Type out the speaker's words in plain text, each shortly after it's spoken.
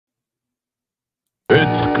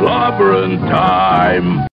It's clobberin'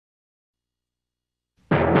 time!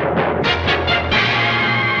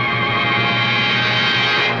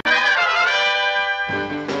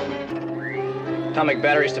 Atomic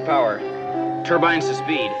batteries to power. Turbines to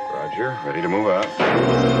speed. Roger. Ready to move out.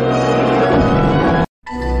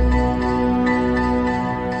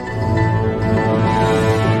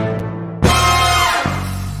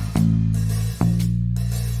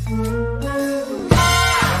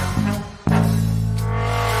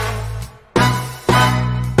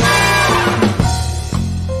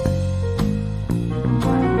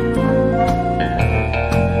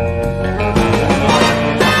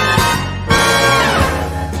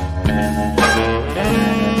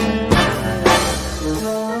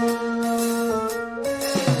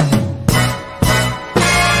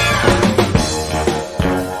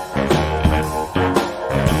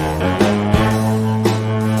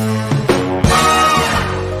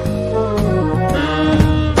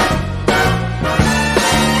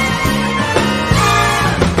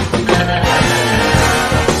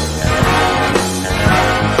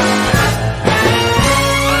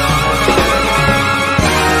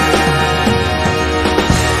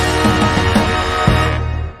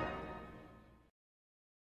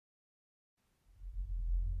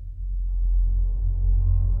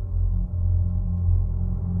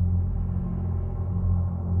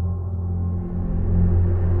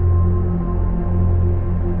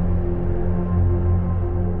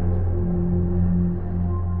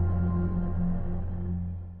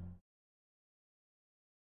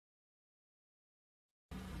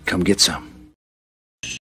 Come get some.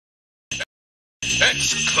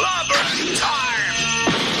 It's clobberin'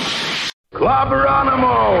 time!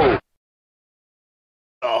 Clobberonimo!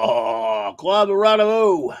 Oh,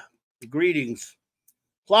 Clobberonimo. Greetings.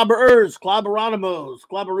 Clobberers, Clobberonimos,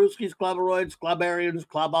 Clobberooskies, Clobberoids, Clobberians,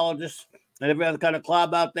 Clobologists, and every other kind of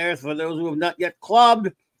clob out there. For those who have not yet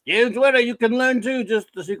clobbed, use Twitter. You can learn too. Just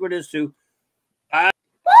the secret is to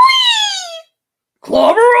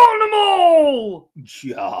Clobberonimo!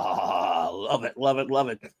 Yeah, love it, love it, love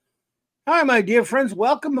it. Hi, my dear friends.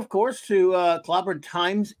 Welcome, of course, to Clobberin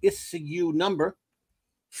Times issue number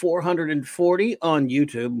 440 on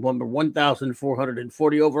YouTube, number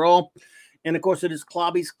 1,440 overall. And, of course, it is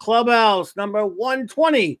CLOBBY'S Clubhouse, number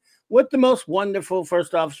 120, with the most wonderful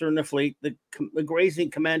first officer in the fleet, the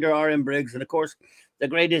grazing commander R.M. Briggs, and, of course, the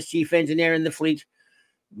greatest chief engineer in the fleet,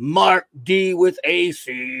 Mark D with AC.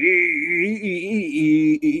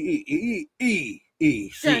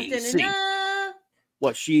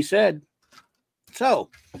 What she said. So,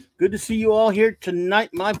 good to see you all here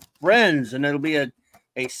tonight, my friends. And it'll be a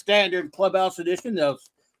standard Clubhouse edition. You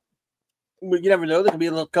never know. There could be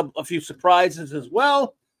a few surprises as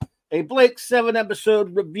well. A Blake 7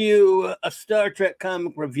 episode review, a Star Trek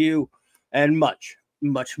comic review, and much,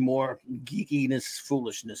 much more geekiness,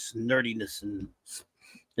 foolishness, nerdiness,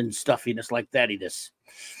 and stuffiness like thatiness.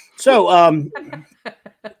 So,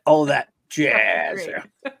 all that jazz.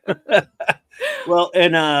 Well,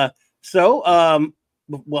 and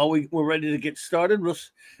while we're ready to get started,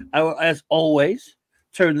 I will, as always,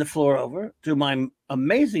 turn the floor over to my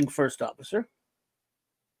amazing first officer,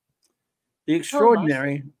 the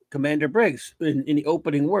extraordinary Commander Briggs. In the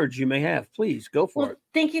opening words you may have, please go for it.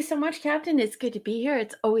 Thank you so much, Captain. It's good to be here.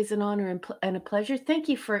 It's always an honor and a pleasure. Thank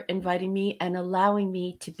you for inviting me and allowing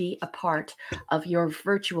me to be a part of your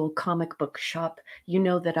virtual comic book shop. You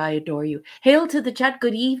know that I adore you. Hail to the chat.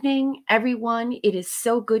 Good evening, everyone. It is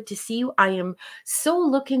so good to see you. I am so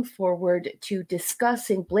looking forward to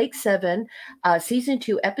discussing Blake 7, Season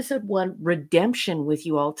 2, Episode 1, Redemption with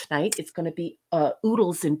you all tonight. It's going to be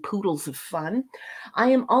oodles and poodles of fun. I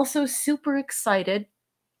am also super excited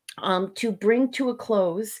to bring to a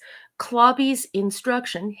close CLOBBY'S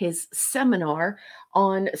instruction, his seminar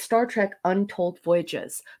on Star Trek Untold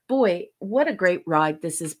Voyages. Boy, what a great ride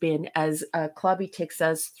this has been as CLOBBY takes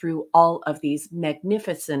us through all of these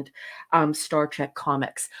magnificent Star Trek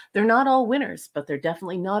comics. They're not all winners, but they're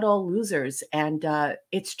definitely not all losers. And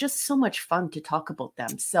it's just so much fun to talk about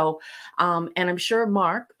them. So, and I'm sure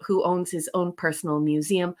Mark, who owns his own personal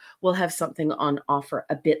museum, will have something on offer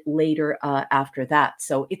a bit later after that.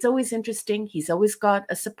 So it's always interesting. He's always got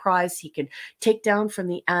a surprise he can take down from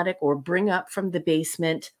the attic or bring up from the basement.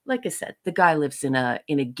 Like I said, the guy lives in a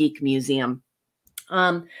geek museum.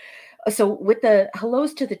 So with the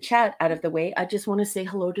hellos to the chat out of the way, I just want to say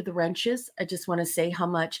hello to the wrenches. I just want to say how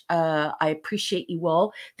much I appreciate you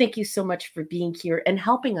all. Thank you so much for being here and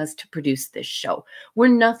helping us to produce this show. We're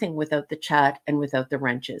nothing without the chat and without the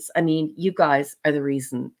wrenches. I mean, you guys are the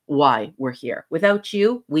reason why we're here. Without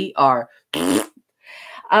you, we are...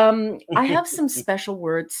 I have some special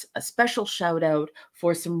words, a special shout out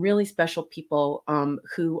for some really special people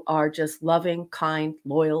who are just loving, kind,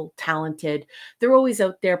 loyal, talented. They're always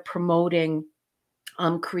out there promoting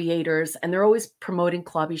creators, and they're always promoting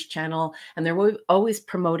Clobby's channel, and they're always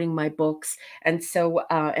promoting my books, and so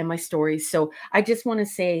and my stories. So I just want to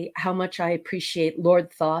say how much I appreciate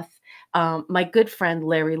Lord Thoth, my good friend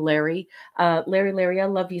Larry, I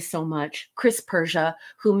love you so much. Chris Persia,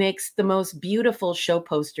 who makes the most beautiful show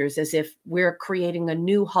posters, as if we're creating a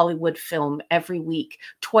new Hollywood film every week,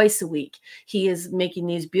 twice a week. He is making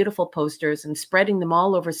these beautiful posters and spreading them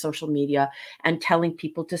all over social media and telling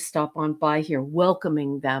people to stop on by here,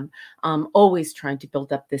 welcoming them, always trying to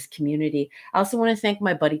build up this community. I also want to thank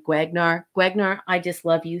my buddy Gwagnar. Gwagnar, I just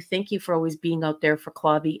love you. Thank you for always being out there for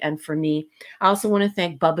Clobby and for me. I also want to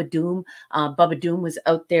thank Bubba Doom. Bubba Doom was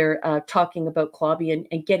out there talking about Clobby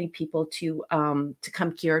and getting people to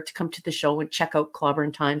come here, to come to the show and check out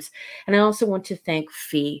CLOBBERIN Times. And I also want to thank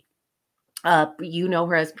Fee. You know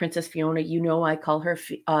her as Princess Fiona. You know I call her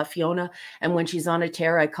Fiona, and when she's on a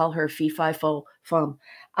tear, I call her Fee Fi Fo Fum.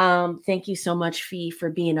 Thank you so much, Fee, for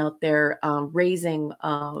being out there raising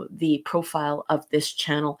the profile of this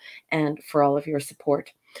channel and for all of your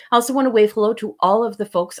support. I also want to wave hello to all of the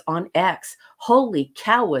folks on X. Holy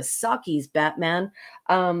Kawasaki's Batman.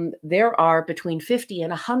 There are between 50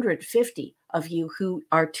 and 150 of you who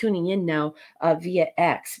are tuning in now via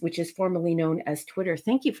X, which is formerly known as Twitter.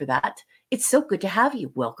 Thank you for that. It's so good to have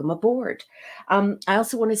you. Welcome aboard. I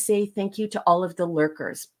also want to say thank you to all of the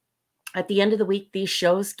lurkers. At the end of the week, these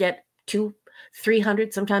shows get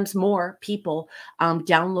 200-300, sometimes more people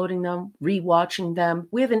downloading them, rewatching them.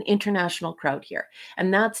 We have an international crowd here,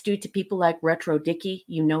 and that's due to people like Retro Dicky.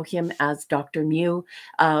 You know him as Dr. Mew.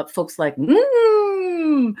 Folks like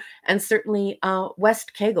and certainly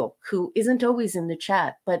West Kegel, who isn't always in the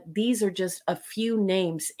chat, but these are just a few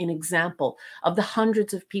names in example of the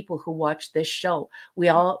hundreds of people who watch this show. We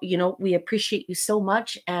all, you know, we appreciate you so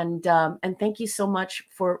much, and thank you so much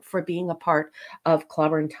for being a part of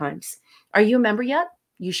CLOBBERIN Times. Are you a member yet?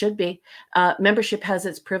 You should be. Membership has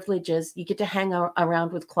its privileges. You get to hang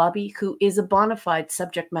around with Clobby, who is a bona fide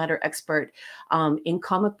subject matter expert in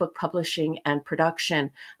comic book publishing and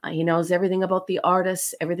production. He knows everything about the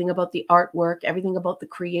artists, everything about the artwork, everything about the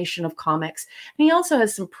creation of comics. And he also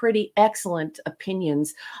has some pretty excellent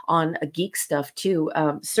opinions on geek stuff too.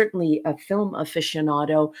 Certainly a film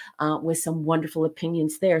aficionado with some wonderful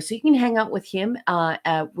opinions there. So you can hang out with him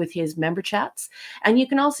with his member chats. And you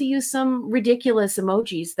can also use some ridiculous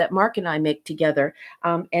emojis that Mark and I make together,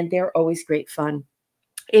 and they're always great fun.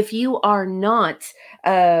 If you are not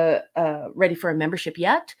ready for a membership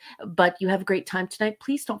yet, but you have a great time tonight,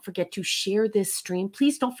 please don't forget to share this stream.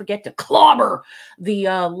 Please don't forget to clobber the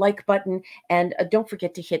like button, and don't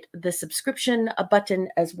forget to hit the subscription button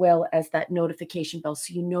as well as that notification bell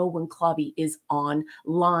so you know when Clobby is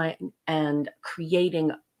online and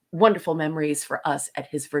creating wonderful memories for us at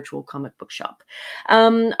his virtual comic book shop.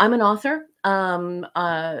 I'm an author.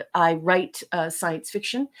 I write science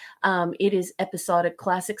fiction. It is episodic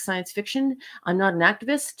classic science fiction. I'm not an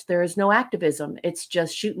activist. There is no activism. It's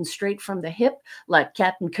just shooting straight from the hip like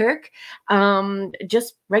Captain Kirk.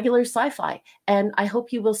 Just regular sci-fi. And I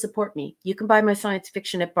hope you will support me. You can buy my science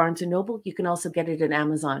fiction at Barnes & Noble. You can also get it at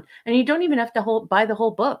Amazon. And you don't even have to buy the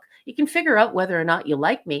whole book. You can figure out whether or not you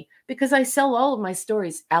like me because I sell all of my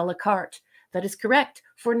stories a la carte. That is correct.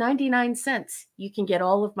 For 99 cents, you can get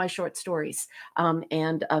all of my short stories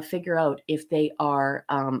and figure out if they are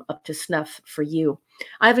up to snuff for you.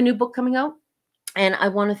 I have a new book coming out, and I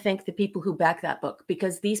want to thank the people who back that book,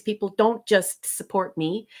 because these people don't just support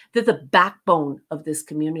me. They're the backbone of this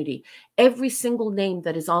community. Every single name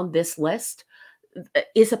that is on this list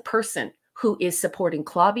is a person who is supporting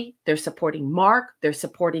Clobby. They're supporting Mark. They're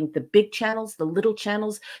supporting the big channels, the little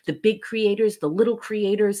channels, the big creators, the little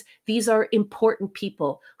creators. These are important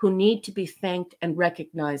people who need to be thanked and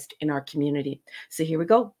recognized in our community. So here we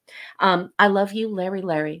go. I love you,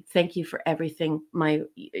 Larry. Thank you for everything.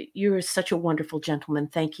 You're such a wonderful gentleman.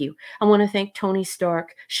 Thank you. I want to thank Tony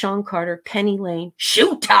Stark, Sean Carter, Penny Lane,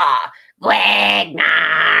 Shooter,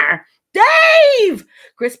 Wagner, Dave,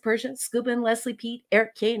 Chris Persia, Scuba and Leslie Pete,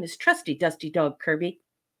 Eric K, and his trusty dusty dog Kirby.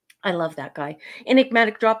 I love that guy.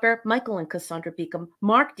 Enigmatic Dropbear, Michael and Cassandra Beacom,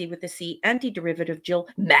 Mark D with a C, Anti-Derivative Jill,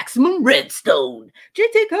 Maximum Redstone,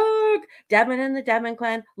 JT Cook, Dabman and the Dabman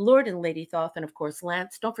Clan, Lord and Lady Thoth, and of course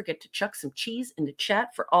Lance. Don't forget to chuck some cheese in the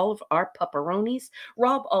chat for all of our pepperonis.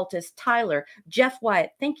 Rob Altus, Tyler, Jeff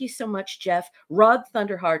Wyatt. Thank you so much, Jeff. Rod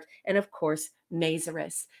Thunderheart, and of course,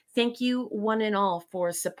 Mazaris. Thank you, one and all,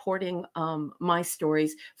 for supporting my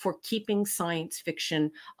stories, for keeping science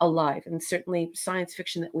fiction alive, and certainly science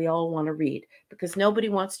fiction that we all want to read, because nobody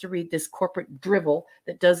wants to read this corporate drivel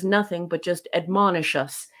that does nothing but just admonish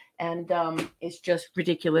us. And it's just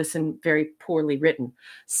ridiculous and very poorly written.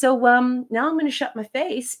 So now I'm going to shut my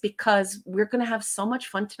face, because we're going to have so much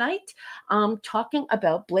fun tonight talking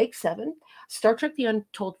about Blake 7, Star Trek The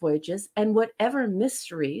Untold Voyages, and whatever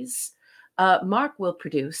mysteries Mark will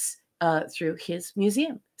produce through his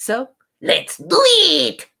museum. So let's do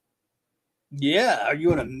it! Yeah, are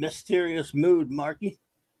you in a mysterious mood, Marky?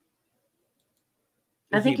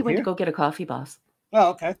 I think he went to go get a coffee, boss. Oh,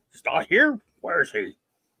 okay. Start here? Where is he?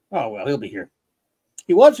 Oh, well, he'll be here.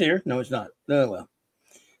 He was here. No, he's not. Oh, well.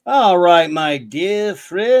 All right, my dear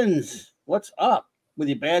friends. What's up with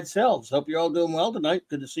your bad selves? Hope you're all doing well tonight.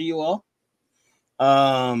 Good to see you all.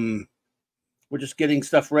 We're just getting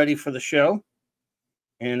stuff ready for the show.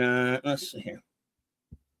 And let's see here.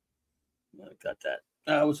 I got that.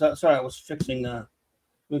 I was sorry, I was fixing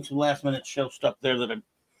doing some last minute show stuff there that I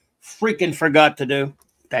freaking forgot to do.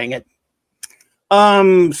 Dang it.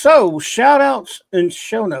 So shout outs and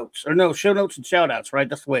show notes, or no, show notes and shout outs, right?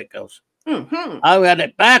 That's the way it goes. I had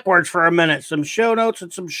it backwards for a minute. Some show notes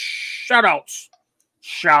and some shout outs,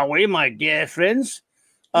 shall we, my dear friends?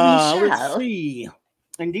 Let's see.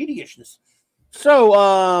 Indeedishness. So,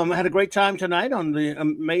 I had a great time tonight on the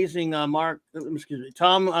amazing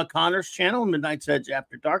Tom Connor's channel, Midnight's Edge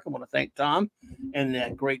After Dark. I want to thank Tom and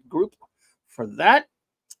that great group for that.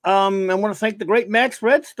 I want to thank the great Max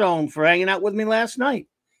Redstone for hanging out with me last night,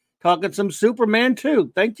 talking some Superman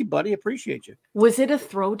too. Thank you, buddy. Appreciate you. Was it a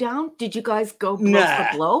throwdown? Did you guys go blow for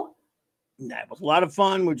blow? Nah, it was a lot of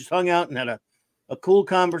fun. We just hung out and had a cool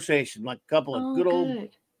conversation, like a couple of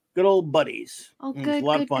good old buddies. Oh, It was good, a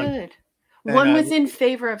lot of fun. good. One was in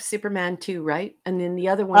favor of Superman 2, right? And then the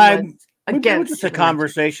other one was against. Just a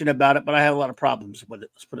conversation about it, but I have a lot of problems with it.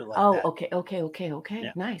 Let's put it like that. Okay.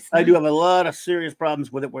 Yeah. Nice. I do have a lot of serious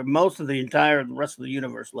problems with it, where most of the rest of the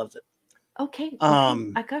universe loves it. Okay.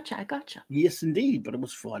 I gotcha. Yes, indeed. But it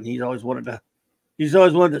was fun. He's always wanted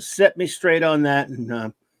to set me straight on that. And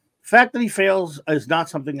the fact that he fails is not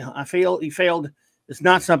something he failed is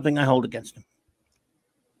not something I hold against him.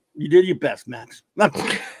 You did your best, Max.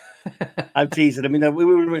 I'm teasing. I mean, we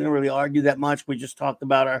didn't really argue that much. We just talked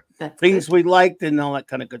about our things we liked and all that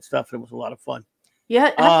kind of good stuff. It was a lot of fun.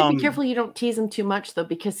 Yeah, I have to be careful you don't tease him too much, though,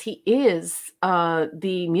 because he is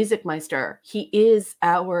the music meister. He is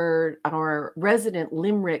our resident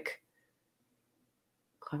Limerick.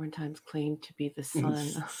 Clementine's claim to be the son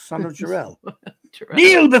of Jarrell.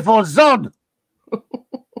 Kneel before Zod.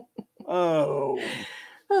 Oh,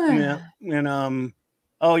 yeah, and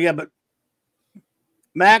oh yeah, but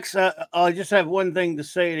Max, I just have one thing to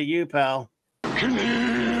say to you, pal.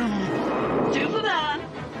 Superman. Superman.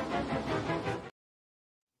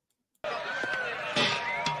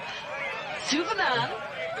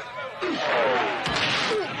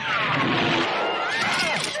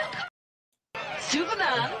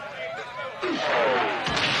 Superman.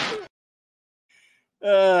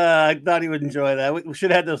 I thought he would enjoy that. We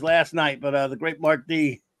should have had those last night, but the great Mark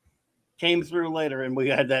D came through later, and we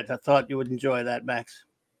had that. I thought you would enjoy that, Max.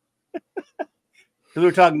 Because we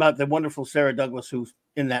were talking about the wonderful Sarah Douglas who's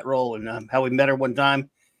in that role, and how we met her one time.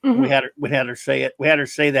 We had her say it. We had her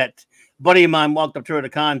say that. A buddy of mine walked up to her at a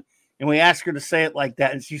con, and we asked her to say it like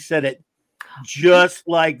that, and she said it just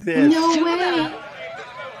like this. No way.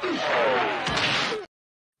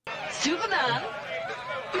 Superman.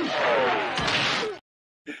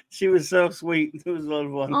 She was so sweet. It was a lot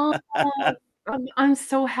of fun. Oh, I'm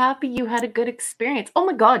so happy you had a good experience. Oh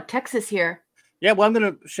my God, Texas here. Yeah, well, I'm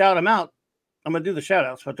going to shout him out. I'm going to do the shout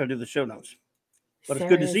outs after I do the show notes. But Sarah it's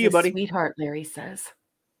good to see you, buddy. Sweetheart, Larry says.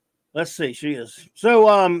 Let's see. She is.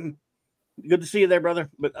 So, good to see you there, brother.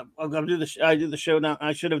 But I'm going to do I do the show now.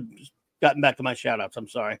 I should have gotten back to my shout outs. I'm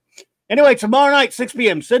sorry. Anyway, tomorrow night, 6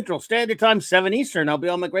 p.m. Central Standard Time, 7 Eastern. I'll be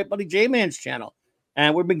on my great buddy J-Man's channel.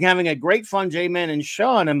 And we've been having a great fun, J-Man and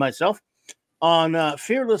Sean and myself, on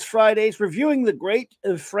Fearless Fridays, reviewing the great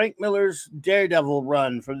Frank Miller's Daredevil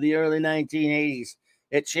run from the early 1980s.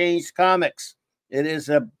 It changed comics. It is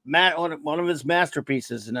one of his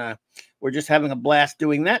masterpieces, and we're just having a blast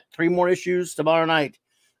doing that. 3 more issues tomorrow night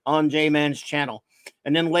on J-Man's channel.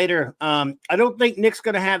 And then later, I don't think Nick's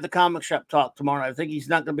going to have the comic shop talk tomorrow night. I think he's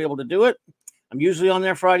not going to be able to do it. I'm usually on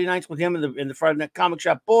there Friday nights with him and the Friday Night Comic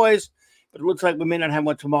Shop boys. But it looks like we may not have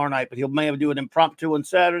one tomorrow night, but he may have to do an impromptu on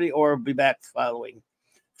Saturday or be back the following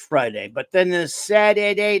Friday. But then the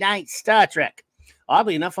Saturday night Star Trek,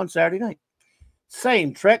 oddly enough, on Saturday night.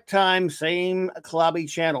 Same Trek time, same Klobby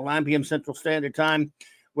channel, 9 p.m. Central Standard Time.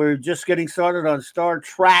 We're just getting started on Star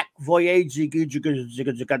Trek Voyager,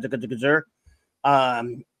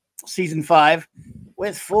 season 5,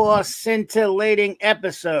 with 4 scintillating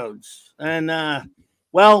episodes. And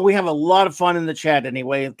well, we have a lot of fun in the chat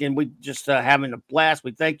anyway. Again, we just having a blast.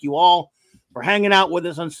 We thank you all for hanging out with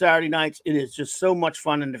us on Saturday nights. It is just so much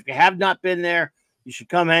fun. And if you have not been there, you should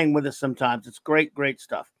come hang with us sometimes. It's great, great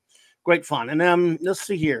stuff. Great fun. And let's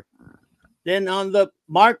see here. Then on the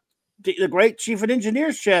MARC, the great Chief of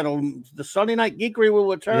Engineers channel, the Sunday Night Geekery will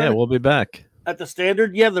return. Yeah, we'll be back. At the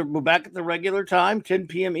standard. Yeah, we're back at the regular time, 10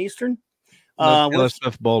 p.m. Eastern. No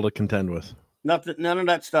stuff ball to contend with. Nothing, none of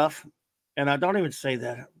that stuff. And I don't even say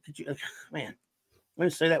that. Did you, man? Let me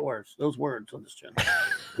say those words on this channel.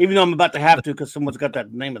 Even though I'm about to have to because someone's got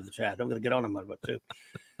that name of the chat. I'm going to get on them about too.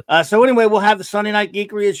 So anyway, we'll have the Sunday Night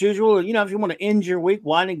Geekery as usual. You know, if you want to end your week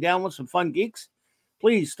winding down with some fun geeks,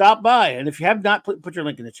 please stop by. And if you have not, put your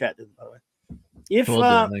link in the chat, by the way.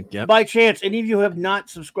 If by chance any of you have not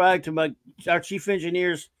subscribed to our Chief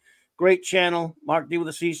Engineer's great channel, Mark D with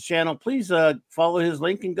the C's channel, please follow his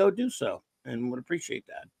link and go do so. And would appreciate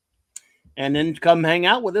that. And then come hang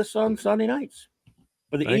out with us on Sunday nights.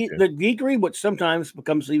 For the geekery, which sometimes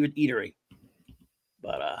becomes even eatery.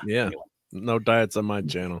 But yeah, anyway. No diets on my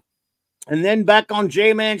channel. And then back on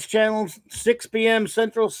J-Man's channel, 6 p.m.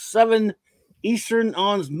 Central, 7 Eastern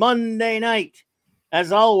on Monday night.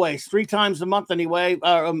 As always, 3 times a month anyway.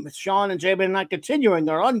 Sean and J-Man and I continuing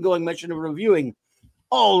our ongoing mission of reviewing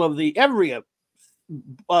all of every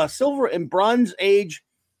Silver and Bronze Age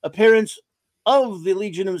appearance of the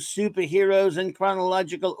Legion of Superheroes in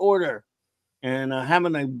chronological order. And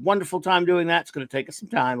having a wonderful time doing that. It's going to take us some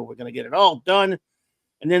time, but we're going to get it all done.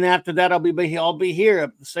 And then after that, I'll be here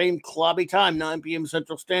at the same Klobby time, 9 p.m.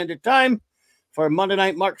 Central Standard Time, for Monday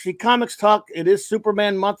Night Mark C Comics Talk. It is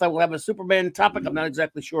Superman month. I will have a Superman topic. I'm not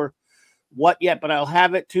exactly sure what yet, but I'll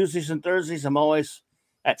have it Tuesdays and Thursdays. I'm always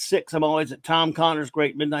at 6. I'm always at Tom Connor's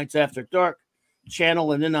Great Midnights After Dark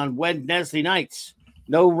channel. And then on Wednesday nights,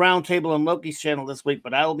 no Roundtable on Loki's channel this week,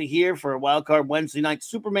 but I will be here for a Wildcard Wednesday night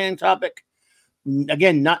Superman topic.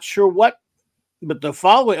 Again, not sure what, but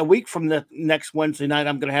a week from the next Wednesday night,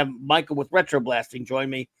 I'm going to have Michael with Retro Blasting join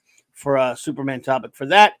me for a Superman topic for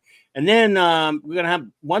that. And then we're going to have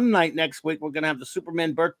one night next week, we're going to have the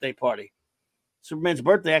Superman birthday party. Superman's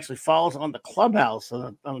birthday actually falls on the Clubhouse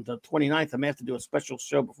on the 29th. I may have to do a special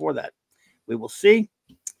show before that. We will see.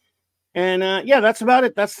 And yeah, that's about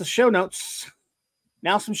it. That's the show notes.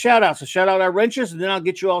 Now some shout outs. So shout out our wrenches, and then I'll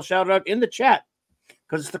get you all shouted out in the chat.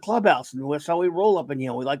 Because it's the Clubhouse, and that's how we roll up in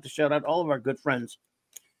here. We like to shout out all of our good friends,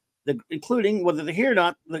 including, whether they're here or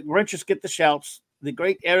not, the wrenchers get the shouts. The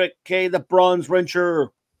great Eric K., the Bronze Wrencher,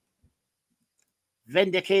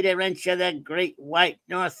 Vindicated Wrencher, the Great White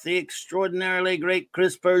North, the extraordinarily great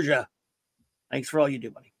Chris Persia. Thanks for all you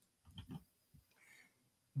do, buddy.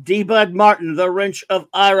 D. Bud Martin, the Wrench of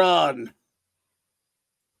Iron.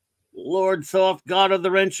 Lord Thoth, God of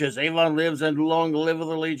the Wrenches. Avon lives, and long live the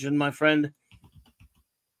Legion, my friend.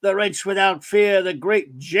 The Wrench Without Fear, the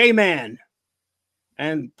great J-Man,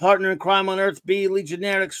 and partner in crime on Earth, B.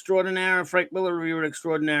 Legionnaire Extraordinaire, Frank Miller, Reviewer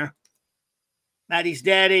Extraordinaire. Maddie's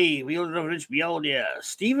Daddy, Wielder of Wrench Beoldia,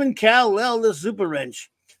 Stephen Cowell, the Super Wrench,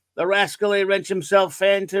 the Rascally Wrench himself,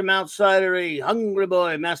 Phantom Outsidery, Hungry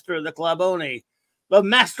Boy, Master of the Claboni, the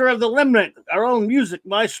Master of the Limerick, our own Music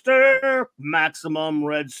Meister, Maximum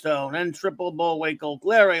Redstone, and Triple Bullwinkle,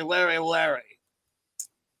 Larry.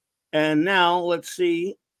 And now let's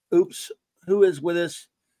see. Oops, who is with us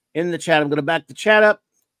in the chat? I'm going to back the chat up,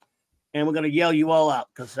 and we're going to yell you all out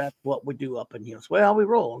because that's what we do up in here. It's the way how we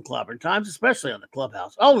roll on Clobbering Times, especially on the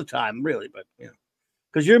Clubhouse. All the time, really, but, you know,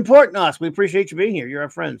 because you're important to us. We appreciate you being here. You're our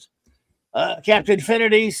friends. Captain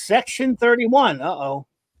Infinity, Section 31. Uh-oh.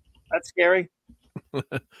 That's scary.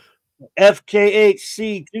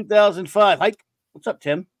 FKHC 2005. Hi. What's up,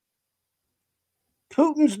 Tim?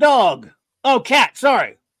 Putin's dog. Oh, cat.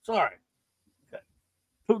 Sorry. Okay.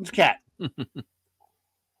 Putin's cat.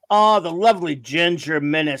 Oh, the lovely Ginger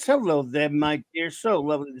Menace. Hello there, my dear. So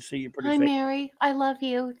lovely to see you. Hi, Mary. I love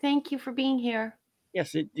you. Thank you for being here.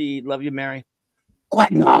 Yes, indeed. Love you, Mary.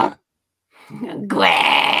 Gwag.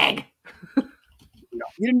 Gwag. No,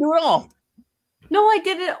 you didn't do it all. No, I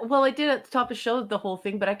did it. Well, I did at the top of the show, the whole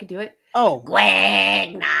thing, but I could do it. Oh.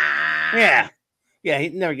 Gwag. Yeah. Yeah, he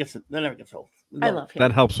never gets it. That never gets old. I love him.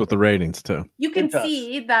 That helps with the ratings too. You can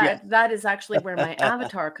see that that is actually where my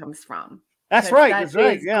avatar comes from. That's right. That's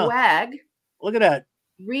right. Yeah. Gwag. Look at that.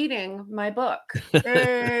 Reading my book.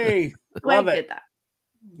 Hey. Gwag Love it. did that.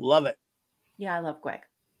 Love it. Yeah, I love Gwag.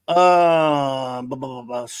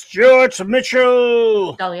 Stuart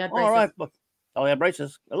Mitchell. Dolly-eyed All right. Dolly-eyed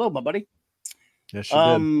braces. Hello, my buddy. Yes, she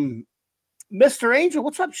did. Mr. Angel,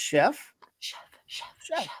 what's up, Chef? Chef.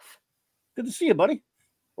 Good to see you, buddy.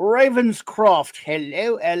 Ravenscroft.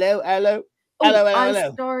 Hello.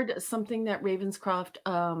 I starred something that Ravenscroft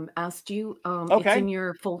asked you. Okay. It's in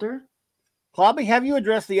your folder. Clobby, have you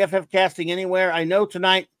addressed the FF casting anywhere? I know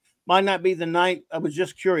tonight might not be the night. I was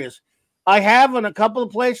just curious. I have in a couple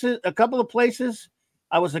of places.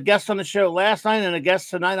 I was a guest on the show last night and a guest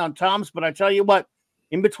tonight on Tom's. But I tell you what,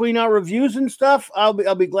 in between our reviews and stuff, I'll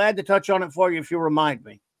be glad to touch on it for you if you remind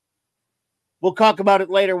me. We'll talk about it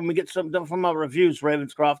later when we get some done from our reviews,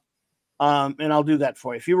 Ravenscroft, and I'll do that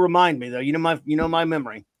for you if you remind me. Though you know my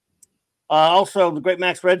memory. Also, the great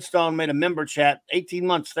Max Redstone made a member chat. 18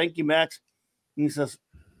 months. Thank you, Max. And he says,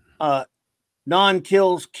 "Non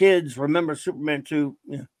kills kids. Remember Superman 2.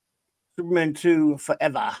 Yeah. Superman 2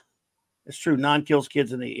 forever." It's true. Non kills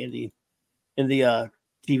kids in the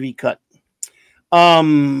TV cut.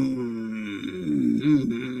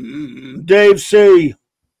 Dave C.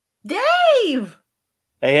 Dave.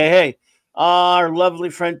 Hey. Our lovely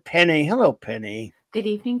friend Penny. Hello, Penny. Good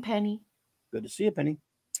evening, Penny. Good to see you, Penny.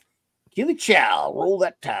 Keely Chow. Roll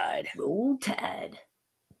that tide. Roll tide.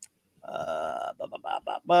 Hang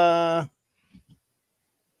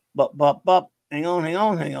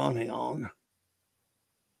on.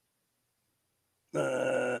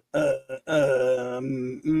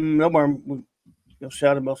 No more. We've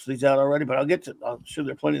shouted most of these out already, but I'm sure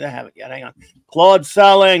there are plenty that haven't yet. Hang on. Claude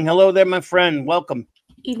Salang. Hello there, my friend. Welcome.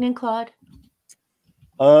 Evening, Claude.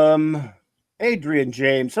 Adrian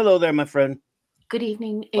James. Hello there, my friend. Good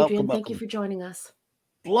evening, Adrian. Welcome. Thank you for joining us.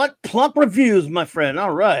 Plump reviews, my friend.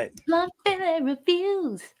 All right. Plump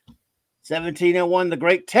reviews. 1701, the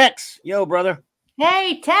great Tex. Yo, brother.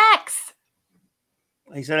 Hey, Tex.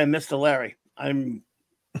 He said I missed a Larry.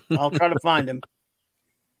 I'll try to find him.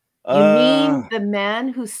 You mean the man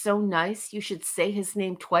who's so nice you should say his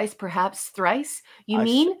name twice, perhaps thrice? You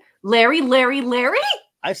mean Larry?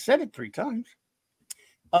 I said it 3 times.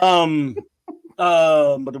 But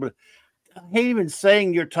I hate even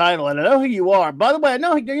saying your title, and I know who you are. By the way, I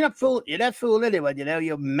know you're not fooling anyone. You know,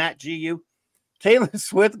 you're Matt G.U. Taylor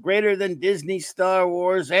Swift, greater than Disney, Star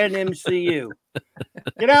Wars, and MCU.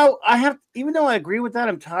 You know, even though I agree with that,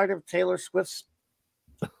 I'm tired of Taylor Swift's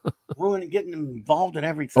getting involved in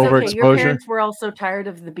everything. Okay, your parents were also tired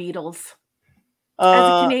of the Beatles.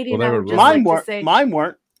 As a Canadian, I would just like to say mine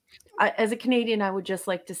weren't. As a Canadian, I would just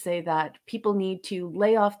like to say that people need to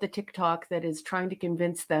lay off the TikTok that is trying to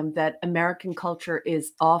convince them that American culture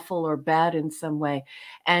is awful or bad in some way,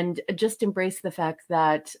 and just embrace the fact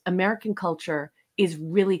that American culture is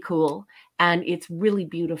really cool and it's really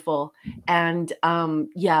beautiful. And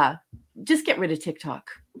just get rid of TikTok.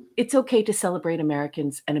 It's okay to celebrate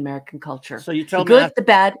Americans and American culture. So you tell the good, the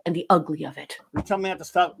bad, and the ugly of it. You tell me I have to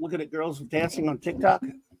stop looking at girls dancing on TikTok?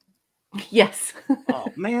 Yes. Oh,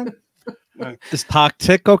 man. Is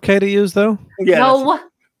TokTik okay to use, though? Yeah. No.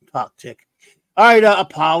 TokTik. All right,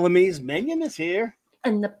 Apollome's Minion is here.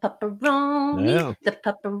 And the pepperoni. Yeah. The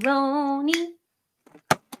pepperoni.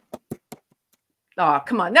 Oh,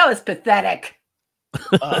 come on. That was pathetic.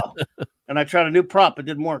 And I tried a new prop. It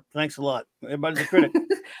didn't work. Thanks a lot. Everybody's a critic.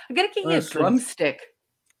 I got to get you a drumstick.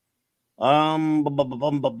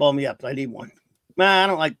 Yep, I need one. Nah, I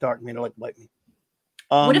don't like dark meat. I like white meat.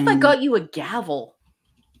 What if I got you a gavel?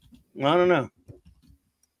 I don't know.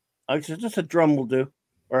 Just a drum will do,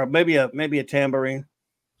 or maybe a tambourine.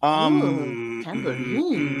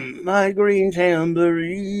 Tambourine. My green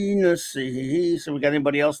tambourine. Let's see. So we got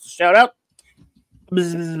anybody else to shout out?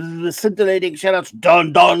 Scintillating shout outs.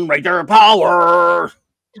 Dun Ranger Power.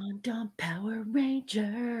 Dun Power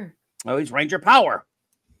Ranger. Oh, he's Ranger Power.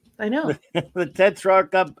 I know. The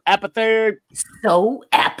Tetrarch of Apathy. So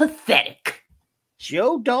apathetic.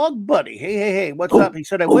 Joe Dog Buddy. Hey, what's up? He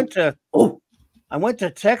said I went to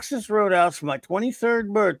Texas Roadhouse for my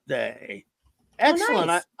 23rd birthday. Excellent.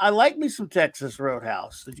 Nice. I like me some Texas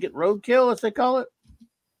Roadhouse. Did you get roadkill, as they call it?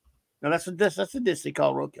 No, that's a dish they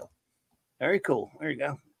call roadkill. Very cool. There you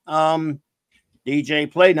go.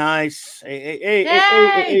 DJ Play Nice.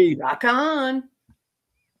 Hey. Rock on.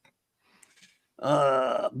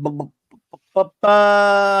 I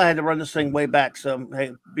had to run this thing way back, so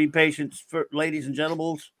hey, be patient, for ladies and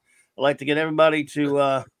gentlemen. I like to get everybody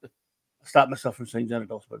to stop myself from saying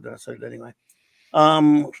genitals, but I said it anyway.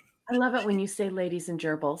 I love it when you say ladies and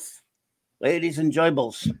gerbils. Ladies and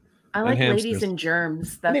gerbils. I like ladies and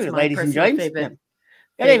germs. That's my ladies personal and favorite.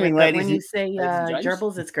 Good evening, ladies. When you say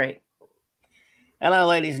gerbils, it's great. Hello,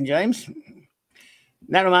 ladies and James.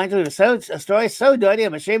 That reminds me of a story so dirty,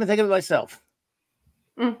 I'm ashamed to think of it myself.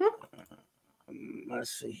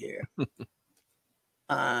 Let's see here.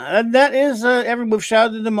 That is we've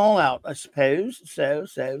shouted them all out, I suppose. So.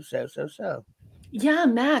 Yeah,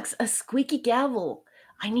 Max, a squeaky gavel.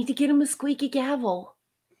 I need to get him a squeaky gavel.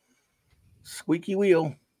 Squeaky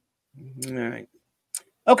wheel. All right.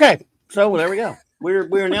 Okay, so there we go.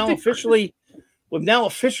 We're now we've now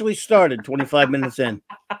officially started 25 minutes in.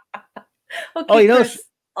 Okay, Chris,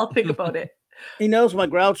 I'll think about it. He knows my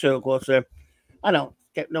Groucho, of course. I don't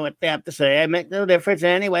know what they have to say. I make no difference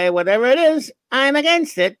anyway. Whatever it is, I'm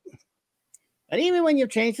against it. But even when you've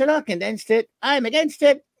changed it or condensed it, I'm against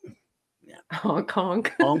it. Yeah. Honk,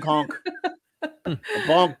 honk. Honk, honk.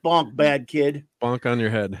 Bonk, bonk, bad kid. Bonk on your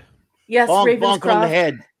head. Yes, bonk, bonk on the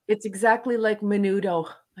head. It's exactly like Menudo.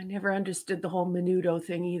 I never understood the whole Menudo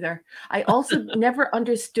thing either. I also never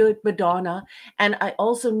understood Madonna. And I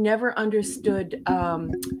also never understood,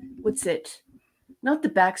 what's it? Not the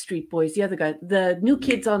Backstreet Boys, the other guy. The New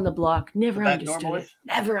Kids on the Block. Never understood it.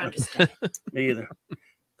 Never understood it. Me either.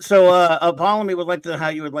 So, Apollo would like to know how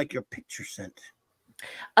you would like your picture sent.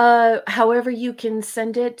 However you can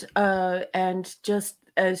send it, and just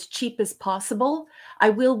as cheap as possible. I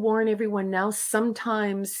will warn everyone now,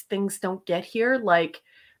 sometimes things don't get here. Like,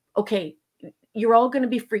 okay, you're all going to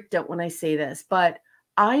be freaked out when I say this, but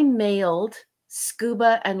I mailed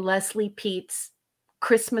Scuba and Leslie Pete's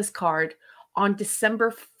Christmas card on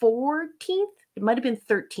December 14th. It might have been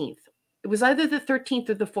 13th. It was either the 13th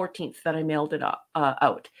or the 14th that I mailed it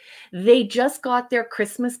out. They just got their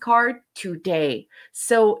Christmas card today.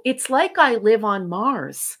 So it's like I live on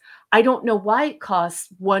Mars. I don't know why it costs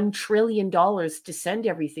 $1 trillion to send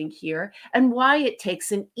everything here and why it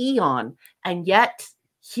takes an eon. And yet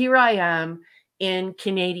here I am in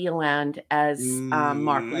Canadian land, as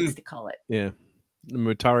Mark likes to call it. Yeah. The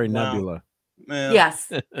Mutari Nebula. Yeah. Yes.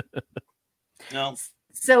 No.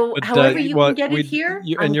 So but, however you can get it here.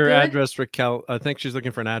 And your address, Raquel, I think she's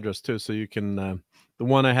looking for an address too. So you can, the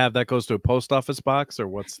one I have, that goes to a post office box, or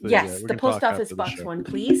what's the? Yes, the post office box one,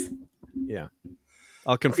 please. Yeah.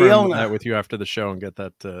 I'll confirm that with you after the show and get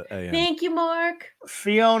that AM. Thank you, Mark.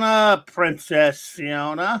 Fiona, Princess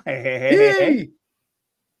Fiona. Hey.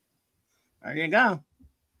 There you go.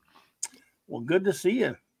 Well, good to see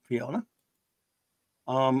you, Fiona.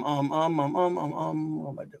 What am I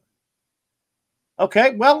doing?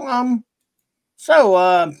 Okay, well, so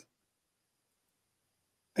I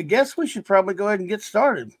guess we should probably go ahead and get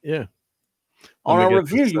started. Yeah. On our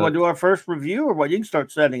review. You want to do our first review, or what? You can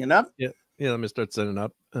start setting it up. Yeah. Yeah, let me start setting it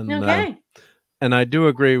up. And, okay. And I do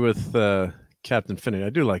agree with Captain Finney. I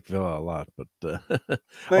do like Villa a lot, but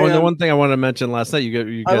and the one thing I wanted to mention last night,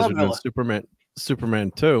 you guys were doing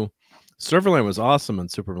Superman 2. Serverland was awesome in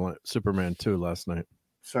Superman 2 last night.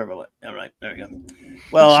 Serverland. All right, there you go.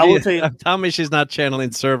 Well, I will tell you. Tell me she's not channeling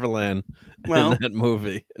Serverland in that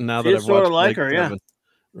movie. Now that I've sort watched of like her, yeah.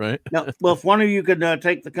 Right. Now, well, if one of you could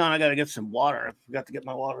take the con, I got to get some water. I forgot to get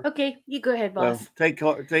my water. Okay, you go ahead, boss. Take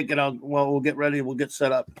it. We'll get ready. We'll get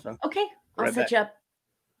set up. So. Okay, I'll set you up.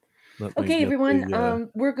 Okay, everyone.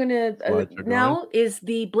 We're gonna now is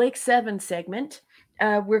the Blake 7 segment.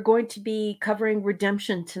 We're going to be covering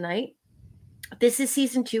Redemption tonight. This is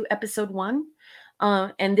season 2, episode 1.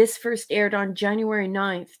 And this first aired on January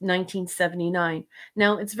 9th, 1979.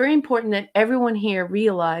 Now, it's very important that everyone here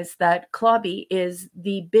realize that Clobby is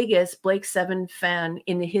the biggest Blake 7 fan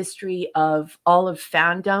in the history of all of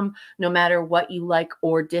fandom, no matter what you like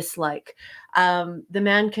or dislike. The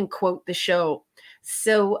man can quote the show.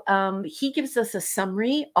 So he gives us a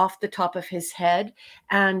summary off the top of his head,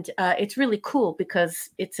 and it's really cool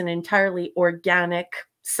because it's an entirely organic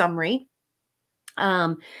summary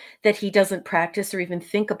that he doesn't practice or even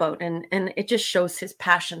think about. And it just shows his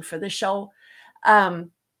passion for the show.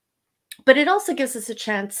 But it also gives us a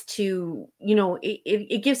chance to,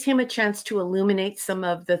 it gives him a chance to illuminate some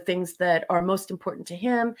of the things that are most important to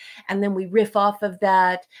him. And then we riff off of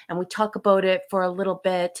that and we talk about it for a little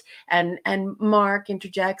bit, and Mark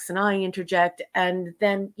interjects and I interject. And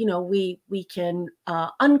then, we can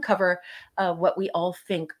uncover what we all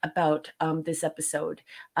think about this episode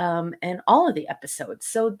and all of the episodes.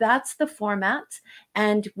 So that's the format.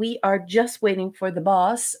 And we are just waiting for the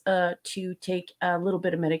boss to take a little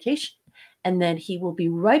bit of medication. And then he will be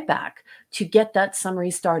right back to get that summary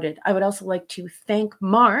started. I would also like to thank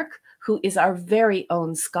Mark, who is our very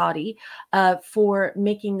own Scotty, for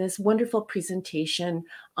making this wonderful presentation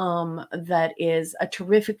that is a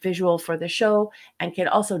terrific visual for the show and can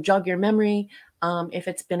also jog your memory if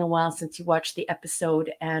it's been a while since you watched the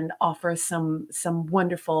episode, and offer some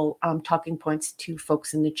wonderful talking points to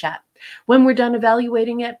folks in the chat. When we're done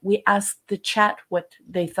evaluating it, we ask the chat what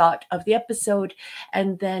they thought of the episode,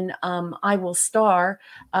 and then I will star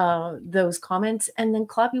those comments, and then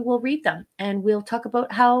Clobby will read them, and we'll talk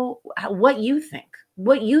about what you think,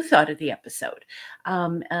 what you thought of the episode,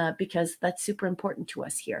 because that's super important to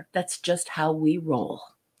us here. That's just how we roll.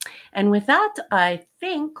 And with that, I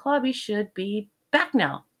think Clobby should be back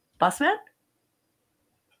now. Bossman?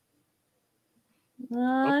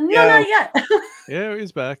 No, not yet. Yeah,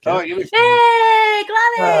 he's back. Oh, Yeah. Hey,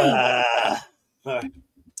 Clobby!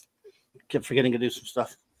 Kept forgetting to do some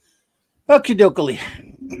stuff. Okie dokie.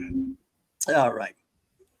 All right.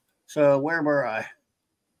 So where were I?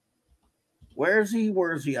 Where's he?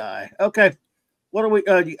 Okay. What are we?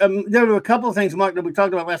 There were a couple of things, Mark, that we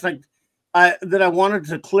talked about last night. That I wanted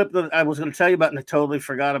to clip that I was going to tell you about, and I totally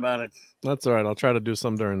forgot about it. That's all right. I'll try to do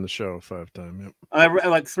some during the show if I have time. Yep. I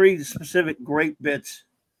like 3 specific great bits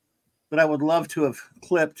that I would love to have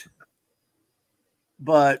clipped,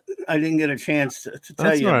 but I didn't get a chance to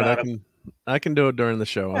tell you about it. I can do it during the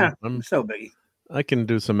show. Yeah, I'm so big. I can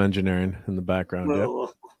do some engineering in the background.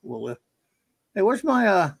 Hey, where's my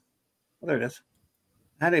oh, there it is.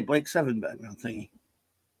 I had a Blake 7 background thingy.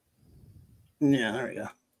 Yeah, there we go.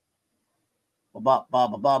 Bob.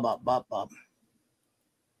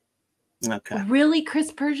 Okay. Really, Chris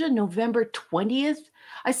Persia, November 20th?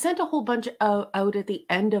 I sent a whole bunch out at the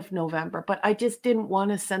end of November, but I just didn't want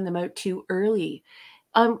to send them out too early.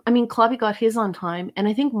 I mean, Clobby got his on time, and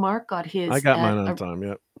I think Mark got his. I got mine on time,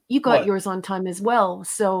 yep. You got yours on time as well.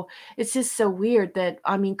 So it's just so weird that,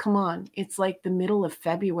 I mean, come on. It's like the middle of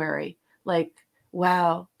February. Like,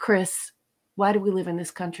 wow, Chris, why do we live in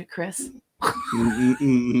this country, Chris?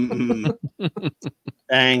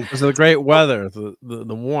 Dang. Because of the great weather, the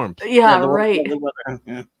warmth. Yeah, right.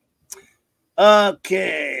 Yeah.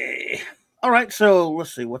 Okay. All right. So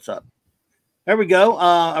let's see what's up. There we go.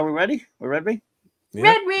 Are we ready? We're ready? Yep.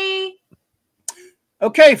 Ready.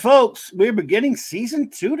 Okay, folks. We're beginning season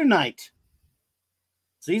 2 tonight.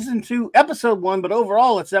 Season 2, episode 1, but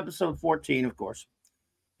overall it's episode 14, of course.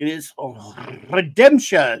 It is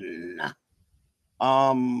Redemption.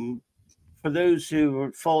 For those who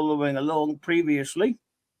were following along previously,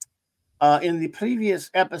 in the previous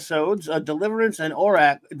episodes, Deliverance and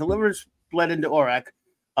Orac, Deliverance bled into Orac,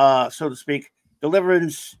 so to speak.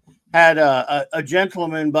 Deliverance had a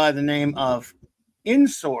gentleman by the name of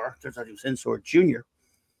Insor, turns out he was Insor Jr.,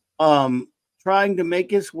 trying to make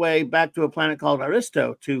his way back to a planet called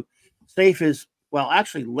Aristo to save his, well,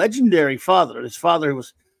 actually legendary father. His father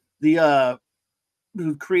was the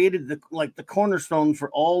who created the cornerstone for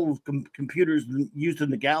all computers used in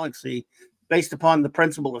the galaxy, based upon the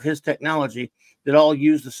principle of his technology that all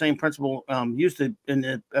use the same principle used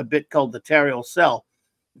in a bit called the Tarial cell.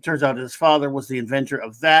 It turns out his father was the inventor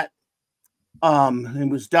of that. He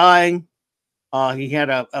was dying. He had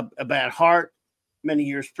a bad heart many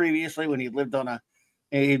years previously when he lived on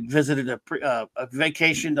he visited a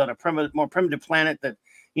vacation on a more primitive planet that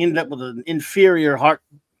he ended up with an inferior heart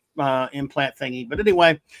implant thingy. But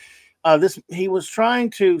anyway, he was trying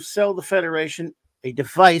to sell the Federation a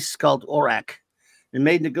device called Orac, and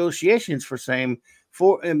made negotiations for same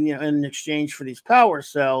in exchange for these power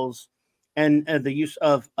cells and the use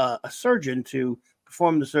of a surgeon to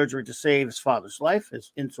perform the surgery to save his father's life,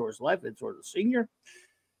 his Insor's life, Insor the Senior.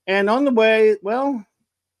 And on the way, well,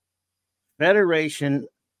 Federation,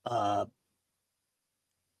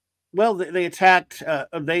 they attacked.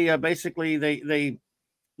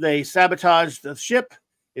 They sabotaged the ship.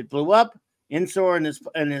 It blew up. Insor and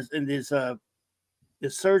his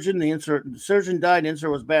surgeon, the surgeon died.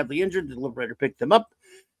 Insor was badly injured. The Liberator picked him up,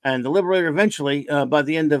 and the Liberator eventually, by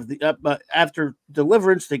the end of after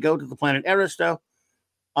Deliverance, they go to the planet Aristo.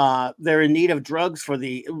 They're in need of drugs for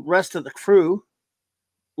the rest of the crew,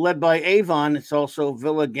 led by Avon. It's also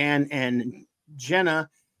Villa, Gan, and Jenna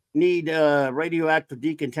need radioactive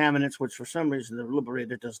decontaminants, which for some reason the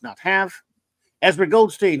Liberator does not have. Ezra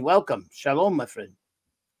Goldstein, welcome. Shalom, my friend.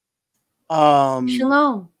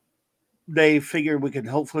 Shalom. They figure we can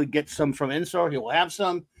hopefully get some from Insor. He will have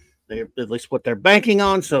some. They at least what they're banking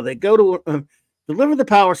on. So they go to deliver the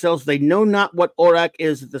power cells. They know not what Orac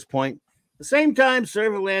is at this point. At the same time,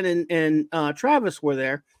 Serverland and Travis were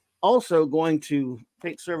there, also going to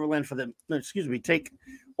take Serverland for them. Take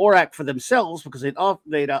Orac for themselves because they'd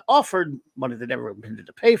offered money they never intended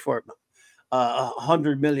to pay for it,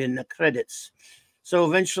 100 million credits. So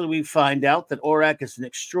eventually, we find out that Orac is an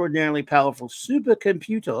extraordinarily powerful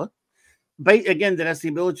supercomputer. Again, that has the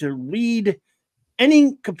ability to read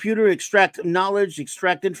any computer extract knowledge,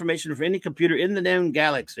 extract information from any computer in the known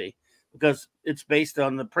galaxy, because it's based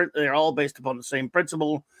on they're all based upon the same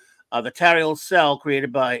principle, the tarial cell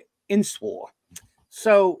created by Inswar.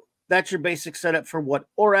 So that's your basic setup for what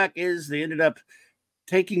ORAC is. They ended up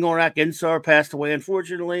taking ORAC. Insar passed away,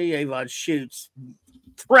 unfortunately. Avon shoots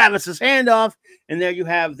Travis's hand off, and there you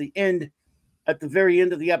have the end, at the very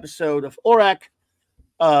end of the episode of ORAC.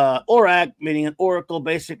 ORAC, meaning an oracle,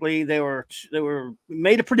 basically, they were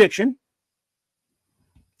made a prediction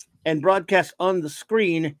and broadcast on the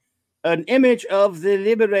screen an image of the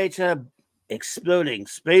Liberator exploding.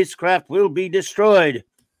 Spacecraft will be destroyed.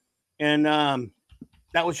 And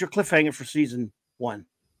that was your cliffhanger for season 1.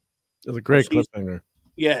 It was a great cliffhanger.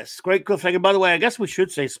 Yes, great cliffhanger. By the way, I guess we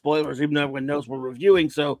should say spoilers, even though everyone knows we're reviewing.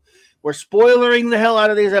 So we're spoilering the hell out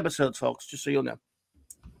of these episodes, folks, just so you'll know.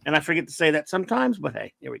 And I forget to say that sometimes, but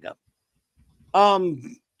hey, here we go.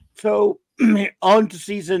 So on to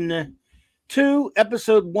season 2,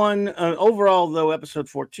 episode 1. Overall, though, episode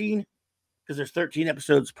 14, because there's 13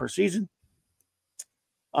 episodes per season.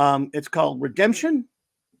 It's called Redemption.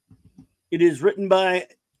 It is written by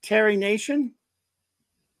Terry Nation.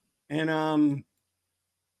 And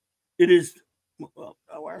it is, well,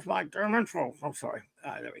 where's my term info? I'm sorry.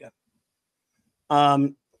 There we go.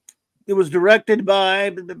 It was directed by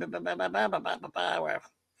Veer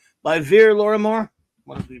Lorimore,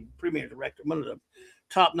 one of the premier director, one of the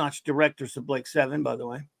top-notch directors of Blake 7, by the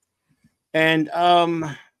way. And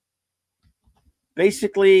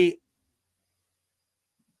basically,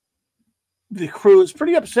 the crew is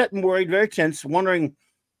pretty upset and worried, very tense, wondering,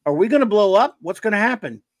 are we going to blow up? What's going to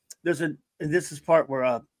happen? This is part where,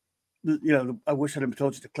 I wish I'd have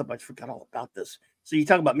told you the clip. I forgot all about this. So you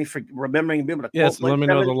talk about me for remembering and being able to. Yes, let me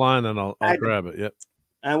know the line and I'll grab it. Yep.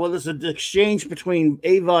 Well, there's an exchange between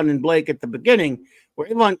Avon and Blake at the beginning,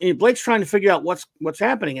 where Blake's trying to figure out what's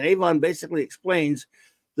happening, and Avon basically explains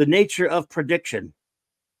the nature of prediction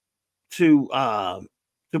to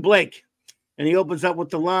Blake, and he opens up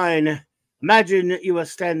with the line, "Imagine you are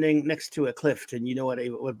standing next to a cliff," and you know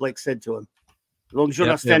what Blake said to him, "As long as you're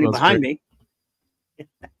not standing behind me."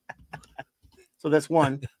 So that's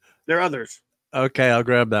one. There are others. Okay, I'll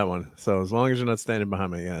grab that one. So as long as you're not standing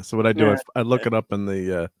behind me, yeah. So what I do, I look it up in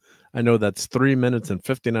the. I know that's 3 minutes and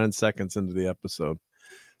 59 seconds into the episode.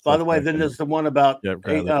 By the way, then there's the one about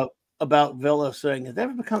Villa saying, if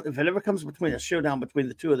it ever comes between a showdown between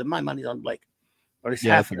the two of them, my money's on Blake. Or it's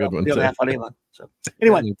half, a good one. Half on Avon. So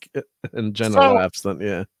anyway, and Jenna laughs. Then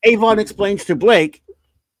yeah, Avon explains to Blake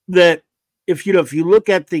that if you look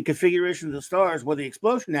at the configuration of the stars where the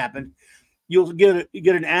explosion happened, you'll get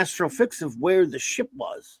an astral fix of where the ship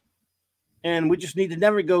was. And we just need to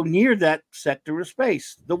never go near that sector of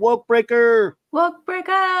space. The woke breaker. Woke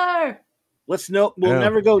breaker. We'll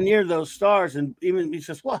never go near those stars. And even he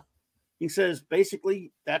says, what? He says,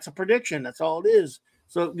 basically, that's a prediction. That's all it is.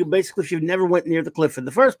 So basically, if you never went near the cliff in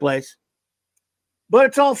the first place. But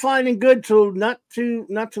it's all fine and good till not too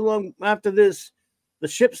long after this. The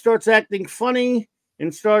ship starts acting funny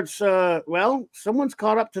and starts, someone's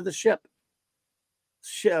caught up to the ship.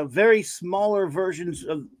 Very smaller versions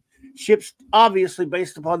of ships, obviously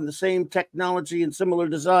based upon the same technology and similar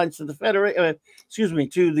designs to the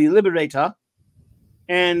to the Liberator.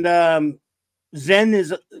 And Zen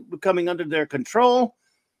is becoming under their control.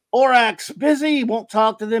 Orac's busy, won't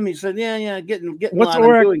talk to them. He said, getting What's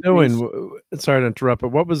Orac doing? Sorry to interrupt, but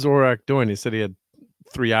what was Orac doing? He said he had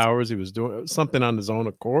 3 hours. He was doing something on his own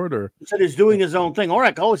accord, or he said he's doing his own thing.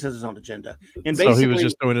 Orac always has his own agenda. And basically, so he was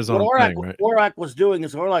just doing his own thing, right? Orac was doing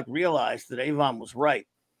is Orac realized that Avon was right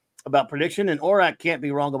about prediction, and Orac can't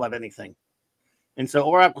be wrong about anything. And so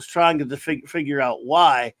Orac was trying to figure out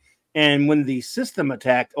why. And when the system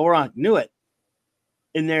attacked, Orac knew it.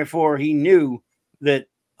 And therefore, he knew that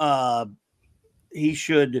he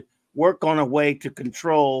should work on a way to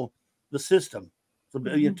control the system. So,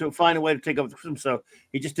 to find a way to take over the system. So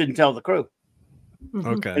he just didn't tell the crew.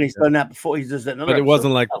 Okay. And he's done that before. He does that in But it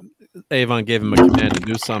wasn't like Avon gave him a command to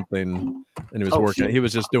do something and he was working. Shit. He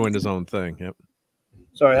was just doing his own thing. Yep.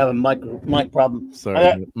 Sorry, I have a mic problem.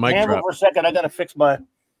 Sorry, mic drop. For a second. I got to fix my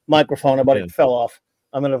microphone. It fell off.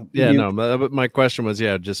 I'm gonna. Yeah, mute. No. But my question was,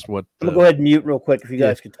 just what. I'm gonna go ahead and mute real quick if you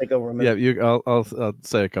guys could take over a minute. Yeah, I'll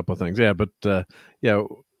say a couple of things. Yeah, but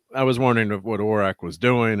I was wondering what Orac was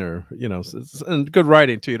doing, or and good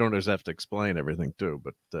writing too. You don't just have to explain everything too.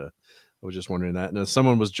 But I was just wondering that. And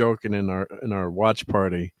someone was joking in our watch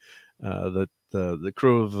party that the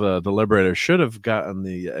crew of the Liberator should have gotten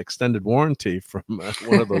the extended warranty from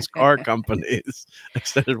one of those car companies.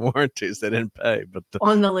 Extended warranties they didn't pay, but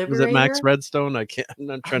on the Liberator, was it Max Redstone? I'm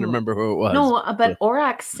not trying to remember who it was. No, but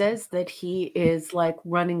ORAC says that he is like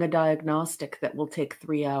running a diagnostic that will take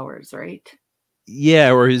 3 hours, right?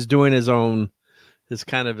 Yeah, or he's doing his own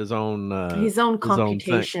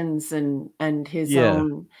computations and his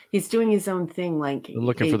own. He's doing his own thing. Like I'm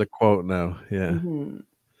looking for the quote now. Yeah.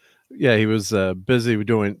 Yeah, he was busy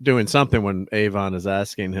doing something when Avon is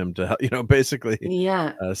asking him to, basically,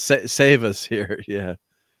 save us here. Yeah.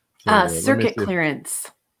 So, circuit clearance.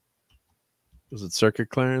 Was it circuit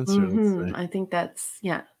clearance? I think that's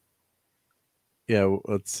Yeah.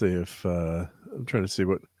 Let's see if I'm trying to see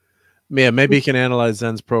what. Yeah, maybe he can analyze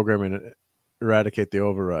Zen's programming and eradicate the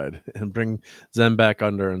override and bring Zen back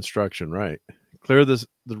under instruction. Right. Clear the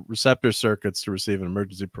receptor circuits to receive an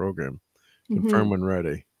emergency program. Confirm when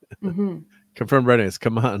ready. Confirm readiness.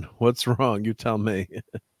 Come on, what's wrong? You tell me.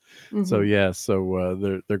 So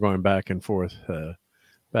they're going back and forth. So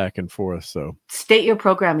state your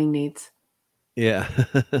programming needs. Yeah.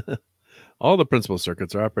 All the principal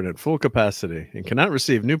circuits are operating at full capacity and cannot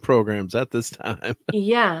receive new programs at this time.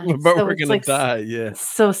 Yeah, but we're gonna die. Yeah.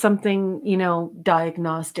 So something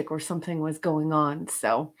diagnostic or something was going on.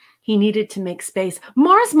 So he needed to make space.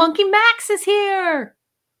 Mars Monkey Max is here.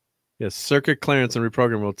 Yes, circuit clearance and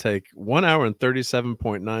reprogramming will take 1 hour and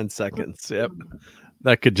 37.9 seconds. Yep.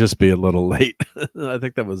 That could just be a little late. I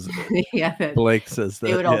think that was Blake says that.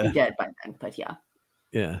 They would all be dead by then, but yeah.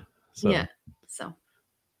 Yeah. So.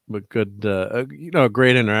 But good, a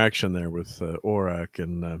great interaction there with ORAC.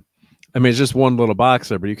 And it's just one little box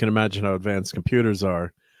there, but you can imagine how advanced computers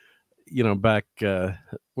are. Back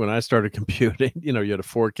when I started computing, you had a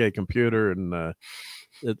 4K computer and,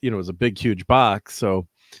 it was a big, huge box. So,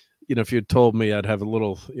 if you had told me I'd have a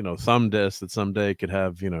little, thumb disk that someday could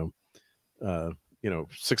have, 64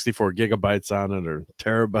 gigabytes on it or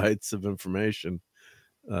terabytes of information,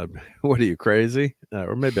 what are you, crazy?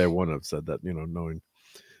 Or maybe I wouldn't have said that, knowing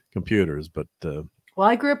computers, but well,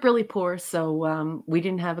 I grew up really poor, so we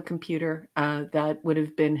didn't have a computer. That would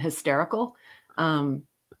have been hysterical.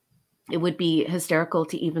 It would be hysterical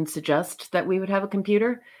to even suggest that we would have a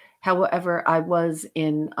computer. However, I was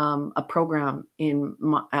in a program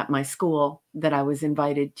at my school that I was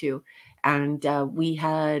invited to, and I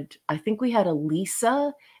think we had a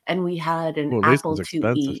Lisa and we had an Apple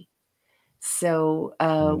IIe. So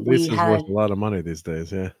we had worth a lot of money these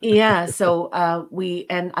days. Yeah. Yeah. So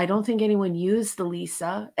and I don't think anyone used the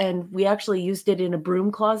Lisa, and we actually used it in a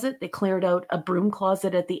broom closet. They cleared out a broom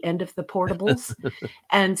closet at the end of the portables.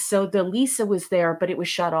 And so the Lisa was there, but it was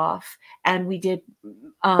shut off. And we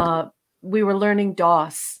were learning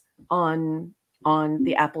DOS on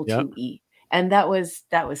the Apple IIe. And that was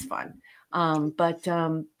fun.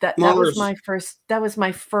 That was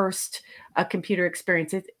my first computer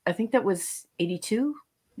experience. I think that was 82,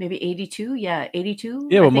 maybe 82. Yeah, 82.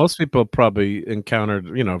 Yeah, well, most people probably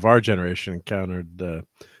encountered, of our generation, encountered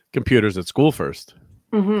computers at school first.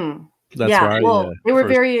 Mm-hmm. That's why they were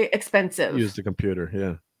very expensive. Used a computer,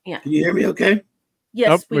 yeah. Yeah. Can you hear me okay?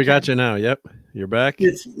 Yes, we got you now. Yep, you're back.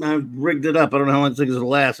 I rigged it up. I don't know how long it'll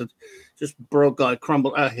last. It just broke.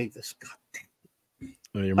 Crumbled. I hate this. God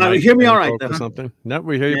damn. You hear me all right? Or something? No,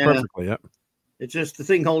 we hear you perfectly. Yep. It's just the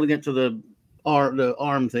thing holding it to the arm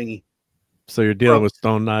thingy. So you're dealing with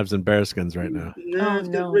stone knives and bearskins right now. No, it's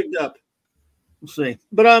getting rigged up. We'll see.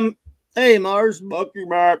 But hey Mars, Bucky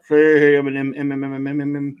Max. Hey,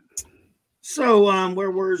 So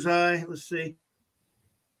where was I? Let's see.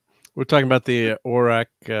 We're talking about the ORAC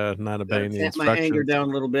not obeying the instructions. My anger down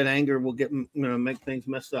a little bit. Anger will make things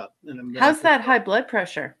messed up. How's that high blood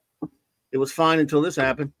pressure? It was fine until this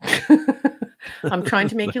happened. I'm trying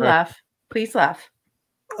to make you laugh. Please laugh.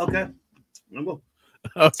 Okay. I will.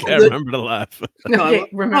 Okay, remember to laugh. Okay,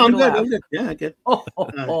 remember to laugh. I'm good. Yeah, I get. I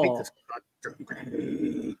hate this. All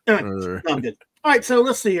right. No, I'm good. All right, so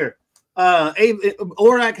let's see here.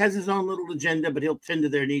 ORAC has his own little agenda, but he'll tend to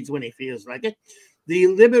their needs when he feels like it. The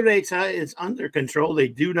Liberator is under control. They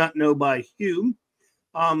do not know by Hume.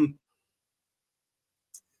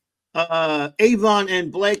 Avon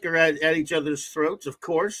and Blake are at each other's throats, of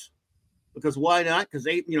course, because why not? Because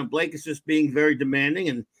Blake is just being very demanding,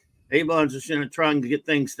 and Avon's just trying to get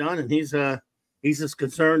things done, and he's as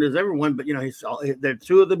concerned as everyone. But the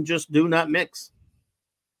two of them just do not mix,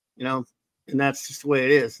 and that's just the way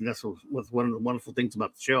it is, and that's one of the wonderful things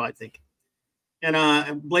about the show, I think.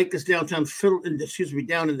 And Blake is down in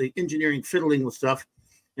the engineering fiddling with stuff,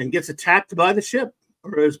 and gets attacked by the ship,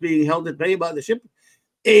 or is being held at bay by the ship.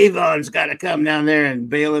 Avon's got to come down there and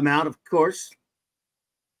bail him out, of course.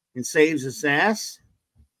 and saves his ass.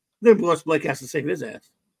 Then, of course, Blake has to save his ass.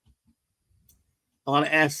 A lot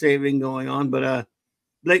of ass saving going on, but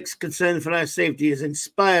Blake's concern for our safety is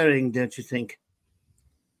inspiring, don't you think?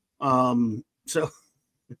 So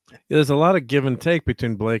there's a lot of give and take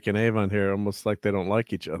between Blake and Avon here, almost like they don't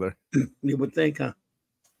like each other. You would think, huh?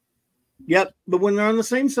 Yep, but when they're on the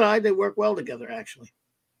same side, they work well together, actually.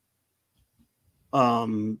 But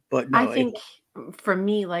no, I think for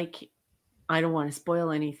me, like, I don't want to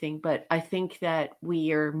spoil anything, but I think that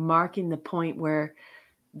we are marking the point where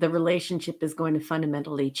the relationship is going to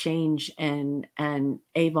fundamentally change, and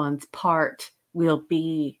Avon's part will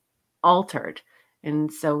be altered.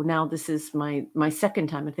 And so now this is my second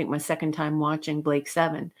time. I think my second time watching Blake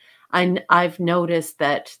 7. I've noticed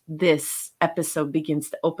that this episode begins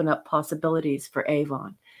to open up possibilities for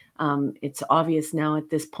Avon. It's obvious now at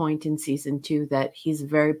this point in season 2 that he's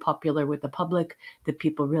very popular with the public, that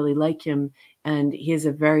people really like him, and he is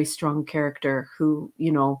a very strong character who,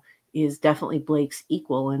 you know, is definitely Blake's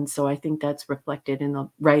equal. And so I think that's reflected in the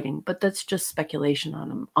writing, but that's just speculation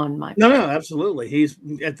on my part. No, absolutely. He's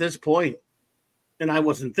at this point, and I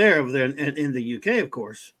wasn't there over there in the UK, of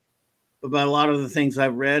course, about a lot of the things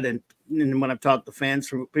I've read and when I've talked to fans,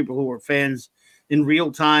 from people who were fans in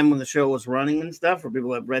real time when the show was running and stuff, or people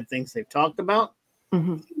who have read things they've talked about,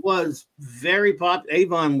 was very popular.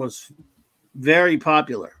 Avon was very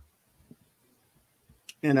popular.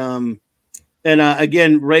 And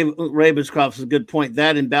again, Ray Biscoff is a good point.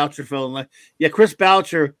 That and Boucher fell in love. Yeah, Chris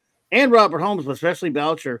Boucher and Robert Holmes, but especially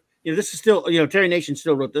Boucher. You know, this is still, you know, Terry Nation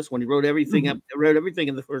still wrote this one. He wrote everything up, wrote everything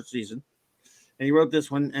in the first season, and he wrote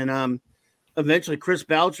this one. And eventually, Chris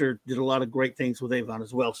Boucher did a lot of great things with Avon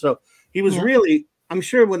as well. So he was really, I'm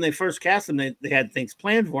sure when they first cast him, they had things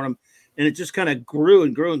planned for him, and it just kind of grew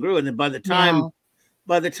and grew and grew. And then by the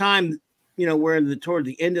time, you know, we're toward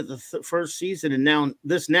the end of the first season, and now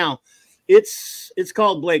it's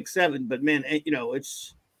called Blake 7, but man, you know,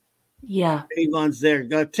 it's Avon's there.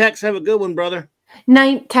 Tex, have a good one, brother.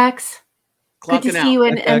 Night, Tex. Clocking good to see you,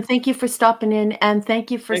 and thank you for stopping in, and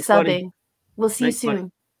thank you for subbing. Buddy. We'll see you soon.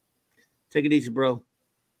 Buddy. Take it easy, bro.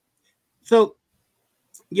 So,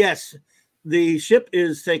 yes, the ship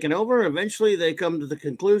is taken over. Eventually, they come to the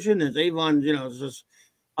conclusion that Avon, you know, is just,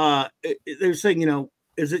 they're saying, you know,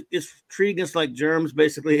 it's treating us like germs,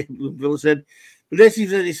 basically, Bill said. But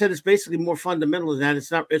he said it's basically more fundamental than that.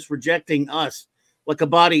 It's not, it's rejecting us, like a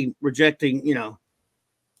body rejecting, you know,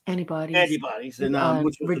 antibodies, and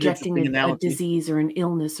which rejecting a disease or an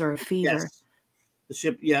illness or a fever. Yes. The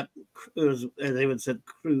ship, it was, as they would said,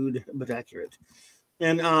 crude but accurate.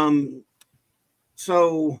 And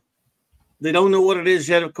so they don't know what it is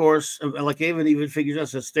yet, of course. Like Avon even figures out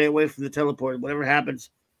to stay away from the teleport. Whatever happens,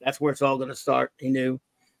 that's where it's all going to start. He knew.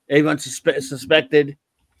 Avon suspected.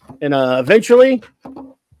 And eventually,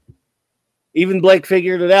 even Blake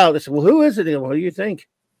figured it out. They said, well, who is it? Well, what do you think?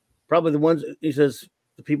 Probably the ones, he says,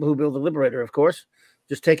 the people who build the Liberator, of course,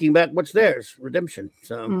 just taking back what's theirs, redemption.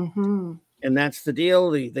 So, and that's the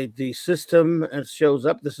deal. The system shows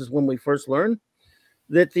up. This is when we first learn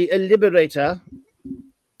that the Liberator,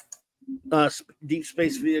 Deep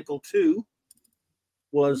Space Vehicle 2,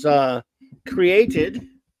 was created,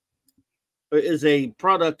 or is a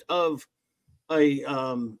product of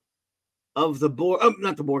the board,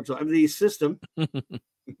 not the board, sorry, the system.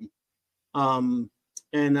 And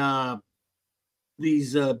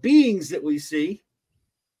these beings that we see,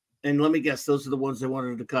 and let me guess, those are the ones they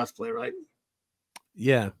wanted to cosplay, right?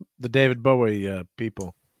 Yeah, the David Bowie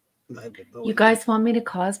people. You guys want me to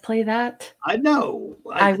cosplay that? I know.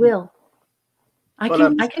 I will. I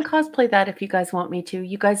can cosplay that if you guys want me to.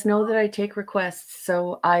 You guys know that I take requests,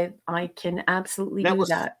 so I can absolutely do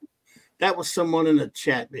that. That was someone in the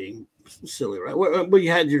chat being silly, right? Well,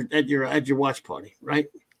 you had your watch party, right?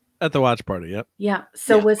 At the watch party, yep. Yeah.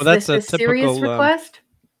 So was this a serious request?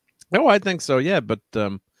 No, I think so. Yeah, but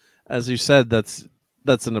as you said, that's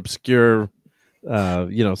an obscure,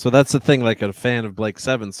 you know. So that's the thing. Like a fan of Blake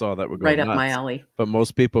 7 saw that would go right nuts. Up my alley. But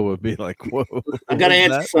most people would be like, "Whoa!" I got to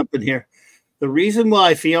answer something here. The reason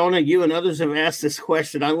why Fiona, you and others have asked this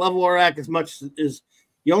question, I love Aurak as much as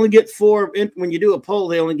you only get 4 when you do a poll.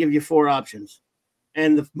 They only give you 4 options,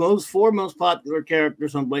 and the 4 most popular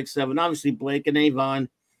characters on Blake 7, obviously Blake and Avon,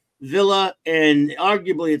 Villa, and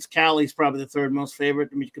arguably it's Callie's probably the 3rd most favorite.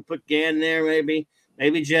 I mean, you could put Gan there,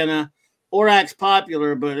 maybe Jenna. Aurak's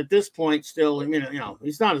popular, but at this point, still, you know,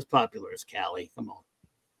 he's not as popular as Callie. Come on.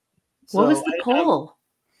 What was the poll?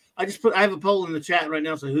 I have a poll in the chat right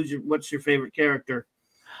now. So what's your favorite character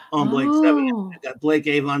on Blake 7? I got Blake,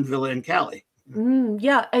 Avon, Villa, and Callie.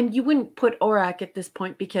 Yeah, and you wouldn't put Aurak at this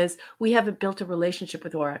point because we haven't built a relationship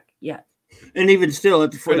with Aurak yet. And even still,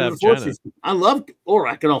 at the have fourth Janet. season, I loved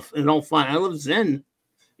Orak and all fine. I love Zen,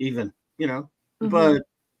 even, you know. But,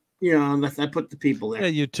 you know, I put the people there.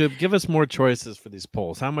 Yeah, YouTube, give us more choices for these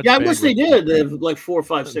polls. How much? Yeah, I wish they did. They have like 4,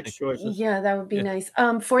 5, 6 choices. Yeah, that would be nice.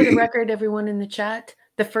 For the record, everyone in the chat,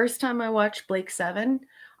 the first time I watched Blake 7,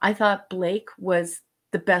 I thought Blake was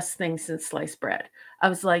the best thing since sliced bread. I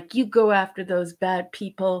was like, you go after those bad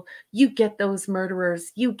people, you get those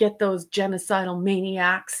murderers, you get those genocidal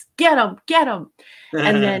maniacs, get them, get them.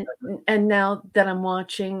 And now that I'm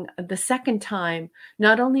watching the second time,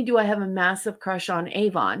 not only do I have a massive crush on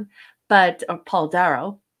Avon, but Paul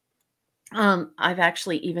Darrow. I've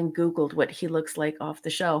actually even Googled what he looks like off the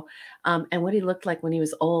show, and what he looked like when he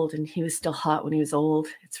was old, and he was still hot when he was old.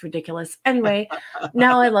 It's ridiculous. Anyway,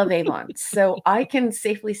 now I love Avon. So I can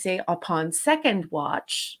safely say upon second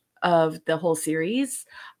watch of the whole series,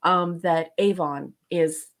 that Avon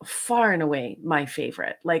is far and away my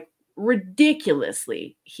favorite. Like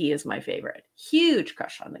ridiculously, he is my favorite. Huge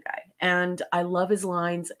crush on the guy. And I love his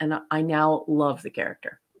lines, and I now love the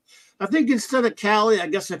character. I think instead of Callie, I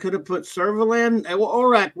guess I could have put Servalan. Well,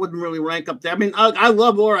 Orak wouldn't really rank up there. I mean, I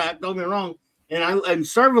love Orak, don't get me wrong. And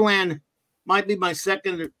Servalan might be my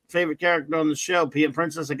second favorite character on the show, PM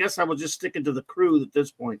Princess. I guess I was just sticking to the crew at this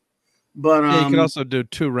point. But yeah, you could also do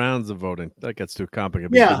 2 rounds of voting. That gets too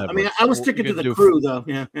complicated. Yeah, I mean, I was sticking to the crew, though.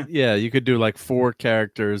 Yeah, yeah, you could do like 4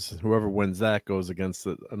 characters. Whoever wins that goes against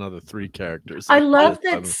another 3 characters. I love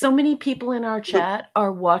that so many people in our chat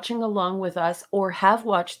are watching along with us or have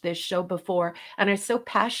watched this show before and are so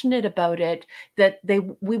passionate about it that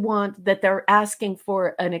they're asking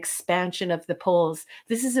for an expansion of the polls.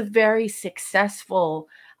 This is a very successful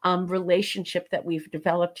relationship that we've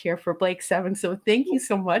developed here for Blake 7. So thank you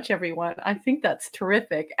so much, everyone. I think that's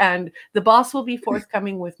terrific. And the boss will be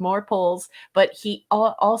forthcoming with more polls, but he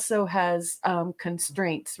also has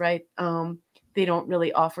constraints, right? They don't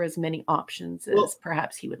really offer as many options as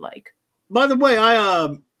perhaps he would like. By the way, I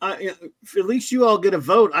at least you all get a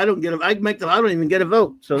vote. I don't get I don't even get a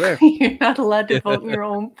vote. So there. You're not allowed to vote in your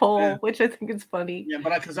own poll, which I think is funny. Yeah,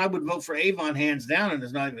 but because I would vote for Avon hands down, and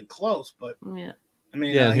it's not even close. But yeah. I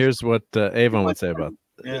mean, yeah, here's what Avon would say about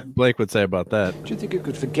Blake would say about that. Do you think you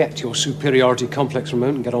could forget your superiority complex for a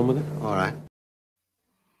moment and get on with it? All right.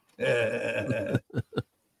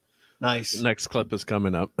 Nice. Next clip is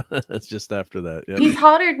coming up. It's just after that. Yep. He's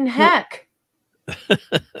hotter than heck.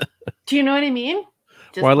 Do you know what I mean?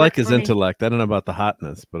 Well, I like his intellect. I don't know about the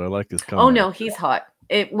hotness, but I like his comment. Oh no, he's hot.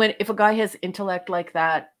 If a guy has intellect like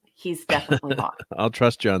that, he's definitely hot. I'll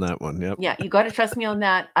trust you on that one. Yep. Yeah, you got to trust me on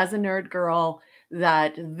that. As a nerd girl,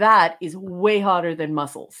 that is way hotter than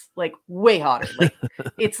muscles. Like way hotter. Like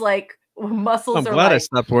it's like muscles. I'm glad I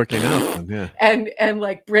stopped working out. Yeah. And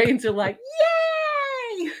like brains are like,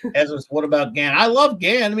 yay! What about Gan? I love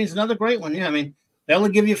Gan. I mean, it's another great one. Yeah, I mean, they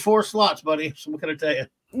only give you 4 slots, buddy. So what can I tell you?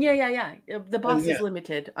 Yeah. The boss is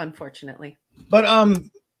limited, unfortunately. But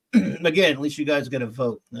again, at least you guys get a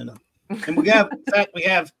vote. And we have, in fact, we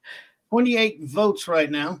have 28 votes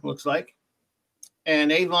right now. Looks like,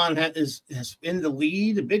 and Avon is in the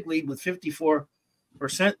lead, a big lead with 54%.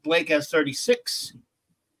 Blake has 36.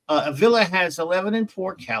 Avila has 11 and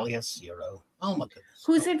 4. Callie has 0. Oh my goodness.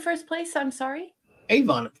 Who's in first place? I'm sorry.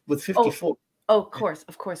 Avon with 54. Oh, of course.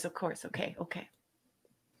 Okay.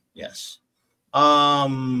 Yes.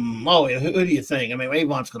 Who do you think? I mean,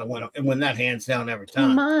 Avon's going to win that hands down every time.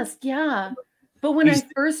 He must, yeah. But when I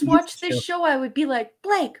first watched this show, I would be like,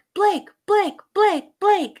 Blake.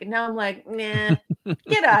 And now I'm like, nah,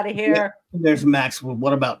 get out of here. There's Max. Well,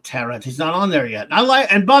 what about Tarrant? He's not on there yet.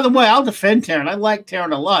 And by the way, I'll defend Tarrant. I like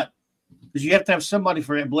Tarrant a lot because you have to have somebody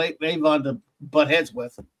for Avon to butt heads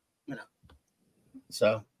with, you know.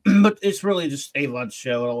 So, but it's really just Avon's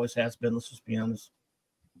show. It always has been. Let's just be honest.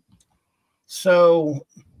 So,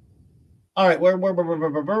 all right, where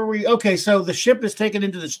were we? Okay, so the ship is taken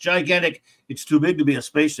into this gigantic, it's too big to be a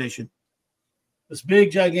space station. This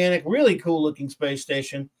big, gigantic, really cool looking space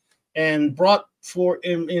station, and Blake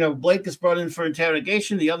is brought in for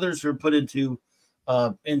interrogation. The others are put into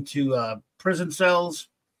prison cells,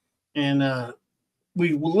 and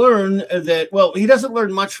we learn that, well, he doesn't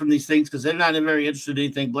learn much from these things because they're not very interested in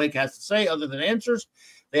anything Blake has to say other than answers.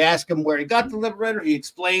 They ask him where he got the Liberator. He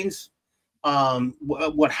explains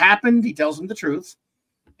what happened. He tells them the truth,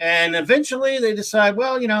 and eventually they decide,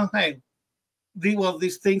 well, hey,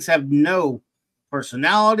 these things have no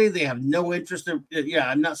personality. They have no interest in,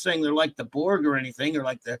 I'm not saying they're like the Borg or anything, or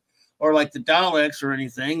like the Daleks or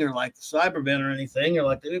anything, or like the Cybermen or anything, or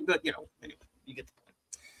like but anyway, you get the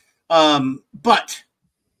point. But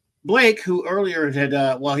Blake, who earlier had,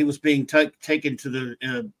 while he was being taken to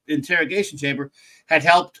the interrogation chamber, had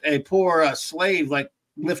helped a poor slave like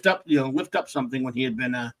lift up something when he had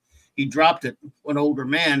been he dropped it. An older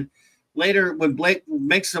man. Later, when Blake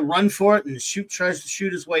makes a run for it and tries to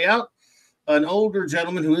shoot his way out, an older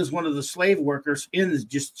gentleman who is one of the slave workers in this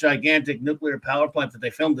just gigantic nuclear power plant that they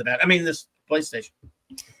filmed it at. I mean, this PlayStation.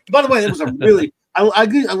 By the way, it was a really I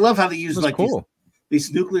love how they use like cool.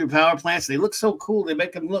 These nuclear power plants. They look so cool. They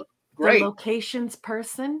make them look great. The locations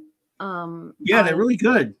person. Yeah, they're really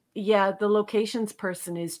good. Yeah, the locations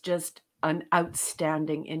person is just an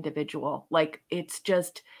outstanding individual. Like it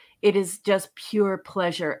is just pure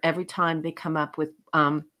pleasure every time they come up with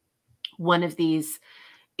one of these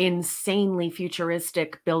insanely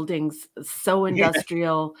futuristic buildings, so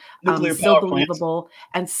industrial, so believable,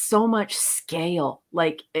 and so much scale.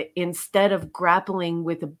 Like instead of grappling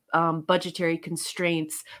with budgetary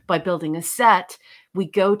constraints by building a set, we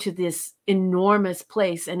go to this enormous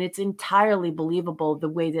place, and it's entirely believable the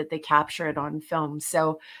way that they capture it on film.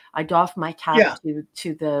 So I doff my cap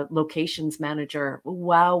to the locations manager.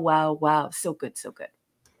 Wow, wow, wow. So good, so good.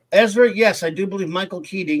 Ezra, yes, I do believe Michael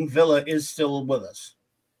Keating, Villa, is still with us.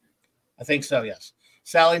 I think so, yes.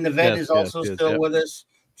 Sally Nevette is also still with us.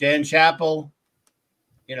 Jan Chappell,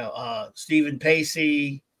 Stephen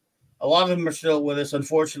Pacey. A lot of them are still with us.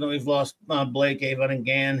 Unfortunately, we've lost Blake, Avon, and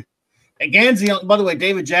Gann. And Gann's by the way,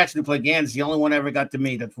 David Jackson, who played Gann, is the only one I ever got to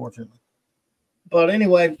meet, unfortunately. But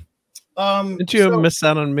anyway. Didn't you miss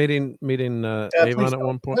out on meeting Avon at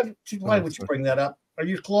one point? Why would you bring that up? Are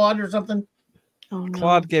you Claude or something? Oh, no.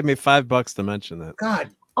 Claude gave me $5 to mention that.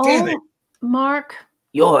 God damn it. Mark.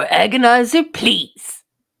 Your agonizer, please.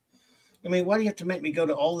 I mean, why do you have to make me go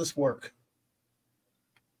to all this work?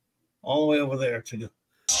 All the way over there to go.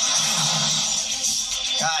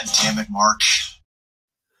 God damn it, Mark.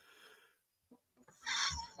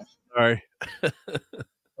 Sorry.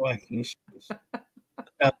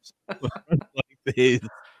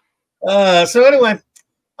 So anyway,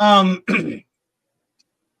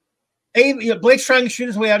 Blake's trying to shoot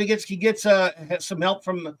his way out. He gets some help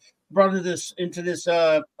from brought into this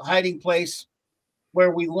hiding place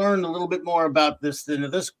where we learn a little bit more about this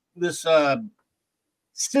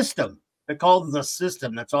system. They're called the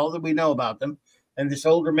system. That's all that we know about them. And this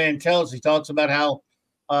older man talks about how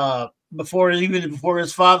before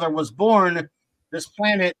his father was born, this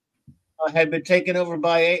planet had been taken over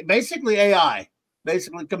by basically AI.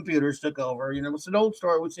 Basically, computers took over. It's an old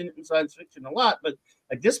story. We've seen it in science fiction a lot, but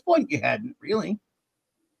at this point, you hadn't really.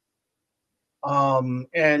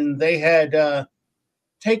 And they had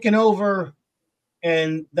taken over,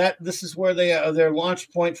 and this is where they their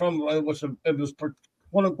launch point from. It was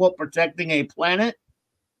quote unquote protecting a planet,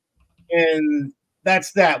 and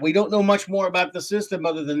that's that. We don't know much more about the system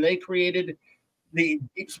other than they created the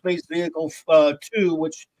Deep Space Vehicle 2,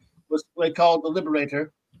 which was they called the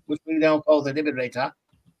Liberator, which we now call the Liberator,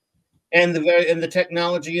 and the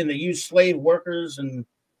technology, and they use slave workers and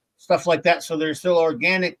stuff like that. So there's still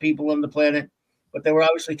organic people on the planet, but they were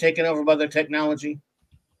obviously taken over by their technology.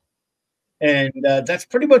 And that's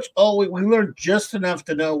pretty much all we learned, just enough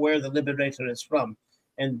to know where the Liberator is from.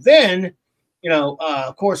 And then,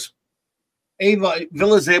 of course,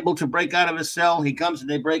 Villa's able to break out of his cell. He comes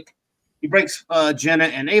and he breaks Jenna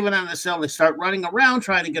and Avon out of the cell. They start running around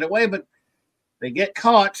trying to get away, but they get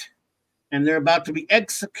caught and they're about to be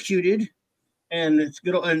executed. And it's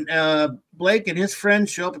good. And Blake and his friends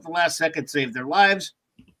show up at the last second, save their lives.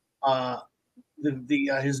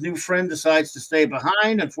 His new friend decides to stay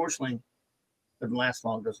behind. Unfortunately, doesn't last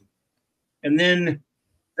long, does it? And then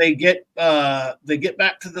they get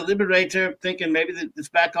back to the Liberator, thinking maybe that it's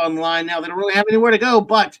back online now. They don't really have anywhere to go,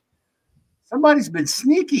 but somebody's been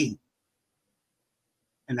sneaky,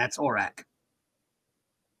 and that's Orac.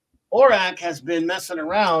 Orac has been messing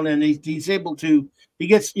around, and he's able to. He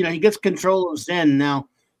gets control of Zen. Now,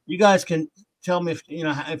 you guys can tell me if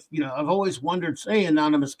I've always wondered. Say,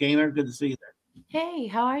 Anonymous Gamer, good to see you there. Hey,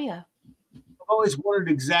 how are you? I've always wondered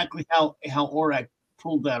exactly how Orac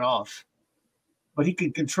pulled that off. But he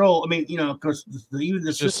could control. I mean, of course, even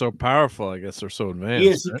the just so powerful. I guess they're so advanced.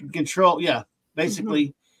 Yes, he can control. Yeah,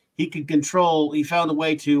 basically, he could control. He found a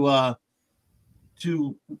way to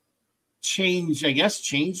change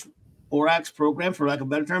Orac's program, for lack of a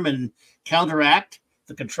better term, and counteract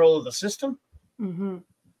the control of the system, and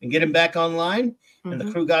get him back online. And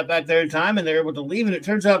the crew got back there in time, and they're able to leave. And it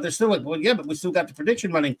turns out they're still like, well, yeah, but we still got the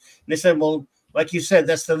prediction running. And they said, well, like you said,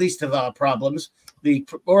 that's the least of our problems. The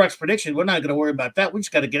Orac's prediction, we're not going to worry about that. We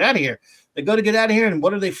just got to get out of here. They go to get out of here, and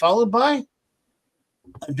what are they followed by?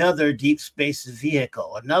 Another deep space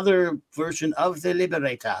vehicle, another version of the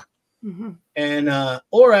Liberator. And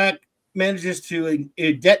Orak manages to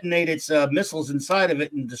detonate its missiles inside of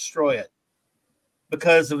it and destroy it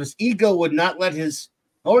because of his ego would not let his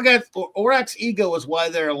Orak's ego is why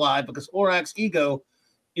they're alive, because Orak's ego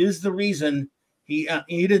is the reason he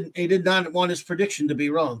did not want his prediction to be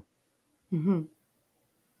wrong. And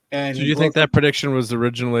do you think that prediction was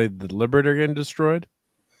originally the Liberator getting destroyed?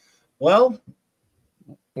 Well,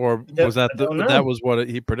 or was that that was what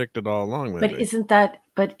he predicted all along? Maybe? But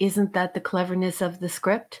isn't that the cleverness of the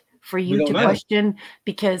script for you to question?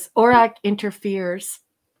 Because Orak interferes,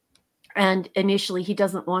 and initially he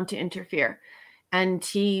doesn't want to interfere, and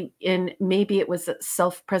maybe it was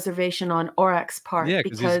self-preservation on Orak's part. Yeah,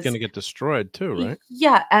 because he's going to get destroyed too, right?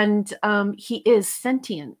 Yeah, and he is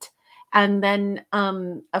sentient, and then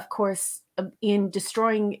of course, in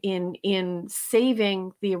saving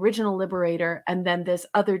the original Liberator, and then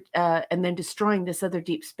destroying this other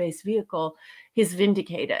deep space vehicle, he's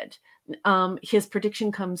vindicated. His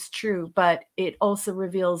prediction comes true, but it also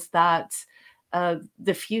reveals that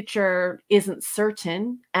the future isn't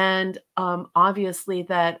certain, and obviously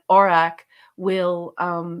that Orak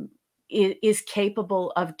is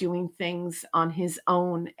capable of doing things on his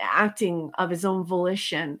own, acting of his own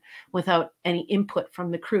volition without any input from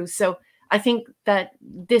the crew. So I think that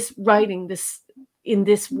this writing in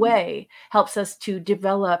this way helps us to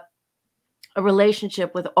develop a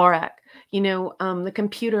relationship with Orak. The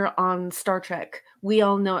computer on Star Trek, we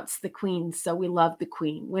all know it's the Queen, so we love the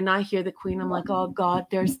Queen. When I hear the Queen, I'm like, oh God,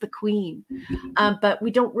 there's the Queen. But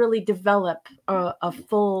we don't really develop a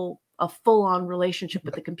full-on relationship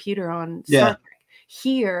with the computer on Star Trek.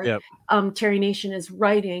 Here, Terry Nation is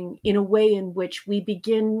writing in a way in which we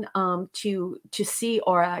begin to see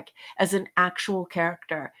Orak as an actual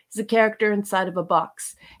character. He's a character inside of a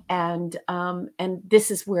box, and this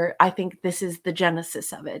is where I think this is the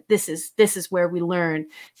genesis of it. This is where we learn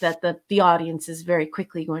that the audience is very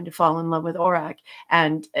quickly going to fall in love with Orak,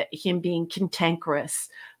 and him being cantankerous,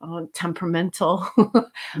 temperamental,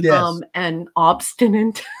 and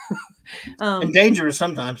obstinate, and dangerous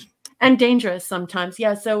sometimes. And dangerous sometimes.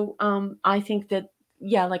 Yeah. So I think that,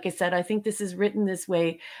 like I said, I think this is written this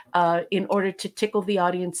way in order to tickle the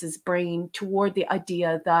audience's brain toward the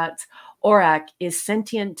idea that Orak is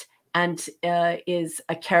sentient and is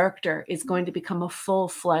a character, is going to become a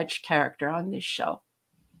full-fledged character on this show.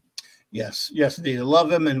 Yes, indeed. I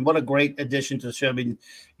love him, and what a great addition to the show. I mean,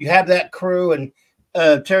 you have that crew, and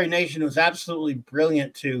Terry Nation was absolutely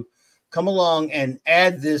brilliant to come along and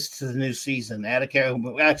add this to the new season. Add a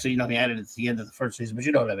character. Actually, he added it at the end of the first season, but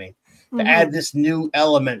you know what I mean. To add this new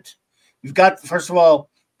element. You've got, first of all,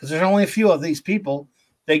 because there's only a few of these people,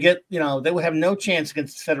 they get, they would have no chance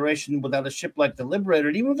against the Federation without a ship like the Liberator.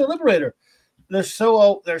 And even with the Liberator, they're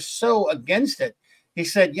so against it. He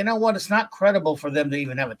said, you know what? It's not credible for them to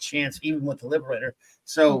even have a chance, even with the Liberator.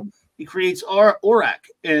 So he creates Orak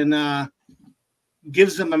and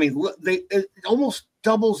gives them, it almost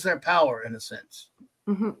doubles their power in a sense.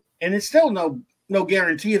 And it's still no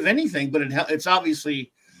guarantee of anything, but it's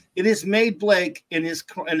obviously, it has made Blake in his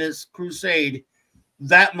crusade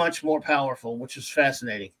that much more powerful, which is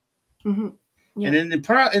fascinating. And in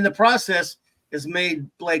the process has made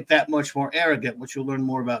Blake that much more arrogant, which you'll learn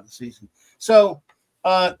more about in the season. So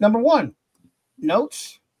number one,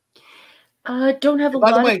 notes. Don't have a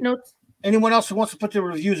lot of notes. Anyone else who wants to put their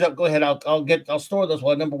reviews up, go ahead. I'll store those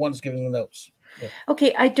while number one is giving the notes. Yeah.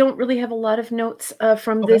 Okay, I don't really have a lot of notes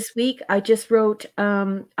from this week. I just wrote,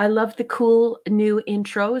 I love the cool new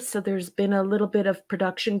intro. So there's been a little bit of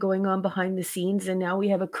production going on behind the scenes, and now we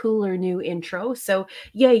have a cooler new intro. So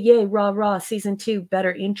yay, rah, season 2,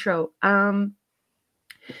 better intro.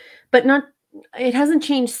 But it hasn't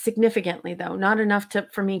changed significantly though. Not enough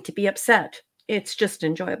for me to be upset. It's just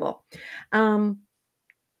enjoyable.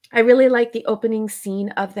 I really like the opening scene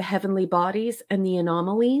of the heavenly bodies and the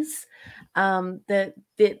anomalies.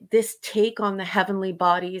 This take on the heavenly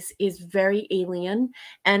bodies is very alien,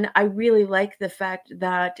 and I really like the fact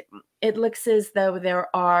that it looks as though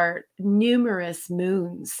there are numerous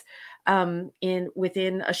moons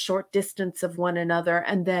within a short distance of one another,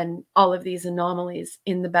 and then all of these anomalies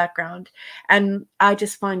in the background. And I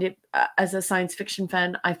just find it, as a science fiction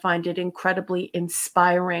fan, I find it incredibly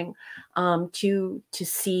inspiring to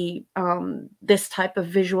see this type of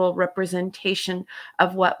visual representation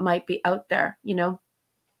of what might be out there.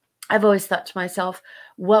 I've always thought to myself,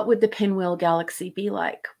 what would the Pinwheel Galaxy be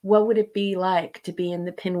like? What would it be like to be in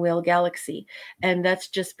the Pinwheel Galaxy? And that's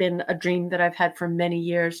just been a dream that I've had for many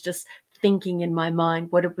years, just thinking in my mind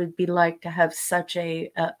what it would be like to have such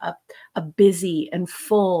a busy and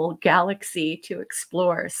full galaxy to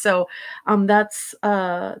explore. So that's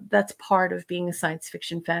part of being a science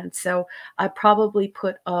fiction fan. So I probably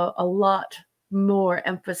put a lot more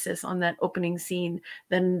emphasis on that opening scene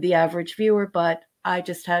than the average viewer, but I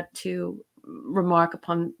just had to remark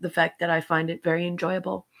upon the fact that I find it very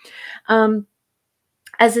enjoyable.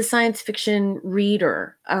 As a science fiction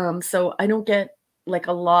reader, so I don't get like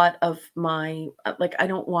a lot of my like I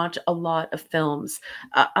don't watch a lot of films.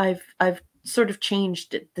 I've sort of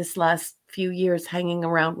changed it this last few years hanging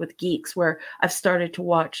around with geeks where I've started to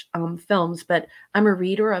watch films, but I'm a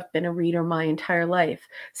reader. I've been a reader my entire life.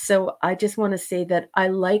 So I just want to say that I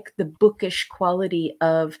like the bookish quality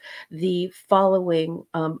of the following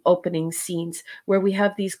opening scenes where we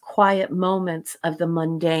have these quiet moments of the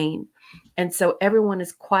mundane. And so everyone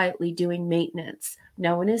is quietly doing maintenance.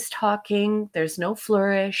 No one is talking. There's no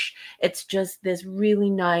flourish. It's just this really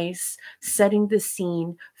nice setting the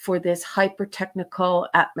scene for this hyper technical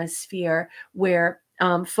atmosphere where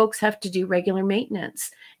folks have to do regular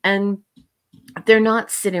maintenance. And they're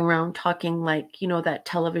not sitting around talking like, you know, that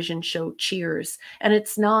television show Cheers. And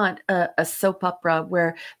it's not a soap opera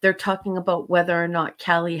where they're talking about whether or not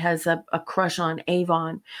Callie has a crush on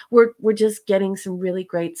Avon. We're just getting some really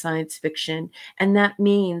great science fiction. And that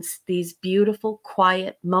means these beautiful,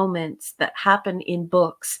 quiet moments that happen in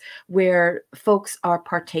books where folks are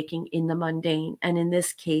partaking in the mundane. And in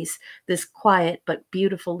this case, this quiet but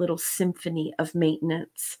beautiful little symphony of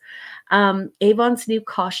maintenance. Avon's new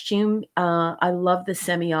costume, I love the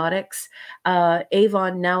semiotics.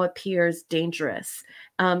 Avon now appears dangerous.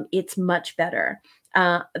 It's much better.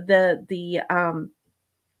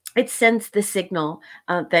 It sends the signal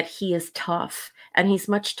that he is tough, and he's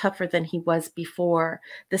much tougher than he was before.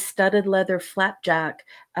 The studded leather flap jacket,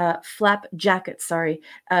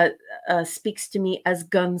 speaks to me as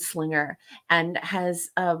gunslinger and has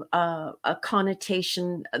a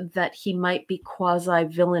connotation that he might be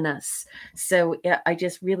quasi-villainous. So yeah, I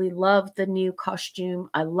just really love the new costume.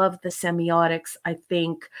 I love the semiotics. I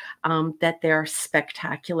think that they're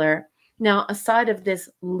spectacular. Now, aside of this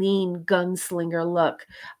lean gunslinger look,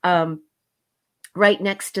 right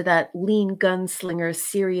next to that lean gunslinger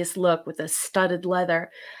serious look with a studded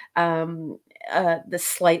leather, the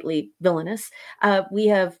slightly villainous, we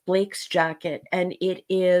have Blake's jacket, and it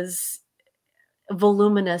is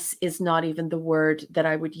voluminous is not even the word that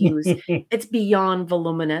I would use. It's beyond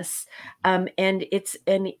voluminous. And it's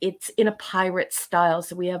in a pirate style.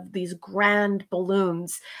 So we have these grand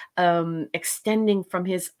balloons extending from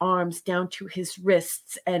his arms down to his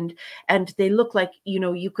wrists. And they look like, you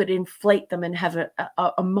know, you could inflate them and have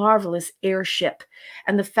a marvelous airship.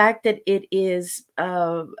 And the fact that it is,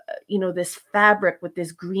 you know, this fabric with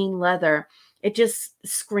this green leather, it just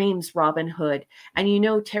screams Robin Hood. And you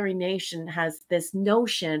know, Terry Nation has this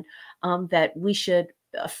notion that we should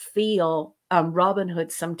feel Robin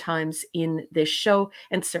Hood sometimes in this show,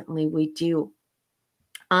 and certainly we do.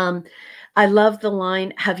 I love the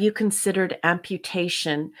line, "Have you considered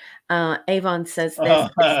amputation?" Avon says this.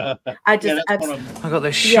 I got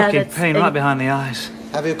this shocking pain right behind the eyes.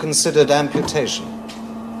 Have you considered amputation?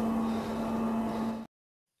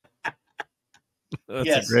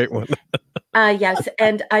 That's a great one. Yes,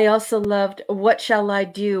 and I also loved "What shall I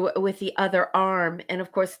do with the other arm?" And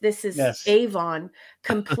of course, this is Avon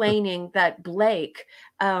complaining that Blake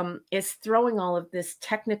is throwing all of this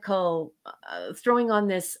technical, throwing on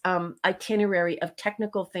this itinerary of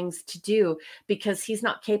technical things to do because he's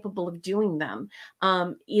not capable of doing them.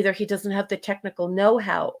 Either he doesn't have the technical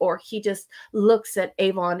know-how, or he just looks at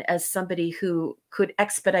Avon as somebody who could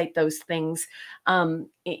expedite those things.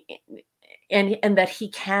 And that he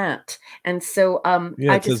can't. And so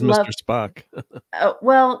yeah, I it just says love Mr. Spock.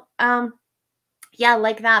 yeah,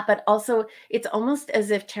 like that. But also it's almost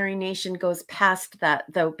as if Terry Nation goes past that,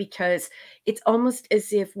 though, because it's almost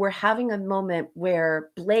as if we're having a moment where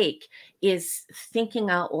Blake is thinking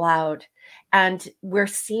out loud, and we're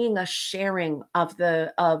seeing a sharing of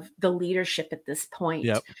the leadership at this point.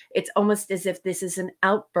 Yep. It's almost as if this is an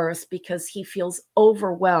outburst because he feels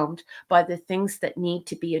overwhelmed by the things that need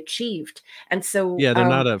to be achieved. And so yeah, they're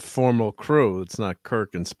not a formal crew. It's not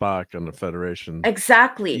Kirk and Spock on the Federation.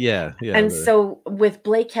 Exactly. Yeah. And so with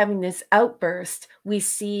Blake having this outburst, we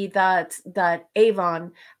see that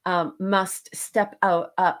Avon must step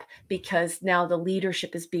up because now the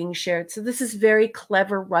leadership is being shared. So this is very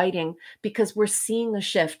clever writing because we're seeing a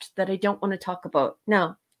shift that I don't want to talk about.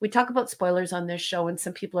 Now, We talk about spoilers on this show, and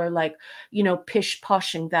some people are like, you know,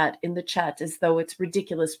 pish-poshing that in the chat as though it's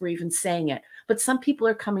ridiculous we're even saying it. But some people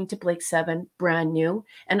are coming to Blake 7 brand new,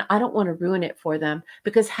 and I don't want to ruin it for them,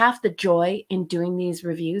 because half the joy in doing these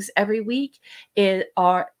reviews every week is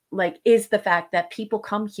the fact that people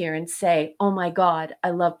come here and say, oh my God, I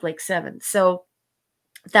love Blake 7. So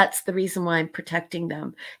that's the reason why I'm protecting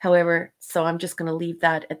them. However, so I'm just going to leave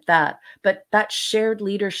that at that. But that shared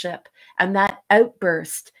leadership and that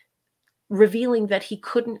outburst revealing that he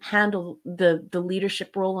couldn't handle the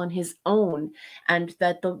leadership role on his own, and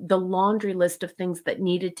that the laundry list of things that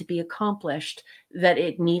needed to be accomplished, that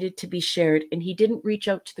it needed to be shared. And he didn't reach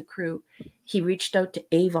out to the crew. He reached out to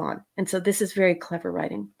Avon. And so this is very clever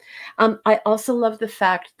writing. I also love the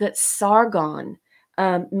fact that Sargon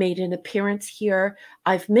made an appearance here.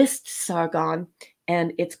 I've missed Sargon,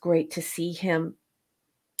 and it's great to see him.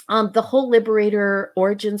 The whole Liberator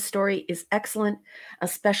origin story is excellent,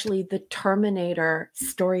 especially the Terminator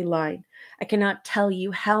storyline. I cannot tell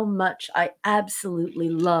you how much I absolutely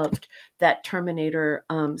loved that Terminator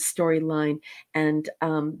storyline, and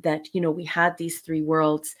that, you know, we had these three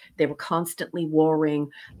worlds. They were constantly warring.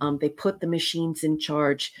 They put the machines in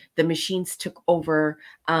charge. The machines took over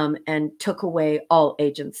and took away all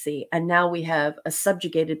agency. And now we have a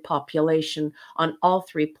subjugated population on all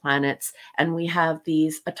three planets. And we have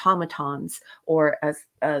these automatons, or as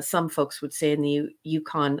some folks would say in the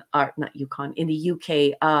in the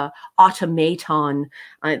UK, automaton.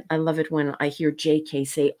 I love it when I hear JK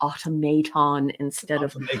say automaton instead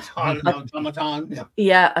of automaton.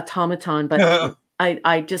 Yeah, automaton. But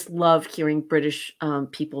I just love hearing British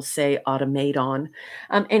people say automaton.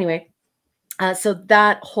 Anyway, so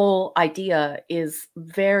that whole idea is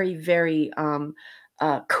very, very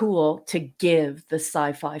cool to give the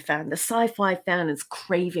sci-fi fan. The sci-fi fan is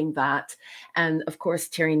craving that. And of course,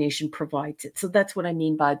 Terry Nation provides it. So that's what I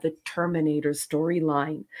mean by the Terminator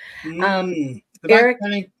storyline. Good Eric, night,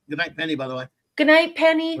 Penny. Good night, Penny, by the way. Good night,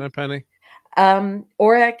 Penny. Good night, Penny.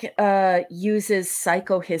 Aurak uses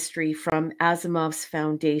psychohistory from Asimov's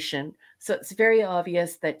Foundation. So it's very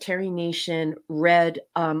obvious that Terry Nation read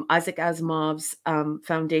Isaac Asimov's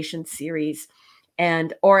Foundation series,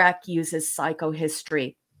 and Aurak uses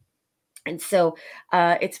psychohistory. And so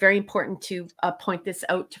it's very important to point this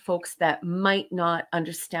out to folks that might not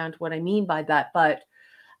understand what I mean by that. But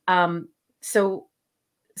so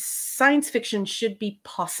science fiction should be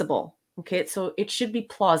possible. Okay, so it should be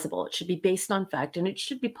plausible. It should be based on fact, and it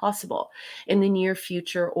should be possible in the near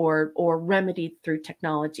future, or remedied through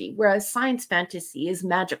technology. Whereas science fantasy is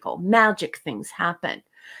magical. Magic things happen.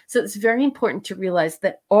 So it's very important to realize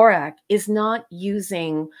that Aurak is not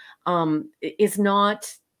using,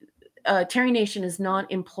 Terry Nation is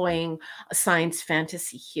not employing a science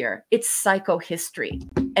fantasy here. It's psychohistory.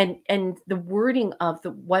 And the wording of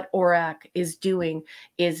what Aurak is doing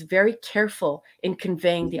is very careful in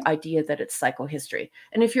conveying the idea that it's psychohistory.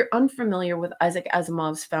 And if you're unfamiliar with Isaac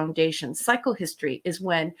Asimov's Foundation, psychohistory is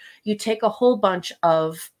when you take a whole bunch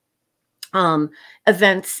of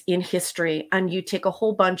events in history, and you take a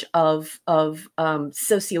whole bunch of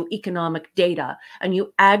socioeconomic data and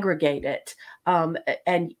you aggregate it,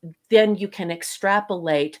 and then you can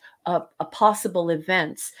extrapolate a possible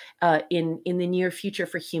events in the near future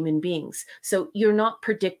for human beings. So you're not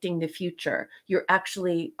predicting the future. You're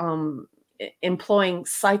actually employing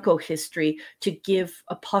psychohistory to give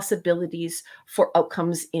possibilities for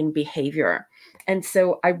outcomes in behavior. And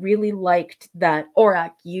so I really liked that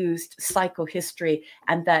Aurak used psychohistory,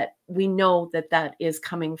 and that we know that that is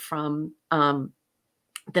coming from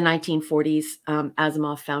the 1940s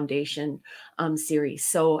Asimov Foundation series.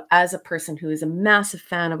 So as a person who is a massive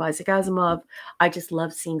fan of Isaac Asimov, I just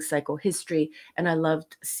love seeing psychohistory, and I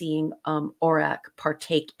loved seeing Aurak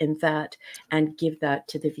partake in that and give that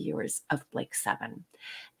to the viewers of Blake 7.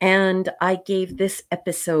 And I gave this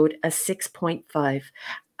episode a 6.5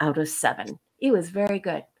 out of 7. It was very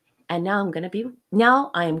good. And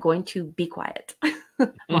now I am going to be quiet.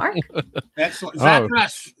 Mark? Excellent.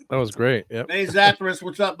 Zathras. That was great. Yep. Hey, Zathras,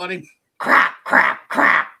 what's up, buddy? Crap.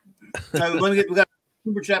 So we got a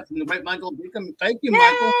super chat from the great Michael Beacom. Thank you,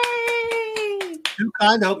 Michael. Too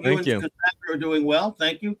kind. I hope you and Cassandra are doing well.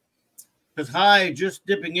 Thank you. Because hi, just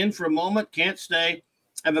dipping in for a moment. Can't stay.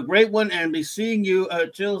 Have a great one, and be seeing you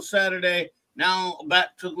till Saturday. Now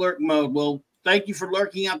back to lurk mode. Well, thank you for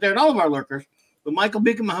lurking out there, and all of our lurkers. But Michael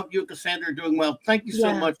Beacom, I hope you and Cassandra are doing well. Thank you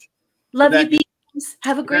so much. Love you, Beacom.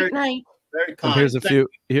 Have a great night. Very kind. And here's a few.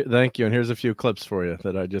 Thank you. And here's a few clips for you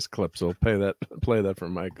that I just clipped. So play that for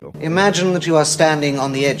Michael. Imagine that you are standing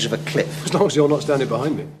on the edge of a cliff. As long as you're not standing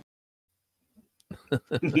behind me.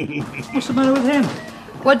 What's the matter with him?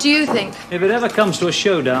 What do you think? If it ever comes to a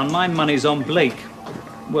showdown, my money's on Blake.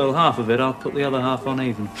 Well, half of it, I'll put the other half on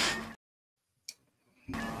Avon.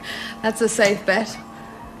 That's a safe bet.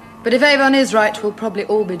 But if Avon is right, we'll probably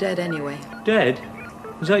all be dead anyway. Dead?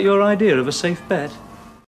 Is that your idea of a safe bet?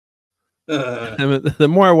 I mean, the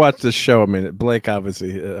more I watch this show, I mean, Blake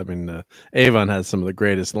obviously, Avon has some of the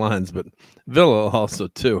greatest lines, but Villa also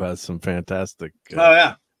too has some fantastic.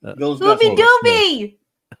 Hooby Dooby!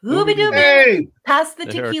 Hooby Dooby! Hey! Pass the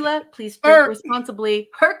tequila. Please drink responsibly.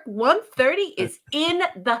 Herc 130 is in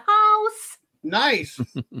the house. Nice.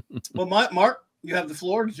 Well, Mark, you have the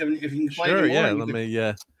floor. If you can play Sure, anymore, yeah. Let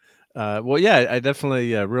me. Well, yeah, I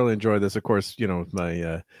definitely really enjoy this. Of course, you know, with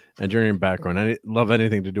my engineering background, I love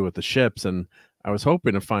anything to do with the ships, and I was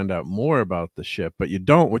hoping to find out more about the ship, but you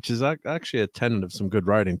don't, which is actually a tenet of some good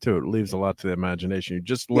writing tho. It leaves a lot to the imagination. You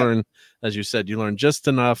just learn, as you said, you learn just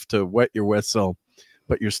enough to wet your whistle,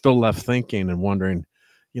 but you're still left thinking and wondering,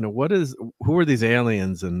 you know, who are these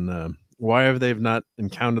aliens, and why have they not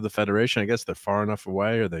encountered the Federation? I guess they're far enough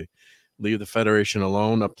away, or they leave the Federation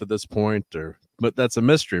alone up to this point, but that's a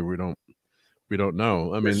mystery. We don't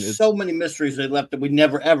know. I mean, there's so many mysteries they left that we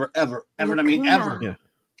never, ever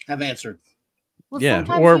have answered. Well, yeah,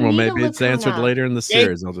 or well, maybe it's answered later in the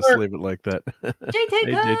series. I'll just leave it like that.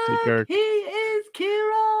 JT Kirk. He is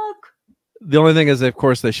Kirok. The only thing is, of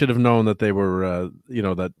course, they should have known that they were, you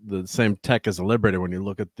know, that the same tech as a Liberator when you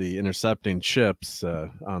look at the intercepting ships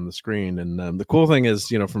on the screen. And the cool thing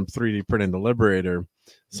is, you know, from 3D printing the Liberator,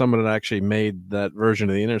 someone had actually made that version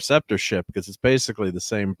of the Interceptor ship because it's basically the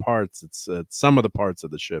same parts. It's some of the parts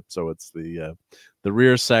of the ship. So it's the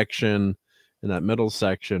rear section and that middle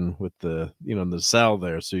section with the, you know, the cell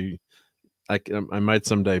there. So I might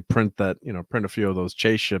someday print that, you know, print a few of those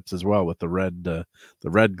chase ships as well with the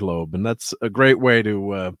red globe, and that's a great way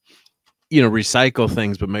to, you know, recycle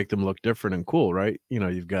things but make them look different and cool, right? You know,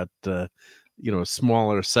 you've got you know, a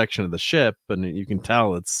smaller section of the ship, and you can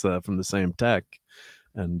tell it's from the same tech,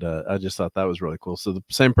 and I just thought that was really cool. So the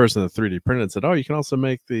same person that 3D printed said, "Oh, you can also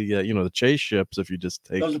make the you know, the chase ships if you just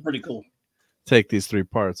take those are pretty cool. Take these 3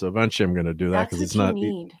 parts." So eventually, I'm going to do that because it's not.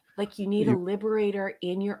 Like you need a Liberator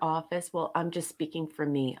in your office. Well, I'm just speaking for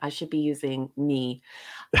me. I should be using me.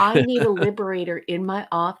 I need a Liberator in my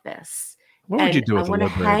office. What would you do with I want to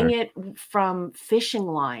hang it from fishing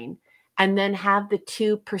line and then have the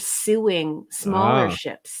 2 pursuing smaller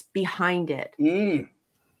ships behind it.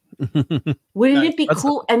 Wouldn't it be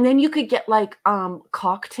cool? And then you could get like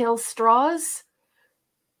cocktail straws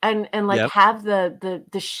and like have the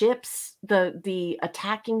ships, the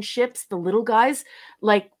attacking ships, the little guys,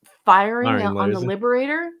 like firing on the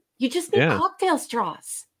Liberator. You just need cocktail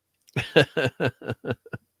straws. Would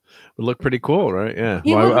look pretty cool, right? Yeah.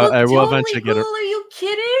 It Well, I will eventually get it. Are you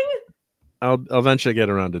kidding? I'll eventually get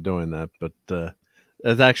around to doing that, but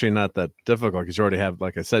it's actually not that difficult because you already have,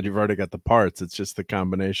 like I said, you've already got the parts. It's just the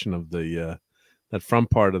combination of the that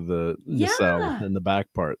front part of the cell and the back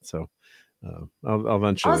part. So I'll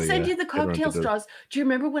eventually. I'll send you the cocktail straws. Do you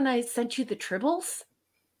remember when I sent you the tribbles?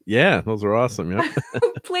 Yeah, those are awesome. Yeah.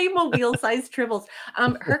 Playmobil sized tribbles.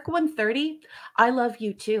 Herc 130, I love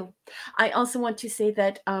you too. I also want to say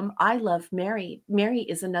that I love Mary. Mary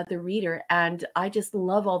is another reader, and I just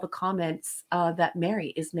love all the comments that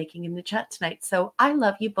Mary is making in the chat tonight. So I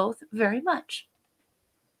love you both very much.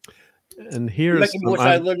 And here's making me wish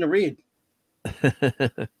I learned to read.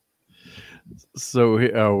 So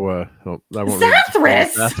that won't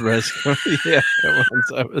Zathras. Yeah,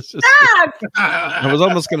 I was just I was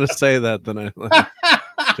almost going to say that, then I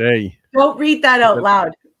Jay, don't read that out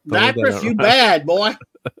loud. Zathras, you bad boy.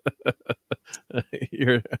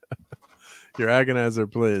 Your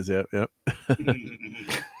agonizer, please. Yep.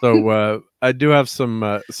 So I do have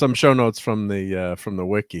some show notes from the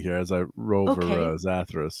wiki here as I roll over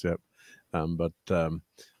Zathras. Yep.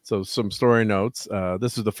 So some story notes.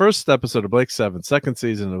 This is the first episode of Blake 7, second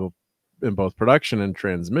season in both production and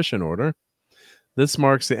transmission order. This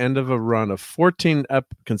marks the end of a run of 14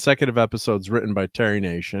 consecutive episodes written by Terry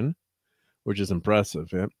Nation, which is impressive.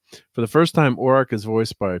 Yeah. For the first time, Orak is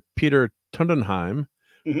voiced by Peter Tundenheim,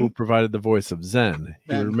 who provided the voice of Zen.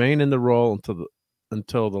 He remained in the role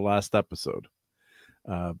until the last episode.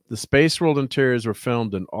 The Space World interiors were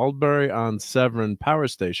filmed in Aldbury-on-Severn Power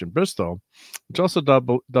Station, Bristol, which also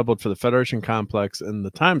doubled for the Federation Complex and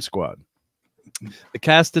the Time Squad. The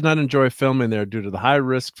cast did not enjoy filming there due to the high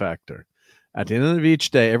risk factor. At the end of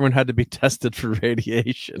each day, everyone had to be tested for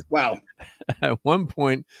radiation. Wow. At one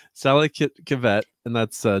point, Sally Kivette, and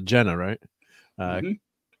that's Jenna, right?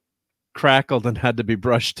 Crackled and had to be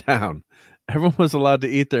brushed down. Everyone was allowed to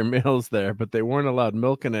eat their meals there, but they weren't allowed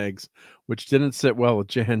milk and eggs, which didn't sit well with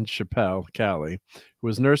Jan Chappelle Callie, who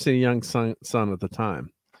was nursing a young son at the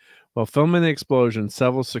time. While filming the explosion,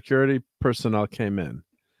 several security personnel came in.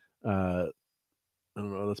 I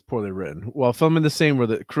don't know, that's poorly written. While filming the scene where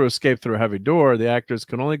the crew escaped through a heavy door, the actors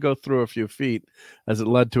could only go through a few feet as it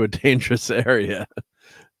led to a dangerous area.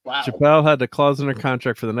 Wow. Chappelle had a clause in her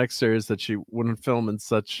contract for the next series that she wouldn't film in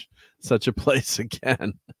such a place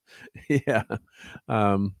again. Yeah.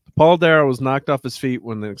 Paul Darrow was knocked off his feet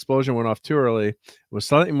when the explosion went off too early. It was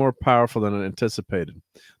slightly more powerful than anticipated.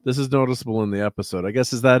 This is noticeable in the episode. I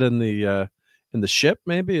guess, is that in the ship,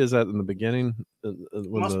 maybe? Is that in the beginning when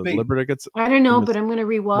Must the be. Liberator gets? I don't know, but I'm going to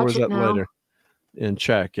rewatch it now. Later in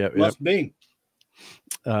check. Yeah, Must be.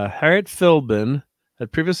 Harriet Philbin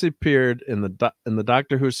had previously appeared in the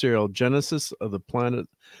Doctor Who serial Genesis of the Planet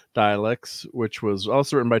Daleks, which was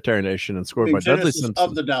also written by Terry Nation and scored by Dudley Simpson.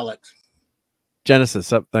 Of the Daleks.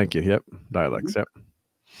 Genesis, up. Thank you. Yep, Daleks. Yep.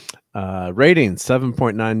 Rating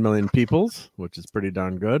 7.9 million peoples, which is pretty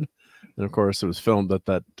darn good. And of course, it was filmed at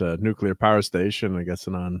that nuclear power station, I guess,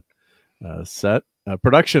 and on set.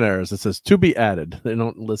 Production errors. It says to be added. They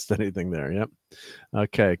don't list anything there. Yep.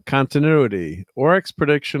 Okay. Continuity. Orak's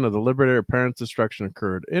prediction of the Liberator apparent destruction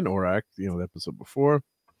occurred in Orak, the episode before.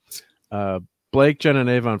 Blake, Jen, and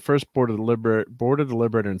Avon first boarded the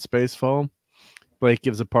Liberator in Spacefall. Blake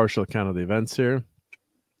gives a partial account of the events here.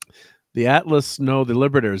 The Atlas know the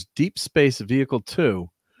Liberator is Deep Space Vehicle 2,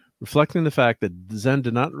 reflecting the fact that Zen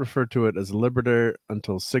did not refer to it as a Liberator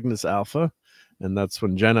until Cygnus Alpha. And that's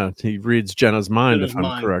when he reads Jenna's mind, if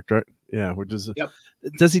I'm correct, right? Yeah, which is. Yep.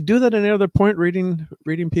 Does he do that at any other point, reading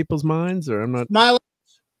people's minds, or I'm not? Smiling.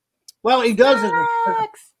 Well, he does it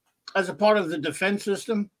as a part of the defense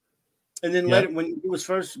system, and then later when he was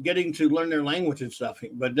first getting to learn their language and stuff,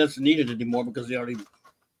 but doesn't need it anymore because they already.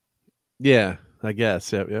 Yeah, I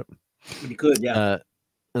guess. Yep. But he could, yeah.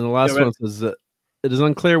 And the last one says that it is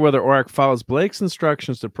unclear whether Orak follows Blake's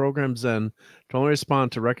instructions to program Zen to only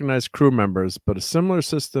respond to recognized crew members, but a similar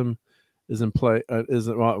system is in play. I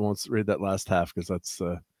won't read that last half because that's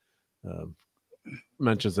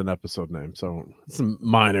mentions an episode name, so it's a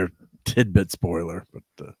minor tidbit spoiler, but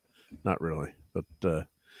not really. But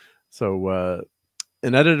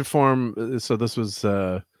in edited form, so this was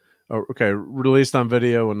released on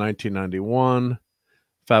video in 1991,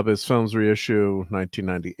 Fabulous Films reissue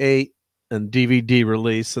 1998. And DVD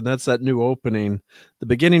release, and that's that new opening. The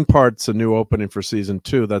beginning part's a new opening for season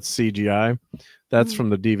 2. That's CGI. That's from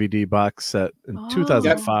the DVD box set in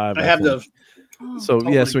 2005. I have those. So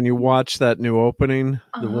totally. Yes, when you watch that new opening,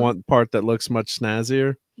 the one part that looks much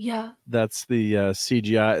snazzier, that's the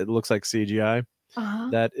CGI. It looks like CGI.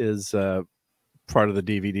 That is part of the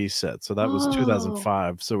DVD set. So that was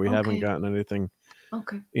 2005. So we haven't gotten anything.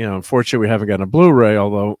 Okay. Unfortunately, we haven't gotten a Blu-ray,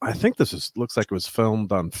 although I think this looks like it was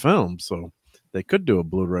filmed on film, so they could do a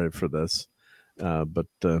Blu-ray for this. But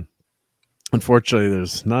unfortunately,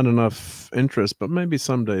 there's not enough interest, but maybe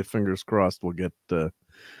someday, fingers crossed,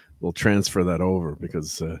 we'll transfer that over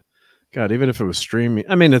because, God, even if it was streaming,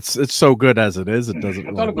 I mean, it's so good as it is. It doesn't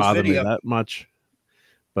really bother me that much.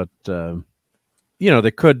 But,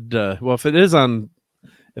 they could, if it is on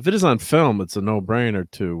film, it's a no-brainer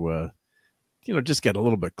to, just get a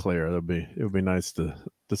little bit clearer. It would be nice to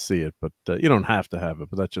see it, but you don't have to have it.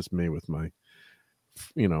 But that's just me with my,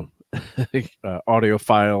 audio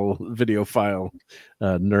file, video file,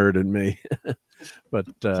 nerd in me. But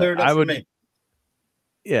I would,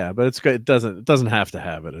 but it's good. It doesn't have to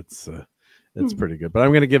have it. It's pretty good. But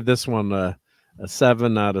I'm going to give this one a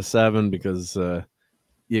 7 out of 7 because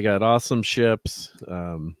you got awesome ships.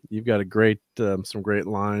 You've got some great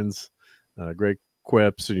lines, great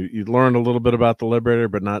quips. You learn a little bit about the Liberator,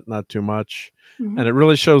 but not too much. And it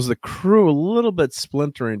really shows the crew a little bit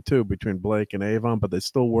splintering too between Blake and Avon, but they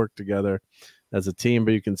still work together as a team.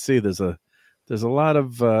 But you can see there's a lot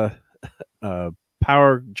of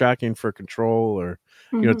power jockeying for control, or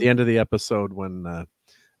at the end of the episode when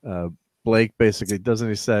Blake basically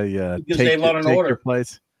doesn't say take your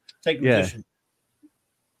place, take your position.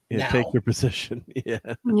 Take your position.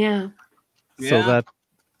 Yeah. So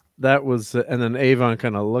that was, and then Avon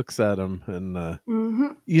kind of looks at him, and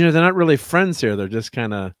they're not really friends here. They're just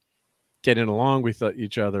kind of getting along with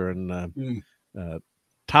each other and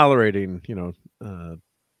tolerating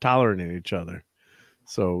each other.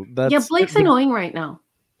 So that's Blake's annoying right now.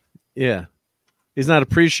 Yeah, he's not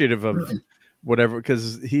appreciative of whatever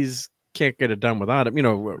because he's can't get it done without him.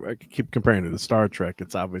 I keep comparing it to Star Trek.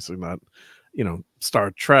 It's obviously not,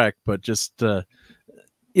 Star Trek, but just.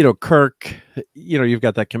 Kirk, you've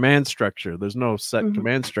got that command structure. There's no set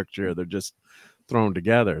command structure. They're just thrown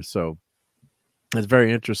together. So it's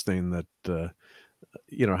very interesting that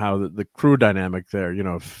you know, how the crew dynamic there. You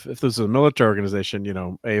know, if this was a military organization, you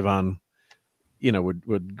know, Avon, you know,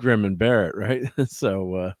 would grim and bear it, right?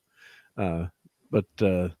 So, but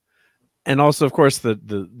and also, of course,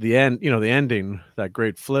 the end, you know, the ending, that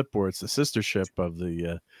great flip where it's the sister ship of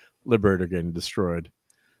the Liberator getting destroyed.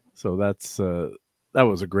 So that's that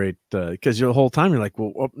was a great, because the whole time you're like,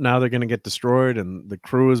 well, now they're going to get destroyed, and the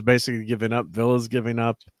crew is basically giving up. Villa's giving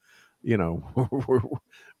up. You know,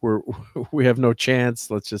 we have no chance.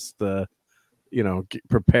 Let's just you know,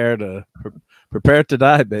 prepare to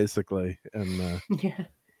die, basically, and Yeah.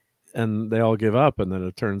 and they all give up, and then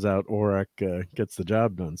it turns out Aurak gets the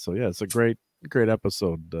job done. So yeah, it's a great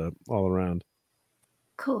episode all around.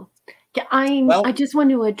 Cool. Yeah, I just want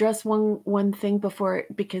to address one thing before,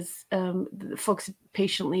 because the folks have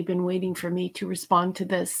patiently been waiting for me to respond to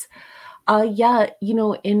this. Yeah, you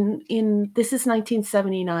know, in this is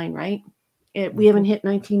 1979, right? We haven't hit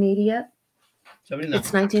 1980 yet. 79.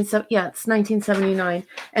 It's 1979,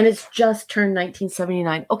 and it's just turned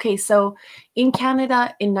 1979. Okay, so in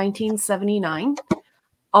Canada in 1979,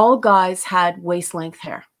 all guys had waist-length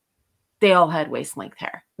hair. They all had waist-length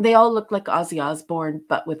hair. They all looked like Ozzy Osbourne,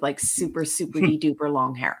 but with like super duper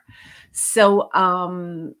long hair. So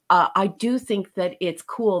I do think that it's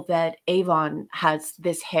cool that Avon has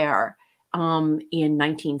this hair in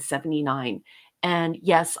 1979. And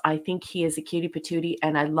yes, I think he is a cutie patootie,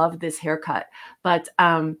 and I love this haircut. But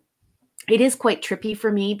it is quite trippy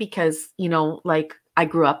for me because, you know, like I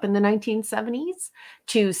grew up in the 1970s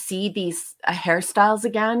to see these hairstyles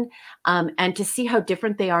again, and to see how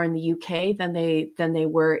different they are in the UK than they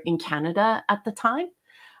were in Canada at the time.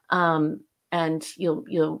 And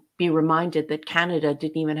you'll be reminded that Canada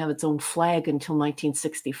didn't even have its own flag until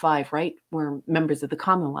 1965, right? We're members of the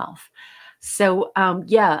Commonwealth. So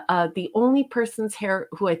the only person's hair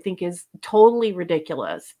who I think is totally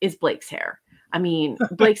ridiculous is Blake's hair. I mean,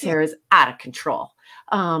 Blake's hair is out of control.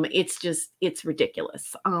 It's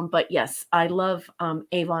ridiculous. But yes, I love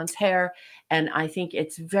Avon's hair, and I think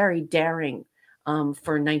it's very daring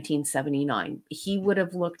for 1979. He would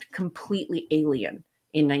have looked completely alien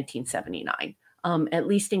in 1979. At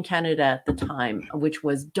least in Canada at the time, which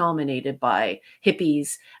was dominated by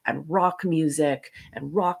hippies and rock music.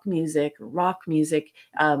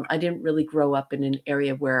 I didn't really grow up in an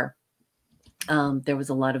area where there was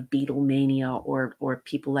a lot of Beatlemania or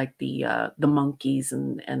people like the Monkees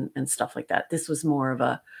and stuff like that. This was more of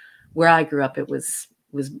where I grew up, it was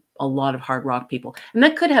a lot of hard rock people. And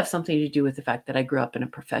that could have something to do with the fact that I grew up in a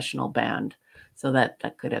professional band. So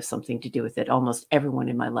that could have something to do with it. Almost everyone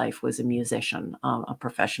in my life was a musician, a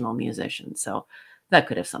professional musician. So that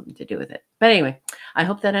could have something to do with it. But anyway, I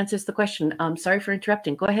hope that answers the question. Sorry for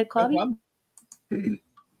interrupting. Go ahead, Clobby. No,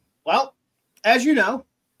 well, as you know,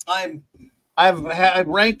 I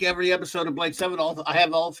rank every episode of Blake 7. I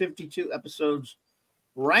have all 52 episodes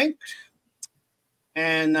ranked.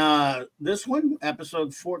 And this one,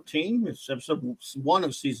 episode 14, it's episode 1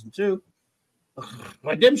 of season 2.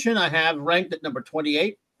 Redemption, I have ranked at number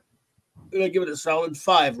 28. I'm going to give it a solid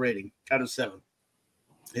 5 rating out of 7.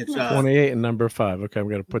 It's 28 and number 5. Okay, I'm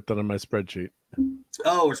going to put that on my spreadsheet.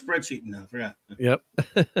 Oh, we're spreadsheeting now. I forgot. Yep.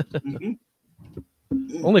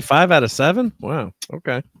 Only 5 out of 7? Wow.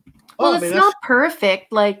 Okay. Well, it's not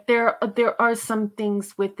perfect. Like there are some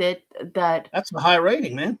things with it that's a high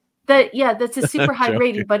rating, man. That's a super high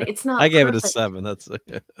rating, but it's not. I gave it a 7. That's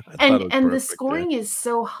and the scoring is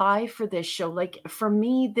so high for this show. Like for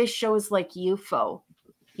me, this show is like UFO.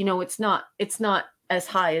 You know, it's not as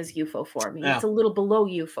high as UFO for me. Yeah. It's a little below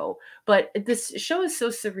UFO, but this show is so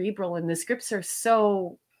cerebral and the scripts are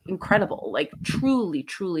so incredible, like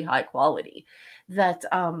truly high quality, that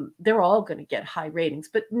they're all going to get high ratings.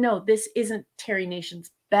 But no, this isn't Terry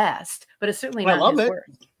Nation's best, but it's certainly not his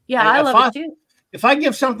worst. Yeah, I love it too. If I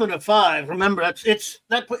give something a 5, remember it's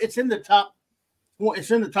in the top.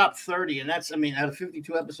 It's in the top 30, and that's, I mean, out of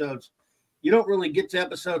 52 episodes, you don't really get to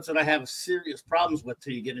episodes that I have serious problems with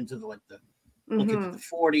till you get into the look into the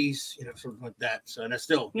 40s, you know, something like that. So that's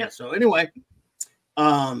still So anyway, we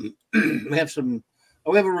have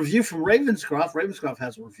a review from Ravenscroft. Ravenscroft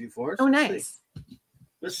has a review for us. Oh, nice.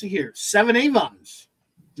 Let's see here. 7 Avons.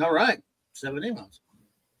 All right, 7 Avons.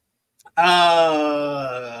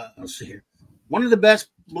 Let's see here. One of the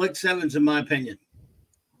best Blake 7s, in my opinion.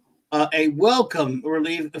 A welcome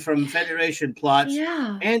relief from Federation plots,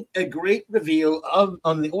 and a great reveal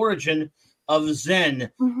on the origin of Zen.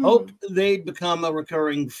 Hope they'd become a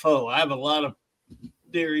recurring foe. I have a lot of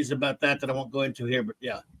theories about that I won't go into here, but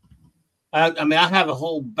yeah. I mean, I have a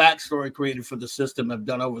whole backstory created for the system I've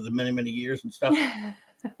done over the many years and stuff.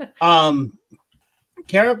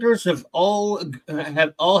 Characters have all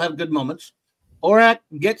have good moments. Aurak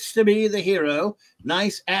gets to be the hero.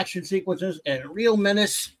 Nice action sequences and real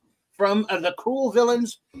menace from the cool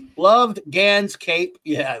villains. Loved Gan's cape.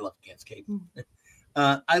 Yeah, I love Gan's cape.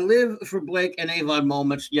 I live for Blake and Avon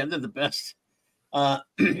moments. Yeah, they're the best.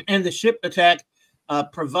 And the ship attack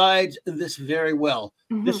provides this very well.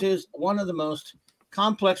 This is one of the most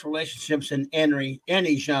complex relationships in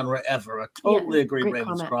any genre ever. I totally agree,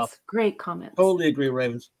 Ravenscroft. Great comments. Totally agree,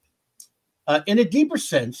 Ravens. In a deeper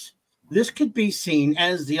sense, this could be seen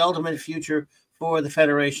as the ultimate future for the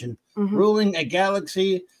Federation, ruling a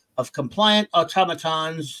galaxy of compliant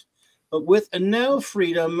automatons, but with no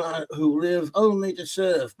freedom, who live only to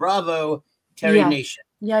serve. Bravo, Terry Nation.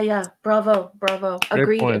 Yeah. Bravo.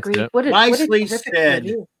 Agreed. Yeah. What a Nicely terrific said.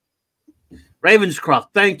 review. Ravenscroft,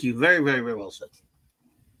 thank you. Very, very, very well said.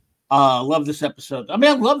 Love this episode. I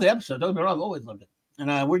mean, I love the episode. Don't get me wrong, I've always loved it.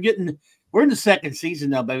 And we're in the second season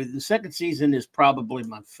now, baby. The second season is probably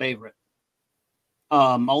my favorite.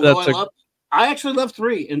 Although I actually love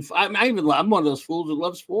 3, and I'm one of those fools that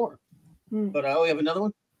loves 4. But I only have another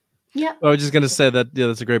one. Yeah. I was just going to say that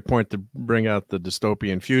that's a great point to bring out the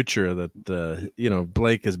dystopian future that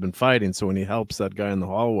Blake has been fighting. So when he helps that guy in the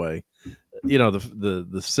hallway,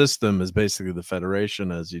 the system is basically the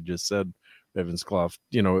Federation, as you just said, Ravenscroft.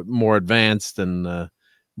 More advanced and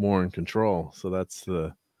more in control. So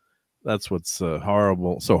that's what's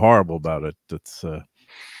horrible about it. It's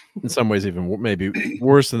in some ways even maybe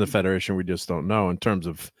worse than the Federation. We just don't know in terms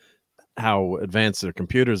of how advanced their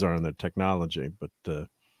computers are and their technology, but the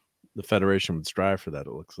Federation would strive for that,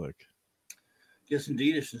 it looks like. Yes,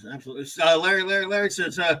 indeed. It's absolutely. Larry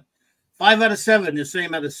says 5 out of 7, the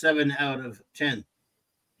same out of 7 out of 10.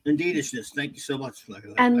 Indeedishness. Thank you so much,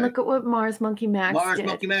 Larry. And look at what Mars Monkey Max did.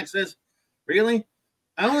 Monkey Max says, really?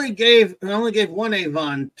 I only gave 1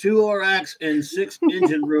 Avon, 2 Oraks, and 6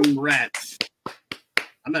 engine room rats.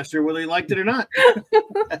 I'm not sure whether he liked it or not.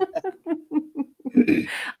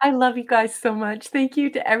 I love you guys so much. Thank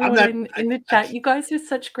you to everyone in the chat. You guys are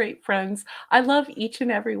such great friends. I love each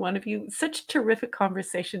and every one of you. Such terrific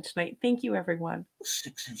conversation tonight. Thank you, everyone.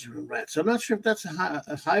 6 engine room rats. I'm not sure if that's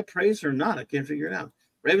a high praise or not. I can't figure it out.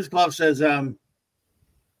 Ravenscroft says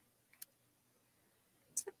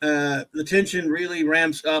the tension really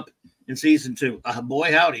ramps up in season 2.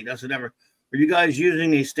 Boy, howdy, does it ever. Are you guys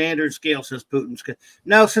using a standard scale, says Putin?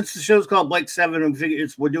 No, since the show's called Blake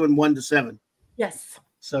 7, we're doing 1 to 7. Yes.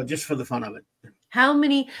 So just for the fun of it. How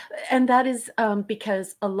many? And that is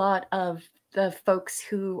because a lot of the folks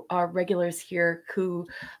who are regulars here who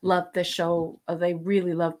love the show, they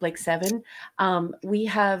really love Blake 7. We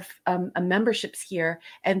have memberships here,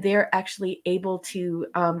 and they're actually able to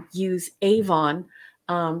use Avon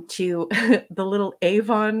to the little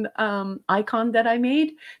Avon icon that I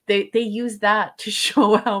made. They use that to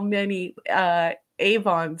show how many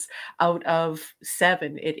Avons out of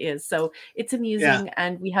 7 it is. So it's amusing,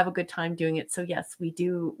 and we have a good time doing it. So yes, we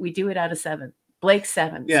do it out of 7. Blake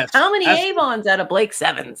 7s. Yes. How many Avons out of Blake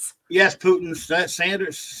 7s? Yes, Putin.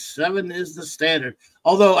 Standard 7 is the standard.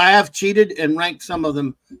 Although I have cheated and ranked some of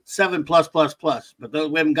them 7+++,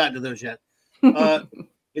 but we haven't gotten to those yet.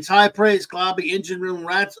 It's high praise, Clobby. Engine room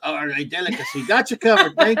rats are a delicacy. Got you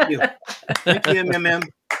covered. Thank you. Thank you, MMM.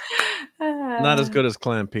 Not as good as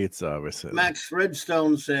clam pizza, obviously. Max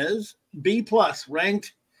Redstone says B+,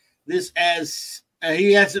 ranked this as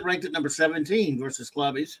he has it ranked at number 17 versus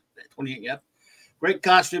Clobby's 28. Yep. Great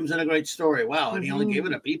costumes and a great story. Wow. And he only gave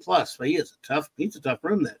it a B+. So he's a tough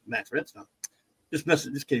room, that Max Redstone.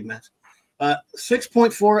 Just kidding, Max.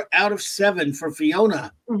 6.4 out of 7 for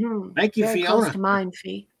Fiona. Thank you, Very Fiona. close to mine,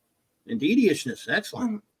 Fee. Indeedishness.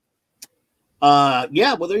 Excellent.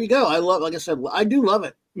 Yeah, well, there you go. Like I said, I do love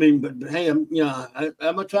it. I mean, but hey,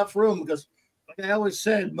 I'm a tough room because, like I always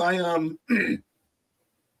said, my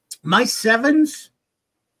my 7s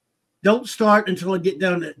don't start until I get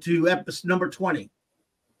down to episode number 20.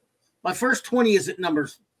 My first 20 is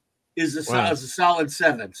a solid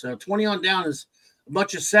 7. So 20 on down is a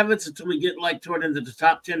bunch of 7s until we get like toward into the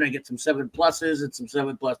top 10. I get some 7+s and some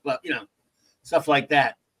 7++, stuff like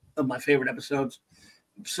that of my favorite episodes.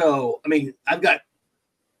 So, I mean, I've got,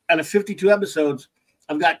 out of 52 episodes,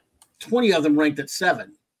 I've got 20 of them ranked at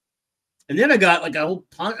 7. And then I got like a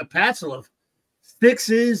passel of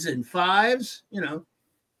 6s and 5s.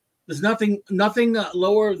 There's nothing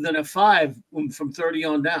lower than a 5 from 30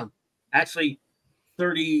 on down. Actually,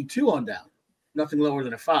 32 on down. Nothing lower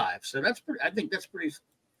than a 5. So I think that's pretty,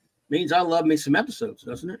 means I love me some episodes,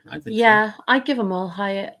 doesn't it? I think Yeah, so. I give them all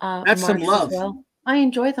high That's some marks love. as well. I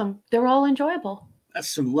enjoy them. They're all enjoyable. That's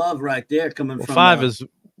some love right there coming from 5 is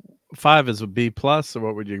 5 is a B plus, or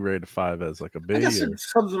what would you rate a 5 as? Like a B? I guess it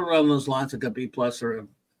comes around those lines, like a B plus or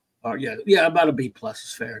yeah, about a B plus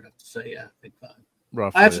is fair enough to say. Yeah, big 5.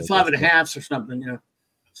 Roughly, I have some 5.5s or something, you know.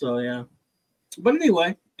 So yeah, but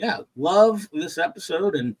anyway, yeah, love this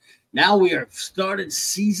episode, and now we are started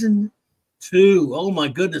season 2. Oh my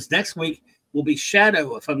goodness! Next week will be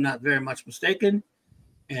Shadow, if I'm not very much mistaken,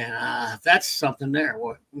 and that's something there.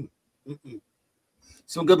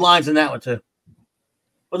 Some good lines in that one too.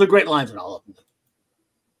 Well, they're great lines in all of them.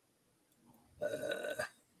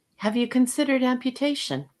 Have you considered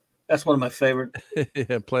amputation? That's one of my favorite.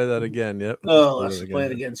 Yeah, play that again. Yep. Oh, let's play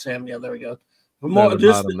it again, Sam. Yeah, there we go. For more,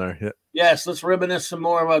 just there. Yep. Yes, let's reminisce some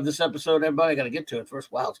more about this episode. Everybody got to get to it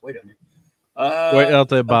first. Wow, it's way down here. Wait out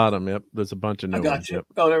the bottom. Yep, there's a bunch of new ones. You. Yep.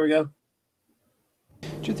 Oh, there we go. Do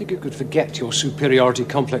you think you could forget your superiority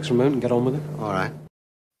complex for a moment and get on with it? All right.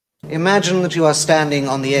 Imagine that you are standing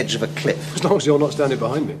on the edge of a cliff. As long as you're not standing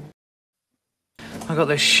behind me. I got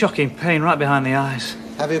this shocking pain right behind the eyes.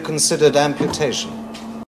 Have you considered amputation?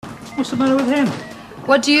 What's the matter with him?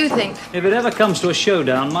 What do you think? If it ever comes to a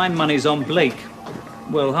showdown, my money's on Blake.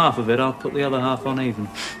 Well, half of it, I'll put the other half on even.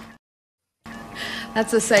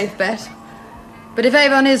 That's a safe bet. But if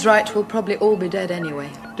Avon is right, we'll probably all be dead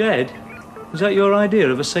anyway. Dead? Is that your idea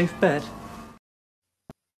of a safe bet?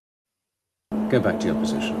 Go back to your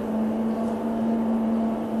position.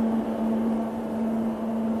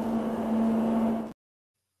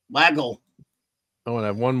 Waggle. I want to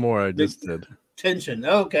have one more. I just did. Tension.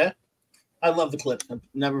 Okay. I love the clip.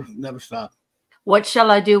 Never stop. What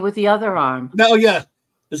shall I do with the other arm? No, yeah.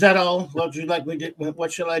 Is that all? What would you like me to?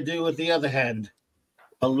 What shall I do with the other hand?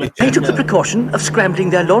 They took the precaution of scrambling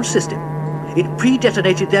their launch system. It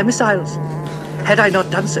pre-detonated their missiles. Had I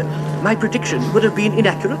not done so, my prediction would have been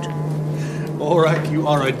inaccurate. Aurak, you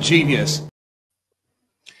are a genius.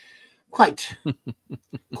 Quite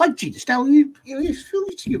genius. Now, you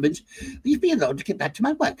foolish humans, leave me alone to get back to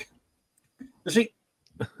my work. You see,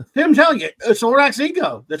 him telling you, it's Aurak's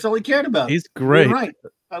ego. That's all he cared about. He's great. You're right.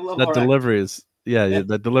 I love that Aurak. delivery is, yeah,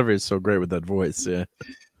 that delivery is so great with that voice, yeah.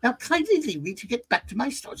 Now, kindly leave me to get back to my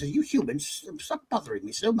stores. You humans, stop bothering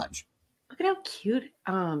me so much. Look at how cute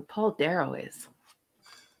Paul Darrow is.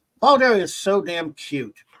 Paul Darrow is so damn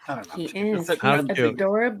cute. I don't know. He is. He's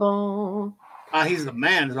adorable. He's the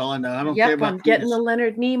man, is all I know. I don't care about I'm getting the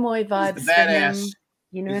Leonard Nimoy vibes. He's the badass. Him.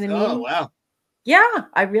 You know what I mean? Oh, wow. Yeah,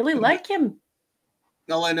 I really like him.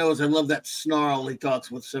 All I know is I love that snarl he talks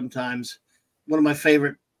with sometimes. One of my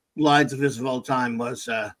favorite lines of his of all time was,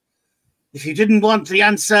 if you didn't want the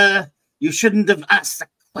answer, you shouldn't have asked the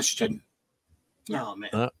question. Oh,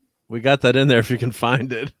 man. We got that in there if you can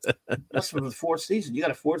find it. That's from the 4th season. You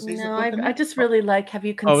got a 4th season? No, I just really like, have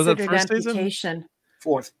you considered amputation? Season?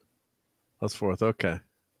 4th. That's 4th, okay.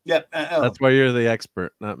 Yep. That's why you're the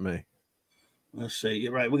expert, not me. Let's see.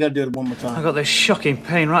 You're right. We got to do it one more time. I got this shocking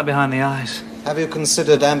pain right behind the eyes. Have you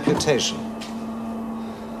considered amputation?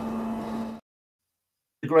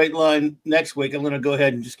 A great line next week. I'm going to go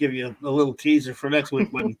ahead and just give you a little teaser for next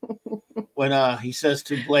week when he says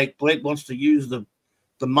to Blake wants to use the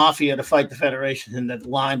mafia to fight the Federation, and that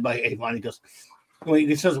line by Avon, he goes, when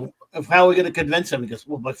he says, how are we going to convince him? He goes,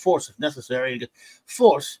 well, by force if necessary. He goes,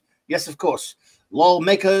 force? Yes, of course.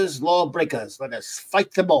 Lawmakers, lawbreakers, let us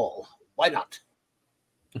fight them all. Why not?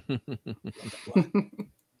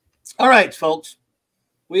 All right, folks.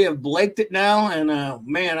 We have Blaked it now, and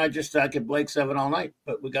man, I could Blake 7 all night,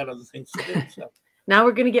 but we got other things to do. So. Now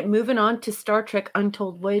we're going to get moving on to Star Trek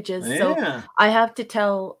Untold Voyages. Yeah. So I have to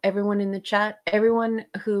tell everyone in the chat, everyone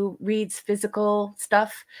who reads physical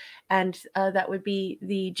stuff, and that would be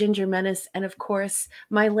the Ginger Menace, and of course,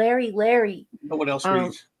 my Larry. But what else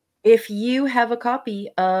reads? If you have a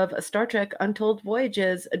copy of Star Trek Untold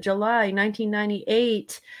Voyages, July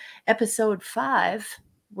 1998, episode 5,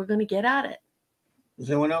 we're going to get at it.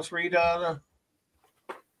 Does anyone else read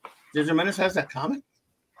Ginger Menace has that comic?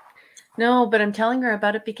 No, but I'm telling her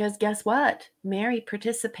about it because guess what? Mary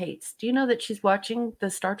participates. Do you know that she's watching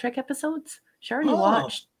the Star Trek episodes? She already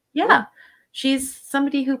watched. Yeah. She's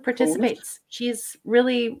somebody who participates. She's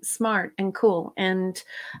really smart and cool, and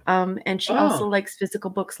she also likes physical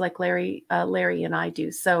books like Larry and I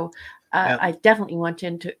do. So I definitely want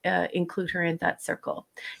to include her in that circle.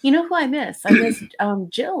 You know who I miss? I miss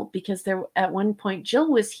Jill, because at one point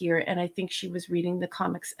Jill was here, and I think she was reading the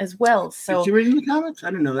comics as well. So is she reading the comics? I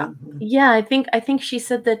didn't know that. Yeah, I think she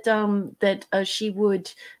said that she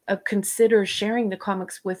would consider sharing the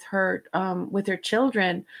comics with her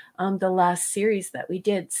children. The last series that we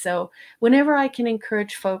did. So whenever I can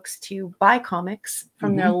encourage folks to buy comics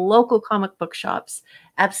from their local comic book shops,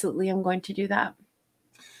 absolutely, I'm going to do that.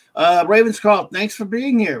 Ravenscroft, thanks for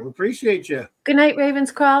being here. We appreciate you. Good night,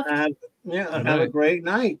 Ravenscroft. Have a great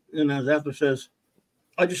night. And as Zephyr says,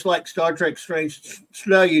 I just like Star Trek Strange.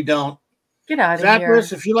 No, you don't. Get out of here.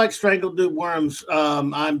 Zathras, if you like strangled dude worms,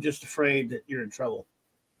 I'm just afraid that you're in trouble.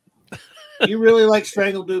 You really like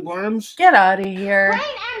strangled dude worms? Get out of here. Brain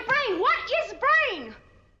and brain. What is brain?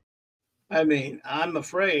 I mean, I'm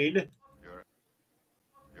afraid.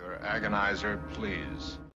 Your agonizer,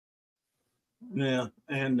 please. Yeah,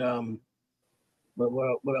 and but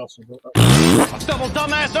what else? Double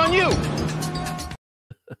dumbass on you.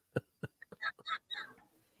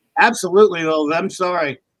 Absolutely, though. I'm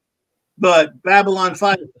sorry, but Babylon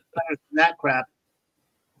 5 is better than that crap.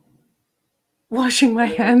 Washing my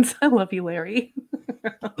hands. I love you, Larry.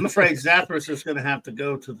 I'm afraid Zathras is going to have to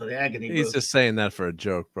go to the agony booth. He's just saying that for a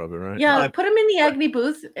joke, probably, right? Yeah, put him in the agony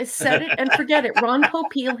booth, set it, and forget it. Ron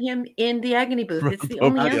Popeil him in the agony booth. It's the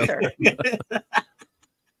only answer.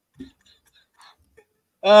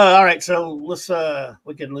 All right, so let's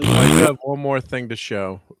we can lose. I do have one more thing to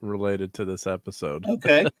show related to this episode.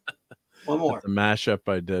 Okay, one more. The mashup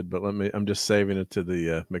I did, but I'm just saving it to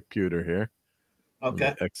the computer here.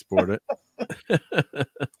 Okay, export it.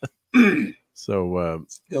 So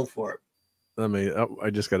go for it. I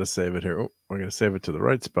just got to save it here. Oh, I got to save it to the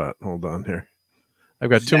right spot. Hold on here.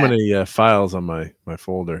 I've got too many files on my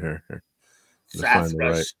folder here. Zathras,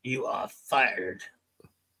 right. You are fired.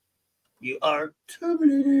 You are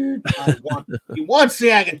terminated. He wants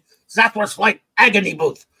the agony. Zathras like agony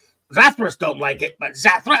booth. Zathras don't like it, but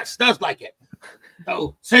Zathras does like it.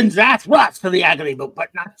 So send Zathras to the agony booth,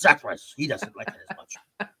 but not Zathras. He doesn't like it as much.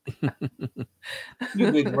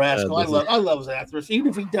 You big rascal. I love Zathras,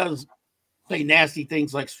 even if he does say nasty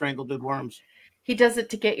things like strangled dead worms. He does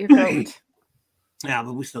it to get your goat. Yeah,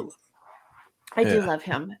 but we still love him. I do love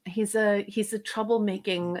him. He's a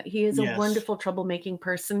troublemaking. He is a wonderful troublemaking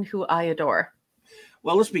person who I adore.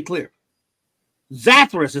 Well, let's be clear.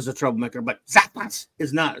 Zathras is a troublemaker, but Zathras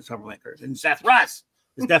is not a troublemaker, and Zathras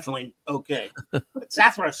is definitely okay. But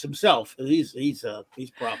Zathras himself, he's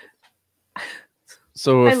problem.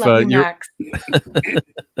 So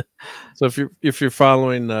if if you're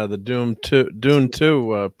following the Dune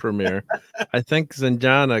 2 premiere, I think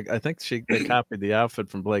Zanjana, they copied the outfit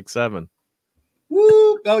from Blake 7.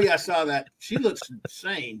 Woo! Oh yeah, I saw that. She looks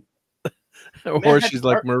insane. Or she's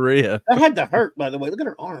like Maria. That had to hurt, by the way. Look at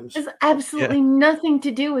her arms. It has absolutely nothing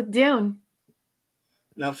to do with Dune.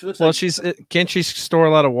 No, she looks well, can't she store a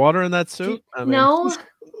lot of water in that suit? No,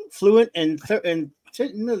 fluent in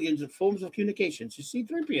millions of forms of communication. She's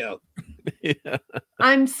C-3PO. Yeah.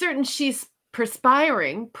 I'm certain she's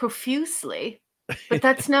perspiring profusely, but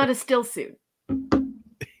that's not a still suit.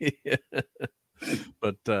 Yeah.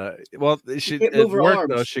 But well, it worked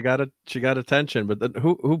though. She got attention. But then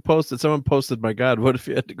who posted? Someone posted, "My God, what if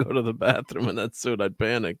you had to go to the bathroom in that suit? I'd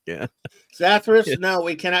panic." Yeah. Zathras, no,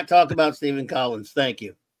 we cannot talk about Stephen Collins. Thank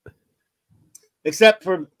you. Except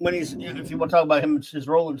for when if you want to talk about him, his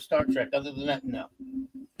role in Star Trek. Other than that, no.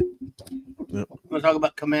 Yep. Want to talk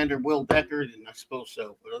about Commander Will Deckard? And I suppose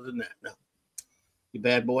so. But other than that, no. You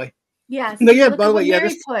bad boy. Yes. No, yeah. By the way, yeah.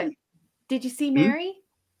 Did you see Mary?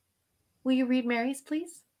 Will you read Mary's,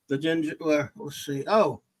 please? The ginger. Let's see.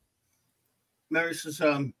 Oh, Mary says,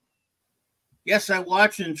 yes, I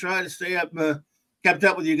watch and try to stay up, kept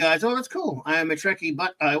up with you guys. Oh, that's cool. I am a Trekkie,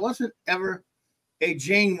 but I wasn't ever a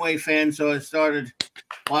Janeway fan, so I started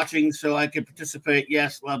watching so I could participate.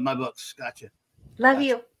 Yes, love my books. Gotcha. Love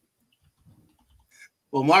you.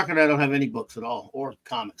 Well, Mark and I don't have any books at all, or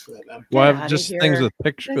comics for that matter. Well, I have just things with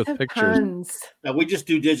pictures. Tons. No, we just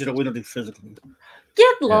do digital. We don't do physical.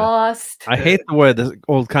 Get lost. I hate the way the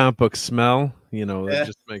old comic books smell. You know, it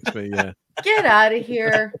just makes me. Get out of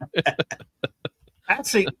here.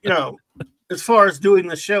 Actually, as far as doing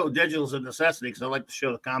the show, digital is a necessity because I like to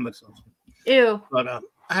show the comics. Ew. But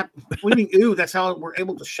what do you mean, ew? That's how we're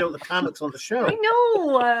able to show the comics on the show. I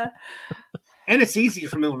know. And it's easier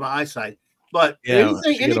for me with my eyesight. But yeah,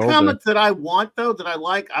 any comic that I want, though, that I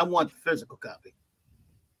like, I want the physical copy.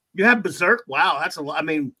 You have Berserk. Wow, that's a lot. I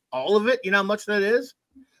mean, all of it. You know how much that is?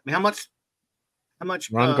 I mean, how much?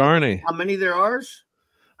 Ron Garney. How many there are?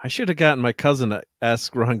 I should have gotten my cousin to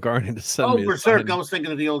ask Ron Garney to send me. Oh, Berserk. I was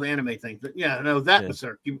thinking of the old anime thing. But yeah, no, that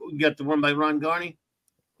Berserk. You got the one by Ron Garney?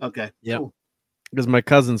 Okay. Yeah. Cool. Because my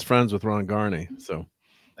cousin's friends with Ron Garney. So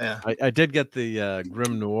yeah. I did get the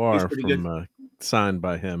Grim Noir from signed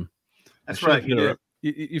by him. That's right.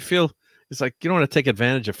 You feel it's like you don't want to take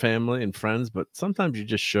advantage of family and friends, but sometimes you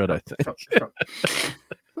just should, I think.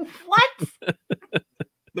 What?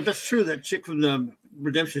 But that's true. That chick from the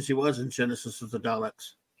Redemption, she was in Genesis of the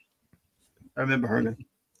Daleks. I remember her name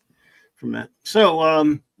from that.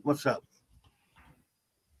 So, What's up?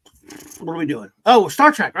 What are we doing? Oh,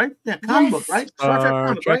 Star Trek, right? Yeah, comic book, right? Star Trek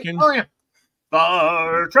comic, right? Oh, yeah.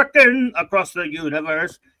 Star trekking across the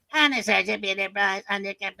universe. And it's such a beautiful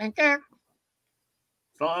under Captain Kirk.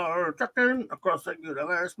 Star trekking across the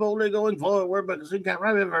universe, boldly going forward, but you can't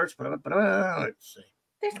reverse. Let's see.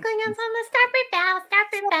 There's Klingons on the starboard bow,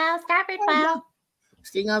 starboard bow, starboard bow.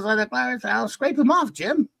 Klingons on the pirate's bow. Scrape them off,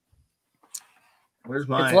 Jim. Where's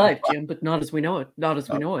my? It's life, Jim, but not as we know it. Not as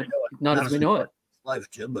we know it. Not as we know it.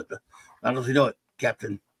 Life, Jim, but not as we know it,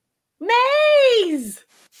 Captain. Maze!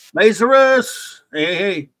 Lazarus!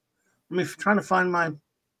 Hey. Let me trying to find my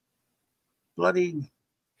bloody...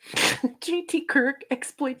 JT Kirk,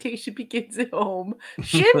 exploitation begins at home.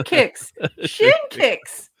 Shin kicks! Shin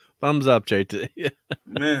kicks! Thumbs up, JT. Yeah,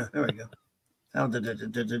 there we go.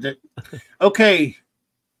 Okay.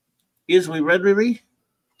 Is we ready?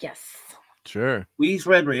 Yes. Sure. We's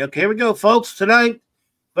ready. Okay, here we go, folks. Tonight,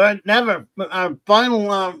 but never, our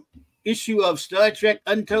final issue of Star Trek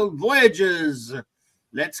Untold Voyages.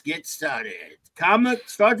 Let's get started.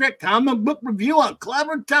 Star Trek comic book review on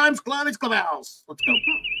Clobberin Times Clubby's Clubhouse. Let's go.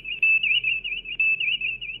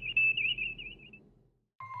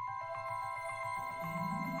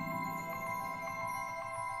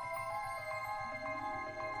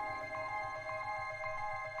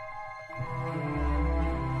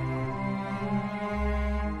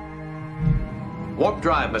 Warp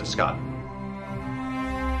drive, Mr. Scott.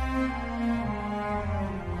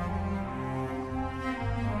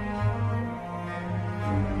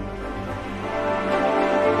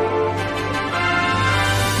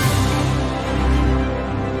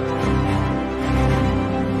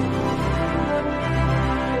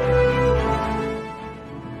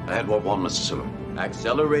 Ahead warp 1, Mr. Sulu.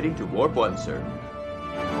 Accelerating to warp 1, sir.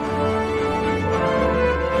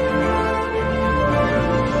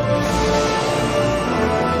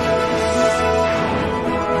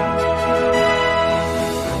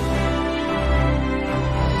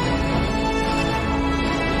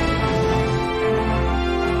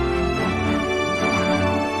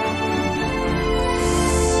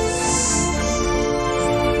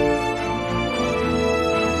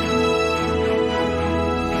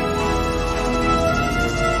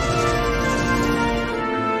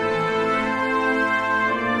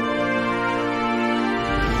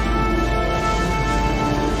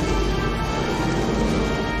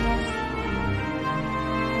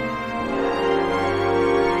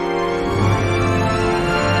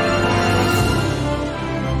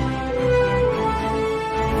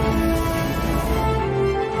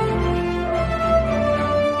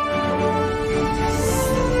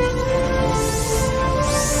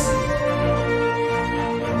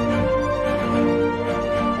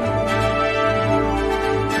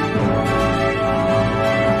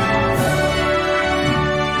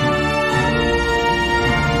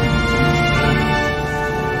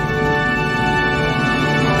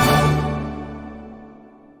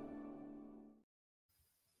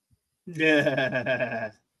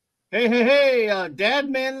 Yeah. Hey, Dad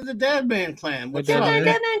Man of the Dad Man clan. What's up? Dad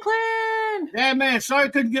Man clan. Dad Man, sorry I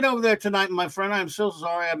couldn't get over there tonight, my friend. I'm so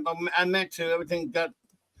sorry. I meant to. Everything got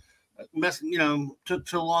messed, took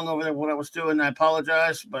too long over there what I was doing. I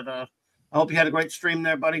apologize, but I hope you had a great stream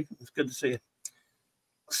there, buddy. It's good to see you.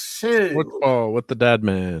 So, with the Dad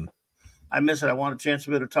Man. I miss it. I want a chance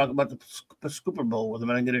to be able to talk about the Scooper Bowl with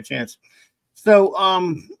him. I didn't get a chance. So,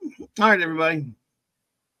 all right, everybody.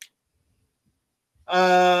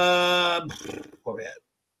 Where we at?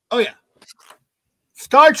 Oh yeah,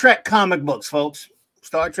 Star Trek comic books, folks.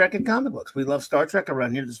 Star Trek and comic books. We love Star Trek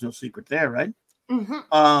around here. There's no secret there, right?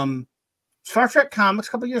 Mm-hmm. Star Trek comics.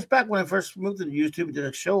 A couple years back when I first moved to YouTube, I did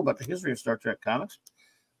a show about the history of Star Trek comics.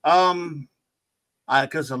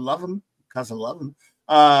 Because I love them.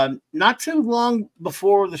 Not too long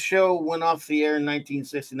before the show went off the air in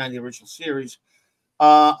 1969, the original series,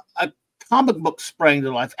 a comic book sprang to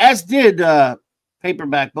life, as did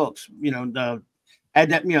paperback books,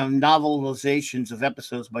 novelizations of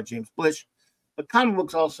episodes by James Blish. But comic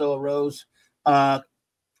books also arose,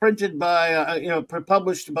 printed by,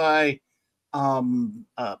 published by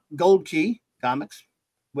Gold Key Comics,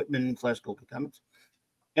 Whitman / Gold Key Comics.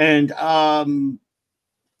 And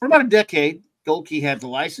for about a decade, Gold Key had the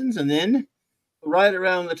license, and then right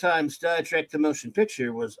around the time Star Trek the Motion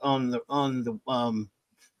Picture was on the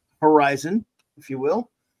horizon, if you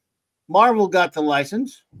will, Marvel got the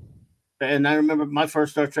license. And I remember my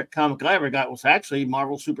first Star Trek comic I ever got was actually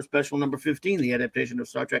Marvel Super Special number 15, the adaptation of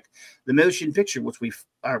Star Trek the Motion Picture, which was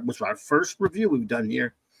our first review we've done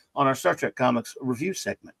here on our Star Trek comics review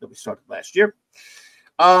segment that we started last year.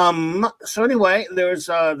 So anyway, there's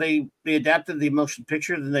they adapted the motion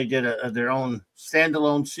picture, then they did their own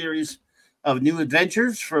standalone series of new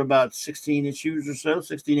adventures for about 16 issues or so,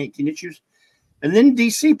 16, 18 issues. And then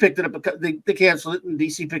DC picked it up. They canceled it, and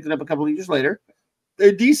DC picked it up a couple of years later.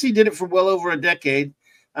 DC did it for well over a decade.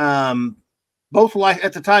 Both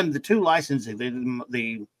at the time, the two licensing, they did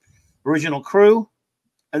the original Crew,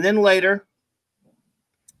 and then later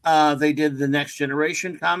they did the Next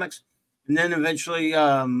Generation comics. And then eventually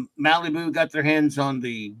Malibu got their hands on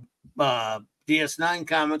the DS9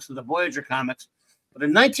 comics and the Voyager comics. But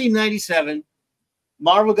in 1997,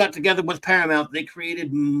 Marvel got together with Paramount. They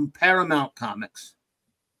created Paramount Comics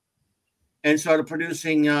and started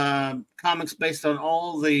producing comics based on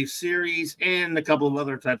all the series and a couple of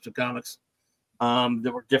other types of comics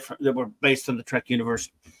that were different, that were based on the Trek universe.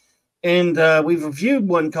 And we've reviewed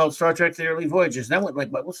one called Star Trek: The Early Voyages. That went like,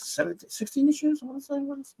 what was it, 17, 16 issues? I want to say,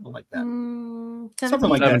 something like that. Something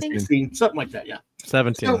like 17. That. 16, something like that, yeah.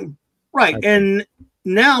 17. So, right. And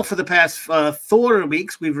now for the past 4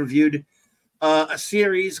 weeks, we've reviewed a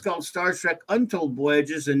series called Star Trek Untold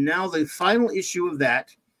Voyages. And now the final issue of that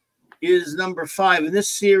is number 5. And this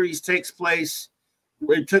series takes place,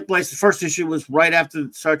 it took place, the first issue was right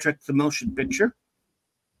after Star Trek The Motion Picture.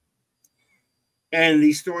 And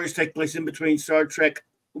these stories take place in between Star Trek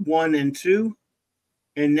 1 and 2.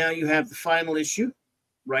 And now you have the final issue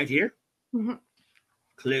right here. Mm-hmm.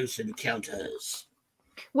 Close Encounters.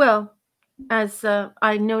 Well, as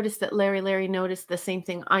I noticed that Larry noticed the same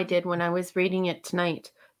thing I did when I was reading it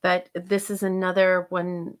tonight, that this is another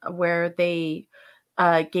one where they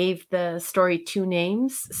gave the story 2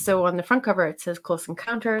 names. So on the front cover, it says Close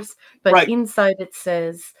Encounters, but inside it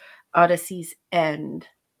says Odyssey's End.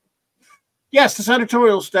 Yes, this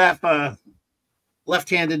editorial staff, left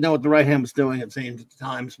hand didn't know what the right hand was doing at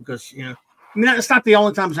times because, you know, I mean, it's not the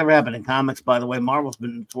only time it's ever happened in comics, by the way. Marvel's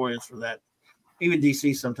been notorious for that, even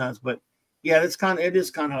DC sometimes. But yeah, it is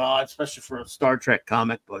kind of odd, especially for a Star Trek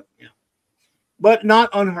comic. But yeah, but not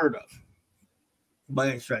unheard of by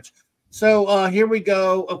any stretch. So here we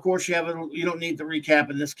go. Of course, you don't need the recap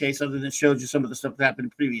in this case, other than it shows you some of the stuff that happened in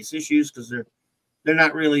previous issues because they're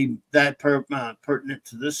not really that pertinent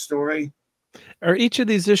to this story. Are each of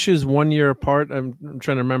these issues 1 year apart? I'm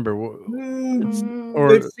trying to remember.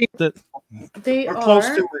 They are close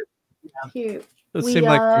to it. Yeah. Here. It seemed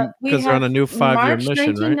like because they're on a new 5-year mission,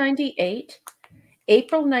 March 1998,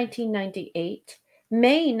 April 1998,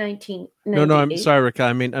 May 1998. No, I'm sorry, Rick.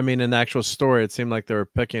 I mean, in the actual story, it seemed like they were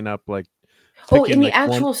picking up like. In the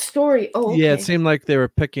actual story. Oh, okay. Yeah, it seemed like they were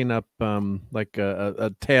picking up like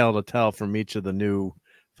a tale to tell from each of the new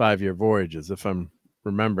 5-year voyages, if I'm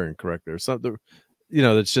remembering correctly, or something. You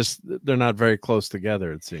know, it's just they're not very close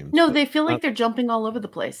together. It seems. No, they feel like they're jumping all over the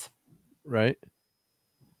place. Right.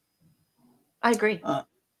 I agree.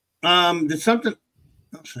 Did something?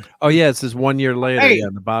 Oh yeah, it says 1 year later. Hey. Yeah,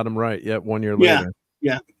 on the bottom right. Yeah, 1 year later.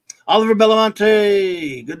 Yeah. Oliver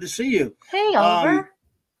Belamonte, good to see you. Hey, Oliver.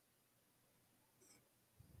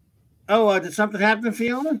 Did something happen to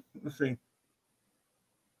Fiona? Let's see.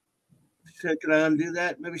 She said, "Can I undo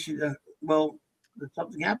that?" Maybe she. Well, did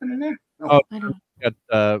something happen in there? Oh, I got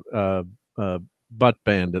butt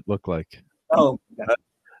band. It looked like. Oh, but,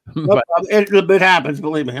 it happens.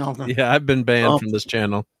 Believe me. Yeah, I've been banned from this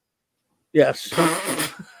channel. Yes,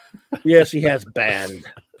 yes, he has banned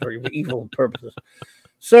for evil purposes.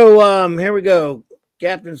 So here we go.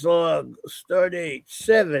 Captain's log. Stardate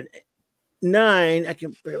 7/9. I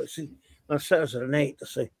can barely see. I was at an 8.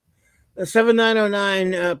 Let's see.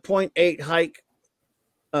 7909.8 hike.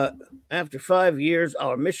 After 5 years,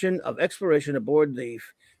 our mission of exploration aboard the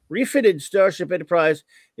refitted Starship Enterprise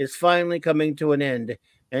is finally coming to an end,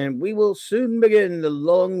 and we will soon begin the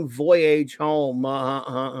long voyage home.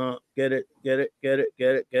 Get it. Boy,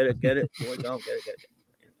 don't get it.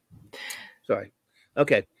 Sorry.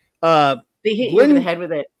 Okay. They hit you in the head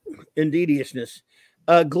with it. Indeediousness.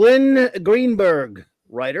 Glenn Greenberg,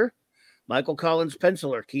 writer. Michael Collins,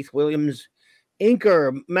 penciler. Keith Williams,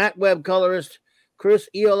 inker. Matt Webb, colorist. Chris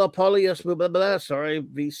Eolapolius,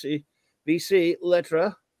 VC,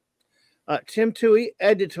 letra. Tim Toohey,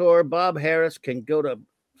 editor. Bob Harris can go to.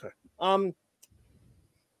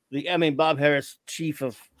 Bob Harris, chief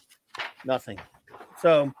of nothing.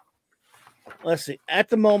 So let's see. At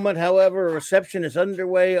the moment, however, a reception is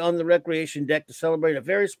underway on the recreation deck to celebrate a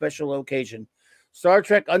very special occasion: Star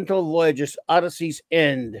Trek Untold Voyages, Odyssey's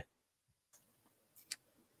End.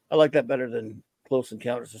 I like that better than Close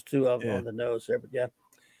Encounters. There's 2 of them on the nose there, but yeah.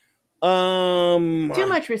 Too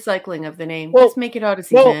much recycling of the name. Let's make it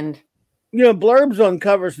Odyssey's End. You know, blurbs on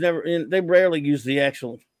covers they rarely use the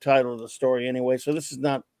actual title of the story anyway, so this is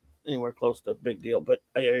not anywhere close to a big deal, but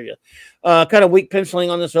I hear you. Kind of weak penciling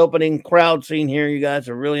on this opening crowd scene here. You guys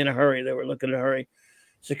are really in a hurry. They were looking in a hurry.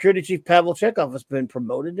 Security Chief Pavel Chekhov has been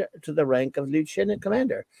promoted to the rank of Lieutenant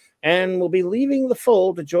Commander and will be leaving the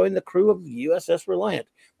fold to join the crew of the USS Reliant,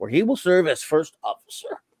 where he will serve as first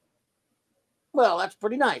officer. Well, that's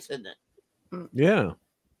pretty nice, isn't it? Yeah.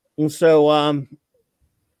 And so,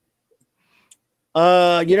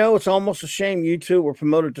 it's almost a shame you two were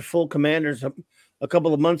promoted to full commanders a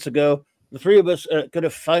couple of months ago. The three of us could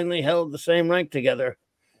have finally held the same rank together.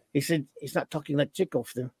 He said he's not talking like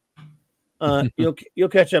Chekhov, though. You'll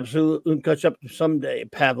catch up someday,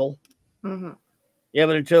 Pavel. Mm-hmm. Yeah,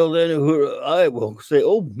 but until then, I will say,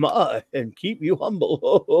 "Oh my," and keep you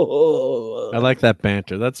humble. I like that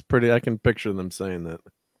banter. That's pretty. I can picture them saying that.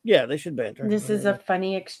 Yeah, they should banter. This is a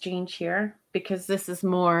funny exchange here because this is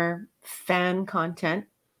more fan content.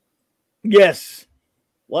 Yes.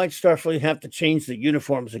 Why'd Starfleet have to change the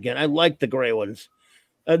uniforms again? I like the gray ones.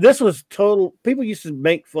 This was total. People used to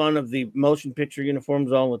make fun of the motion picture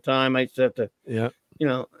uniforms all the time. I used to have to,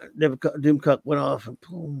 Doomcock went off and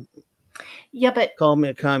boom. Yeah, but called me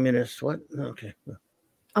a communist. What? Okay.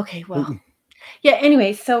 Okay, well, yeah.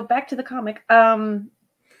 Anyway, so back to the comic. I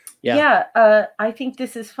think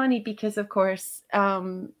this is funny because, of course,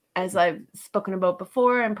 as I've spoken about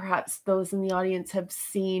before, and perhaps those in the audience have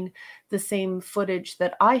seen the same footage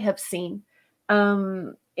that I have seen,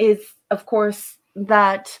 is, of course,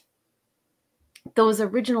 that those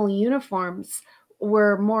original uniforms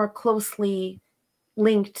were more closely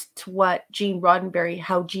linked to how Gene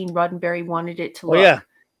Roddenberry wanted it to look. Oh, yeah.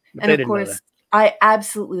 And of course, I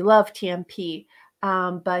absolutely love TMP.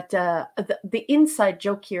 But the inside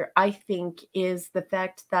joke here, I think, is the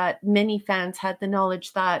fact that many fans had the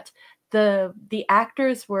knowledge that the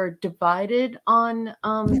actors were divided on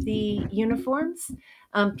the uniforms.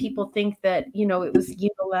 People think that, it was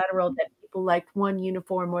unilateral, that people liked one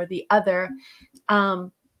uniform or the other.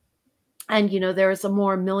 And, there's a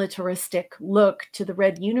more militaristic look to the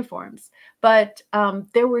red uniforms. But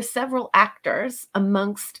there were several actors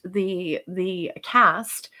amongst the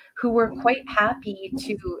cast who were quite happy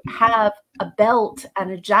to have a belt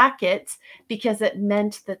and a jacket because it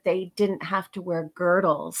meant that they didn't have to wear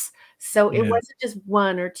girdles. So it wasn't just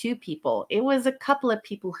one or two people. It was a couple of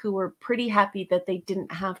people who were pretty happy that they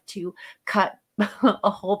didn't have to cut a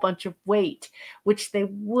whole bunch of weight, which they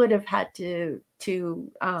would have had to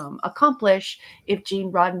accomplish if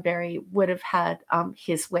Gene Roddenberry would have had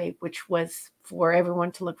his way, which was for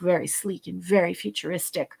everyone to look very sleek and very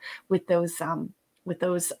futuristic with those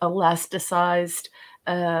elasticized,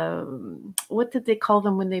 what did they call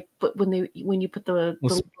them when you put the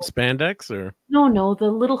spandex, or no, the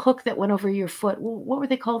little hook that went over your foot? What were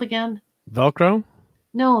they called again? Velcro?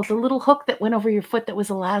 No, the little hook that went over your foot that was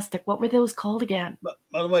elastic. What were those called again?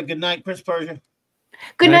 By the way, good night, Chris Persian.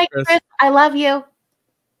 Good night, Chris. I love you.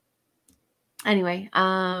 Anyway,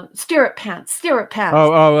 stirrup pants.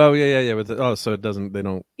 Oh, yeah. So it doesn't. They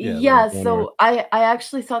don't. Yeah. So I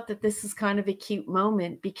actually thought that this is kind of a cute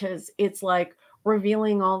moment because it's like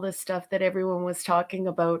revealing all the stuff that everyone was talking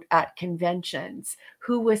about at conventions.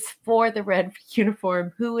 Who was for the red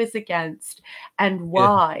uniform? Who is against? And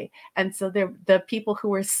why? Yeah. And so the people who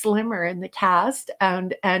were slimmer in the cast,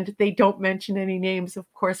 and they don't mention any names,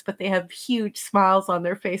 of course, but they have huge smiles on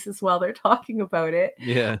their faces while they're talking about it.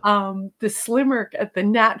 Yeah. The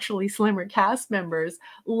naturally slimmer cast members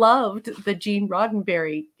loved the Gene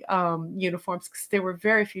Roddenberry uniforms because they were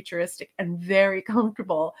very futuristic and very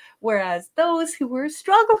comfortable, whereas those who were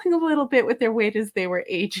struggling a little bit with their weight as they were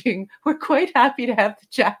aging were quite happy to have the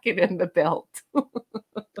jacket and the belt.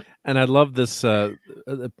 And I love this.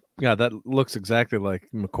 That looks exactly like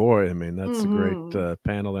McCoy. I mean, that's a great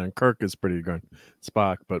panel there. And Kirk is pretty good,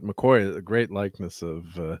 Spock, but McCoy is a great likeness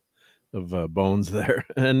of Bones there,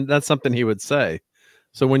 and that's something he would say.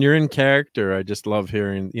 So when you're in character, I just love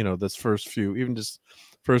hearing this first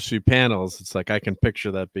few panels. It's like I can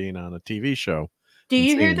picture that being on a TV show. Do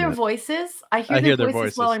you hear their voices? I hear their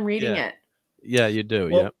voices while I'm reading it. Yeah, you do.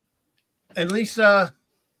 Well, at least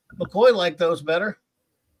McCoy liked those better.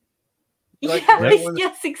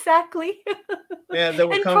 Yes, exactly. Yeah, they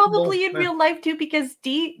were and probably in real life too, because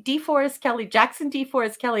Jackson D. Forrest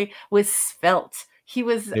Kelly was svelte. He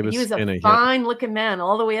was skinny, a fine looking man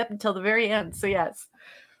all the way up until the very end. So yes.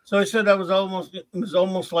 So I said it was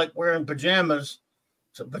almost like wearing pajamas.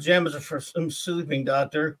 So pajamas are for some sleeping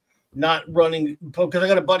doctor, not running. Because I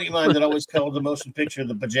got a buddy of mine that always called the motion picture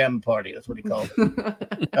the pajama party. That's what he called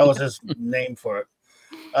it. That was his name for it.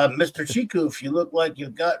 Mr. Chiku, if you look like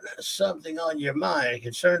you've got something on your mind,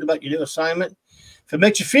 concerned about your new assignment, if it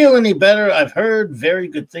makes you feel any better, I've heard very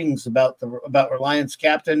good things about Reliance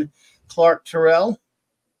Captain Clark Terrell.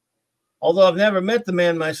 Although I've never met the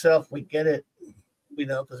man myself, we get it. We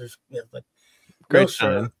know because there's like great no,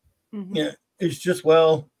 sir. Mm-hmm. Yeah, it's just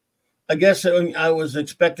I guess I was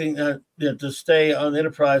expecting to stay on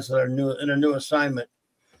Enterprise in a new assignment.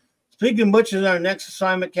 Speaking of which, is our next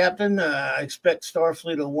assignment, Captain. I expect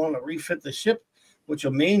Starfleet will want to refit the ship, which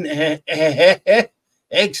will mean extended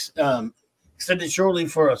shore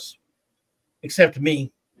leave for us, except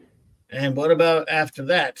me. And what about after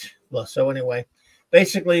that? Well, so anyway,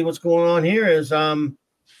 basically what's going on here is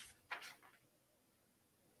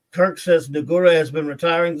Kirk says Nagura has been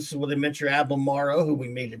retiring. This is where they mention Admiral Morrow, who we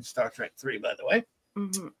meet in Star Trek 3, by the way.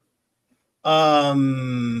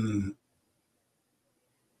 Mm-hmm.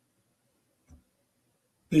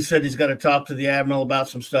 He said he's got to talk to the Admiral about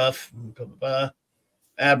some stuff.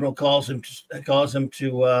 Admiral calls him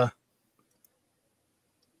to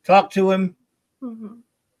talk to him. Mm-hmm.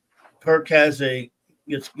 Kirk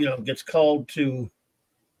gets called to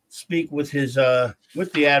speak with the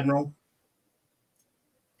Admiral.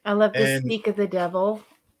 I love the speak of the devil.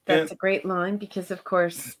 That's a great line because, of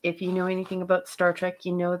course, if you know anything about Star Trek,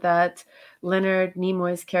 you know that Leonard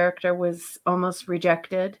Nimoy's character was almost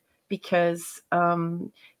rejected because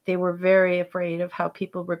they were very afraid of how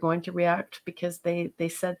people were going to react because they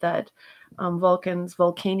said that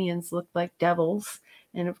Vulcanians looked like devils.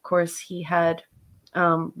 And, of course, he had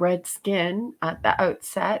red skin at the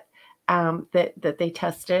outset that they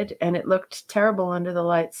tested, and it looked terrible under the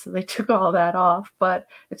lights, so they took all that off. But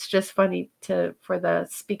it's just funny for the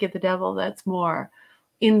speak of the devil. That's more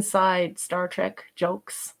inside Star Trek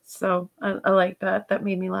jokes, so I like that. That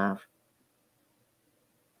made me laugh.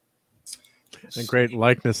 A great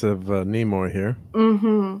likeness of Nimoy here.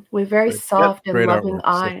 Mm-hmm. With very soft and loving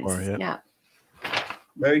eyes. So far, yeah.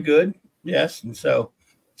 Very good. Yes, and so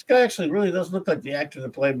this guy actually really does look like the actor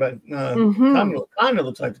that played, but kind of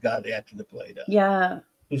looks like the actor that played. Yeah,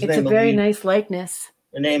 it's a very nice likeness.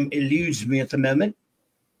 The name eludes me at the moment.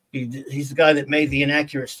 He's the guy that made the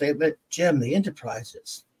inaccurate statement, Jim, the Enterprise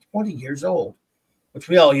is 20 years old, which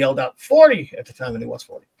we all yelled out 40 at the time, and he was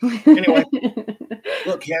 40. Anyway,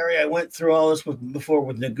 look, Harry, I went through all this before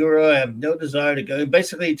with Nagura. I have no desire to go.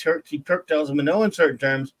 Basically, Kirk tells him in no uncertain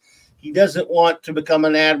terms he doesn't want to become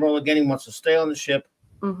an admiral again. He wants to stay on the ship.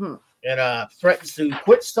 Mm-hmm. And threatens to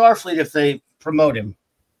quit Starfleet if they promote him.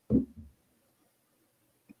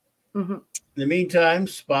 Mm-hmm. In the meantime,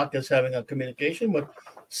 Spock is having a communication with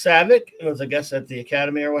Savick, who was, I guess, at the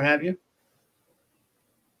Academy or what have you.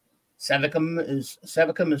 Savicum is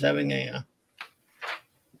having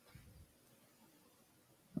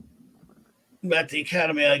at the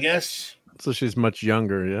Academy, I guess. So she's much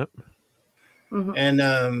younger, yeah. Mm-hmm.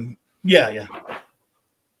 And yeah.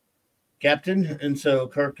 Captain, and so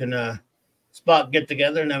Kirk and Spock get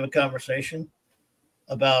together and have a conversation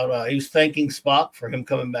about he was thanking Spock for him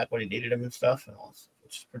coming back when he needed him and stuff, and all,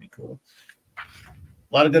 which is pretty cool.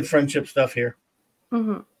 A lot of good friendship stuff here.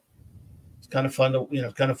 Mm-hmm. It's kind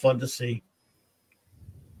of fun to see,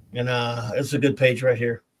 and it's a good page right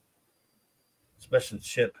here, especially the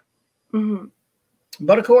ship. Mm-hmm.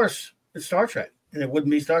 But of course, it's Star Trek, and it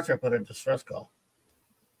wouldn't be Star Trek without a distress call.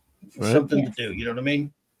 Something to do, you know what I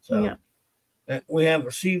mean? So. Yeah. We have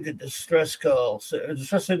received a distress call, a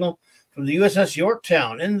distress signal from the USS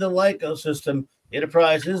Yorktown in the LIGO system. The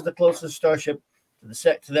Enterprise is the closest starship to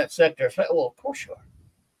that sector. Well, of course you are.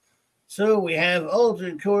 So we have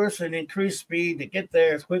altered course and increased speed to get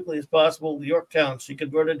there as quickly as possible. The Yorktown, she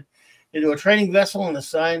converted into a training vessel and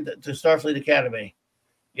assigned to Starfleet Academy.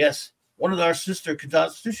 Yes, one of our sister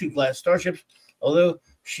Constitution-class starships, although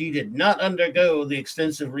she did not undergo the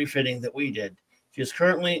extensive refitting that we did. She is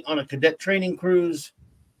currently on a cadet training cruise.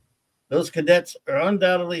 Those cadets are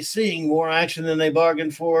undoubtedly seeing more action than they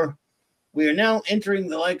bargained for. We are now entering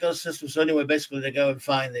the LIGO system. So anyway, basically they go and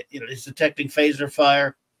find that, it's detecting phaser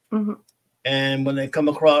fire. Mm-hmm. And when they come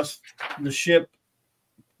across the ship,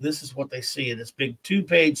 this is what they see in this big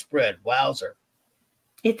 2-page spread. Wowzer.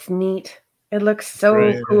 It's neat. It looks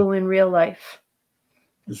so cool in real life.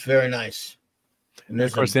 It's very nice. And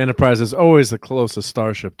of course, the Enterprise is always the closest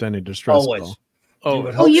starship to any distress call.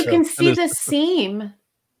 Oh, you can see the seam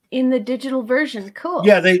in the digital version. Cool.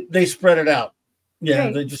 Yeah, they spread it out. Yeah,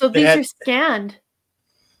 right. These are scanned.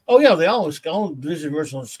 Oh yeah, all digital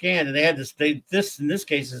versions are scanned, and they had this in this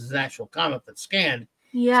case is an actual comic that's scanned.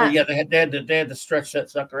 Yeah. So yeah, they had to stretch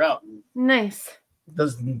that sucker out. Nice.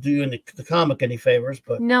 Doesn't do the comic any favors,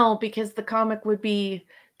 but no, because the comic would be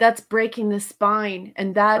That's breaking the spine,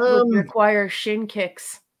 and that would require shin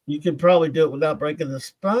kicks. You could probably do it without breaking the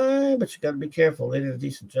spine, but you got to be careful. They did a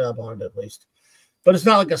decent job on it, at least. But it's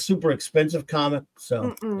not like a super expensive comic,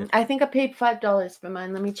 so. Yeah. I think I paid $5 for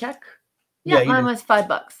mine. Let me check. Yeah, mine was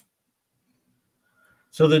 $5.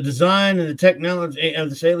 So the design and the technology of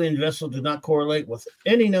this alien vessel do not correlate with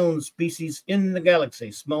any known species in the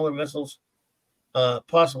galaxy. Smaller vessels,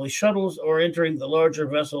 possibly shuttles, or entering the larger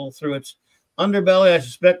vessel through its underbelly. I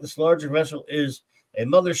suspect this larger vessel is a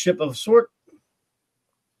mothership of sort.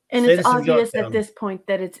 And it's obvious at this point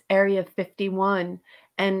that it's Area 51.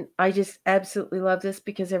 And I just absolutely love this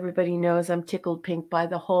because everybody knows I'm tickled pink by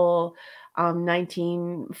the whole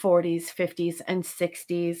 1940s, 50s, and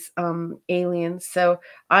 60s aliens. So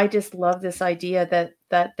I just love this idea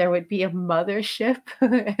that there would be a mothership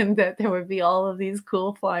and that there would be all of these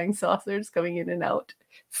cool flying saucers coming in and out.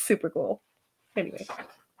 Super cool. Anyway.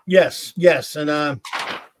 Yes. And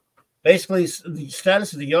basically, the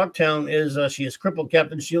status of the Yorktown is she has crippled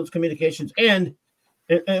Captain Shield's communications, and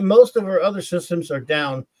most of her other systems are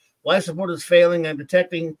down. Life support is failing. I'm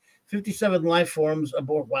detecting 57 life forms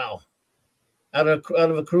aboard. Wow. Out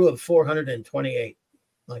of a crew of 428.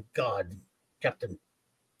 My God, Captain.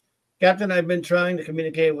 I've been trying to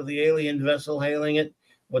communicate with the alien vessel, hailing it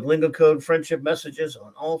with lingo code friendship messages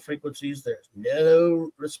on all frequencies. There's no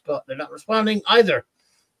response. They're not responding either.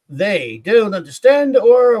 They don't understand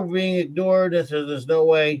or are being ignored. There's no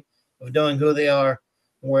way of knowing who they are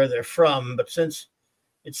and where they're from. But since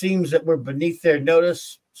it seems that we're beneath their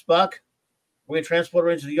notice, Spock, we're going to transport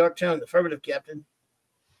her into the Yorktown. Affirmative, Captain.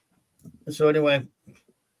 And so anyway,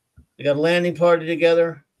 they got a landing party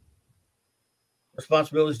together.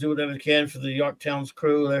 Responsibilities, do whatever they can for the Yorktown's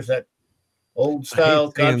crew. There's that old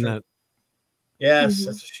style country. Yes,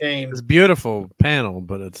 that's a shame. It's a beautiful panel,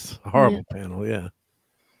 but it's a horrible panel. Yeah.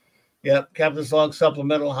 Yep. Captain's log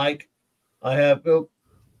supplemental hike. I have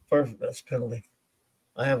perfect. That's penalty.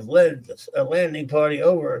 I have led a landing party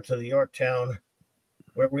over to the Yorktown,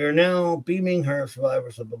 where we are now beaming her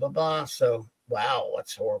survivors. Blah blah blah. So wow,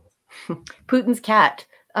 that's horrible. Putin's cat.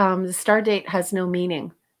 The star date has no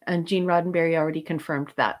meaning, and Gene Roddenberry already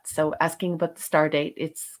confirmed that. So asking about the star date,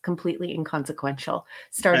 it's completely inconsequential.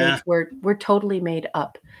 Star dates were totally made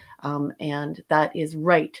up, and that is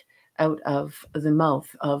right out of the mouth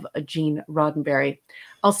of Gene Roddenberry.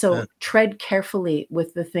 Also, tread carefully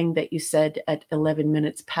with the thing that you said at 11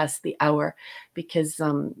 minutes past the hour, because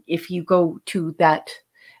if you go to that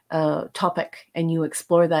topic and you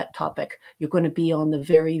explore that topic, you're going to be on the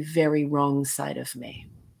very, very wrong side of me.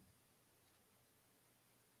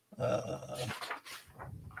 I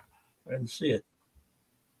didn't see it.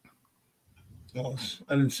 Well,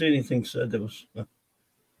 I didn't see anything said that was.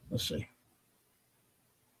 Let's see.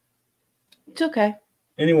 It's okay.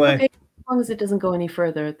 Anyway, okay, as long as it doesn't go any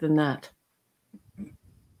further than that.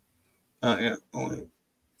 Yeah.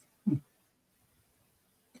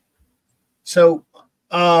 So,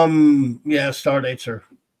 yeah, star dates are,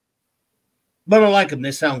 but I like them.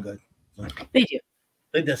 They sound good. They do.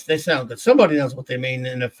 They sound good. Somebody knows what they mean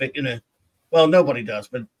in a. Well, nobody does,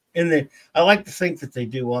 but I like to think that they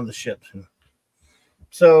do on the ships.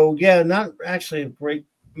 So yeah, not actually a great.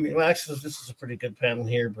 I mean, well, actually, this is a pretty good panel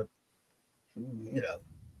here, but you know,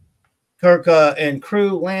 Kirk and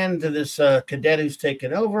crew land to this cadet who's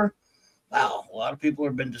taken over. Wow, a lot of people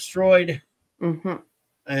have been destroyed,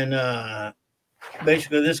 and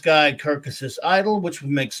basically, this guy Kirk is his idol, which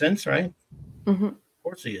would make sense, right? Of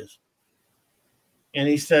course, he is. And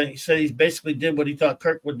he said he basically did what he thought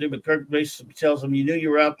Kirk would do, but Kirk basically tells him, "You knew you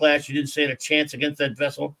were outclassed. You didn't stand a chance against that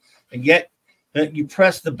vessel, and yet you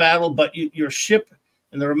pressed the battle. But your ship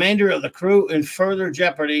and the remainder of the crew in further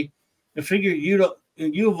jeopardy. To figure you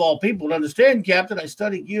of all people would understand, Captain. I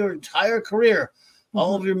studied your entire career,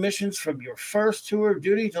 all of your missions from your first tour of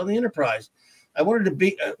duty on the Enterprise. I wanted to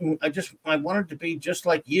be, I wanted to be just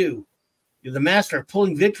like you. You're the master of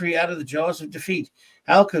pulling victory out of the jaws of defeat.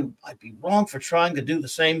 How could I be wrong for trying to do the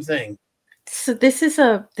same thing?" So this is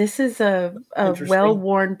a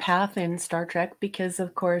well-worn path in Star Trek because,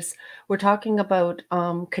 of course, we're talking about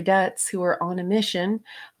cadets who are on a mission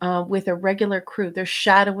with a regular crew. They're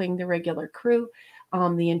shadowing the regular crew.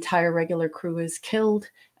 The entire regular crew is killed,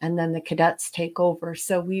 and then the cadets take over.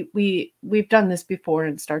 So we've done this before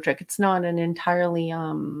in Star Trek. It's not an entirely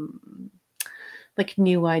like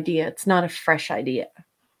new idea. It's not a fresh idea.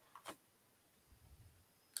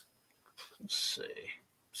 Let's see.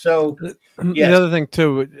 So the other thing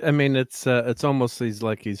too, I mean, it's almost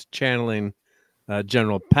he's channeling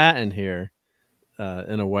General Patton here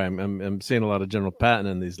in a way. I'm seeing a lot of General Patton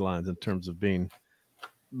in these lines in terms of being,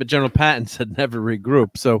 but General Patton said never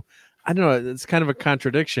regroup. So I don't know. It's kind of a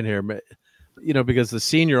contradiction here, but you know, because the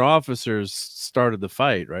senior officers started the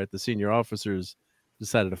fight, right? The senior officers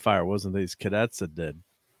decided to fire. It wasn't these cadets that did.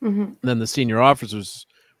 Then the senior officers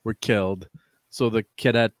were killed. So the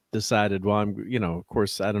cadet decided, well, you know, of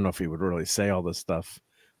course, I don't know if he would really say all this stuff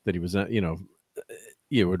that he was, you know,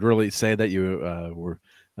 you would really say that you were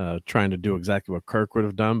trying to do exactly what Kirk would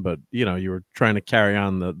have done, but you know, you were trying to carry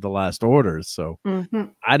on the last orders. So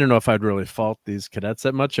I don't know if I'd really fault these cadets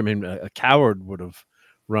that much. I mean, a coward would have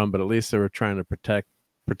run, but at least they were trying to protect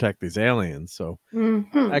these aliens. So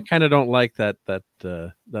I kind of don't like that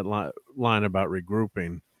line about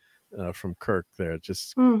regrouping from Kirk there.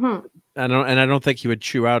 Just I don't think he would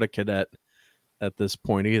chew out a cadet at this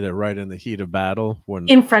point either, right in the heat of battle, when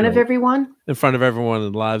in front of everyone,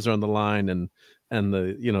 and lives are on the line, and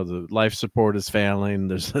the, you know, the life support is failing.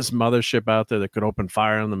 There's this mothership out there that could open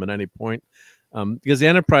fire on them at any point, because the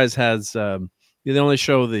Enterprise has they only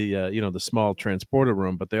show the you know, the small transporter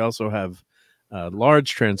room, but they also have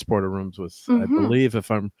large transporter rooms with I believe, if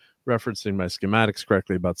I'm referencing my schematics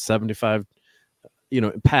correctly, about 75 you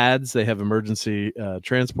know, pads. They have emergency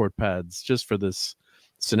transport pads just for this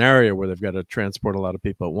scenario where they've got to transport a lot of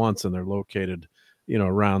people at once, and they're located, you know,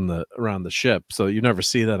 around the ship. So you never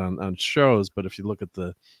see that on shows, but if you look at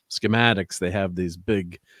the schematics, they have these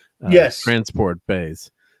big transport bays.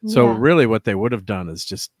 So really what they would have done is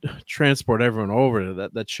just transport everyone over.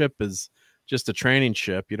 That ship is just a training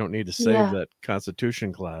ship. You don't need to save that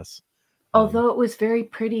Constitution class. Although it was very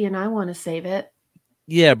pretty and I want to save it.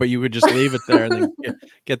 Yeah, but you would just leave it there and then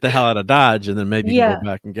get the hell out of Dodge, and then maybe you can go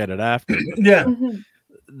back and get it after.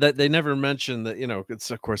 That they never mentioned that, you know, it's,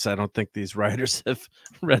 of course, I don't think these writers have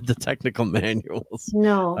read the technical manuals.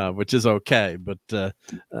 No. Which is okay, but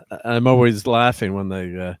I'm always laughing when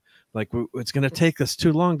they like, it's going to take us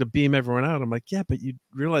too long to beam everyone out. I'm like, yeah, but you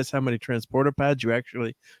realize how many transporter pads you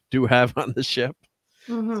actually do have on the ship.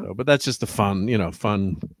 So, but that's just a fun, you know,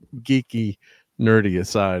 geeky, nerdy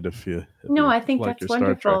aside. I think that's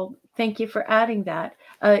wonderful. Thank you for adding that.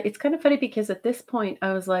 It's kind of funny because at this point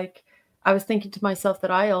I was thinking to myself that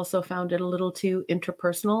I also found it a little too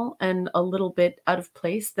interpersonal and a little bit out of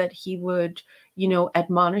place that he would, you know,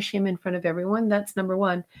 admonish him in front of everyone. That's number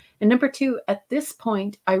one. And number two, at this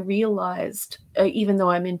point, I realized, even though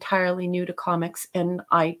I'm entirely new to comics and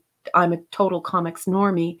I'm a total comics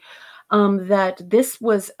normie, that this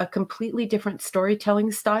was a completely different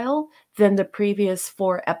storytelling style than the previous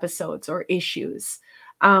 4 episodes or issues.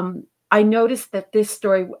 I noticed that this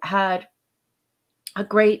story had a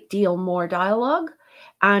great deal more dialogue,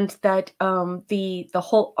 and that the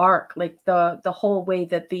whole arc, like the whole way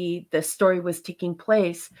that the story was taking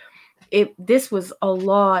place, this was a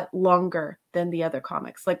lot longer than the other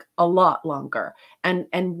comics, like a lot longer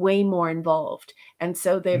and way more involved. And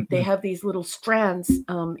so they have these little strands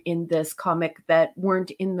in this comic that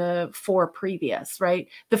weren't in the 4 previous, right?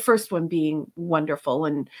 The first one being wonderful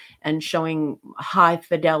and showing high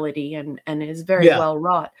fidelity and is very well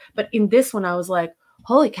wrought. But in this one, I was like,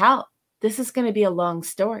 holy cow, this is going to be a long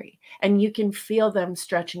story. And you can feel them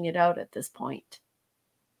stretching it out at this point.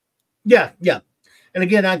 Yeah. And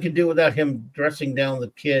again, I could do without him dressing down the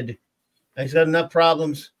kid. He's got enough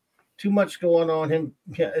problems, too much going on him.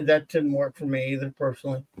 That didn't work for me either,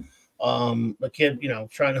 personally. The kid, you know,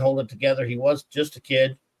 trying to hold it together. He was just a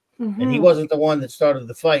kid, and he wasn't the one that started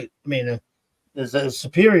the fight. I mean, his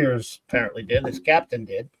superiors apparently did. His captain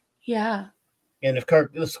did. Yeah. And if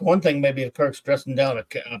Kirk, this one thing, maybe if Kirk's dressing down a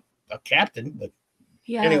captain, but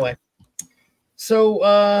anyway.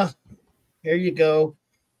 So here you go.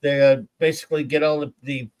 They basically get all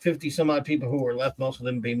the 50 some odd people who were left, most of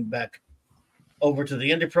them being back over to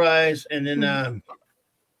the Enterprise, and then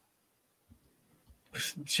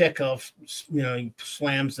Chekhov, you know, he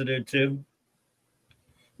slams the dude too.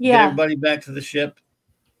 Get everybody back to the ship.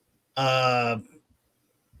 And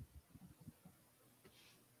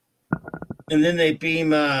then they beam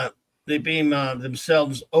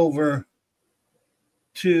themselves over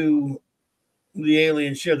to the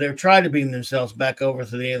alien ship. They're trying to beam themselves back over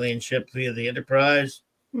to the alien ship via the Enterprise,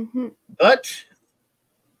 but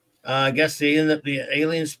I guess the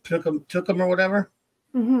aliens took them or whatever.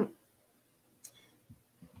 Meaning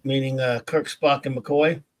Kirk, Spock, and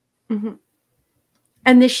McCoy.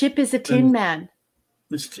 And the ship is a Tin Man.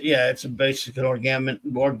 It's a basic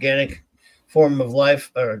organic form of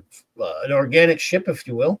life, or an organic ship, if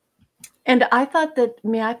you will. And I thought that,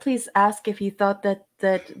 may I please ask if you thought that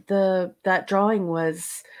that drawing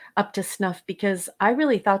was up to snuff, because I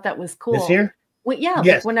really thought that was cool. This here? Well, yeah,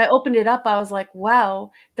 yes. Like when I opened it up, I was like,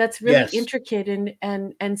 wow, that's really intricate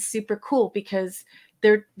and super cool, because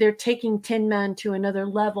they're taking Tin Man to another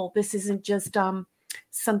level. This isn't just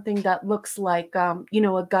something that looks like, you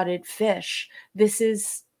know, a gutted fish. This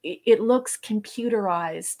is, it looks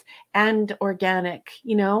computerized and organic,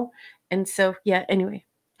 you know? And so, yeah, anyway,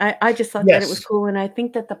 I just thought that it was cool. And I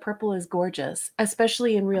think that the purple is gorgeous,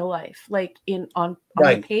 especially in real life. Like on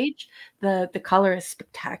the page, the color is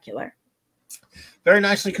spectacular. Very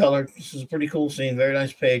nicely colored. This is a pretty cool scene. Very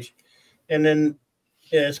nice page. And then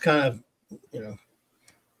it's kind of, you know,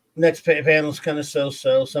 next panel is kind of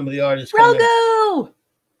so-so. Some of the art is kind of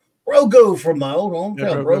Brogu from my old hometown.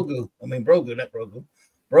 Yeah, Brogu. I mean Brogu, not Brogu.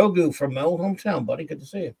 Brogu from my old hometown, buddy. Good to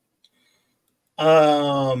see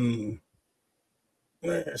you.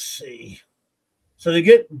 Let's see. So they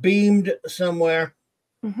get beamed somewhere.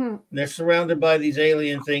 They're surrounded by these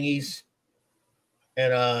alien thingies,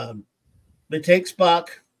 and they take Spock.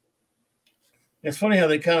 It's funny how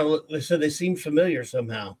they kind of look. They said they seem familiar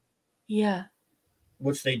somehow. Yeah.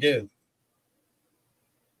 Which they do.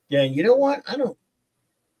 Yeah, and you know what? I don't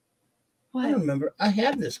remember. I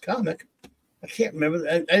have this comic. I can't remember.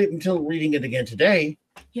 I until reading it again today.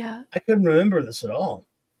 Yeah. I couldn't remember this at all.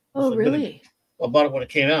 Oh, really? I bought it when it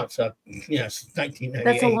came out. So, yeah, it's 1998.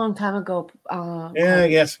 That's a long time ago. Yeah, I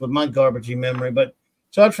guess with my garbagey memory. But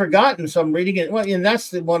so I'd forgotten. So I'm reading it. Well, and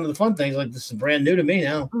that's one of the fun things. Like, this is brand new to me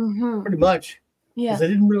now. Pretty much. Yeah. Because I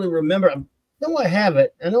didn't really remember. I know I have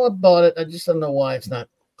it. I know I bought it. I just don't know why it's not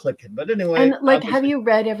clicking. But anyway. And like, have you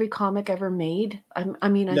read every comic ever made? I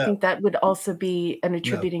mean, I think that would also be an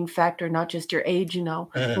attributing factor, not just your age, you know.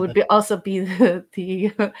 It would also be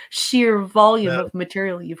the sheer volume of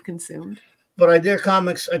material you've consumed. But their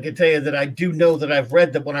comics, I can tell you that I do know that I've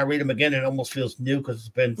read them. When I read them again, it almost feels new because it's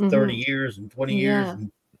been 30 years and 20 years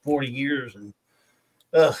and 40 years. And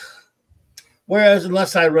whereas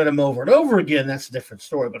unless I read them over and over again, that's a different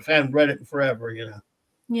story. But if I haven't read it in forever, you know.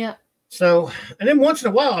 Yeah. So, and then once in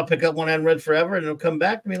a while, I'll pick up one I haven't read forever and it'll come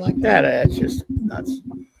back to me like that. That's just nuts.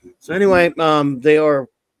 So anyway, they are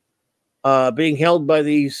being held by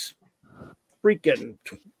these freaking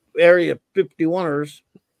Area 51ers.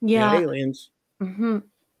 Yeah. Aliens.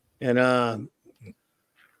 And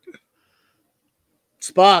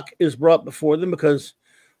Spock is brought before them because,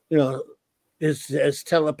 you know, his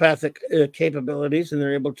telepathic capabilities, and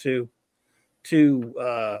they're able to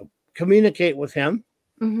communicate with him.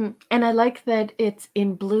 And I like that it's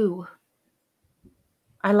in blue.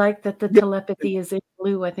 I like that the telepathy is in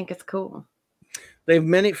blue. I think it's cool.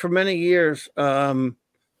 They've for many years,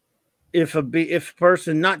 if a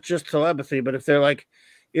person, not just telepathy, but if they're like,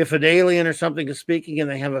 if an alien or something is speaking and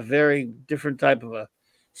they have a very different type of a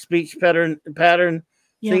speech pattern,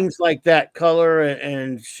 things like that, color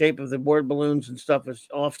and shape of the word balloons and stuff is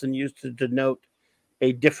often used to denote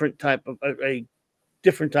a different type of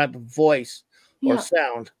voice or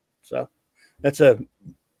sound. So that's a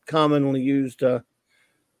commonly used.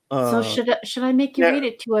 So should I make you read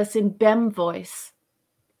it to us in Bem voice?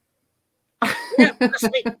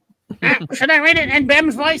 Should I read it in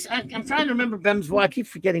Bem's voice? I'm trying to remember Bem's voice. I keep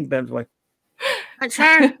forgetting Bem's voice.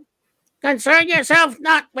 Concern yourself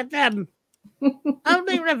not with them,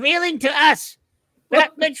 only revealing to us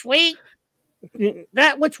that which we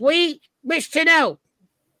wish to know.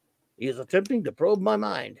 He is attempting to probe my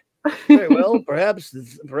mind. Very well, perhaps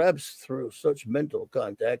through such mental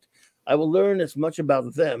contact, I will learn as much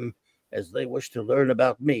about them as they wish to learn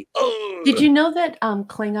about me. Did you know that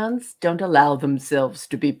Klingons don't allow themselves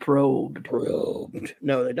to be probed?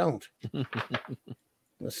 No, they don't.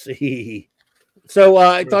 Let's see. So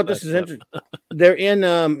I thought this is interesting. They're in.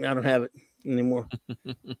 I don't have it anymore.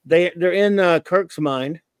 They're in Kirk's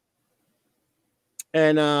mind,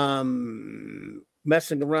 and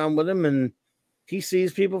messing around with him, and he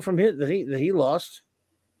sees people from that he lost.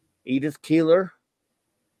 Edith Keeler,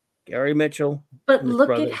 Gary Mitchell. But look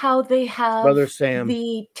at how they have brother Sam,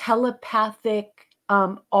 the telepathic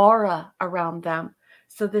aura around them.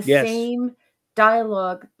 So the same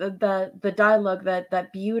dialogue, the dialogue,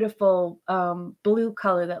 that beautiful blue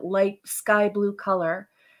color, that light sky blue color,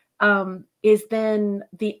 is then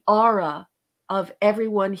the aura of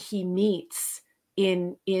everyone he meets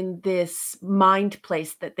in this mind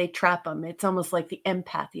place that they trap him. It's almost like the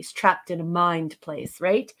empath. He's trapped in a mind place,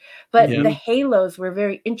 right? But the halos were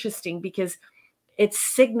very interesting because it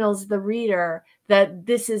signals the reader that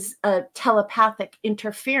this is a telepathic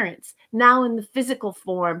interference now in the physical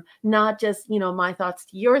form, not just, you know, my thoughts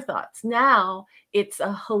to your thoughts. Now it's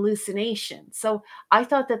a hallucination. So I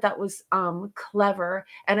thought that was clever,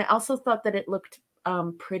 and I also thought that it looked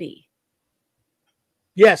pretty.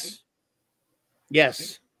 Yes.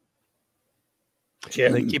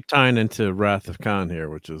 Jim. They keep tying into Wrath of Khan here,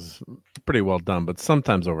 which is pretty well done, but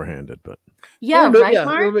sometimes overhanded. But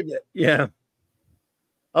Mark? Yeah.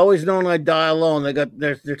 Always known I'd die alone.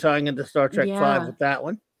 They're tying into Star Trek Yeah. 5 with that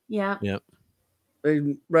one. Yeah. Yep.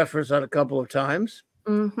 They reference that a couple of times.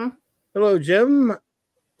 Mm-hmm. Hello, Jim.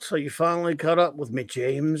 So you finally caught up with me,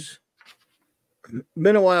 James.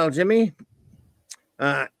 Been a while, Jimmy.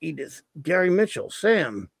 Edith, Gary Mitchell,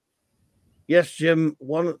 Sam. Yes, Jim.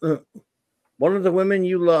 One of the women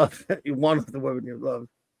you love. One of the women you love.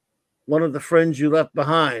 One of the friends you left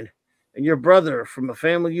behind, and your brother from a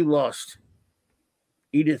family you lost.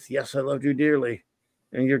 Edith, yes, I loved you dearly,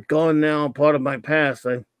 and you're gone now, part of my past.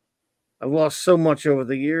 I've lost so much over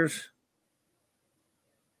the years.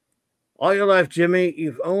 All your life, Jimmy,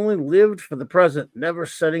 you've only lived for the present, never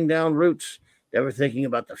setting down roots, never thinking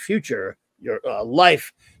about the future. Your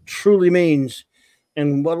life truly means,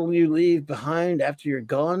 and what will you leave behind after you're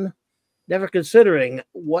gone? Never considering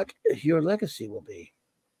what your legacy will be.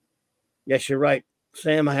 Yes, you're right,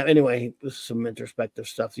 Sam. Anyway, this is some introspective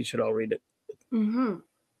stuff. You should all read it. Mm-hmm.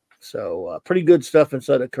 So pretty good stuff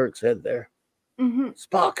inside of Kirk's head there. Mm-hmm.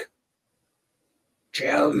 Spock.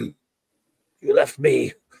 Jim, you left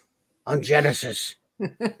me on Genesis.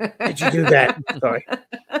 Did you do that? Sorry. No,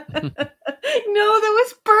 that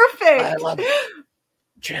was perfect. I love it.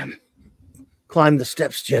 Jim, climb the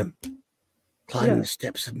steps, Jim. Climb the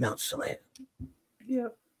steps of Mount Salea.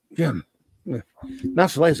 Yep. Jim,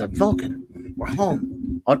 Mount Salea is on Vulcan. We're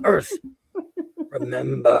home on Earth.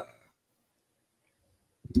 Remember.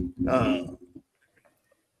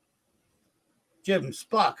 Jim,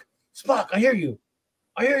 Spock, I hear you.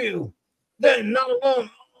 Then not alone,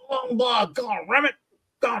 long blog.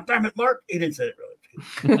 God damn it, Mark. He didn't say it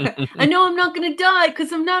really. I know I'm not going to die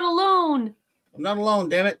because I'm not alone. I'm not alone,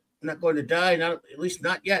 damn it. I'm not going to die, at least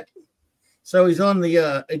not yet. So he's on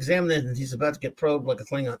the exam, and he's about to get probed like a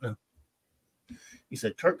Klingon now. He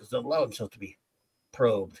said Kirk does not allow himself to be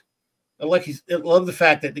probed. I love the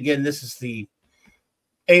fact that, again, this is the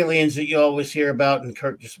aliens that you always hear about, and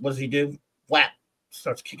Kirk just, what does he do? Whap,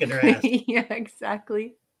 starts kicking their ass. Yeah,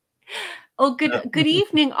 exactly. Oh, good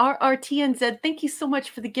evening, RRTNZ. Thank you so much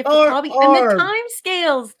for the gift of Clobby and the time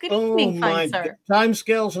scales. Good evening, fine sir. Time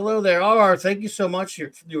scales, hello there. RR, thank you so much.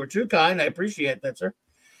 You were too kind. I appreciate that, sir.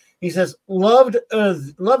 He says, loved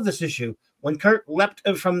this issue. When Kirk leapt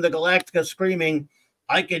from the Galactica screaming,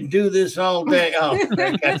 I can do this all day. Oh,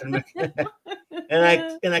 Captain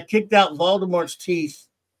and I kicked out Voldemort's teeth.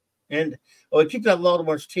 I kicked out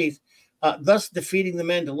Voldemort's teeth, thus defeating the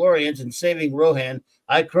Mandalorians and saving Rohan.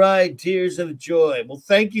 I cried tears of joy. Well,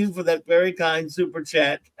 thank you for that very kind super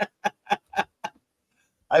chat.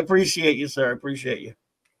 I appreciate you, sir. I appreciate you.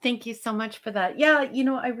 Thank you so much for that. Yeah,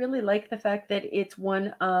 I really like the fact that it's one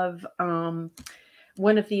of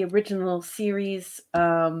the original series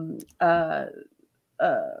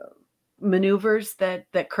maneuvers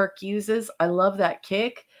that Kirk uses. I love that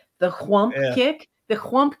kick, the whump kick. The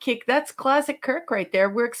whump kick, that's classic Kirk right there.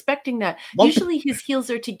 We're expecting that. Whump. Usually his heels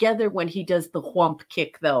are together when he does the whump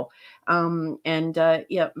kick, though. Highly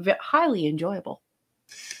enjoyable.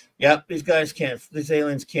 Yep, these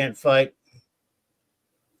aliens can't fight.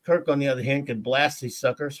 Kirk, on the other hand, can blast these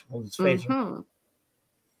suckers with his phaser. Mm-hmm.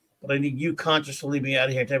 But I need you conscious to leave me out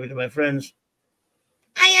of here and tell me to my friends.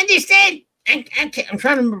 I understand. I'm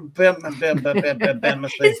trying to remember.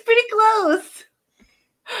 It's pretty close.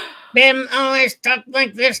 Bim always talked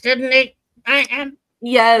like this, didn't he?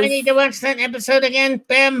 Yes. I need to watch that episode again.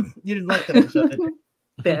 Bim. You didn't like that episode, did you?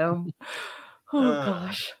 Bim. Oh,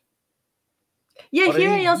 gosh. Yeah,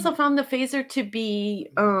 here I also found the phaser to be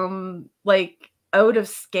out of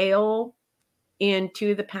scale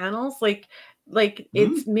into the panels.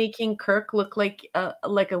 It's making Kirk look like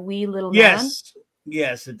a wee little man.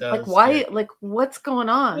 Yes, it does. Why? What's going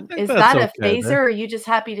on? Is that a phaser, or are you just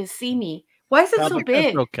happy to see me? Why is it so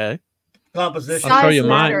big? Okay. Composition. I'll show you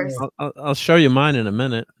mine. I'll show you mine in a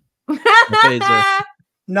minute.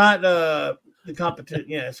 Not the competition.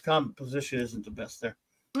 Yeah, its composition isn't the best there.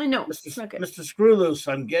 I know. Mr.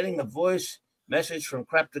 Screwloose, I'm getting a voice message from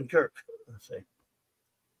Captain Kirk. Let's see.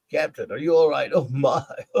 Captain, are you all right? Oh my!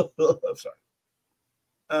 I'm sorry.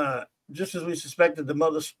 Just as we suspected, the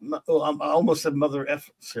I almost said mother F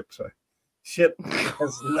ship. Sorry, ship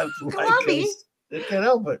has left Lycos. It can't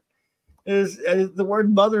help it. The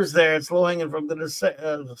word mother's there. It's low hanging from the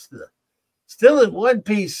still in one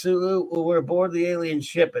piece. We're aboard the alien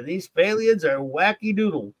ship, and these aliens are wacky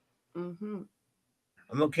doodle. Mm-hmm.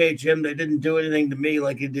 I'm okay, Jim. They didn't do anything to me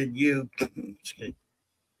like it did you. Just kidding.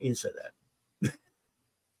 He didn't say that.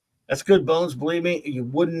 That's good, Bones. Believe me, you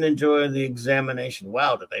wouldn't enjoy the examination.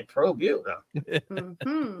 Wow, did they probe you? No.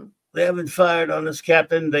 Mm-hmm. They haven't fired on us,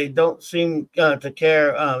 Captain. They don't seem to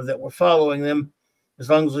care that we're following them. As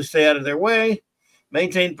long as we stay out of their way,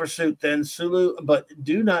 Maintain pursuit then, Sulu, but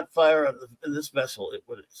do not fire on this vessel. It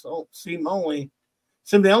would seem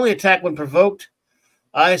the only attack when provoked.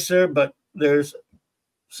 Aye, sir, but there's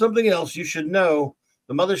something else you should know.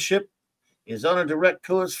 The mothership is on a direct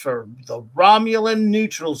course for the Romulan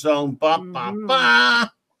neutral zone. Bah, bah, bah.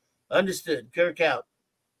 Understood. Kirk out.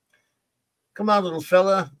 Come on, little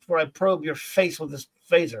fella, before I probe your face with this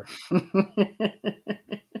phaser.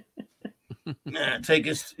 Take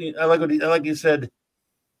us. I like you said.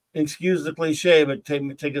 Excuse the cliche, but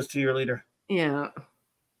take us to your leader. Yeah.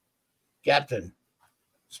 Captain.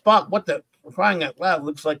 Spock, what the crying out loud?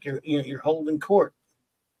 Looks like you're holding court.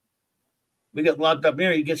 We got locked up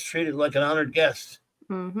here. He gets treated like an honored guest.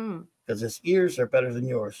 Because his ears are better than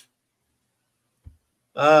yours.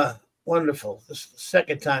 Wonderful. This is the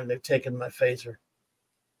second time they've taken my phaser.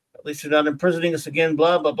 At least they're not imprisoning us again,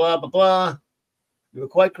 blah, blah, blah, blah, blah. You were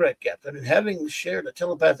quite correct, Captain. And having shared a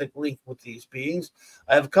telepathic link with these beings,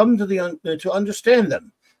 I have come to understand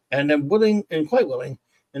them, and am quite willing,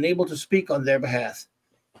 and able to speak on their behalf.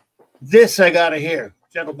 This I gotta hear,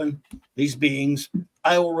 gentlemen. These beings,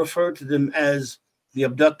 I will refer to them as the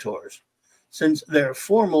abductors, since their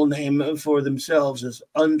formal name for themselves is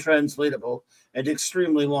untranslatable and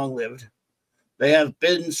extremely long-lived. They have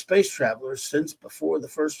been space travelers since before the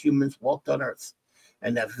first humans walked on Earth,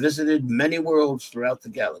 and have visited many worlds throughout the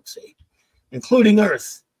galaxy, including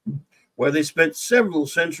Earth, where they spent several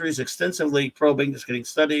centuries extensively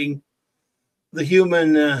studying the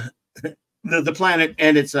human, the planet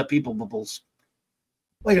and its people bubbles.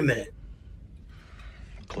 Wait a minute.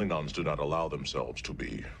 Klingons do not allow themselves to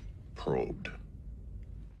be probed.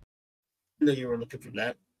 I knew you were looking for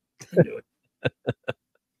that. I knew it.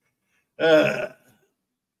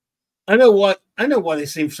 I know why they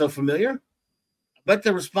seem so familiar. But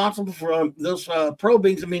they're responsible for those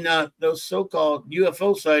probings. Those so-called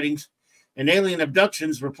UFO sightings and alien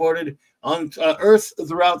abductions reported on Earth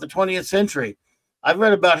throughout the 20th century. I've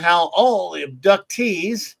read about how all the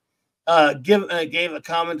abductees gave a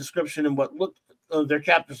common description of what their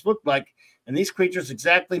captors looked like, and these creatures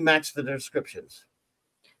exactly matched the descriptions.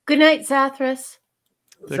 Good night, Zathras.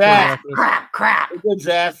 Zath. Crap. Good,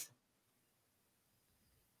 Zath.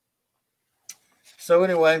 So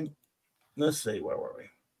anyway, let's see, where were we?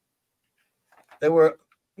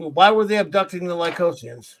 Why were they abducting the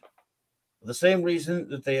Lycosians? For the same reason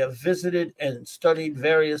that they have visited and studied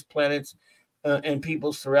various planets and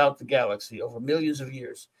peoples throughout the galaxy over millions of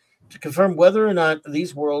years, to confirm whether or not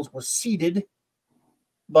these worlds were seeded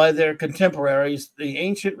by their contemporaries, the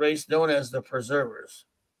ancient race known as the Preservers.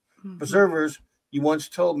 Preservers, you once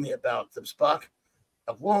told me about them, Spock.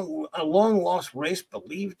 A long-lost race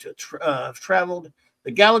believed to have traveled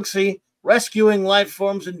the galaxy, rescuing life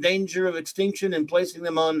forms in danger of extinction and placing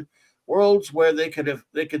them on worlds where they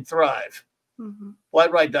could thrive.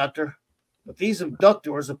 Quite right, Doctor. But these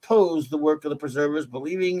abductors opposed the work of the Preservers,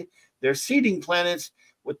 believing their seeding planets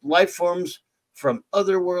with life forms from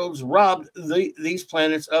other worlds robbed these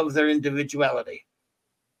planets of their individuality.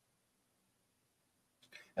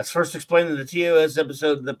 As first explained in the TOS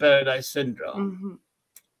episode, The Paradise Syndrome.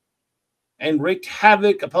 And wreaked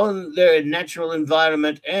havoc upon their natural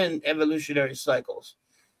environment and evolutionary cycles.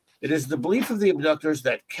 It is the belief of the abductors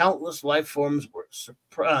that countless life forms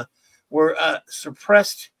were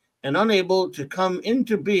suppressed and unable to come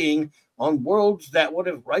into being on worlds that would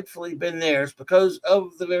have rightfully been theirs because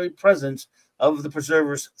of the very presence of the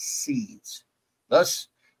Preservers' seeds. Thus,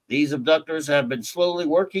 these abductors have been slowly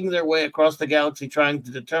working their way across the galaxy, trying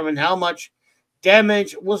to determine how much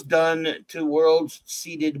damage was done to worlds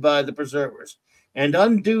seeded by the Preservers and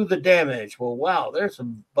undo the damage. Well, wow, there's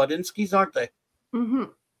some Budinskis, aren't they?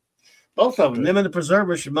 Both of them and the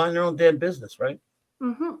Preservers should mind their own damn business, right?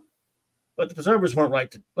 But the Preservers weren't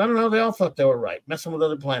right. I don't know. They all thought they were right, messing with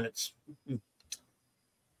other planets.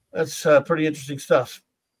 That's pretty interesting stuff.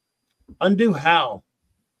 Undo how?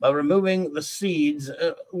 By removing the seeds,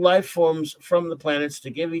 life forms from the planets to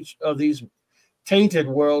give each of these tainted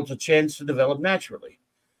worlds a chance to develop naturally.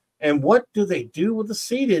 And what do they do with the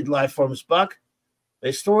seeded life forms, Buck?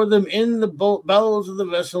 They store them in the bowels of the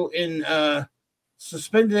vessel in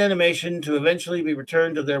suspended animation to eventually be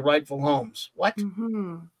returned to their rightful homes. What?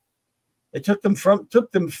 They took them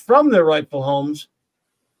from their rightful homes.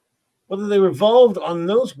 Whether they revolved on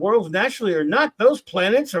those worlds naturally or not, those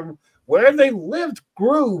planets or where they lived,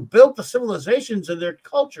 grew, built the civilizations and their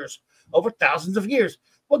cultures over thousands of years.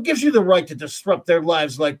 What gives you the right to disrupt their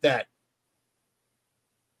lives like that?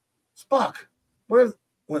 Spock, where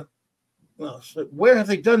have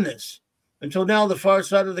they done this? Until now, the far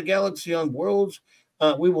side of the galaxy on worlds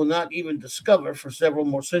we will not even discover for several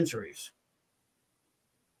more centuries.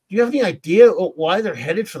 Do you have any idea why they're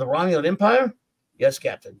headed for the Romulan Empire? Yes,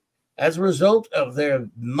 Captain. As a result of their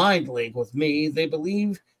mind link with me, they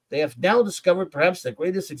believe they have now discovered perhaps the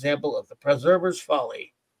greatest example of the Preserver's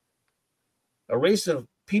folly. A race of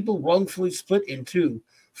people wrongfully split in two,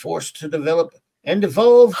 forced to develop and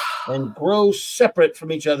evolve and grow separate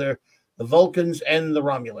from each other, the Vulcans and the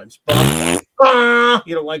Romulans.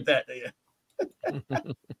 You don't like that, do you?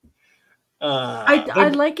 I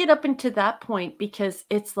like it up until that point, because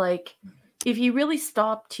it's like, if you really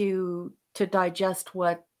stop to digest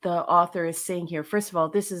what the author is saying here, first of all,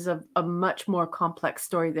 this is a much more complex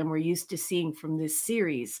story than we're used to seeing from this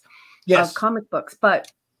series of comic books,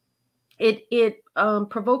 but it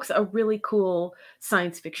provokes a really cool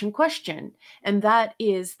science fiction question, and that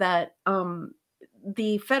is that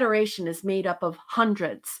the Federation is made up of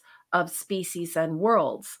hundreds of species and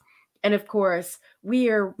worlds. And of course, we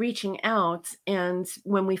are reaching out, and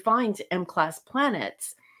when we find M-class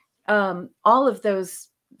planets, all of those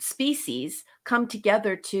species come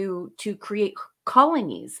together to create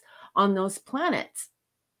colonies on those planets.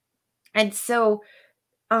 And so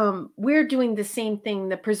we're doing the same thing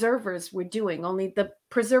the Preservers were doing, only the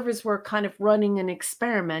Preservers were kind of running an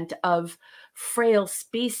experiment of frail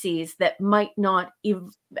species that might not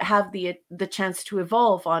have the chance to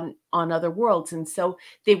evolve on other worlds. And so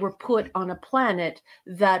they were put on a planet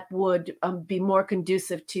that would be more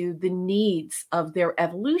conducive to the needs of their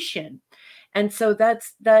evolution. And so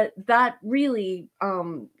that really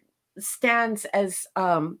stands as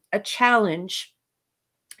a challenge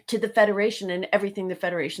to the Federation and everything the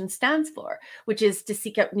Federation stands for, which is to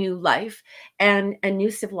seek out new life and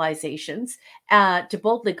new civilizations, to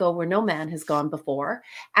boldly go where no man has gone before,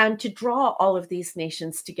 and to draw all of these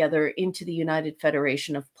nations together into the United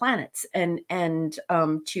Federation of Planets, and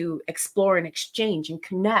to explore and exchange and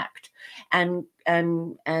connect and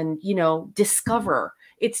you know, discover.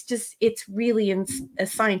 It's really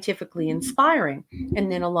scientifically inspiring.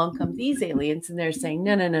 And then along come these aliens, and they're saying,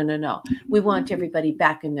 no. We want everybody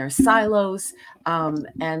back in their silos.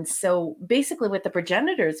 And so basically what the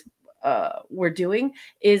progenitors were doing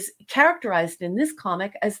is characterized in this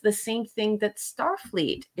comic as the same thing that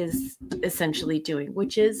Starfleet is essentially doing,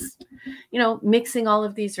 which is, you know, mixing all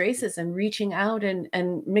of these races and reaching out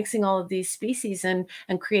and mixing all of these species and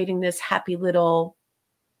creating this happy little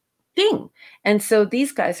thing. And so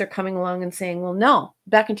these guys are coming along and saying, well, no,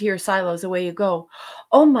 back into your silos, away you go.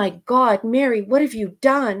 Oh my God, Mary, what have you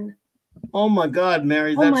done? Oh my God,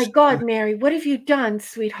 Mary. Oh my God, Mary, what have you done,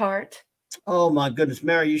 sweetheart? Oh my goodness,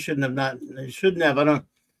 Mary, you shouldn't have.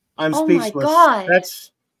 I'm oh speechless. My God.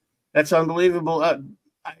 That's unbelievable. I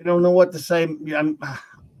don't know what to say.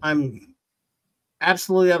 I'm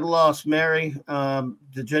absolutely at a loss, Mary.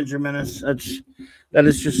 The Ginger Menace. That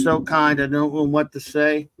is just so kind. I don't know what to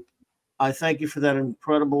say. I thank you for that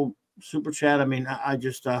incredible super chat. I mean, I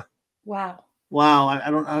just wow.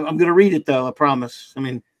 I'm gonna read it though, I promise. I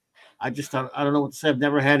mean, I don't know what to say. I've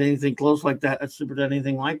never had anything close like that. That's super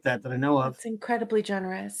anything like that I know of. It's incredibly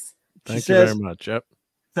generous. Thank you very much. Yep.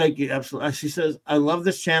 Thank you. Absolutely. She says, I love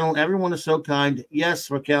this channel. Everyone is so kind.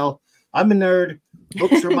 Yes, Raquel. I'm a nerd.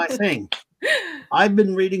 Books are my thing. I've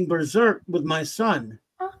been reading Berserk with my son.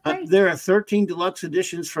 There are 13 deluxe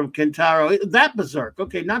editions from Kentaro. That Berserk.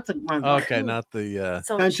 Okay, not the. Okay, not the.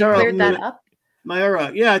 So she cleared that up.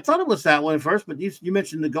 Myra. Yeah, I thought it was that one at first, but you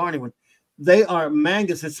mentioned the Garney one. They are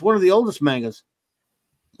mangas. It's one of the oldest mangas.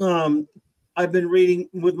 I've been reading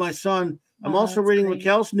with my son. I'm also reading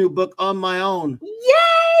Raquel's new book on my own.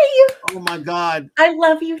 Yay! Oh my God. I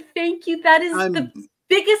love you. Thank you. That is the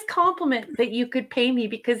biggest compliment that you could pay me,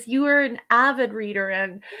 because you are an avid reader,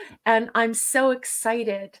 and I'm so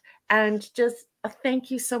excited, and just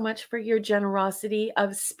thank you so much for your generosity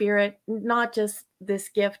of spirit, not just this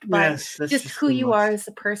gift, but just who you are as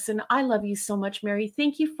a person. I love you so much, Mary.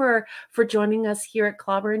 Thank you for joining us here at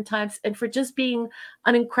CLOBBERIN Times, and for just being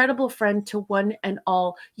an incredible friend to one and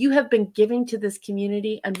all. You have been giving to this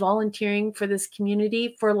community and volunteering for this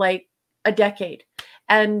community for like a decade.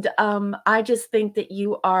 And I just think that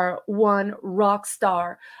you are one rock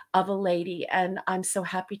star of a lady, and I'm so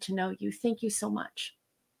happy to know you. Thank you so much.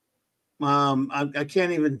 I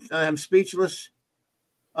can't even, I'm speechless.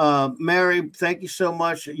 Mary, thank you so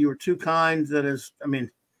much. You were too kind. That is, I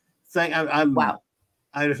mean, wow.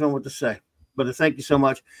 I don't know what to say, but thank you so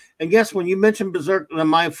much. And guess when you mentioned Berserk,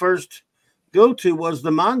 my first go-to was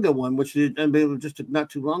the manga one, which just not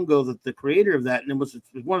too long ago, that the creator of that, and it was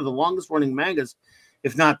one of the longest running mangas,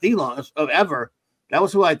 if not the longest of ever. That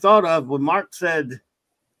was who I thought of when Mark said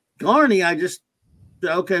Garney. I just,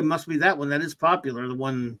 okay, must be that one. That is popular, the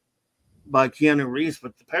one by Keanu Reeves,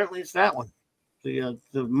 but apparently it's that one. the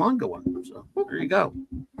manga one. So there you go.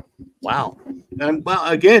 Wow. And well,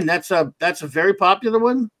 again, that's a very popular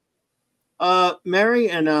one, Mary,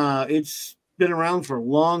 and it's been around for a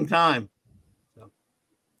long time. So,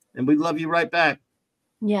 and we love you right back.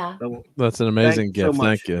 Yeah. So, that's an amazing gift. So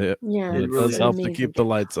thank you. Yeah, it does help to keep the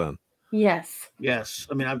lights on. Yes. Yes.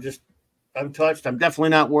 I mean, I'm touched. I'm definitely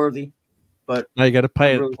not worthy, but now you got to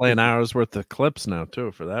play an hour's worth of clips now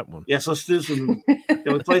too for that one. Yes, let's do some.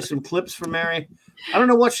 Can we play some clips for Mary? I don't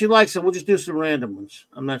know what she likes, so we'll just do some random ones.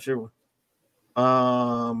 I'm not sure.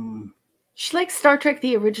 She likes Star Trek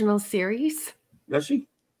the original series. Does she?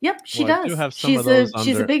 Yep, she well, does. I do have some of those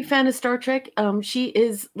She's a big fan of Star Trek. She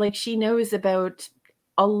is like, she knows about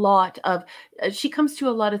a lot of. She comes to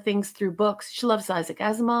a lot of things through books. She loves Isaac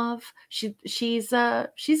Asimov. She's an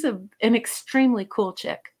extremely cool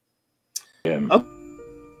chick.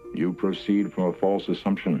 You proceed from a false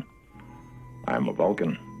assumption. I am a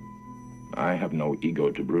Vulcan. I have no ego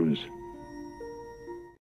to bruise.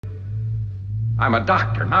 I'm a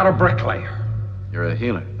doctor, not a bricklayer. You're a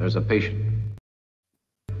healer. There's a patient.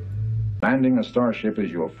 Landing a starship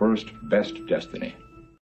is your first best destiny.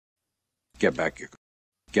 Get back your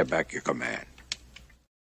command.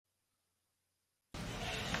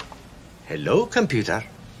 Hello, computer.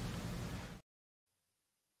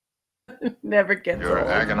 Never gets Your old.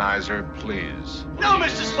 agonizer, please. No,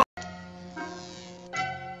 Mr. Spock!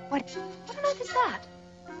 What on earth is that?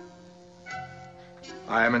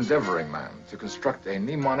 I am endeavoring, ma'am, to construct a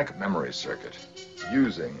mnemonic memory circuit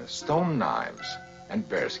using stone knives and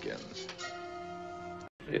bearskins.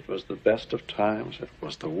 It was the best of times. It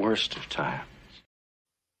was the worst of times.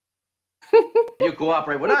 You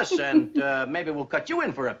cooperate with us, and maybe we'll cut you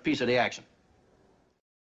in for a piece of the action.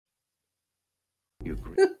 You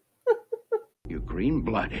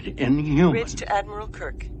green-blooded inhuman. Bridge to Admiral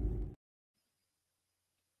Kirk.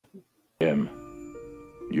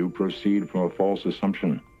 You proceed from a false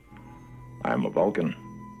assumption. I am a Vulcan.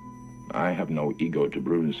 I have no ego to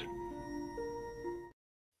bruise.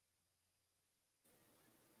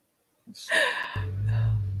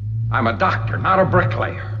 I'm a doctor, not a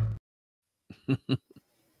bricklayer.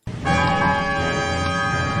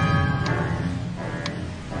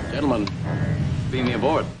 Gentlemen, beam me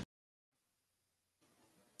aboard.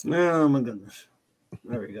 Oh my goodness.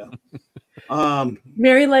 There we go.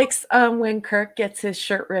 Mary likes when Kirk gets his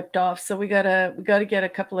shirt ripped off, so we gotta get a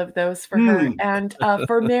couple of those for her. And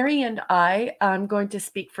for Mary and I'm going to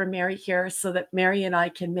speak for Mary here, so that Mary and I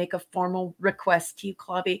can make a formal request to you,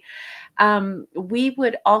 Clobby. We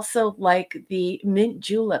would also like the mint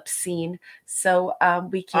julep scene, so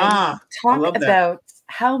we can talk about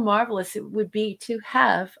how marvelous it would be to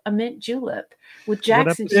have a mint julep with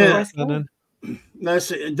Jackson. That's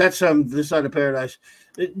this side of paradise.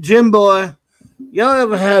 Jim boy, y'all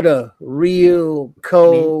ever had a real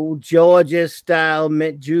cold Georgia style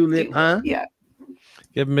mint julep, huh? Yeah.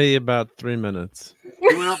 Give me about 3 minutes.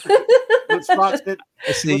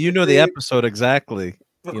 See, you know the episode exactly.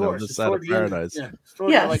 Of you course, know, this side of paradise.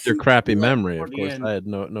 Yeah. Like your crappy memory, of course. I had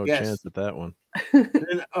no chance at that one.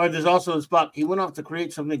 Or there's also a spot. He went off to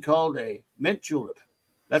create something called a mint julep.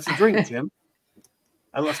 That's a drink, Jim.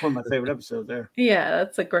 That's one of my favorite episodes there. Yeah,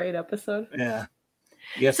 that's a great episode. Yeah.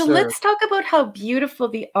 Yes, so let's talk about how beautiful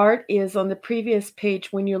the art is on the previous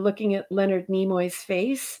page. When you're looking at Leonard Nimoy's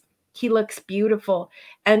face, he looks beautiful.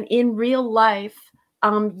 And in real life,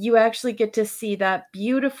 you actually get to see that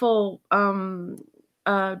beautiful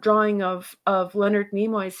drawing of Leonard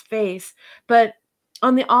Nimoy's face. But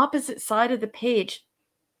on the opposite side of the page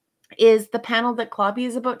is the panel that Clobby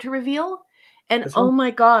is about to reveal. And oh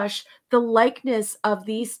my gosh, the likeness of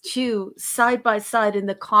these two side by side in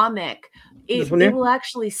the comic, it will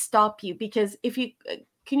actually stop you, because if you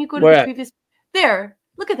can you go to the previous there,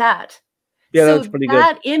 look at that. Yeah, that's pretty good.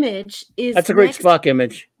 That image is that's a great Spock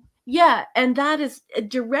image. Yeah, and that is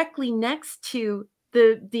directly next to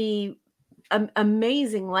the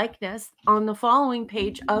amazing likeness on the following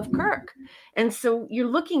page of Kirk. And so you're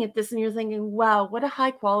looking at this and you're thinking, wow, what a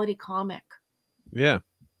high quality comic. Yeah.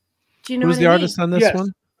 Do you know who's the artist on this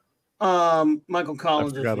one? Michael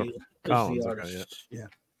Collins is the artist. Yeah.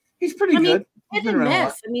 He's pretty good. Hit and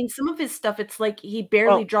miss. I mean, some of his stuff, it's like he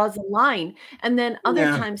barely draws a line. And then other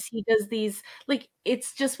times he does these, like,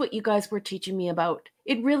 it's just what you guys were teaching me about.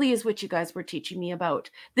 It really is what you guys were teaching me about.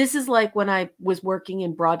 This is like when I was working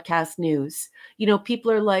in broadcast news. You know,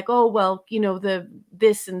 people are like, oh, well, you know,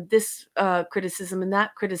 this and this criticism and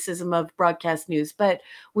that criticism of broadcast news. But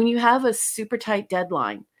when you have a super tight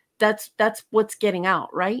deadline, that's what's getting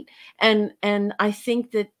out, right? And I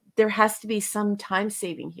think that there has to be some time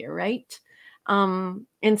saving here, right? And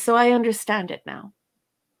so I understand it now.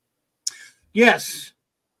 Yes.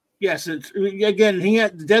 Yes. It's again, he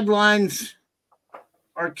had deadlines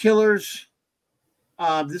are killers.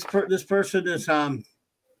 This person is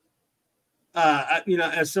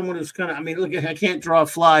as someone who's kind of, I mean, look, I can't draw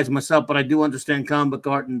flies myself, but I do understand comic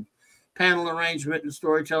art and panel arrangement and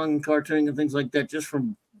storytelling and cartooning and things like that, just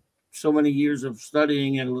from so many years of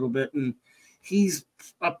studying it a little bit. And he's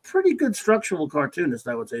a pretty good structural cartoonist,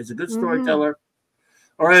 I would say. He's a good storyteller.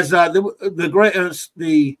 Or as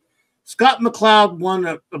the Scott McCloud won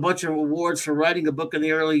a bunch of awards for writing a book in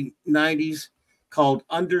the early 90s called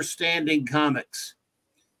Understanding Comics.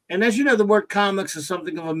 And as you know, the word comics is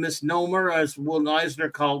something of a misnomer, as Will Eisner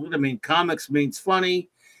called it. I mean, comics means funny.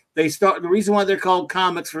 The reason why they're called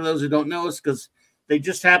comics, for those who don't know, is because they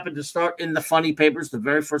just happened to start in the funny papers. The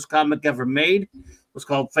very first comic ever made was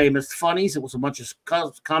called Famous Funnies. It was a bunch of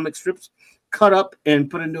comic strips cut up and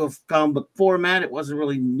put into a comic book format. It wasn't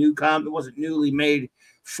really new comic. It wasn't newly made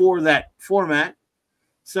for that format.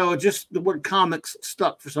 So just the word comics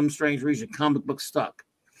stuck for some strange reason. Comic book stuck.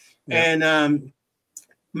 Yeah. And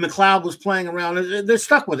McCloud was playing around. They're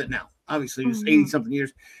stuck with it now. Obviously, it was 80-something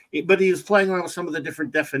years. But he was playing around with some of the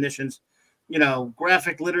different definitions. You know,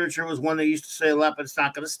 graphic literature was one they used to say a lot, but it's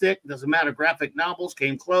not going to stick. Doesn't matter. Graphic novels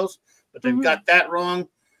came close, but they've got that wrong.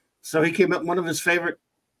 So he came up, one of his favorite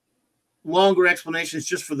longer explanations,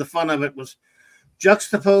 just for the fun of it, was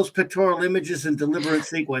juxtapose pictorial images in deliberate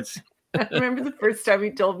sequence. I remember the first time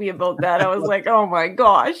he told me about that. I was like, "Oh my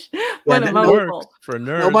gosh, what a mouthful!" For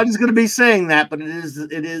nerds. Nobody's going to be saying that, but it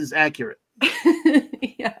is accurate.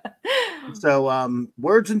 Yeah. So,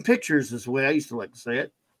 words and pictures is the way I used to like to say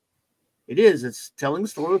it. It is. It's telling the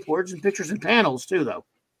story with words and pictures and panels too, though.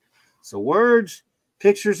 So, words,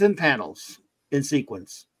 pictures, and panels in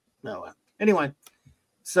sequence. No, anyway.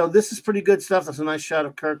 So this is pretty good stuff. That's a nice shot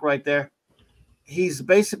of Kirk right there. He's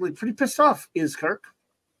basically pretty pissed off, is Kirk.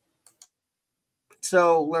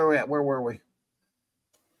 So where are we at? Where were we?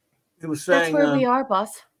 It was saying that's where we are,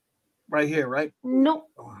 boss. Right here, right? Nope.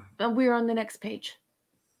 We're on the next page.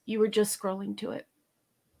 You were just scrolling to it.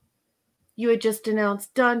 You had just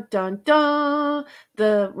announced, dun, dun, dun,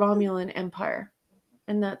 the Romulan Empire.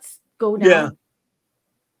 And that's go down. Yeah.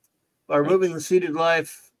 By removing the seated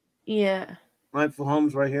life. Yeah. Rightful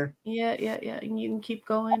homes right here. Yeah. And you can keep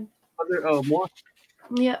going. More?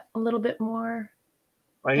 Yeah, a little bit more.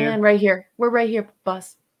 Right here? And right here. We're right here,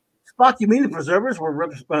 boss. Spock, you mean the preservers were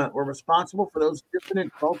responsible for those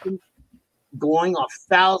dissonant Vulcans going off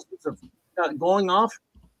thousands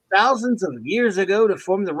of years ago to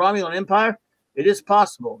form the Romulan Empire? It is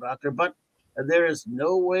possible, Doctor, but there is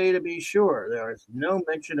no way to be sure. There is no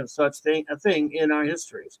mention of such a thing in our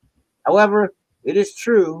histories. However, it is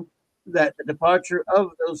true that the departure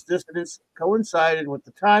of those dissidents coincided with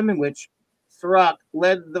the time in which Serac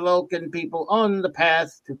led the Vulcan people on the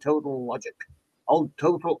path to total logic.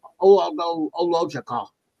 Logica.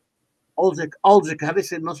 How they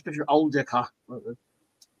say most picture Olgica.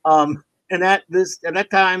 And at that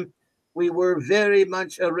time, we were very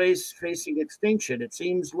much a race facing extinction. It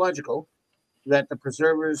seems logical that the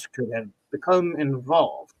preservers could have become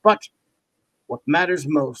involved. But what matters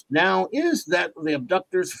most now is that the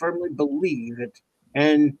abductors firmly believe it,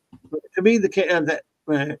 and to be the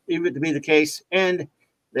case, and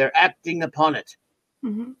they're acting upon it.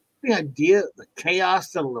 Mm-hmm. The idea, the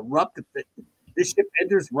chaos that will erupt if this ship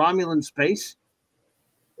enters Romulan space.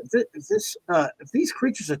 If these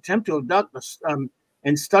creatures attempt to abduct us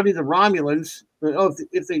and study the Romulans,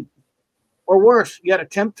 if they, or worse, yet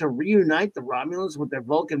attempt to reunite the Romulans with their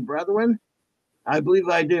Vulcan brethren, I believe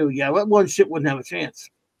I do. Yeah, that one ship wouldn't have a chance.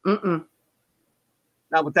 Mm-mm.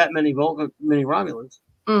 Not with that many Romulans,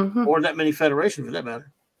 or that many Federation for that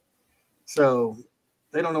matter. So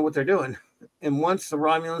they don't know what they're doing. And once the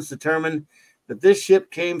Romulans determine that this ship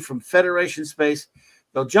came from Federation space,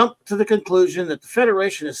 they'll jump to the conclusion that the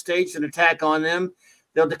Federation has staged an attack on them.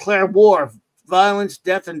 They'll declare war, violence,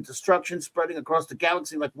 death, and destruction spreading across the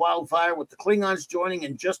galaxy like wildfire, with the Klingons joining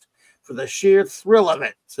in just for the sheer thrill of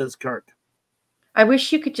it, says Kirk. I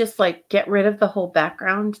wish you could just get rid of the whole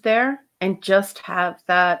background there and just have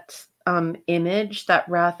that image, that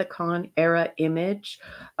Wrath of Khan era image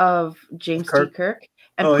of James T. Kirk,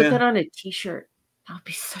 and put that on a t-shirt. That would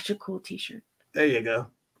be such a cool t-shirt. There you go.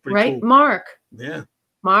 Pretty right? Cool. Mark. Yeah.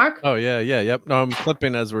 Mark? Oh, yeah. Yep. No, I'm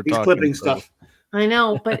clipping as we're talking. He's clipping stuff. I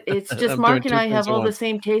know, but it's just Mark and I have all the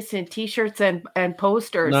same taste in t-shirts and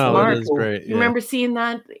posters. No, Mark, it is great. You remember seeing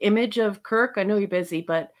that image of Kirk? I know you're busy,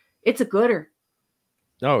 but it's a gooder.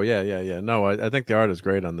 Oh, yeah. No, I think the art is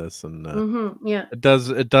great on this. And yeah. It does,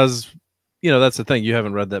 that's the thing. You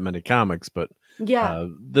haven't read that many comics, but yeah,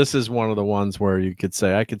 this is one of the ones where you could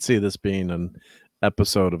say, I could see this being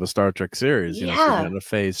episode of a Star Trek series. You know, so we're in a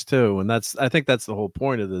phase 2, and I think that's the whole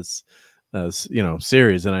point of this,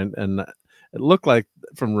 series. And it looked like,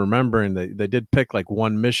 from remembering, they did pick like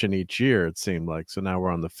one mission each year. It seemed like, so now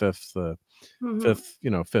we're on the fifth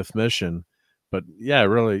mission. But yeah,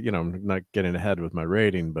 really, I'm not getting ahead with my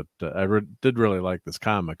rating, but I did really like this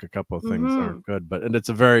comic. A couple of things aren't good, and it's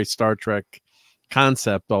a very Star Trek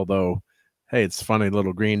concept. Although, hey, it's funny,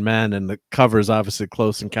 little green men, and the cover is obviously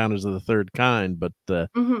Close Encounters of the Third Kind. But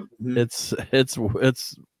it's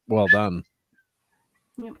well done.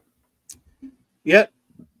 Yep.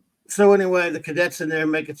 So anyway, the cadets in there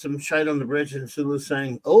making some shite on the bridge, and Sulu's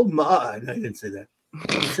saying, "Oh my!" No, I didn't say that.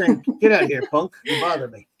 He's saying, "Get out of here, punk! You bother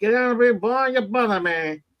me. Get out of here, boy! You bother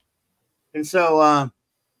me." And so,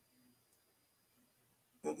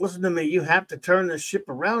 listen to me. You have to turn the ship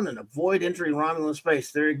around and avoid entering Romulan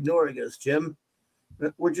space. They're ignoring us, Jim.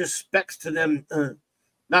 We're just specks to them.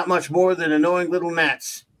 Not much more than annoying little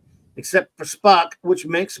gnats, except for Spock, which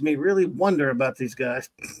makes me really wonder about these guys.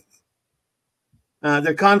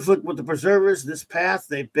 Their conflict with the preservers, this path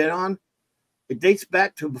they've been on, it dates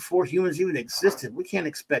back to before humans even existed. We can't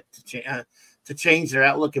expect to change their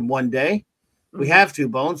outlook in one day. We have to,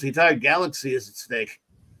 Bones. The entire galaxy is at stake.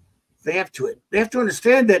 They have to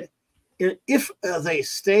understand that if they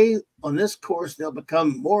stay on this course, they'll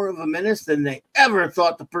become more of a menace than they ever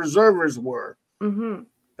thought the preservers were. And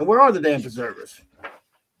where are the damn preservers?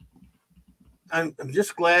 I'm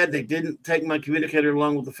just glad they didn't take my communicator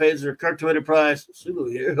along with the phaser. Kirk to Enterprise. Sulu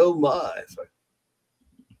here. Oh my.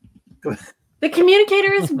 The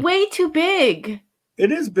communicator is way too big. It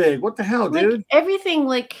is big. What the hell, dude? Everything,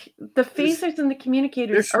 like the phasers and the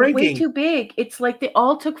communicators are way too big. It's like they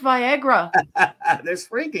all took Viagra. They're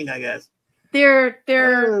shrinking, I guess. They're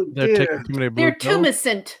taking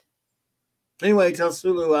tumescent. Anyway, tell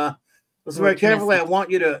Sulu, listen very carefully. I want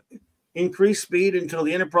you to increase speed until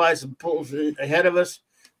the Enterprise pulls ahead of us.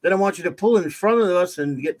 Then I want you to pull in front of us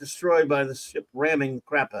and get destroyed by the ship ramming the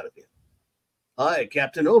crap out of you. Hi,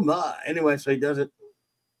 Captain. Oh my. Anyway, so he does it.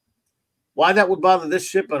 Why that would bother this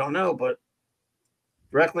ship, I don't know, but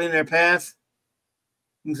directly in their path,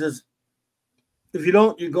 he says, if you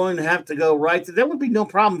don't, you're going to have to go right. There would be no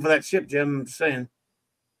problem for that ship, Jim. I'm saying.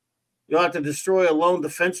 You'll have to destroy a lone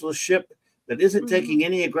defenseless ship that isn't taking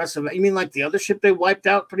any aggressive. You mean like the other ship they wiped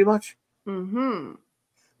out, pretty much? Oh,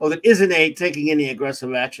 that isn't taking any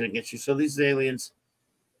aggressive action against you. So these aliens,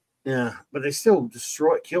 yeah, but they still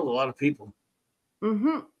killed a lot of people.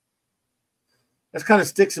 That kind of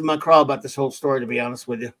sticks in my craw about this whole story, to be honest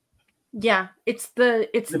with you. Yeah, it's the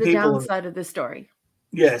downside of the story.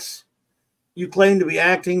 Yes. You claim to be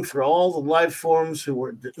acting for all the life forms who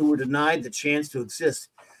were denied the chance to exist.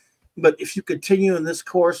 But if you continue in this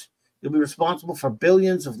course, you'll be responsible for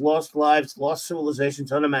billions of lost lives, lost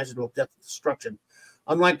civilizations, unimaginable death and destruction.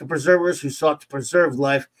 Unlike the preservers who sought to preserve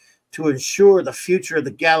life to ensure the future of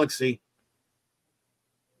the galaxy,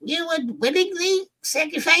 you would willingly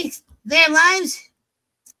sacrifice their lives?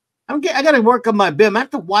 I got to work on my BIM. I have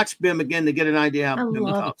to watch BIM again to get an idea how BIM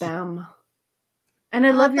love talks. BIM. And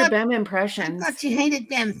I love your BIM impressions. I thought you hated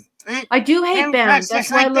BIM. I do hate BIM. That's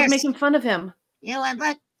why I love making fun of him. You know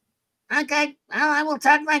what? Okay, well, I will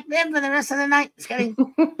talk like BIM for the rest of the night. Just kidding.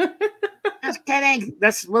 Just kidding.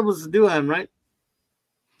 That's what was doing, right?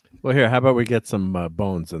 Well, here, how about we get some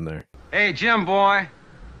bones in there? Hey, Jim boy,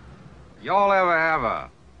 y'all ever have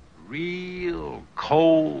a real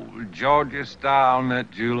cold Georgia style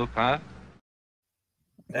nut julep, huh?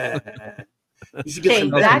 Okay,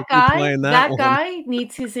 that guy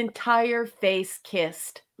needs his entire face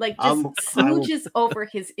kissed. Like, just smooches over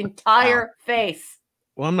his entire face.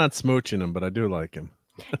 Well, I'm not smooching him, but I do like him.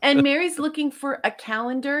 And Mary's looking for a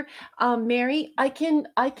calendar. Mary, I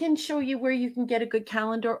can show you where you can get a good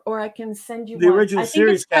calendar, or I can send you the one. original I think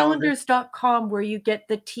series it's calendars.com where you get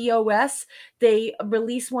the TOS. They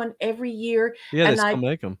release one every year. Yeah, and they still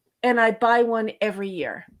make them. And I buy one every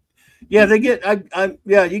year. Yeah, they get.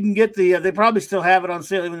 Yeah, you can get the. They probably still have it on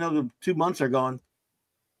sale, even though the 2 months are gone.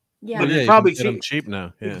 Yeah, but yeah, probably you can get them cheap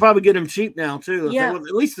now. Yeah. You can probably get them cheap now too. Yeah, at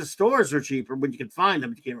least the stores are cheaper, but you can find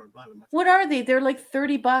them. You can't really find them. What are they? They're like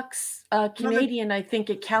 $30 Canadian, I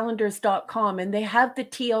think, at calendars.com, and they have the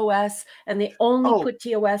TOS, and they only put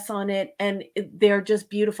TOS on it, and they're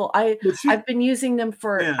just beautiful. I've been using them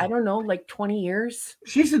for I don't know, like 20 years.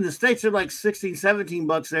 She's in the States. They're like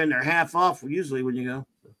 $16-17 there, and they're half off usually when you go.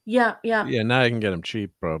 Yeah. Yeah, now I can get them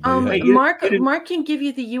cheap, probably. Mark can give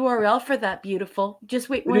you the URL for that. Beautiful. Just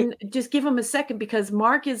wait just give him a second, because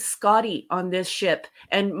Mark is Scotty on this ship,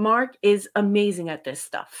 and Mark is amazing at this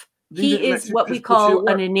stuff. He is what we call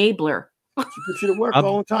an enabler. She puts you to work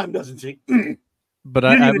all the time, doesn't she? But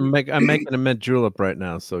I'm making a mint julep right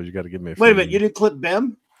now, so you got to give me a Wait a minute, you didn't clip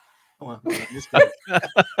Bem? Oh, just kidding.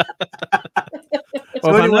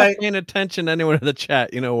 Well, if I'm not paying attention to anyone in the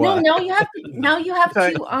chat, you know No, what? now you have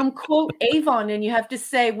to quote Avon, and you have to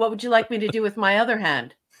say, "What would you like me to do with my other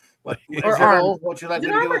hand?" What arm? What would you like me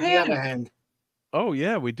to do with the other hand? Oh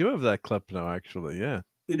yeah, we do have that clip now. Actually, yeah.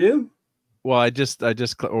 You do? Well, I just.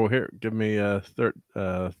 Oh, here, give me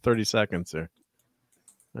 30 seconds here.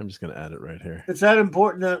 I'm just gonna add it right here. It's that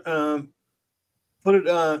important that put it.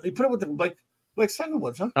 You put it with the Blake 7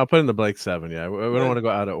 ones, huh? I'll put in the Blake 7. Yeah, we don't want to go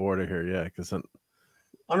out of order here. Yeah, because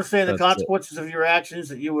understand the consequences of your actions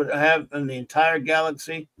that you would have in the entire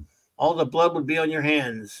galaxy. All the blood would be on your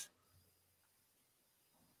hands.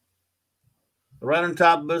 Right on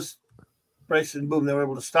top of us, brace and boom, they were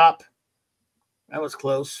able to stop. That was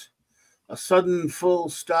close. A sudden full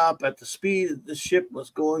stop at the speed the ship was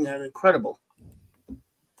going at, incredible.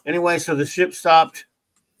 Anyway, so the ship stopped.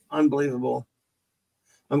 Unbelievable.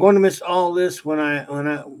 I'm going to miss all this when I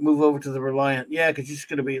move over to the Reliant. Yeah, because you're just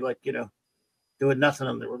going to be like, doing nothing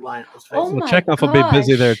on the Reliant. Oh well, Chekhov will be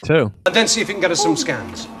busy there too. And then see if you can get us some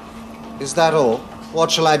scans. Is that all? What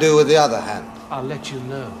shall I do with the other hand? I'll let you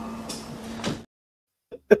know.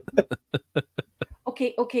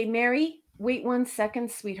 Okay, Mary, wait 1 second,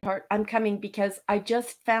 sweetheart. I'm coming because I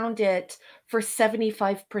just found it for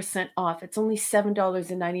 75% off. It's only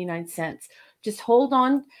 $7.99. Just hold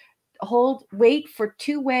on. Wait for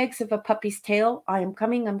 2 wags of a puppy's tail. I'm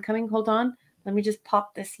coming. Hold on. Let me just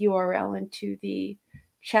pop this URL into the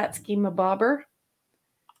chat schema bobber.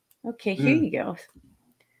 Okay, here you go.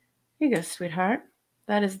 Here you go, sweetheart.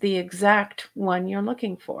 That is the exact one you're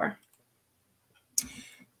looking for.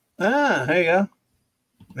 Ah, there you go.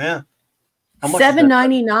 Yeah.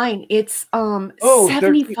 $7.99. It's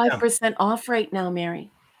 75% off right now,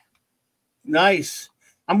 Mary. Nice.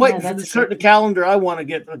 I'm waiting for the certain calendar I want to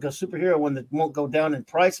get, like a superhero one that won't go down in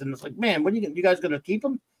price. And it's like, man, what you guys gonna keep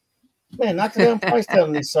them? Man, knock the damn price down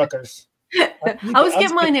on these suckers. I always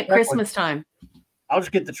get mine at Christmas time. I'll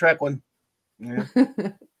just get the Trek one. Yeah.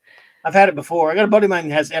 I've had it before. I got a buddy of mine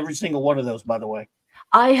that has every single one of those, by the way.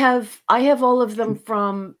 I have all of them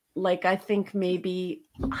from, like, I think maybe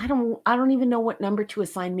I don't even know what number to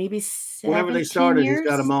assign. Maybe 17 whenever they started, years? He's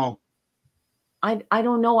got them all. I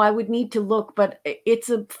don't know. I would need to look, but it's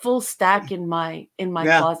a full stack in my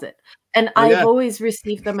closet. And I've always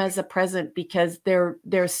received them as a present because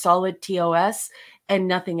they're solid TOS and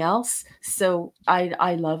nothing else. So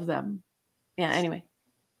I love them. Yeah. Anyway.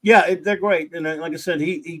 Yeah, they're great. And like I said,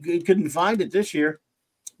 he couldn't find it this year,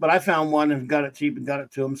 but I found one and got it cheap and got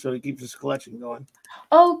it to him. So he keeps his collection going.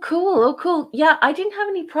 Oh, cool. Yeah, I didn't have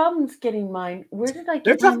any problems getting mine. Where did I get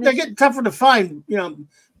They're tough. They're getting tougher to find.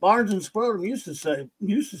 Barnes and Scrotum used to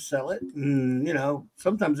sell it. And,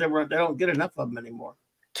 sometimes they don't get enough of them anymore.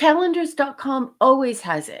 Calendars.com always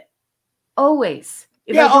has it. Always.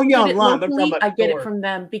 If I don't get it locally, I get it from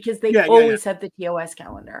them because they always have the TOS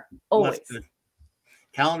calendar. Always.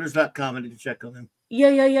 Calendars.com. I need to check on them.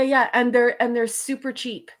 Yeah. And they're super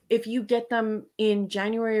cheap. If you get them in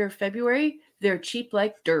January or February, they're cheap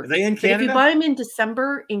like dirt. Are they in Canada? But if you buy them in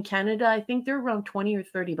December in Canada, I think they're around $20 or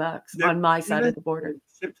 $30 on my side of the border.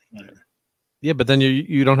 Yeah, but then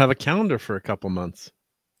you don't have a calendar for a couple months.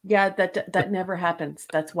 Yeah, that never happens.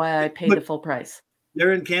 That's why I pay the full price.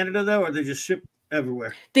 They're in Canada though, or they just ship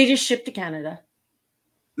everywhere? They just ship to Canada.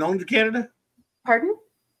 Known to Canada? Pardon?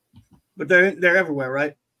 But they're everywhere,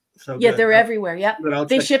 right? So yeah, they're everywhere. Yeah,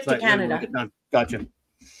 they ship to Canada. Gotcha.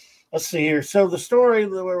 Let's see here. So the story.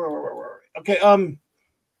 Okay.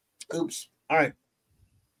 Oops. All right.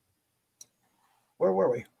 Where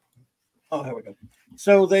were we? Oh, here we go.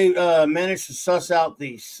 So they managed to suss out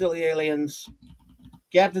the silly aliens.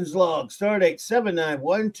 Captain's log. Stardate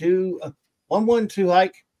 7912112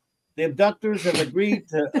 hike. The abductors have agreed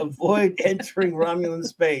to avoid entering Romulan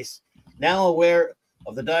space. Now aware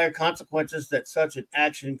of the dire consequences that such an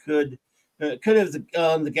action could have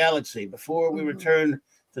on the galaxy. Before we return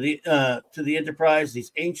to the Enterprise,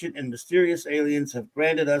 these ancient and mysterious aliens have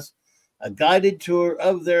granted us a guided tour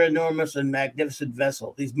of their enormous and magnificent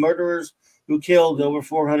vessel. These murderers who killed over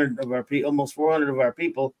 400 of our almost 400 of our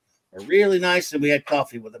people are really nice, and we had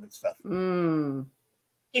coffee with them and stuff.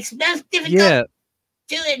 It's most difficult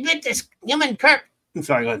to admit this, human Kirk. I'm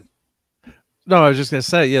sorry, go ahead. No, I was just gonna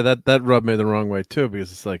say, that rubbed me the wrong way too,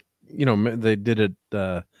 because it's like, they did it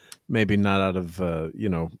maybe not out of well,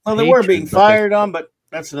 they were being fired on, but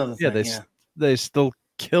that's another thing. They still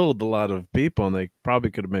killed a lot of people, and they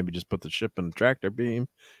probably could have maybe just put the ship in a tractor beam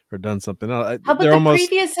or done something else. How about the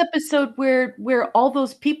previous episode where all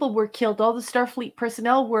those people were killed, all the Starfleet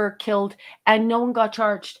personnel were killed, and no one got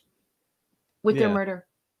charged? with their murder.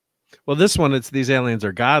 Well, this one, it's these aliens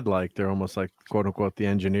are godlike. They're almost like quote unquote the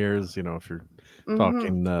engineers. You know, if you're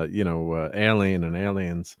talking, alien and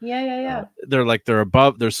aliens. Yeah. They're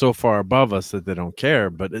above. They're so far above us that they don't care.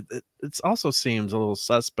 But it also seems a little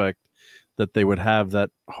suspect that they would have that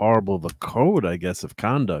horrible of a code, I guess, of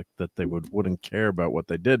conduct that they wouldn't care about what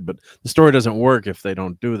they did. But the story doesn't work if they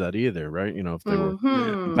don't do that either, right? You know, if they were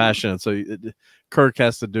compassionate. So Kirk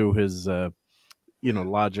has to do his,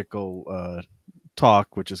 logical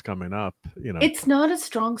talk, which is coming up. You know, it's not a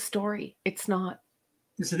strong story. It's not.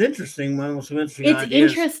 It's an interesting one with some interesting It's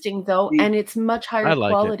ideas. interesting though, and it's much higher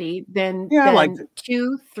quality than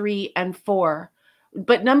 2, 3, and 4.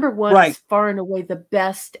 But number 1 is far and away the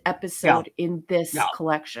best episode in this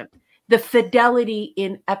collection. The fidelity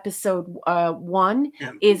in episode 1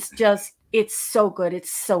 is just, it's so good.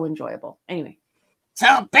 It's so enjoyable. Anyway.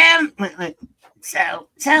 So, Bem, so,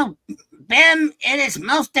 Bem, it is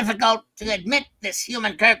most difficult to admit this,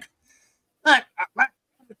 human Kirk. But,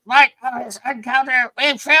 like his encounter,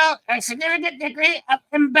 we felt a significant degree of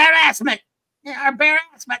embarrassment. Our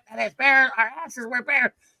embarrassment, that is, our asses were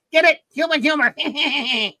bare. Get it? Human humor.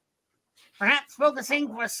 Perhaps focusing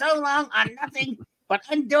for so long on nothing but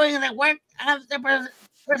undoing the work of the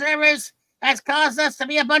preservers has caused us to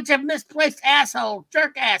be a bunch of misplaced asshole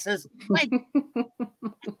jerk asses. Like,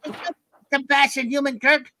 compassion, human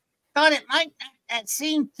Kirk. Thought it might not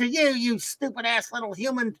seem to you, you stupid ass little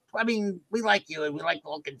human. I mean, we like you, and we like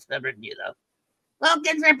Vulcans better than you, though.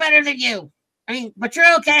 Vulcans are better than you. I mean, but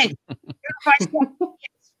you're okay.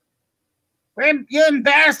 You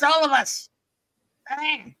embarrassed all of us.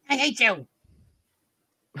 I hate you.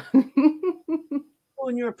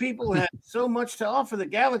 And your people have so much to offer the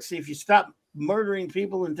galaxy if you stop murdering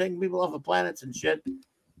people and taking people off of planets and shit.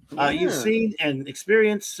 You've seen and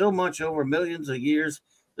experienced so much over millions of years.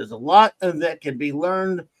 There's a lot of that can be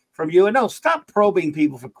learned from you. And no, stop probing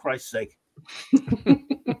people, for Christ's sake.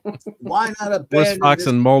 Why not abandon Where's Fox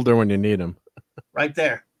and Mulder when you need them? Right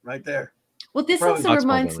there. Well, this also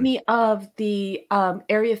reminds me of the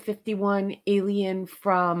Area 51 alien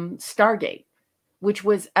from Stargate, which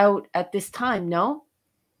was out at this time, no?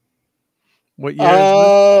 What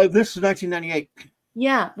year is this is 1998.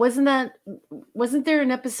 Yeah, wasn't there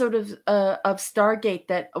an episode of Stargate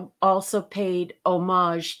that also paid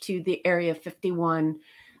homage to the Area 51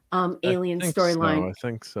 alien storyline? I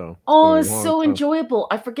think so. Oh, it's so enjoyable.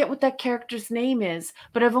 I forget what that character's name is,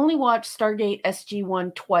 but I've only watched Stargate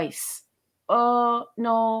SG-1 twice.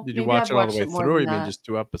 No. Did you watch it all the way through, or you mean just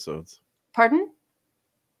 2 episodes? Pardon?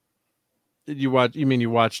 Did you watch? You mean you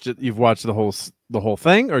watched it? You've watched the whole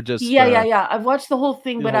thing, or just? Yeah. I've watched the whole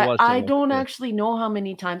thing, but I don't actually know how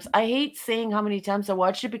many times. I hate saying how many times I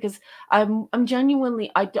watched it because I'm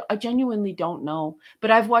genuinely I genuinely don't know.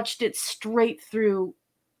 But I've watched it straight through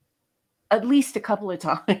at least a couple of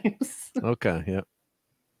times. Okay. Yeah.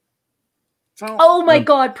 Oh my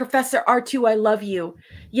God, Professor R2, I love you.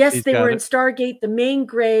 Yes, they were in Stargate. The main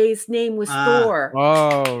Grey's name was Thor.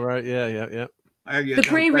 Oh, right. Yeah. The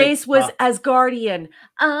Grey race was Asgardian.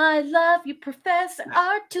 I love you, Professor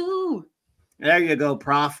R2. There you go,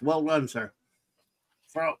 Prof. Well done, sir.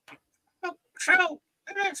 So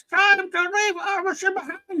it's time to leave our mission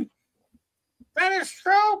behind. That is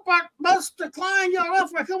true, but most decline your love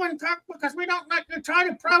for human Kirk because we don't like to try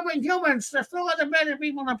to probing humans. There's still other better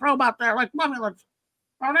people to probe out there, like mumulants.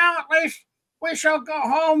 For now, at least, we shall go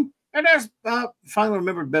home. It is finally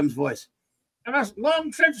remembered Bem's voice. It is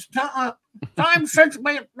long since time since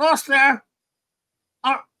we lost there.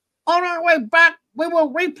 On our way back, we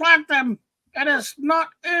will replant them. It is not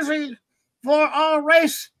easy for our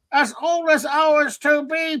race as old as ours to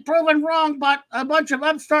be proven wrong by a bunch of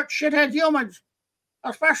upstart shithead humans,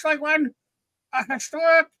 especially when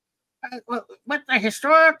with the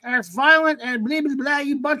historic and it's violent and blah blah blah.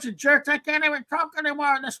 You bunch of jerks! I can't even talk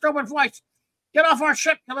anymore in the stupid voice. Get off our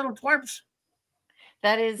ship, you little twerps.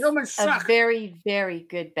 That is a very, very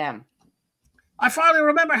good Bem. I finally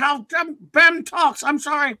remember how Bem talks. I'm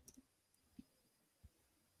sorry.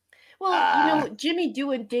 Well, Jimmy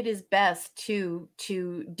Doohan did his best to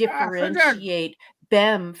differentiate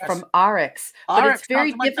Bem from Arix, but it's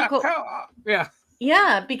very difficult.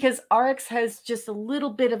 Yeah, because Arix has just a little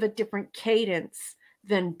bit of a different cadence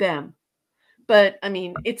than Bem. But I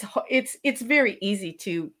mean, it's very easy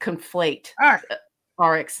to conflate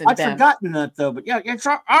Arix and Bem. I'd forgotten that though, but yeah, it's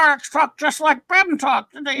Arix talk just like Bem talk.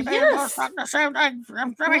 They yes. Talk the same thing.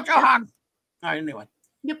 Jimmy Johan. All right, anyway.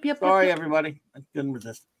 Yep. Sorry, everybody. I couldn't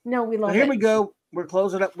resist. No, we love it. Here we go. We're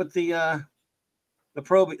closing up with the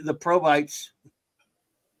probites,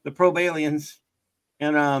 the probe aliens,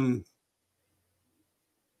 and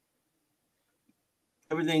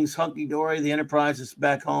everything's hunky-dory. The Enterprise is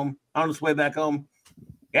back home, on its way back home.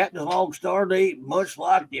 Captain Hog Stardate, much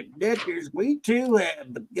like the abductors, we too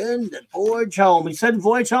have begun the voyage home. He said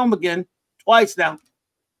voyage home again, twice now.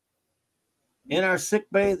 In our sick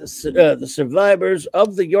bay, the survivors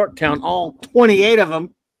of the Yorktown, all 28 of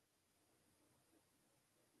them,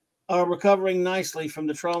 are recovering nicely from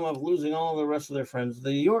the trauma of losing all the rest of their friends.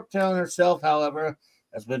 The Yorktown herself, however,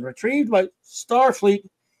 has been retrieved by Starfleet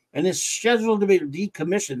and is scheduled to be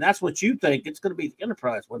decommissioned. That's what you think. It's going to be the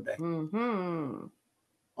Enterprise one day. Mm-hmm.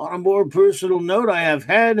 On a more personal note, I have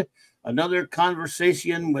had another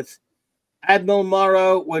conversation with Admiral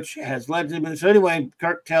Morrow, which has led to him. So anyway,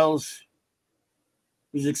 Kirk tells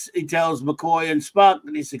McCoy and Spock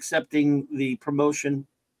that he's accepting the promotion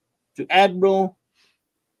to Admiral.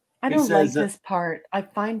 I don't like this part. I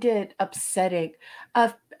find it upsetting.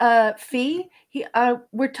 Fee,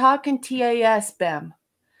 we're talking TAS, Bem.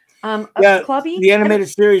 Yeah, Clubby? The animated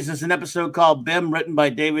series is an episode called Bem, written by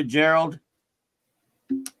David Gerald.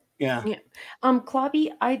 Yeah.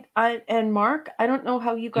 Clobby, I and Mark, I don't know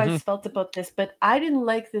how you guys felt about this, but I didn't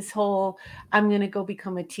like this whole I'm gonna go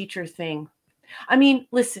become a teacher thing. I mean,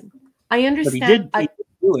 listen, I understand. He did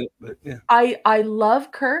do it, but yeah. I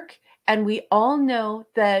love Kirk, and we all know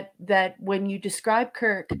that when you describe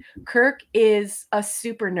Kirk is a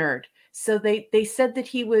super nerd. So they said that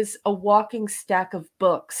he was a walking stack of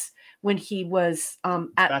books when he was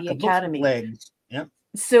at the academy. Yep.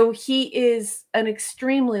 So he is an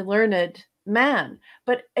extremely learned man,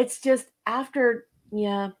 but it's just after,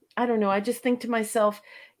 I don't know. I just think to myself,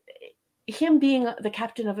 him being the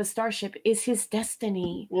captain of a starship is his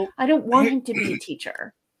destiny. Well, I don't want him to be a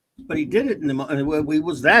teacher. But he did it we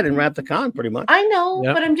was that in Wrath of Khan, pretty much. I know,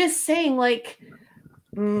 but I'm just saying, like,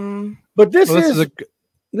 but this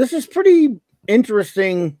is pretty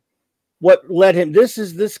interesting. What led him? This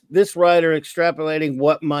writer extrapolating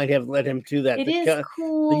what might have led him to that. It is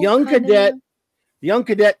cool. The young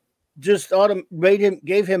cadet just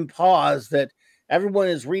gave him pause that everyone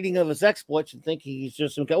is reading of his exploits and thinking he's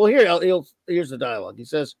just some. Well, here's the dialogue. He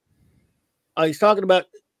says, he's talking about.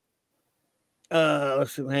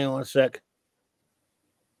 Let's see, hang on a sec.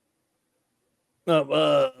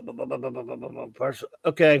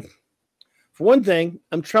 Okay. For one thing,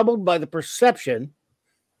 I'm troubled by the perception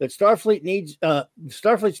that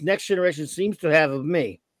Starfleet's next generation seems to have of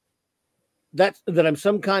me. That I'm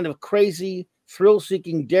some kind of crazy,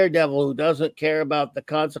 thrill-seeking daredevil who doesn't care about the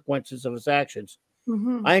consequences of his actions.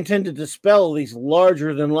 Mm-hmm. I intend to dispel these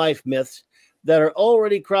larger-than-life myths that are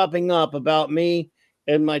already cropping up about me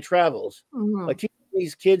and my travels. Mm-hmm. By teaching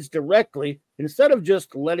these kids directly, instead of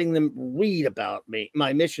just letting them read about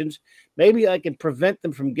my missions, maybe I can prevent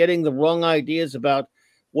them from getting the wrong ideas about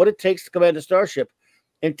what it takes to command a starship,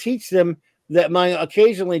 and teach them that my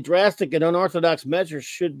occasionally drastic and unorthodox measures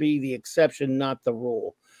should be the exception, not the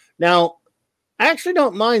rule. Now, I actually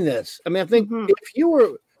don't mind this. I mean, I think if you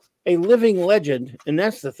were a living legend, and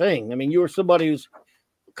that's the thing, I mean, you were somebody who's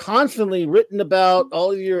constantly written about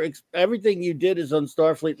all of everything you did is on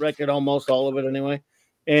Starfleet record, almost all of it anyway,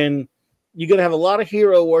 and you're going to have a lot of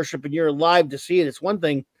hero worship, and you're alive to see it. It's one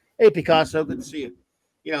thing. Hey, Picasso, good to see you.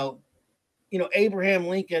 You know, Abraham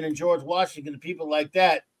Lincoln and George Washington and people like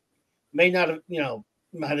that may not have,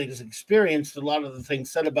 had experienced a lot of the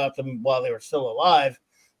things said about them while they were still alive.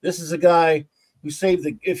 This is a guy who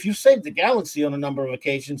if you saved the galaxy on a number of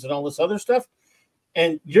occasions and all this other stuff,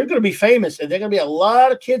 and you're going to be famous, and there are going to be a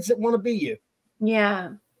lot of kids that want to be you. Yeah.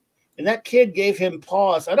 And that kid gave him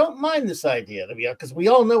pause. I don't mind this idea, because we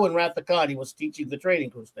all know in Wrath of Khan he was teaching the training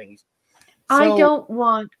crew things. I don't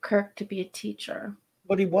want Kirk to be a teacher.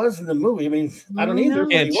 But he was in the movie. I mean, I don't either.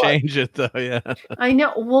 Can't change it though. Yeah. I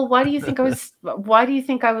know. Well, why do you think I was? Why do you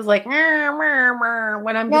think I was like when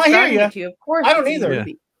I'm describing it to you? Of course, I don't either. Yeah.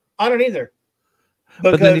 I don't either.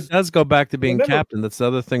 But then he does go back to being captain. That's the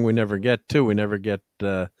other thing we never get too. We never get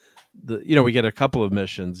we get a couple of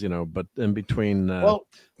missions, but in between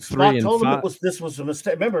 3 and 5, this was a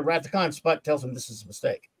mistake. Remember, Wrath of Khan, Spock tells him this is a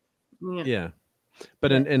mistake. Yeah.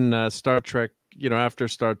 But in Star Trek, after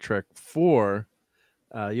Star Trek 4.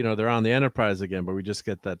 They're on the Enterprise again, but we just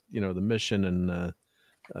get that, the mission and,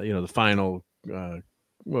 the final,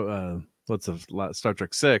 Star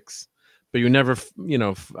Trek 6, but you never,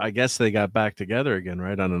 I guess they got back together again,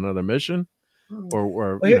 right? On another mission or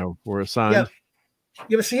were assigned.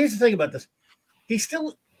 Yeah, but see, here's the thing about this.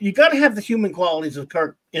 You got to have the human qualities of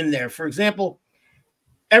Kirk in there. For example,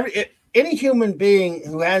 any human being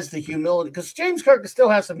who has the humility, because James Kirk still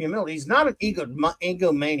has some humility. He's not an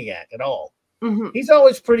egomaniac at all. Mm-hmm. He's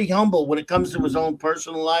always pretty humble when it comes to his own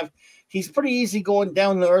personal life. He's pretty easy going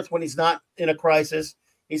down to earth when he's not in a crisis.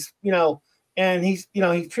 He's, and he's, you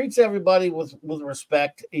know, he treats everybody with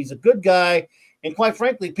respect. He's a good guy, and quite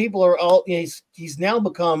frankly, people are all, you know, he's now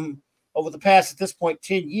become, over the past, at this point,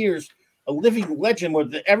 10 years, a living legend where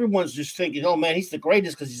everyone's just thinking, oh man, he's the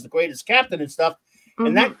greatest because he's the greatest captain and stuff.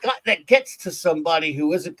 And that gets to somebody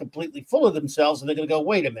who isn't completely full of themselves, and they're going to go,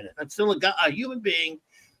 wait a minute, I'm still a human being,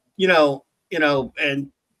 you know,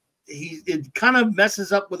 and it kind of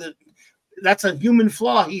messes up with it. That's a human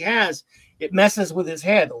flaw he has. It messes with his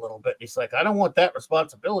head a little bit. He's like, I don't want that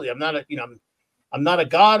responsibility. I'm not I'm not a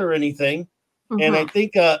god or anything. And I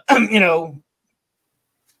think,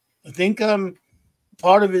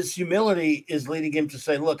 part of his humility is leading him to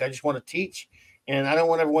say, look, I just want to teach, and I don't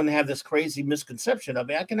want everyone to have this crazy misconception of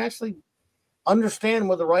me. I can actually understand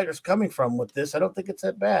where the writer's coming from with this. I don't think it's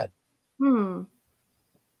that bad.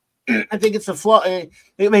 I think it's a flaw. I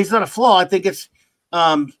mean, it's not a flaw. I think it's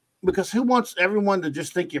because who wants everyone to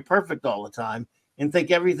just think you're perfect all the time and think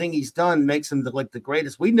everything he's done makes him the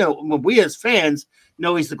greatest? We know, we as fans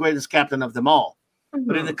know he's the greatest captain of them all.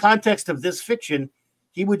 But in the context of this fiction,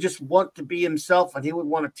 he would just want to be himself, and he would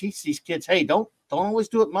want to teach these kids, hey, don't always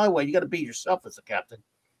do it my way. You got to be yourself as a captain.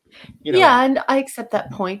 You know? Yeah, and I accept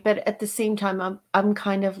that point, but at the same time, I'm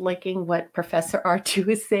kind of liking what Professor R2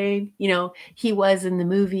 is saying. You know, he was in the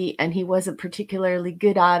movie and he wasn't particularly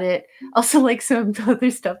good at it. Also, like some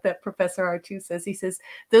other stuff that Professor R2 says. He says,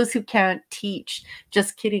 "Those who can't teach."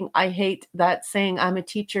 Just kidding. I hate that saying. I'm a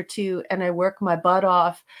teacher too, and I work my butt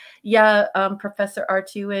off. Yeah, Professor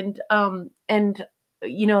R2, and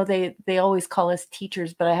you know, they always call us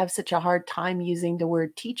teachers, but I have such a hard time using the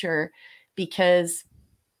word teacher because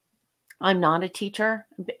I'm not a teacher.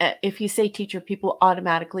 If you say teacher, people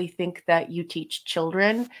automatically think that you teach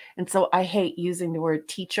children. And so I hate using the word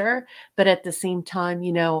teacher, but at the same time,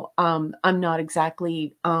 you know, I'm not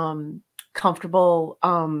exactly comfortable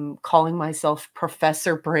calling myself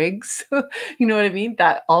Professor Briggs. You know what I mean?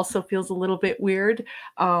 That also feels a little bit weird.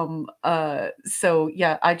 So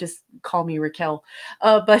yeah, I just call me Raquel.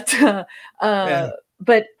 But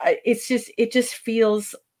it just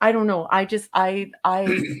feels, I don't know. I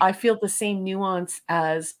feel the same nuance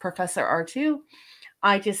as Professor R2.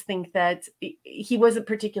 I just think that he wasn't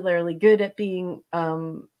particularly good at being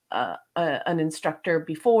an instructor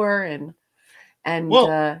before, and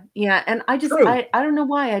yeah, and I just I don't know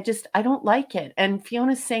why. I don't like it. And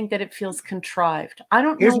Fiona's saying that it feels contrived. I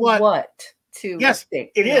don't know what to think.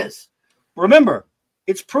 It is. Remember,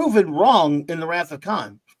 it's proven wrong in the Wrath of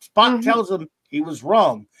Khan. Spock tells him he was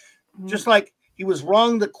wrong, just like he was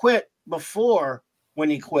wrong to quit before when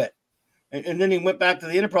he quit. And then he went back to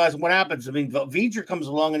the Enterprise, and what happens? I mean, V'ger comes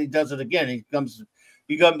along and he does it again. He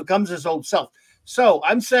becomes his old self. So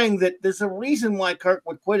I'm saying that there's a reason why Kirk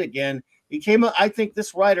would quit again. He came up, I think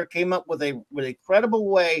this writer came up with a credible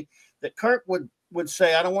way that Kirk would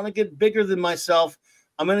say, I don't want to get bigger than myself.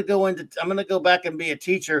 I'm going to go back and be a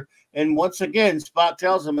teacher. And once again, Spock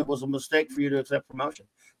tells him it was a mistake for you to accept promotion.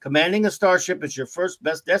 Commanding a starship is your first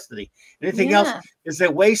best destiny. Anything else is a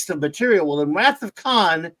waste of material. Well, in Wrath of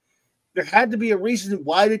Khan, there had to be a reason.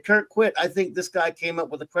 Why did Kirk quit? I think this guy came up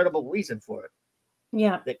with a credible reason for it.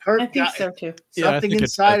 Yeah, that Kirk I think so too. Something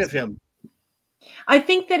inside of him. I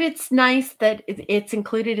think that it's nice that it's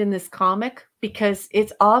included in this comic because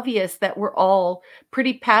it's obvious that we're all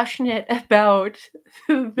pretty passionate about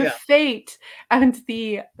the fate and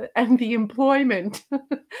the employment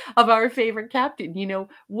of our favorite captain. You know,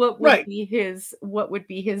 what would be his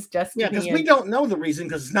destiny? Yeah, because we don't know the reason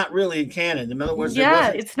because it's not really in canon. In other words,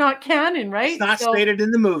 it's not canon, right? It's not stated in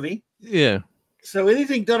the movie. Yeah. So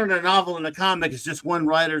anything done in a novel and a comic is just one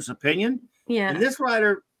writer's opinion. Yeah. And this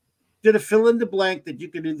writer did a fill in the blank that you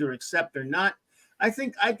can either accept or not. I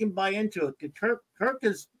think I can buy into it. Kirk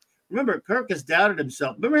has doubted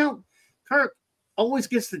himself. Remember how Kirk always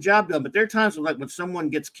gets the job done, but there are times when someone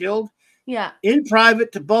gets killed. Yeah. In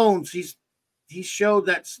private to Bones, he showed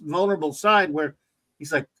that vulnerable side where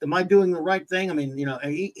he's like, am I doing the right thing? I mean, you know,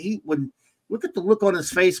 he would look at the look on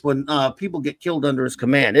his face when people get killed under his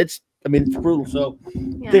command. It's brutal. So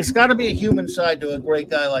there's got to be a human side to a great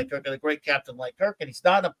guy like Kirk and a great captain like Kirk. And he's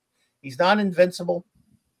not invincible,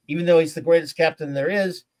 even though he's the greatest captain there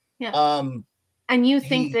is. Yeah. And you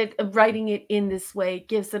think that writing it in this way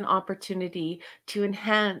gives an opportunity to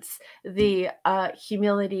enhance the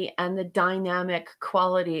humility and the dynamic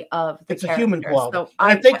quality of the character. A human quality. So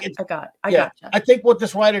I gotcha. I think what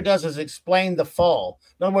this writer does is explain the fall.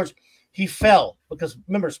 In other words, he fell because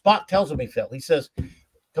remember, Spock tells him he fell. He says,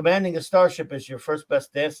 commanding a starship is your first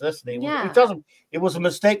best destiny. Yeah. He tells him it was a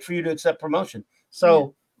mistake for you to accept promotion.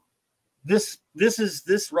 So this is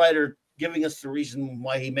this writer giving us the reason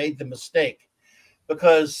why he made the mistake,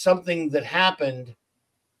 because something that happened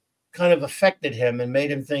kind of affected him and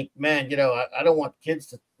made him think, man, I don't want kids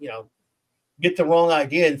to, get the wrong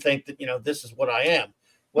idea and think that, this is what I am.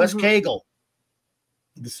 Wes Cagle,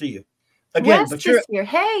 good to see you again. Wes is here.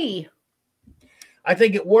 Hey. I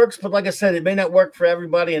think it works, but like I said, it may not work for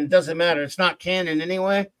everybody, and it doesn't matter. It's not canon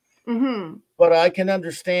anyway. But I can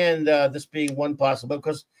understand this being one possible,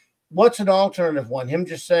 because what's an alternative one? Him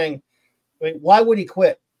just saying, why would he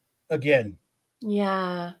quit again?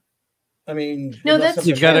 Yeah. I mean, no, that's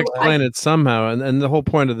you've got to explain it somehow, and the whole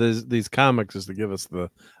point of these comics is to give us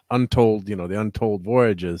the untold, the untold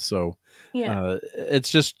voyages. So yeah,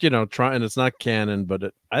 it's just trying. It's not canon,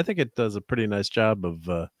 but I think it does a pretty nice job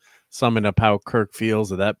of summing up how Kirk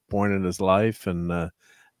feels at that point in his life, and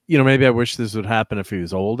maybe I wish this would happen if he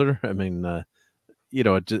was older. I mean,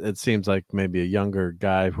 it seems like maybe a younger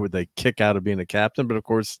guy who they kick out of being a captain, but of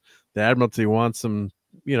course the Admiralty wants him.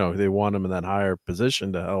 They want him in that higher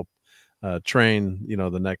position to help train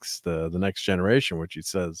the next generation, which he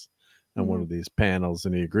says on one of these panels,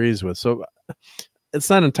 and he agrees with. So it's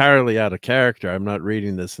not entirely out of character. I'm not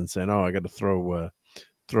reading this and saying, oh, I got to throw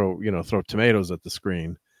tomatoes at the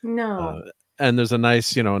screen. No. And there's a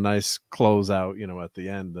nice closeout at the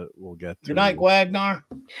end that we'll get to. Good night, Gwagnar.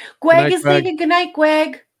 Gwag is leaving. Good night,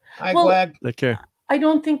 Gwag. Hi, Gwag. Take care. I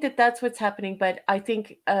don't think that's what's happening, but I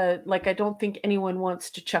think I don't think anyone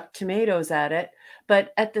wants to chuck tomatoes at it.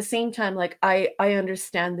 But at the same time, I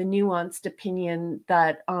understand the nuanced opinion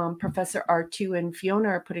that Professor R2 and Fiona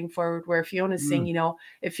are putting forward, where Fiona's saying,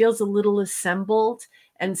 it feels a little assembled,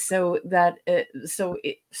 and so that it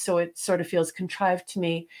sort of feels contrived to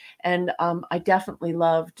me. And I definitely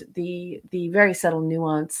loved the very subtle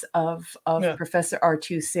nuance of Professor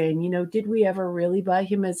R2 saying, did we ever really buy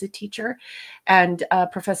him as a teacher? And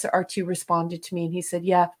Professor R2 responded to me, and he said,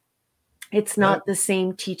 yeah. It's not the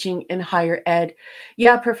same teaching in higher ed.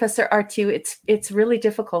 Yeah, Professor R2, it's really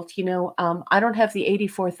difficult. I don't have the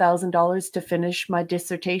 $84,000 to finish my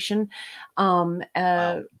dissertation.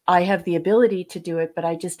 I have the ability to do it, but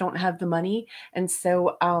I just don't have the money. And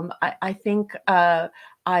so I think I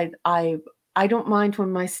don't mind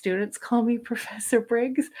when my students call me Professor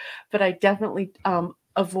Briggs, but I definitely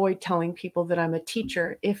avoid telling people that I'm a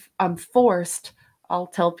teacher. If I'm forced, I'll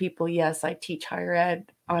tell people, yes, I teach higher ed.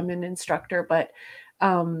 I'm an instructor, but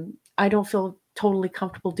I don't feel totally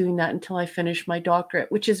comfortable doing that until I finish my doctorate,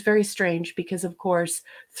 which is very strange because, of course,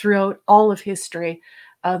 throughout all of history,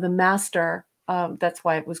 the master, that's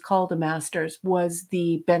why it was called a master's, was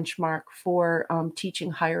the benchmark for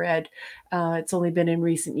teaching higher ed. It's only been in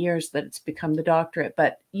recent years that it's become the doctorate,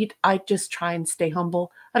 but I just try and stay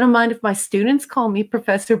humble. I don't mind if my students call me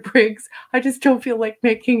Professor Briggs. I just don't feel like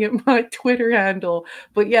making it my Twitter handle.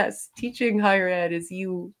 But yes, teaching higher ed, as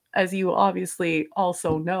you obviously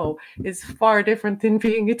also know, is far different than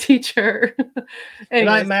being a teacher. Good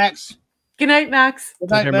night, Max. Good night, Max.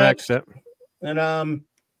 Good night, Max. And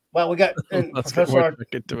well, we got Professor.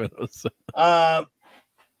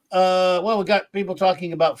 Well, we got people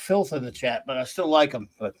talking about filth in the chat, but I still like them.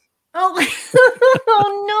 But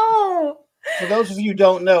oh no! For those of you who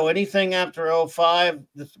don't know, anything after 05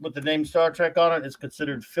 with the name Star Trek on it is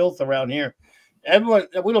considered filth around here. Everyone,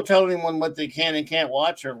 we don't tell anyone what they can and can't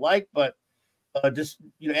watch or like, but just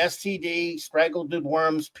STD, Strangled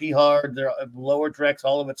Worms, P Hard, their Lower Decks,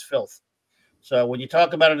 all of it's filth. So when you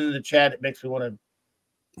talk about it in the chat, it makes me want to.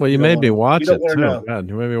 Well, you made me watch it too. God,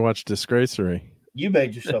 you made me watch Disgracery. You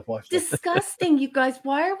made yourself watch that. Disgusting, you guys.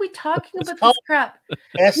 Why are we talking about this crap?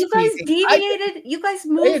 You guys deviated. You guys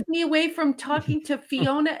moved me away from talking to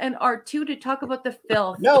Fiona and R2 to talk about the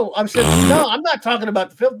filth. No, I'm not talking about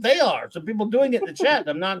the filth. They are. So people doing it in the chat.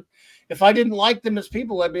 I'm not. If I didn't like them as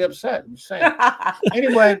people, I'd be upset. I'm just saying.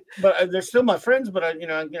 Anyway, but they're still my friends. But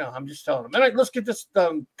I'm just telling them. All right, let's get this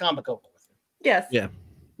comic over with. Yes. Yeah.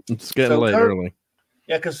 It's getting late early.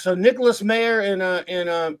 Yeah, because Nicholas Mayer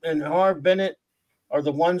and Harv Bennett are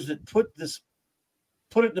the ones that put it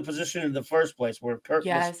in the position in the first place where Kirk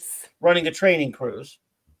was running a training cruise.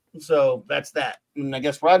 So that's that. And I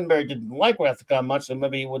guess Roddenberry didn't like Wrath-the-Khan much, so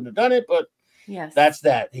maybe he wouldn't have done it, but that's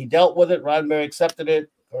that. He dealt with it. Roddenberry accepted it,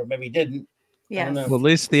 or maybe he didn't. Yeah. Well, at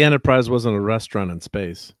least the Enterprise wasn't a restaurant in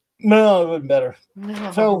space. No, it would have been better.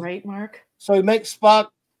 Right, Mark. So he makes Spock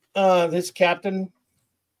this captain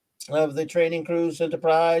of the training cruise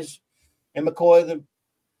Enterprise, and McCoy,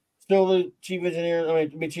 still the chief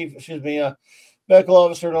engineer, medical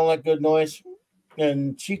officer, and all that good noise.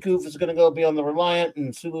 And Chikuf is going to go be on the Reliant,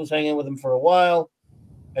 and Sulu's hanging with him for a while.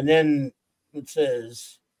 And then it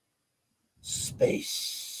says, space,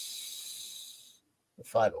 the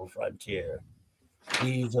final frontier.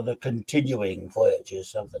 These are the continuing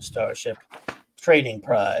voyages of the Starship Training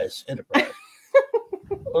Prize Enterprise.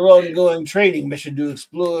 ongoing training mission to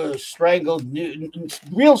explore strangled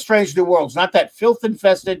real strange new worlds, not that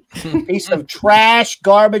filth-infested piece of trash,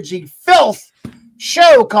 garbagey filth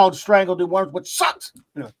show called Strangled New Worlds, which sucks.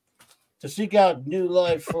 To seek out new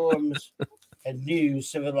life forms and new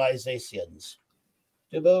civilizations.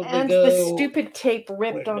 And the stupid tape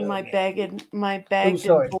ripped on my bag and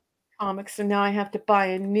comic, so now I have to buy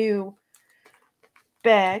a new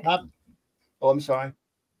bag. I'm sorry.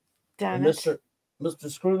 Damn it. Mr.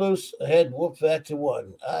 Screwloose, ahead, whoop factor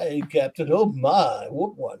 1. Aye, Captain. Oh my,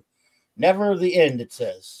 whoop 1. Never the end, it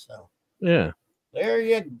says. So yeah. There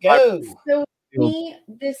you go. So me,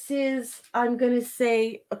 this is, I'm going to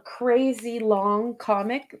say, a crazy long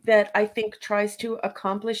comic that I think tries to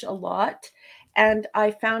accomplish a lot. And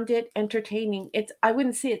I found it entertaining. I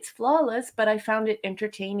wouldn't say it's flawless, but I found it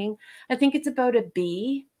entertaining. I think it's about a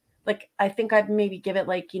bee. Like, I think I'd maybe give it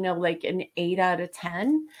like an 8 out of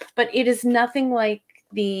 10, but it is nothing like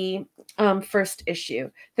the first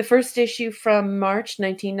issue. The first issue from March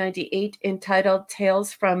 1998, entitled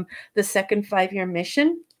Tales from the Second 5-Year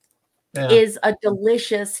Mission, is a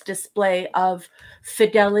delicious display of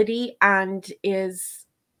fidelity, and it's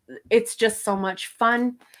just so much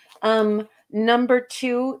fun. Number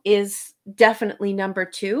 2 is definitely number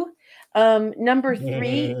 2. Number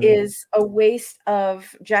 3 is a waste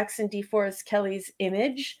of Jackson D. Forrest Kelly's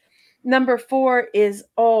image. Number 4 is,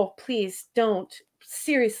 oh, please don't.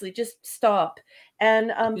 Seriously, just stop.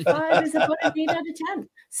 And 5 is about an 8 out of 10.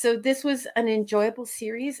 So this was an enjoyable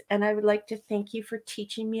series, and I would like to thank you for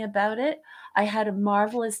teaching me about it. I had a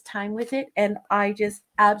marvelous time with it, and I just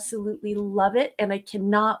absolutely love it, and I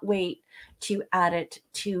cannot wait to add it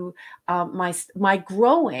to my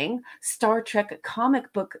growing Star Trek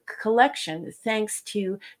comic book collection, thanks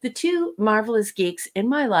to the 2 marvelous geeks in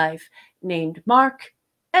my life named Mark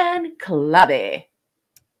and Clubby.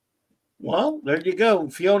 Well, there you go.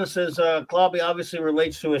 Fiona says Clubby obviously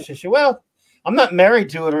relates to this issue. Well, I'm not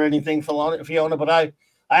married to it or anything, Fiona, but I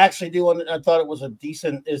actually do. I thought it was as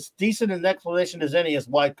decent an explanation as any as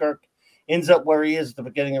why Kirk ends up where he is at the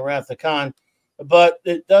beginning of Wrath of Khan. But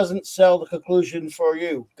it doesn't sell the conclusion for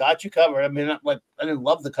you. Got you covered. I mean, I didn't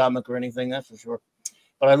love the comic or anything, that's for sure.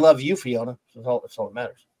 But I love you, Fiona. That's all that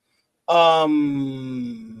matters.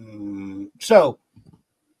 So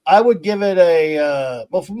I would give it a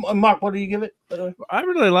Mark, what do you give it, by the way? I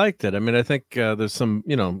really liked it. I mean, I think there's some,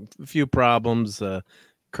 a few problems.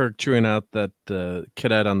 Kirk chewing out that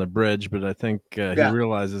cadet on the bridge, but I think he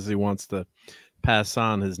realizes he wants to pass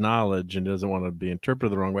on his knowledge and doesn't want to be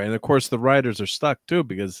interpreted the wrong way. And of course, the writers are stuck too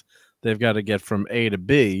because they've got to get from A to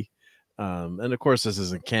B. And of course, this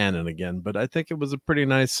isn't canon again, but I think it was a pretty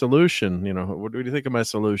nice solution. What do you think of my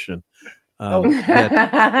solution? Mark,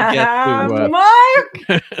 I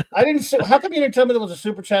didn't see. How come you didn't tell me there was a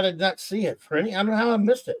super chat? I did not see it. For any, I don't know how I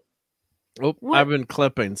missed it. Oh, I've been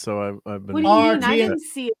clipping, so I've been. What do you mean? I didn't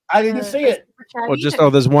see it. I didn't see it. Well,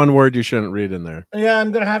 there's one word you shouldn't read in there. Yeah,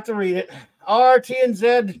 I'm gonna have to read it.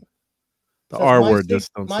 RTNZ. The R word.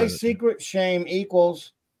 Just don't my say secret shame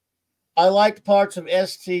equals. I liked parts of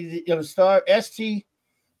ST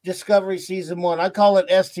Discovery season 1. I call it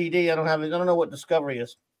STD. I don't know what Discovery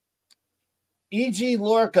is. E.G.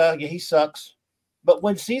 Lorca, he sucks. But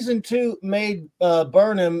when season 2 made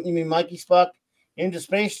Burnham, you mean Mikey Spock, into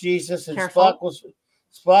Space Jesus, and Spock was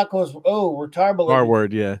retardable. R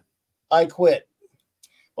word, yeah. I quit.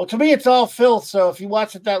 Well, to me, it's all filth. So if you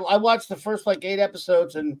watch it, I watched the first 8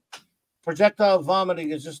 episodes, and projectile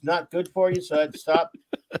vomiting is just not good for you. So I had to stop.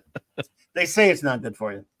 They say it's not good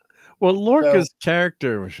for you. Well, Lorca's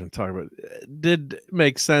character, we shouldn't talk about, did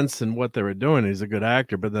make sense in what they were doing. He's a good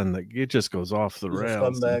actor, but then it just goes off the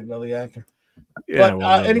rails. He's a scumbag, no, the actor. Yeah,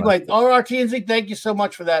 but anyway, RTNZ, thank you so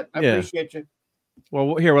much for that. I appreciate you.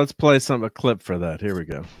 Well, here, let's play a clip for that. Here we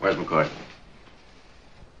go. Where's McCoy?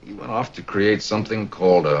 He went off to create something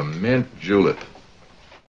called a mint julep.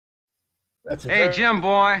 Hey, Jim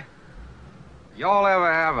boy, y'all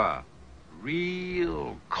ever have a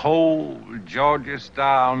real cold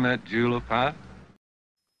Georgia-style mint julep, huh?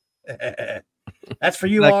 That's for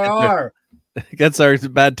you, RR. Gets our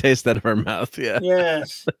bad taste out of our mouth, yeah.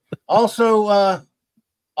 Yes. Also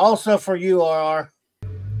for you, RR.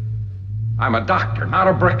 I'm a doctor, not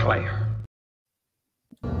a bricklayer.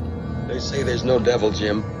 They say there's no devil,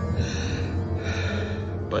 Jim.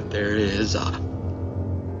 But there is.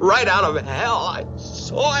 Right out of hell, I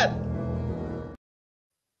saw it.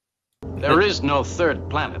 There is no third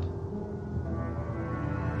planet.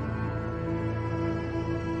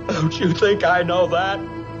 Don't you think I know that?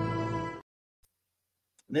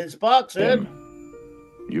 Then Spock said,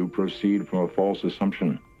 You proceed from a false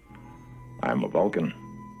assumption. I'm a Vulcan.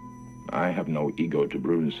 I have no ego to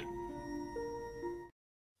bruise.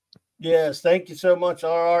 Yes, thank you so much,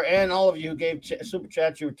 RR, and all of you who gave super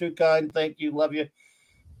chats. You were too kind. Thank you. Love you.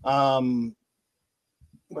 Where are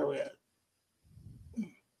we at?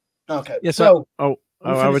 Okay. Yes. So, I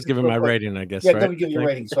was giving my rating, I guess. Yeah, right? go give your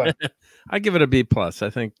rating. Sorry. I give it a B+. I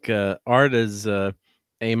think art is A-.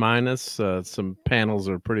 Some panels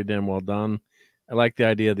are pretty damn well done. I like the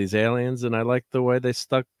idea of these aliens, and I like the way they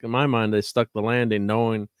stuck. In my mind, they stuck the landing,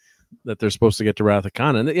 knowing that they're supposed to get to Wrath of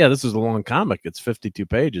Khan. And yeah, this is a long comic. It's 52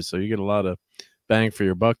 pages, so you get a lot of bang for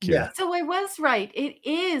your buck here. Yeah. So I was right. It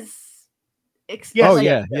is. Oh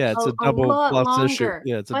yeah, it's a double plus longer. issue.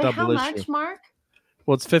 Yeah, it's a double how issue. Much, Mark?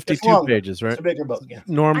 Well, it's 52 pages, right? It's a bigger book. Yeah.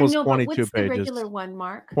 Normal is I know, 22 but what's pages. The regular one,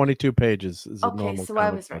 Mark? 22 pages is a okay, normal. So I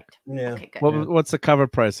was right. Yeah. Okay, good. What's the cover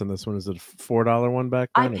price on this one? Is it a $4 one back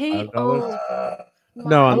then? I paid.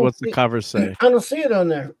 No, what's the cover say? I don't see it on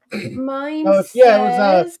there. Mine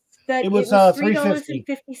says that it was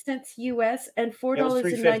 $3.50 US and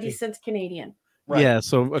 $4.90 Canadian. Right. Yeah,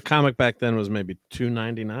 so a comic back then was maybe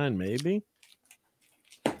 $2.99, maybe.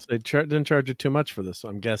 So they didn't charge you too much for this,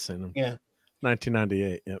 I'm guessing. Yeah.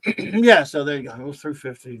 1998. Yep. Yeah, so there you go. It was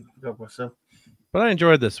 $3.50. So. But I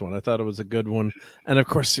enjoyed this one. I thought it was a good one, and of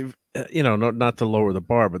course, not to lower the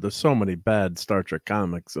bar, but there's so many bad Star Trek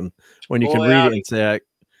comics, and when you can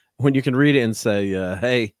read it and say,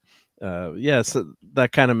 hey, yes,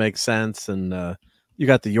 that kind of makes sense, and you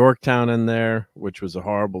got the Yorktown in there, which was a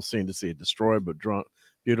horrible scene to see it destroyed, but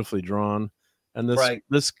beautifully drawn, and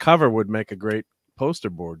this cover would make a great poster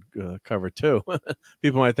board cover too.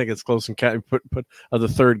 People might think it's close and put the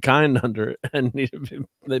third kind under it, and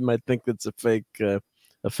they might think it's a fake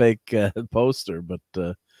poster, but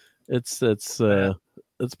it's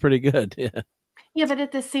pretty good. Yeah, but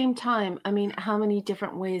at the same time, I mean, how many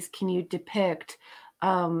different ways can you depict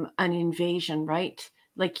an invasion, right?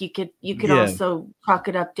 Like you could also chalk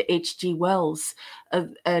it up to H.G. Wells,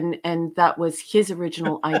 and that was his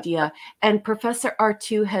original idea. And Professor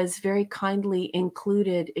R2 has very kindly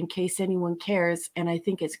included, in case anyone cares, and I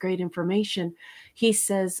think it's great information. He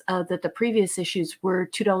says that the previous issues were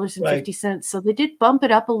 $2.50, so they did bump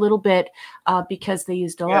it up a little bit because they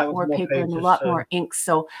used a lot more paper and a lot more ink.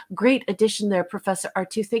 So great addition there, Professor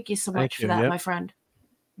R2. Thank you so much for that, my friend.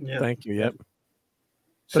 Yeah. Thank you. Yep.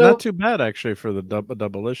 But not too bad actually for the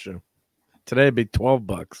double issue. Today it'd be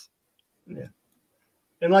 $12. Yeah,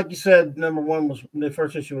 and like you said, the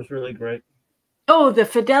first issue was really great. Oh, the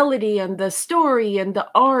fidelity and the story and the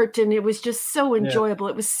art, and it was just so enjoyable.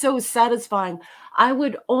 It was so satisfying. I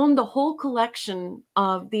would own the whole collection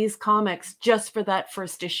of these comics just for that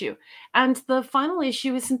first issue. And the final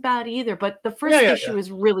issue isn't bad either, but the first issue is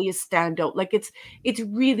really a standout. Like it's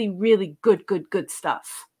really, really good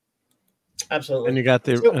stuff. Absolutely. And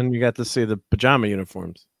you got to see the pajama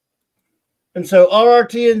uniforms. And so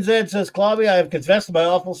RRTNZ says, Clobby, I have confessed my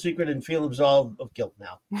awful secret and feel absolved of guilt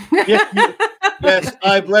now. Yes,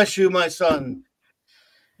 I bless you, my son.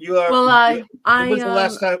 You are. Well,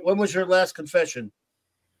 when was your last confession?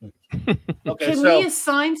 Okay, Can we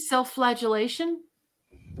assign self-flagellation?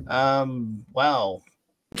 Wow.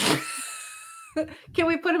 Can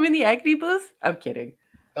we put him in the agony booth? I'm kidding.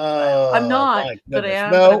 I'm not, but I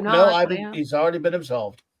am. No, he's already been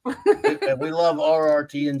absolved. And we love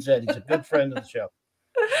RRTNZ. He's a good friend of the show.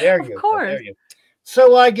 There you go.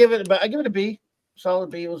 So I give it a B.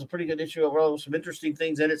 Solid B. It was a pretty good issue overall. Some interesting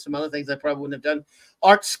things in it. Some other things I probably wouldn't have done.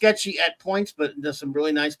 Art sketchy at points, but there's some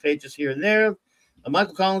really nice pages here and there.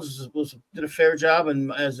 Michael Collins did a fair job,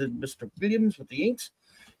 and as did Mr. Williams with the inks.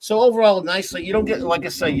 So overall, nicely. You don't get, like I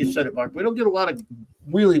say, you said it, Mark. We don't get a lot of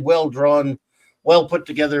really well drawn, well put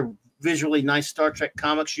together, visually nice Star Trek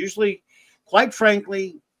comics. Usually, quite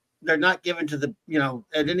frankly, they're not given to the,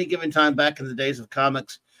 at any given time back in the days of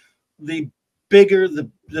comics, the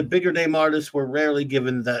bigger name artists were rarely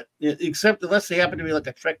given that, except unless they happen to be like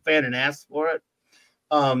a Trek fan and asked for it.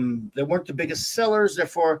 They weren't the biggest sellers,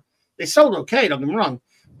 therefore they sold okay, don't get me wrong,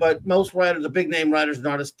 but most writers, the big name writers and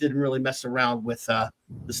artists, didn't really mess around with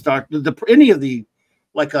any of the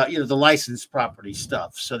the licensed property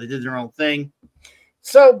stuff. So they did their own thing.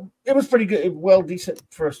 So it was pretty good, decent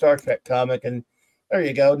for a Star Trek comic. And there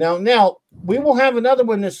you go. Now we will have another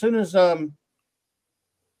one as soon as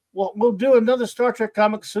we'll do another Star Trek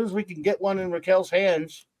comic as soon as we can get one in Raquel's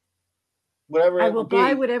hands. Whatever I will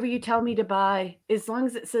buy whatever you tell me to buy, as long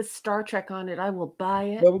as it says Star Trek on it. I will buy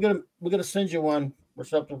it. Well, we're gonna send you one or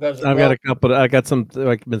something. Got a couple. I got some.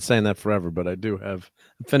 I've been saying that forever, but I do have.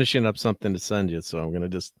 I'm finishing up something to send you, so I'm gonna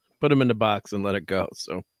just put them in the box and let it go.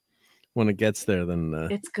 So when it gets there, then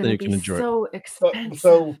it's gonna be so expensive.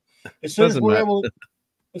 So as soon as we're able,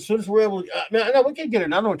 no, we can get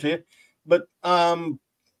another one to you. But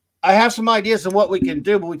I have some ideas of what we can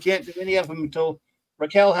do, but we can't do any of them until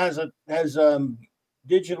Raquel has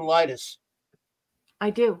digitalitis. I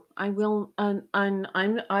do. I will. I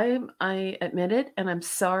admit it, and I'm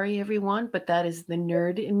sorry, everyone, but that is the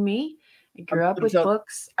nerd in me. I grew up with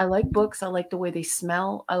books. I like books. I like the way they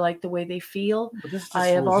smell. I like the way they feel. I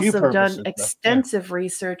have also done extensive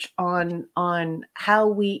research on how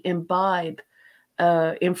we imbibe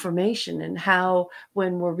information, and how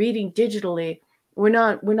when we're reading digitally, we're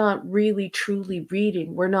not really truly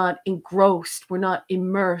reading. We're not engrossed. We're not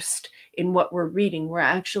immersed in what we're reading. We're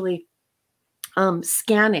actually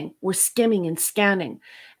scanning. We're skimming and scanning,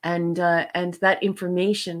 and that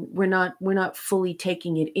information we're not fully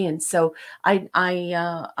taking it in. So I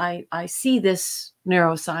see this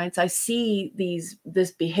neuroscience. I see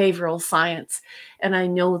this behavioral science, and I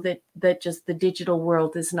know that just the digital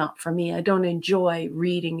world is not for me. I don't enjoy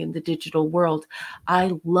reading in the digital world.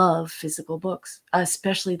 I love physical books,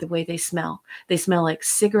 especially the way they smell. They smell like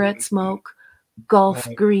cigarette smoke, golf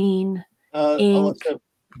green, ink.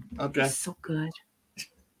 Okay. It's so good.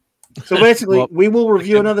 So basically, we will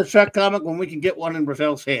review another Trek comic when we can get one in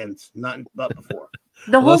Raquel's hands, not before.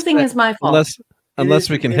 The whole thing is my fault. Unless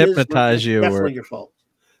we can hypnotize you, definitely your fault.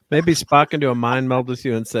 Maybe Spock can do a mind meld with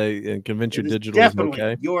you and say and convince you digital is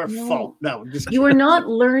okay. Your fault. No, you are not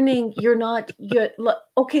learning. You're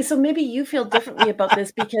okay. So maybe you feel differently about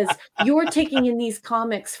this because you're taking in these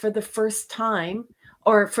comics for the first time,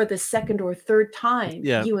 or for the second or third time,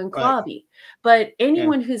 you and Clobby. But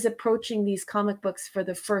anyone who's approaching these comic books for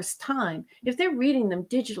the first time, if they're reading them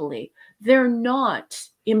digitally, they're not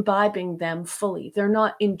imbibing them fully. They're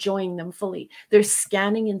not enjoying them fully. They're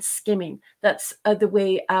scanning and skimming. That's the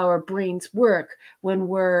way our brains work when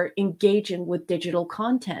we're engaging with digital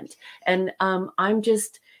content. And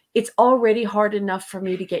it's already hard enough for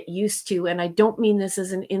me to get used to, and I don't mean this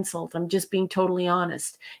as an insult. I'm just being totally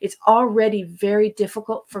honest. It's already very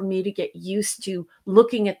difficult for me to get used to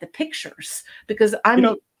looking at the pictures because I'm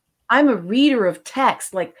a reader of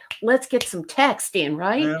text. Like, let's get some text in,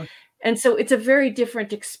 right? Yeah. And so it's a very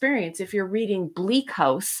different experience if you're reading Bleak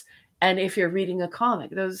House and if you're reading a comic.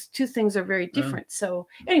 Those two things are very different. So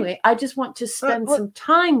anyway, I just want to spend some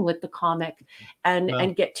time with the comic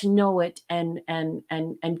and get to know it and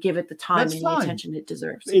give it the time and the attention it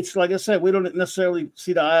deserves. It's like I said, we don't necessarily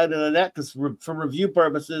see the eye to that because for review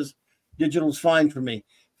purposes, digital's fine for me.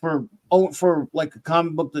 For like a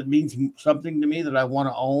comic book that means something to me that I want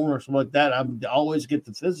to own or something like that, I always get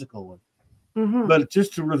the physical one. Mm-hmm. But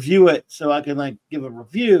just to review it so I can like give a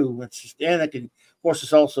review, and I can. Of course,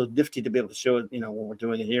 it's also nifty to be able to show it, when we're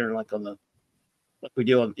doing it here, like we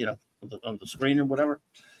do on, on the screen or whatever.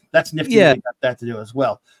 That's nifty. Yeah, we got that to do as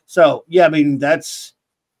well. So yeah, I mean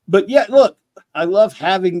but yeah, look, I love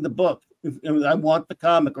having the book. If I want the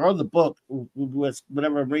comic or the book with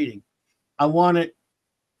whatever I'm reading, I want it.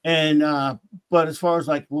 And but as far as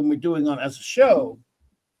like when we're doing on as a show,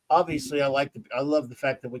 obviously I love the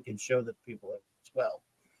fact that we can show that people as well,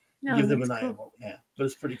 give them an idea. Yeah, but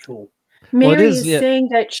it's pretty cool. Mary is saying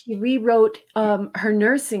that she rewrote her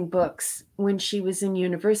nursing books when she was in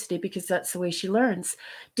university because that's the way she learns.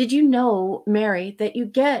 Did you know, Mary, that you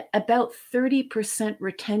get about 30%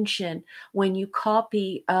 retention when you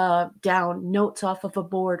copy down notes off of a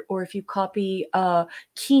board, or if you copy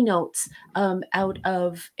keynotes out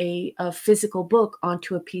of a physical book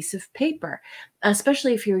onto a piece of paper,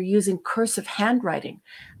 especially if you're using cursive handwriting.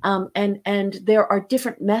 And there are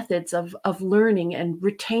different methods of learning and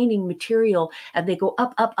retaining material, and they go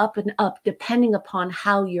up, up, up, and up, depending upon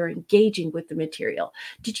how you're engaging with the material.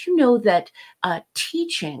 Did you know that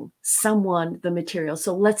teaching someone the material,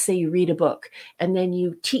 so let's say you read a book and then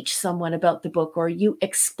you teach someone about the book, or you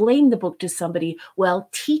explain the book to somebody while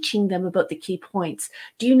teaching them about the key points,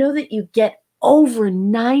 do you know that you get over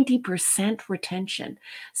 90% retention?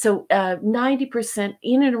 So 90%,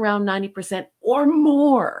 in and around 90% or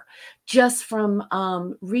more, just from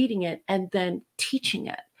reading it and then teaching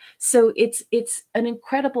it. So it's an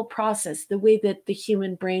incredible process, the way that the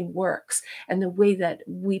human brain works and the way that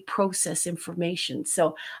we process information.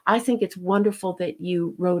 So I think it's wonderful that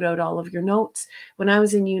you wrote out all of your notes. When I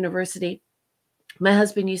was in university, my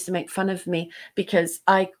husband used to make fun of me because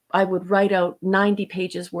I would write out 90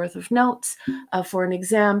 pages worth of notes for an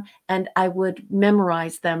exam, and I would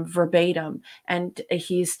memorize them verbatim. And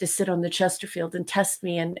he used to sit on the Chesterfield and test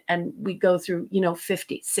me, and we go through,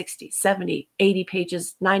 50, 60, 70, 80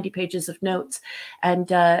 pages, 90 pages of notes.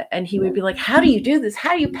 And he would be like, how do you do this?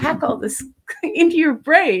 How do you pack all this into your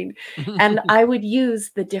brain? And I would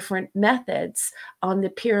use the different methods on the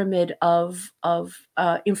pyramid of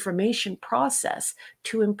information process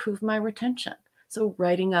to improve my retention. So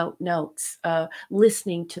writing out notes,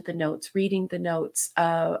 listening to the notes, reading the notes,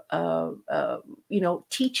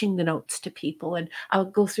 teaching the notes to people. And I'll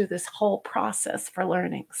go through this whole process for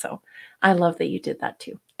learning. So I love that you did that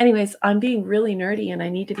too. Anyways, I'm being really nerdy and I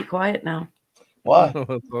need to be quiet now. Why?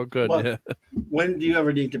 It's all good. What? Yeah. When do you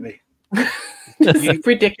ever need to be? It's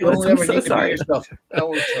ridiculous. You I'm never so need to be sorry. yourself.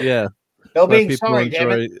 Yeah. No Why being people sorry,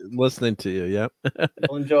 damn enjoy it. listening to you. Yep.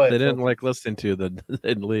 We'll enjoy it. They didn't like listening to you,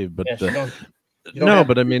 they'd leave. But Yes, you don't no, have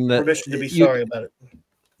but I mean, permission to be sorry about it.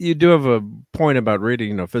 You do have a point about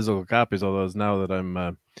reading, physical copies. Although now that I'm,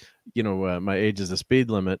 my age is the speed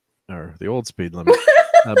limit or the old speed limit.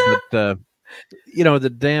 But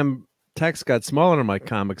the damn text got smaller in my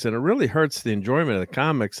comics, and it really hurts the enjoyment of the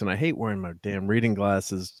comics. And I hate wearing my damn reading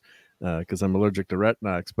glasses because I'm allergic to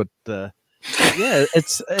retinox. But yeah,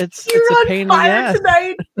 it's a pain in the ass.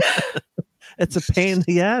 Tonight. It's a pain in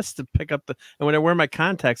the ass to pick up and when I wear my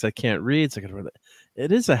contacts, I can't read. So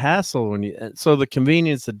it is a hassle when so the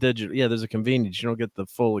convenience of digital. Yeah, there's a convenience. You don't get the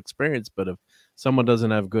full experience, but if someone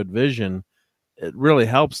doesn't have good vision, it really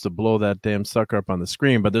helps to blow that damn sucker up on the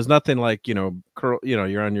screen. But there's nothing like, you're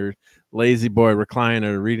on your lazy boy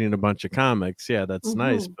recliner reading a bunch of comics. Yeah, that's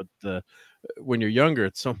nice. But when you're younger,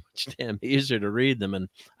 it's so much damn easier to read them. And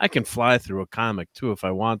I can fly through a comic too if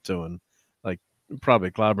I want to. And like probably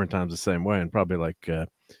Clobbering Time's the same way. And probably like 2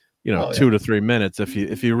 to 3 minutes if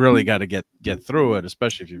you really got to get through it,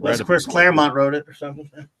 especially if you read it. Chris Claremont wrote it or something.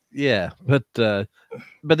 Yeah, but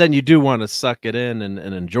then you do want to suck it in and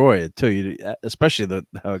enjoy it too. Especially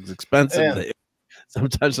how it's expensive. Yeah.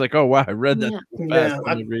 Sometimes like, oh wow, I read that fast.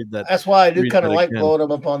 Yeah, read that. That's why I do kind of like again. blowing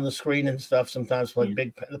them up on the screen and stuff. Sometimes for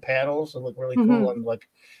like the panels and look really cool. And like,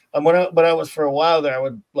 when I was for a while there, I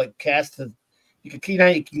would like cast you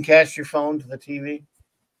can cast your phone to the TV.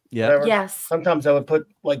 Yeah. Whatever. Yes. Sometimes I would put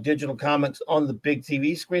like digital comics on the big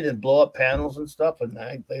TV screen and blow up panels and stuff, and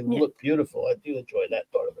they look beautiful. I do enjoy that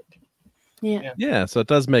part of it. Yeah. So it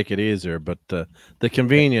does make it easier, but the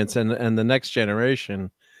convenience and the next generation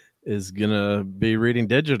is gonna be reading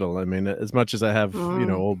digital. I mean, as much as I have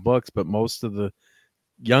old books, but most of the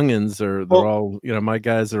youngins they're all my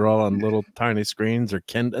guys are all on little tiny screens or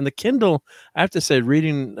Kindle. And the Kindle, I have to say,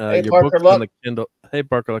 reading your books on the Kindle, hey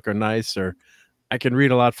Parker Luck, are nice. Or I can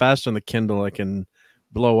read a lot faster on the Kindle. I can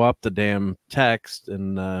blow up the damn text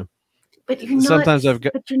and but you're sometimes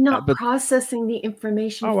not processing the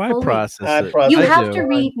information fully. I process it. You have to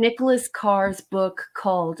read Nicholas Carr's book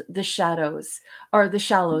called The Shallows.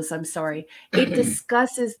 I'm sorry. It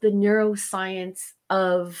discusses the neuroscience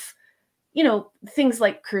of things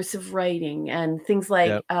like cursive writing and things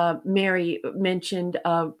like Mary mentioned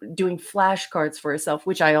doing flashcards for herself,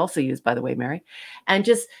 which I also use, by the way, Mary, and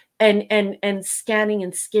just and scanning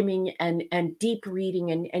and skimming and deep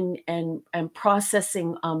reading and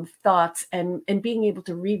processing thoughts and being able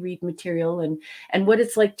to reread material and what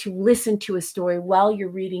it's like to listen to a story while you're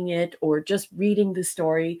reading it, or just reading the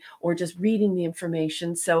story, or just reading the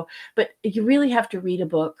information. So, but you really have to read a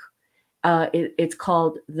book. It's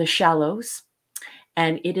called The Shallows,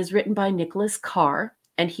 and it is written by Nicholas Carr,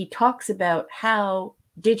 and he talks about how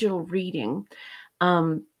digital reading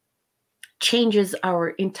changes our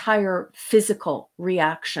entire physical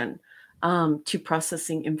reaction to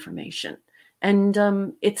processing information.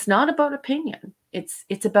 And it's not about opinion.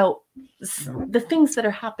 It's about the things that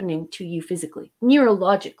are happening to you physically,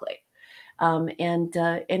 neurologically, and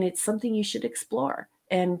it's something you should explore.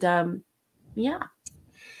 And yeah.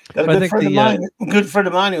 Got a good friend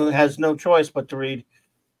of mine who has no choice but to read.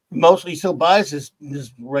 Mostly still buys his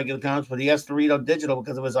regular comics, but he has to read on digital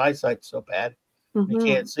because of his eyesight so bad. He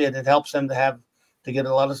can't see it. It helps him to get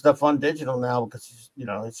a lot of stuff on digital now because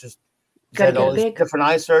it's just he's had all these different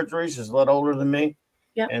eye surgeries. He's a lot older than me.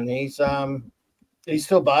 Yeah. And he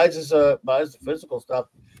still buys the physical stuff,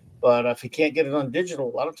 but if he can't get it on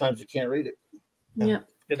digital, a lot of times you can't read it. Yeah.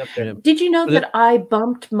 Get up there. Did you know that I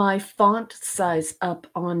bumped my font size up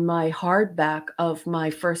on my hardback of my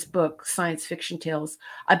first book, Science Fiction Tales?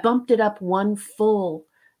 I bumped it up one full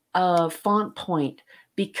font point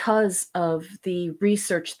because of the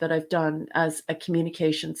research that I've done as a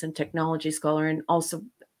communications and technology scholar, and also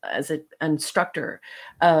as an instructor,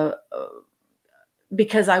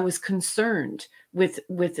 because I was concerned with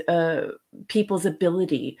people's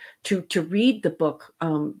ability to read the book,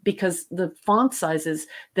 because the font sizes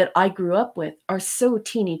that I grew up with are so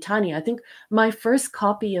teeny tiny. I think my first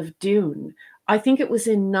copy of Dune, I think it was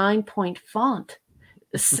in 9-point font,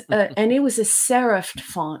 and it was a serifed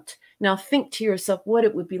font. Now think to yourself what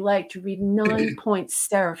it would be like to read 9-point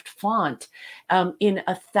serifed font in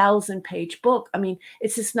a 1,000-page book. I mean,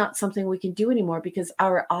 it's just not something we can do anymore because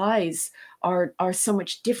our eyes are so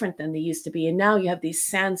much different than they used to be. And now you have these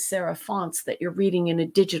sans serif fonts that you're reading in a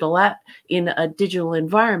digital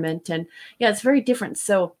environment. And yeah, it's very different.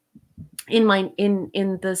 So in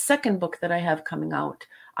the second book that I have coming out,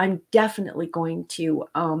 I'm definitely going to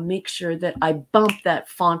make sure that I bump that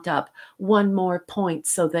font up 1 more point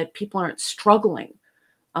so that people aren't struggling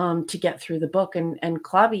to get through the book. And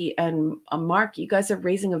Clobby and Mark, you guys are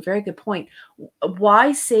raising a very good point.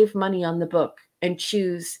 Why save money on the book and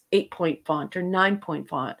choose 8-point font or 9-point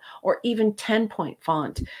font or even 10-point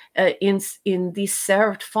font in these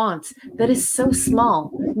serifed fonts that is so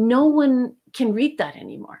small? No one can read that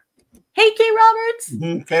anymore. Hey, Kay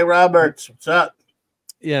Roberts. Kay Roberts, what's up?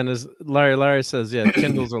 Yeah, and as Larry says, yeah,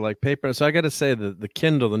 Kindles are like paper. So I got to say the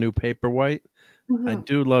Kindle, the new Paperwhite, I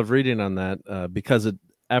do love reading on that because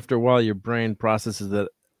after a while your brain processes it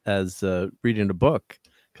as reading a book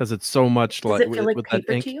because it's so much Does like it feel like with paper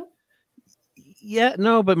that ink. to you? Yeah,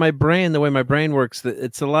 no, but my brain, the way my brain works,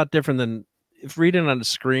 it's a lot different than if reading on a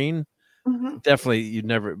screen. Definitely,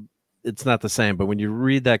 it's not the same. But when you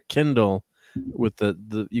read that Kindle with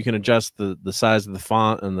the you can adjust the size of the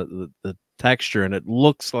font and the texture, and it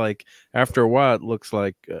looks like after a while it looks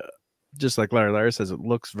like just like Larry says, it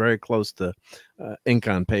looks very close to ink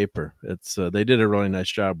on paper. It's they did a really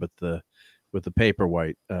nice job with the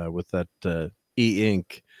Paperwhite with that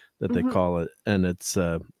e-ink that they call it. And it's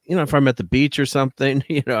if I'm at the beach or something,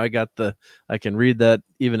 I can read that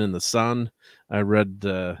even in the sun. I read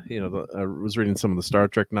I was reading some of the Star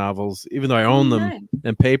Trek novels, even though I own them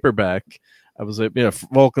in paperback. I was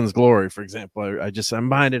Vulcan's Glory, for example. I'm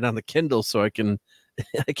buying it on the Kindle so I can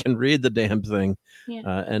read the damn thing.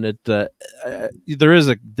 And there is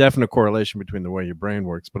a definite correlation between the way your brain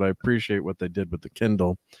works, but I appreciate what they did with the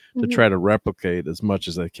Kindle to try to replicate as much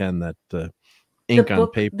as they can that ink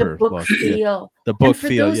on paper the book feel. The book for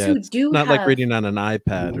feel, those yeah. who It's do not like have- reading on an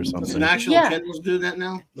iPad or something. Does actual Kindles do that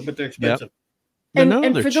now? But they're expensive. And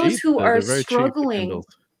they're for those cheap, who though. are They're very cheap, the struggling Kindles.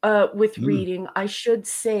 with reading, I should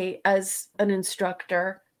say, as an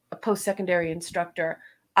instructor, a post-secondary instructor,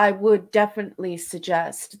 I would definitely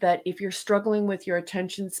suggest that if you're struggling with your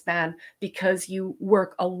attention span because you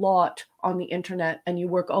work a lot on the internet and you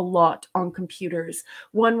work a lot on computers,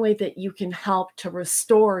 one way that you can help to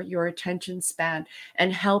restore your attention span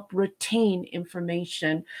and help retain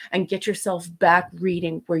information and get yourself back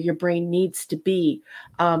reading where your brain needs to be,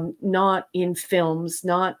 not in films,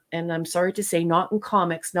 and I'm sorry to say, not in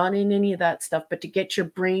comics, not in any of that stuff, but to get your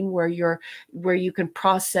brain where you can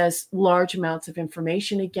process large amounts of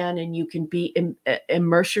information again, and you can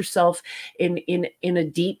immerse yourself in a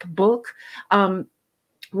deep book.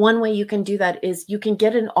 One way you can do that is you can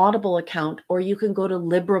get an Audible account, or you can go to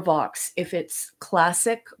LibriVox if it's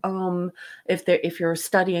classic. If you're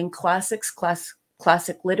studying classic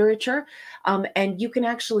literature, and you can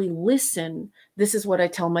actually listen. This is what I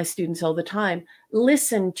tell my students all the time: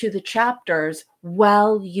 listen to the chapters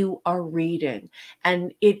while you are reading,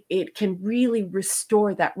 and it can really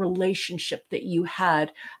restore that relationship that you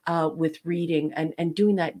had with reading and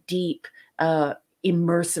doing that deep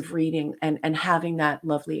immersive reading and having that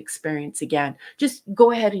lovely experience again. Just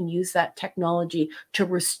go ahead and use that technology to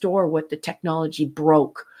restore what the technology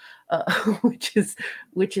broke, which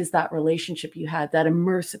is that relationship you had, that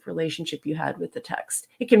immersive relationship you had with the text.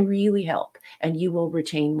 It can really help, and you will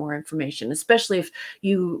retain more information, especially if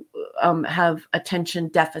you have attention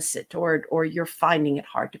deficit or you're finding it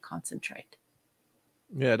hard to concentrate.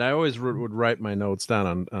 Yeah, and I always would write my notes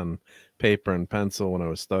down on paper and pencil when I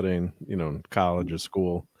was studying, in college or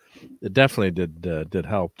school. It definitely did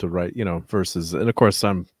help to write, versus, and of course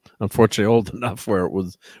I'm unfortunately old enough where it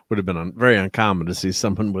would have been very uncommon to see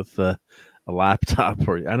someone with a laptop,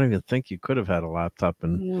 or I don't even think you could have had a laptop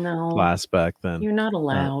in class back then. You're not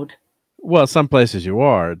allowed. Well, some places you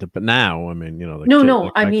are, but now, I mean,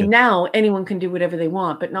 now anyone can do whatever they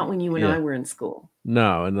want, but not when you and I were in school.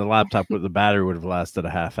 No, and the laptop with the battery would have lasted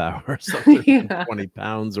a half hour or something, 20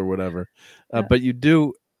 pounds or whatever. But you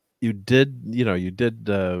did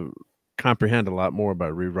comprehend a lot more by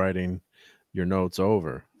rewriting your notes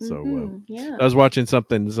over. So I was watching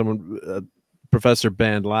something, professor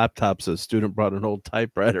banned laptops. A student brought an old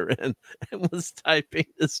typewriter in and was typing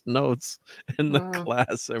his notes in the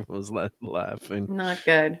class. Everyone was laughing. Not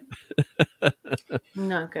good.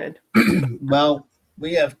 Not good. Well,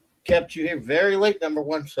 we have kept you here very late, number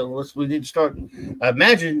one. So we need to start. I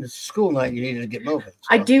imagine it's school night. You needed to get moving. So.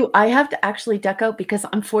 I do. I have to actually duck out because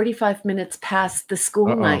I'm 45 minutes past the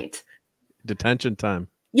school night. Detention time.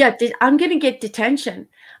 Yeah, I'm going to get detention.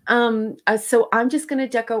 So I'm just going to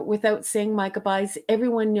duck out without saying my goodbyes.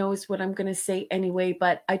 Everyone knows what I'm going to say anyway,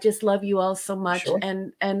 but I just love you all so much. Sure.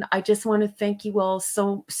 And I just want to thank you all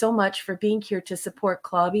so much for being here to support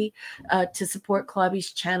Clobby, to support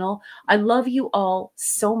Clobby's channel. I love you all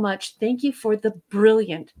so much. Thank you for the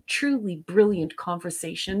brilliant, truly brilliant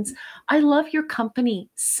conversations. I love your company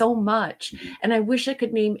so much. And I wish I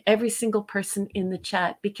could name every single person in the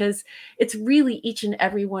chat, because it's really each and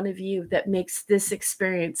every one of you that makes this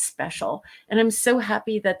experience special. And I'm so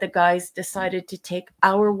happy that the guys decided to take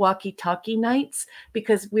our walkie-talkie nights,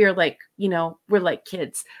 because we're like, you know, we're like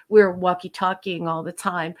kids. We're walkie-talkieing all the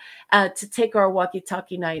time, to take our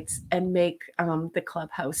walkie-talkie nights and make the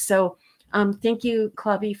clubhouse. So thank you,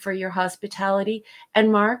 Clubby, for your hospitality.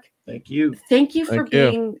 And Mark, thank you. Thank you for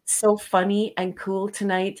being so funny and cool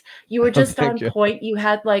tonight. You were just on point. You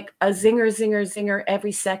had like a zinger, zinger, zinger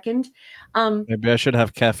every second. Maybe I should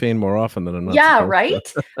have caffeine more often than I'm not. Yeah,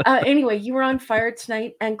 right? Anyway, you were on fire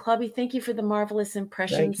tonight. And Clubby, thank you for the marvelous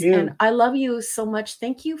impressions. Thank you. And I love you so much.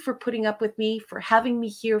 Thank you for putting up with me, for having me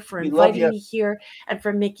here, for inviting me here, and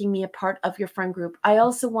for making me a part of your friend group. I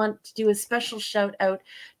also want to do a special shout out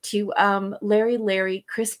to Larry,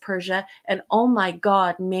 Chris Persia, and oh my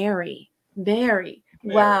God, Mary.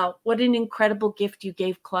 Wow, what an incredible gift you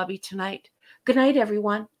gave Clubby tonight. Good night,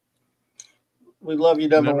 everyone. We love you,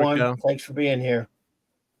 number one. Thanks for being here.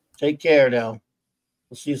 Take care now.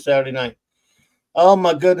 We'll see you Saturday night. Oh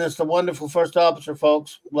my goodness, the wonderful first officer,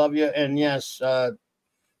 folks. Love you. And yes,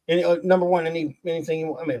 number one, anything you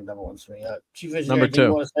want? I mean, number one's me. Chief Engineer, number two.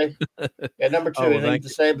 You want to say? Yeah, number two. Anything to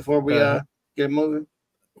say before we get moving?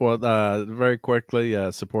 Well, very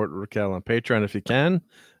quickly, support Raquel on Patreon if you can.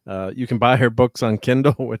 You can buy her books on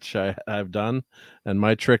Kindle, which I've done. And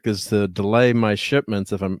my trick is to delay my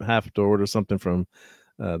shipments if I have to order something from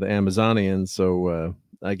the Amazonian. So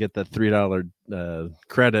I get that $3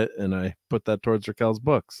 credit, and I put that towards Raquel's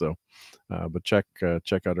book. So, but check out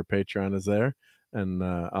her Patreon is there. And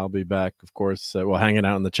I'll be back, of course, hanging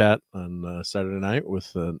out in the chat on Saturday night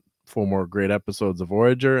with 4 more great episodes of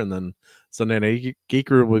Voyager. And then Sunday Night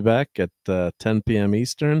Geeker will be back at 10 p.m.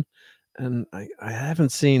 Eastern. And I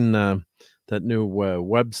haven't seen that new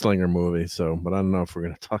Web Slinger movie, but I don't know if we're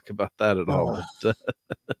going to talk about that at all. But,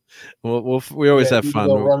 we always have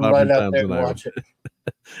fun. Run right out there and watch it.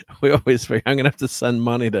 We always figure I'm going to have to send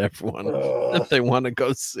money to everyone if they want to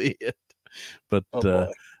go see it. But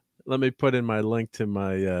let me put in my link to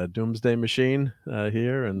my Doomsday Machine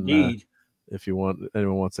here, and if anyone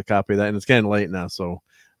wants a copy of that, and it's getting late now, so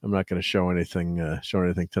I'm not going to show anything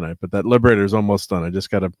tonight. But that Liberator is almost done. I just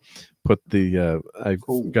got to put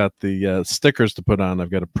got the stickers to put on. I've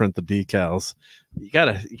got to print the decals. You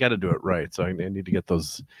gotta do it right. So I need to get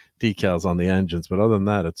those decals on the engines. But other than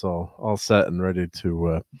that, it's all set and ready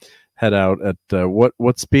to head out at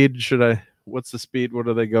what speed should I? What's the speed? What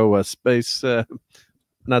do they go? Space,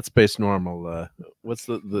 not space normal. What's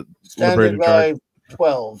the standard by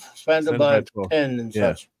 12, standard by 10 and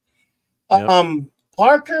such. Yep.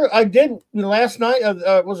 Parker, I did last night.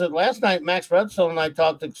 Was it last night? Max Redstone and I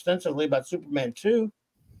talked extensively about Superman 2.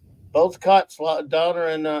 Both caught Donner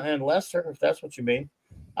and Lester, if that's what you mean.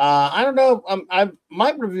 I don't know. I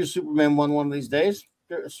might review Superman 1 one of these days.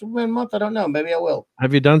 Superman month, I don't know. Maybe I will.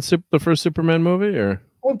 Have you done the first Superman movie, or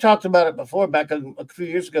we've talked about it before, back a few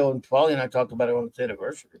years ago, and Paulie and I talked about it on its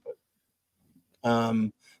anniversary. But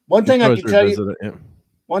one thing I can tell you,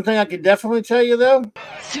 one thing I can definitely tell you though,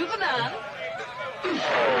 Superman.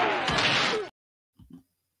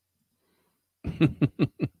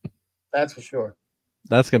 That's for sure.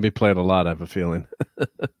 That's gonna be played a lot, I have a feeling.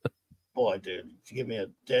 Boy, dude, you give me a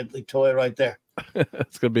deadly toy right there.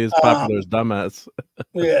 It's gonna be as popular as Dumbass.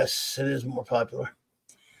 Yes, it is more popular.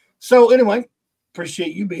 So anyway,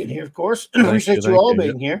 appreciate you being here, of course. Appreciate you all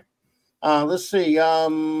being here. Let's see.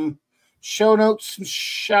 Show notes and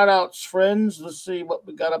shout outs, friends. Let's see what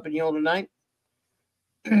we got up in you tonight.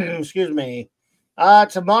 Excuse me.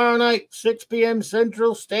 Tomorrow night, 6 p.m.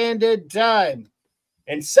 Central Standard Time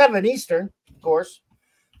and 7 Eastern, of course,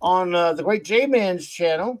 on the great J-Man's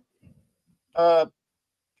channel.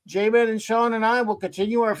 J-Man and Sean and I will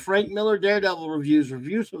continue our Frank Miller Daredevil reviewing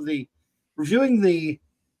the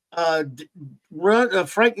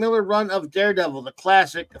Frank Miller run of Daredevil, the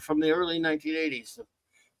classic from the early 1980s.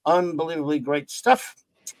 Unbelievably great stuff.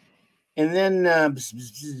 And then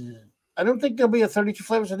I don't think there'll be a 32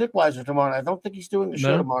 Flavors of Dick Weiser tomorrow night. I don't think he's doing the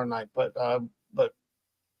show tomorrow night, but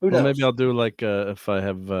who knows? Well, maybe I'll do if I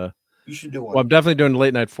have. You should do one. Well, I'm definitely doing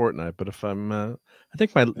Late Night Fortnite, but if I'm, I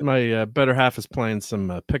think my better half is playing some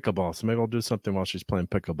pickleball, so maybe I'll do something while she's playing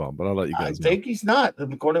pickleball. But I'll let you guys know. I think he's not.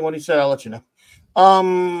 According to what he said, I'll let you know.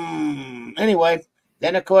 Anyway,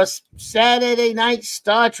 Then, of course, Saturday night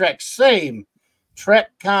Star Trek, same Trek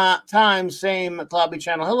time, same Clobby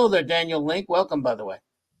channel. Hello there, Daniel Link. Welcome, by the way.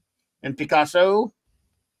 And Picasso.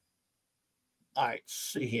 All right,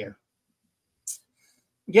 see here.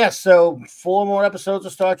 Yes, so 4 more episodes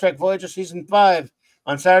of Star Trek Voyager Season 5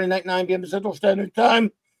 on Saturday night, 9 p.m. Central Standard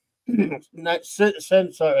Time. Central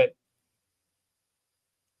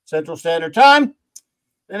Standard Time.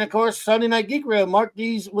 Then, of course, Sunday Night Geek Radio, Mark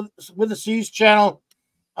D's with the C's channel,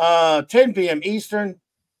 10 p.m. Eastern,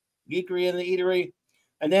 Geekery in the Eatery.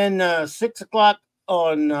 And then 6 o'clock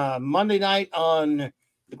on Monday night on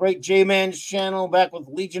the great J-Man's channel, back with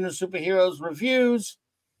Legion of Superheroes reviews.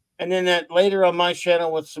 And then that later on my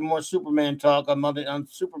channel with some more Superman talk on Monday, on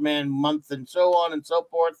Superman month and so on and so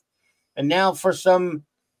forth. And now for some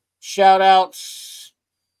shout outs.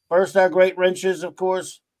 First, our great wrenches, of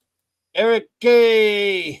course. Eric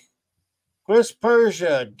K, Chris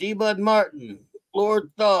Persia, D. Bud Martin,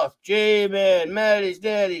 Lord Thoth, J-Man, Maddie's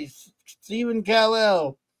Daddy, Stephen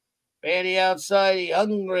Callell, Fanny Outside,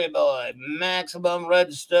 Hungry Boy, Maximum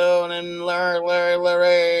Redstone, and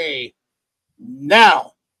Larry.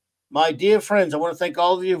 Now, my dear friends, I want to thank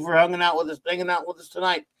all of you for hanging out with us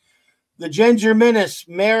tonight. The Ginger Menace,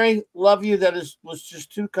 Mary, love you. That was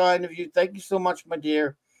just too kind of you. Thank you so much, my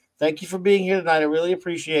dear. Thank you for being here tonight. I really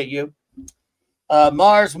appreciate you.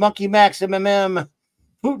 Mars, Monkey Max, MMM,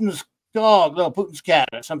 Putin's dog, no, Putin's cat,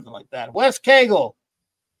 or something like that. Wes Cagle,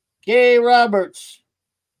 Kay Roberts,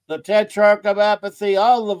 the Tetrarch of Apathy,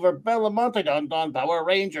 Oliver Belamonte, Don Power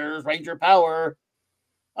Rangers, Ranger Power,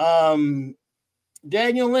 Daniel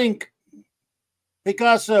Link,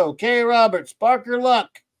 Picasso, Kay Roberts, Parker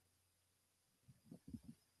Luck,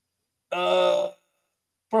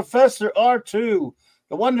 Professor R2,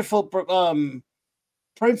 the wonderful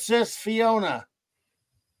Princess Fiona,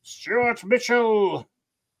 Stuart Mitchell,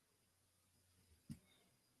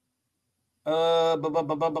 Hang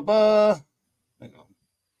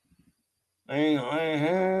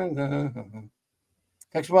on.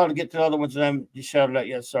 Takes a while to get to the other ones that I haven't shouted out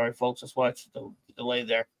yet. Sorry, folks. That's why it's the delay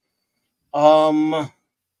there. I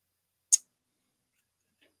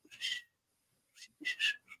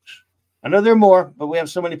know there are more, but we have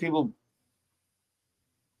so many people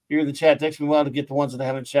here in the chat. It takes me a while to get the ones that I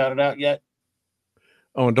haven't shouted out yet.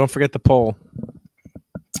 Oh, and don't forget the poll.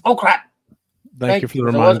 Oh, crap. Thank you for the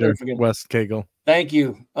reminder, Wes Cagle. Thank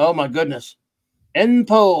you. Oh, my goodness. End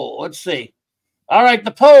poll. Let's see. All right,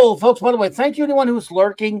 the poll, folks. By the way, thank you to anyone who's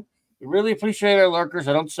lurking. We really appreciate our lurkers.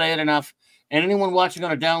 I don't say it enough. And anyone watching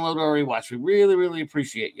on a download or a rewatch, we really, really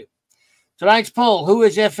appreciate you. Tonight's poll, who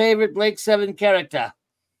is your favorite Blake 7 character?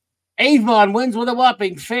 Avon wins with a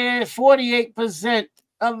whopping 48%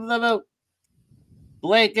 of the vote.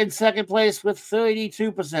 Blake in second place with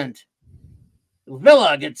 32%.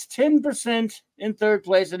 Villa gets 10% in third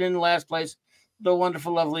place, and in last place, the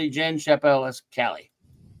wonderful, lovely Jen Chappelle as Callie.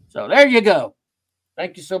 So there you go.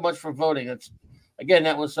 Thank you so much for voting. That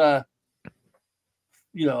was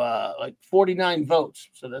like 49 votes.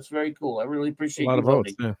 So that's very cool. I really appreciate a lot you of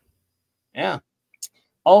voting. votes. Yeah.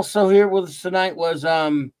 Also here with us tonight was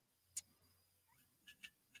gotta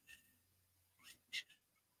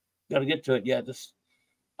get to it. Yeah, this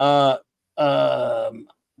wow.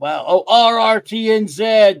 Oh,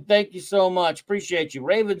 RRTNZ. Thank you so much. Appreciate you.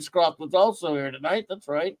 Ravenscroft was also here tonight. That's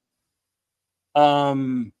right.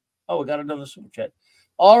 Oh, we got another super chat.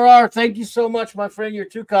 RR, thank you so much, my friend. You're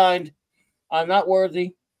too kind. I'm not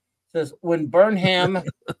worthy. Says, when Burnham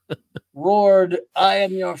roared, I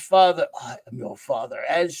am your father,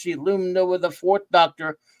 as she loomed over the fourth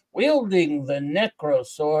Doctor, wielding the Necro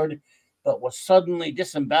sword, but was suddenly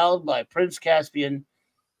disemboweled by Prince Caspian,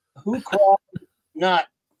 who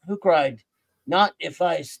cried, not if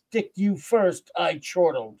I stick you first, I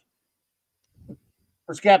chortled.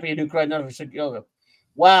 For Caspian, who cried, not if I stick yoga.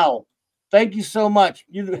 Wow. Thank you so much.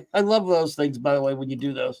 I love those things, by the way, when you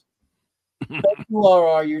do those. Thank you,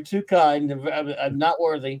 RR. You're too kind. I'm not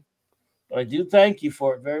worthy, but I do thank you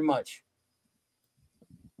for it very much.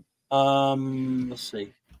 Let's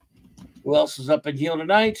see. Who else is up in here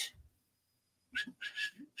tonight?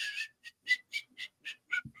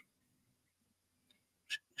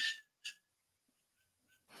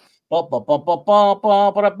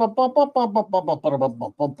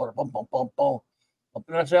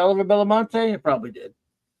 Did I say Oliver Belamonte? I probably did.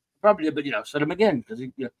 But said him again because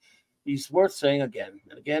he's worth saying again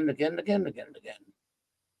and again and again and again and again and again.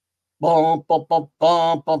 Well,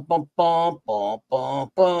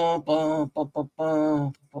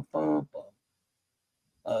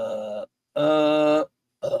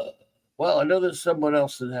 I know there's someone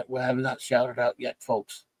else that we have not shouted out yet,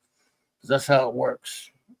 folks, because that's how it works.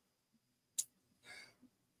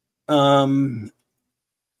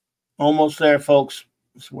 Almost there, folks.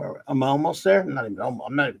 I'm almost there. I'm not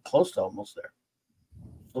even close to almost there.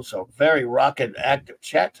 It's a very rocket active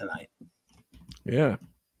chat tonight. Yeah.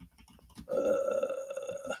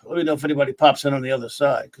 Let me know if anybody pops in on the other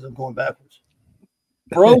side because I'm going backwards.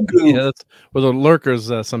 Brogu. Yeah, that's where the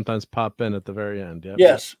lurkers sometimes pop in at the very end. Yep.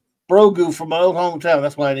 Yes. Brogu from my old hometown.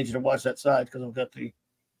 That's why I need you to watch that side because I've got the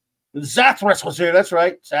Zathras was here. That's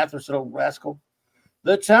right. Zathras, an old rascal.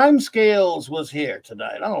 The Time Scales was here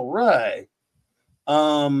tonight. All right.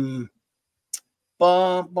 Oh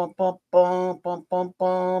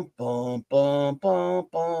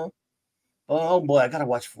boy, I gotta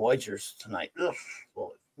watch Voyagers tonight. Ugh,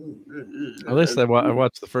 at least I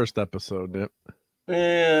watched the first episode. Yep.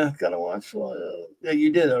 Yeah, gotta watch. Yeah,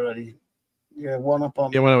 you did already. Yeah, one up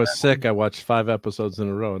on. Yeah, when I was sick, I watched 5 episodes in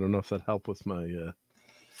a row. I don't know if that helped with my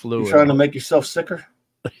flu. You trying to make yourself sicker?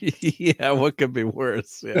 Yeah, what could be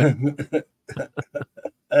worse? Yeah.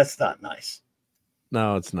 That's not nice.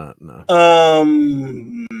 No, it's not. No.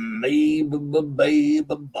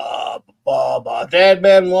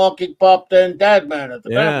 Dadman walking popped in. Dadman at the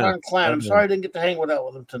Vampire Clan. I'm sorry I didn't get to hang with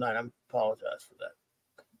him tonight. I apologize for that.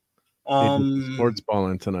 Sports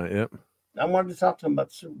balling tonight. Yep. I wanted to talk to him about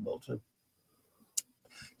the Super Bowl too.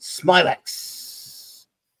 Smilex.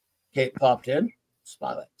 Kate popped in.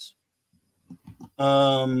 Smilex.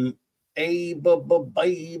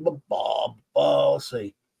 Let's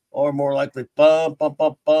see. Or more likely, oh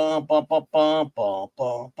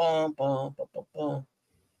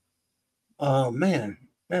man,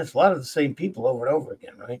 it's a lot of the same people over and over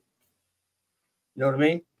again, right? You know what I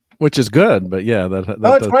mean? Which is good, but yeah, that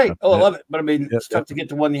it's great. Happen. Oh, I love it. But I mean, it's tough to get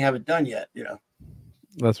to one you haven't done yet. You know,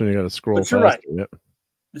 that's when you got to scroll. But you're right. Yep.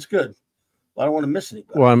 It's good. Well, I don't want to miss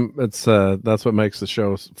anybody. Well, that's what makes the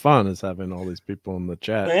show fun is having all these people in the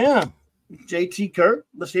chat. Yeah, JT Kirk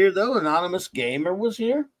was here though. Anonymous Gamer was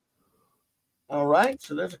here. All right,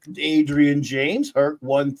 so there's Adrian James. Herc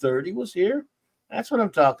 130 was here. That's what I'm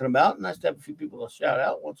talking about. Nice to have a few people to shout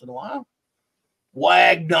out once in a while.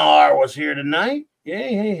 Wagnar was here tonight.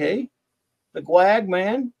 Hey. The Gwag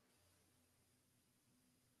man.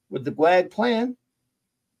 With the Gwag plan.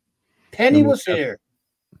 Penny was here.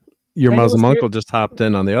 Your Muslim uncle just hopped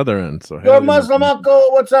in on the other end. So your Muslim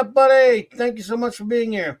uncle, what's up, buddy? Thank you so much for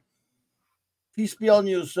being here. Peace be on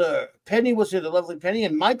you, sir. Penny was here, the lovely Penny,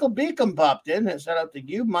 and Michael Beacom popped in. And shout out to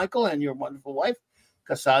you, Michael, and your wonderful wife,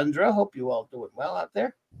 Cassandra. Hope you all doing well out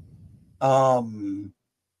there. Sorry.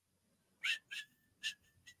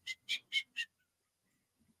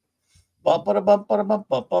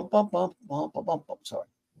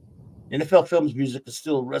 NFL Films music is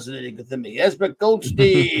still resonating within me. Esbert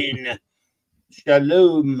Goldstein.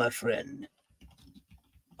 Shalom, my friend.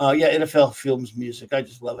 Yeah, NFL Films music. I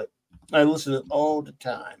just love it. I listen to it all the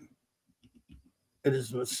time. It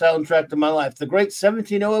is a soundtrack to my life. The great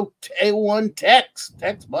 1701 Tex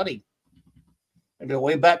buddy. I go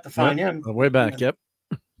way back to find him. Way back, yep.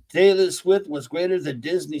 Taylor Swift was greater than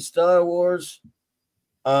Disney Star Wars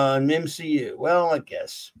and MCU. Well, I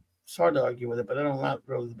guess. It's hard to argue with it, but I'm not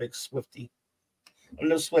really the big Swiftie. I'm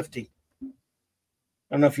no Swiftie. I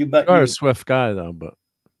don't know if you bet. You're a Swift guy, though, but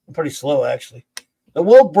I'm pretty slow, actually. The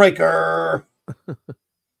World Breaker.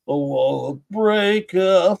 The World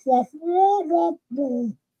Breaker.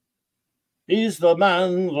 He's the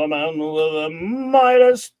man with the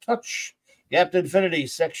Midas touch. Captain Infinity,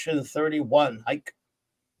 Section 31. Hike.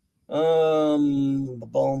 Boom.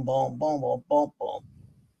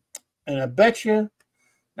 And I bet you,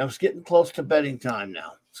 now it's getting close to betting time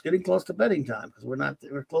now. It's getting close to betting time because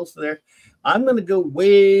we're close to there. I'm going to go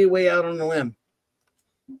way, way out on the limb.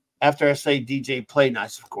 After I say DJ Play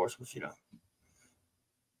Nice, of course, which, you know,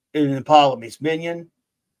 in Impala means Minion,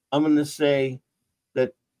 I'm going to say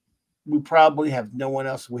that we probably have no one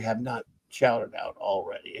else we have not shouted out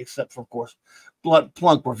already, except for, of course, Blood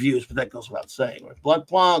Plunk reviews, but that goes without saying. Right? Blood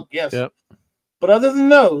Plunk, yes. Yep. But other than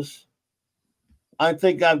those, I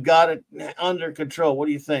think I've got it under control. What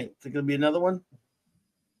do you think? Think it'll be another one?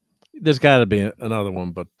 There's got to be another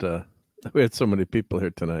one, but we had so many people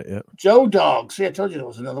here tonight. Yep. Joe Dog. See, I told you there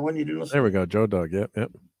was another one. You didn't listen. There we go. Joe Dog. Yep.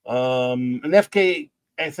 And FK,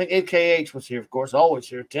 I think AKH was here, of course, always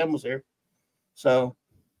here. Tim was here. So,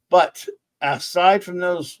 but aside from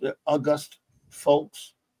those august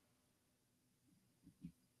folks,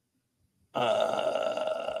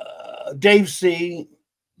 Dave C.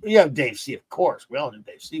 Yeah, Dave C., of course. We all knew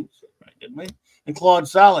Dave C. was here, right? Didn't we? And Claude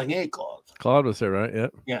Salling. Hey, Claude. Claude was here, right?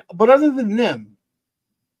 Yep. Yeah. But other than them,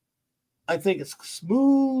 I think it's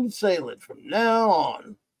smooth sailing from now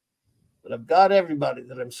on. But I've got everybody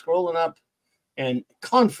that I'm scrolling up and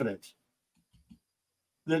confident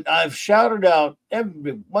that I've shouted out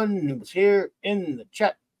everyone who was here in the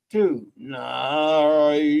chat tonight.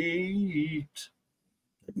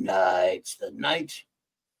 The night.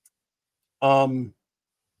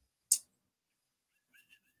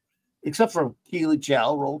 Except for Keely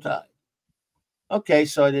Chow, Roll Tide. Okay,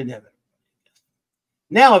 so I didn't have it.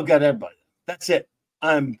 Now I've got everybody. That's it.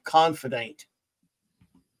 I'm confident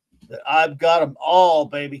that I've got them all,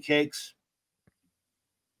 baby cakes.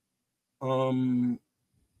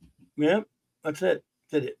 Yeah, that's it.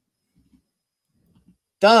 Did it.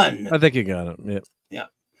 Done. I think you got it. Yeah. Yeah.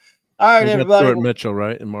 All right, everybody. Stuart Mitchell,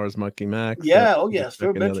 right? And Mars Monkey Max. Yeah. Oh, yeah.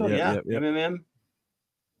 Stuart Mitchell. Yeah. MMM.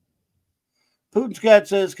 Putin's Cat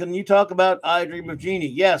says, "Can you talk about I Dream of Jeannie?"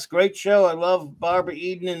 Yes, great show. I love Barbara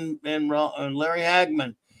Eden and Larry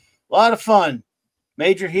Hagman. A lot of fun.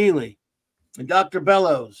 Major Healy and Dr.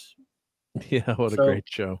 Bellows. Yeah, what a great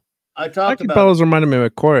show. I talked about Bellows reminded me of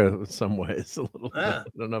McCoy in some ways a little bit. I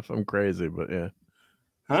don't know if I'm crazy, but yeah.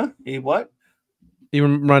 Huh? He what? He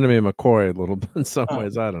reminded me of McCoy a little bit in some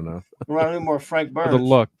ways. I don't know. Reminded me more of Frank Burns. The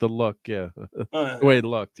look, yeah. The way he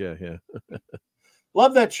looked, yeah.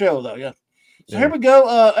 Love that show, though, yeah. So here we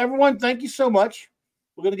go. Everyone, thank you so much.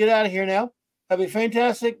 We're going to get out of here now. Have a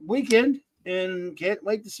fantastic weekend, and can't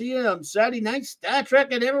wait to see you on Saturday night, Star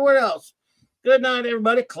Trek, and everywhere else. Good night,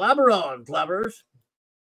 everybody. Clobber on, clobbers.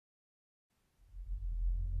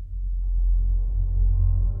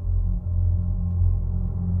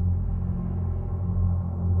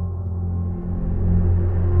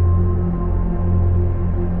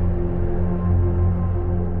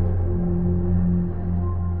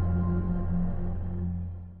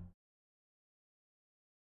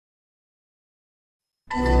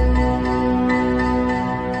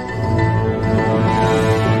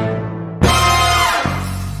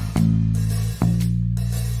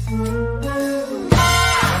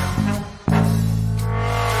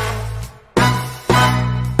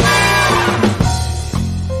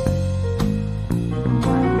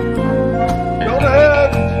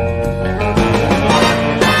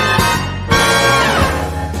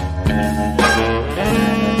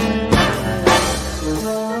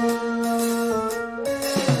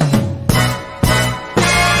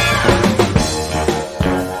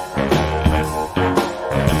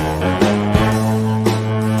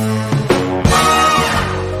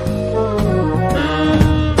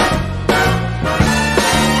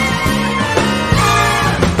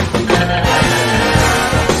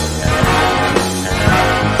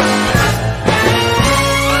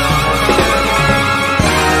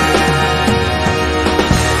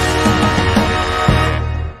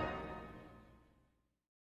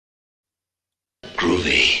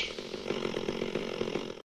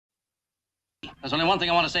 There's only one thing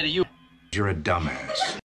I want to say to you. You're a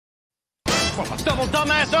dumbass. Double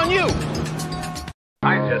dumbass on you!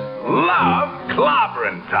 I just love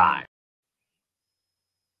clobbering time.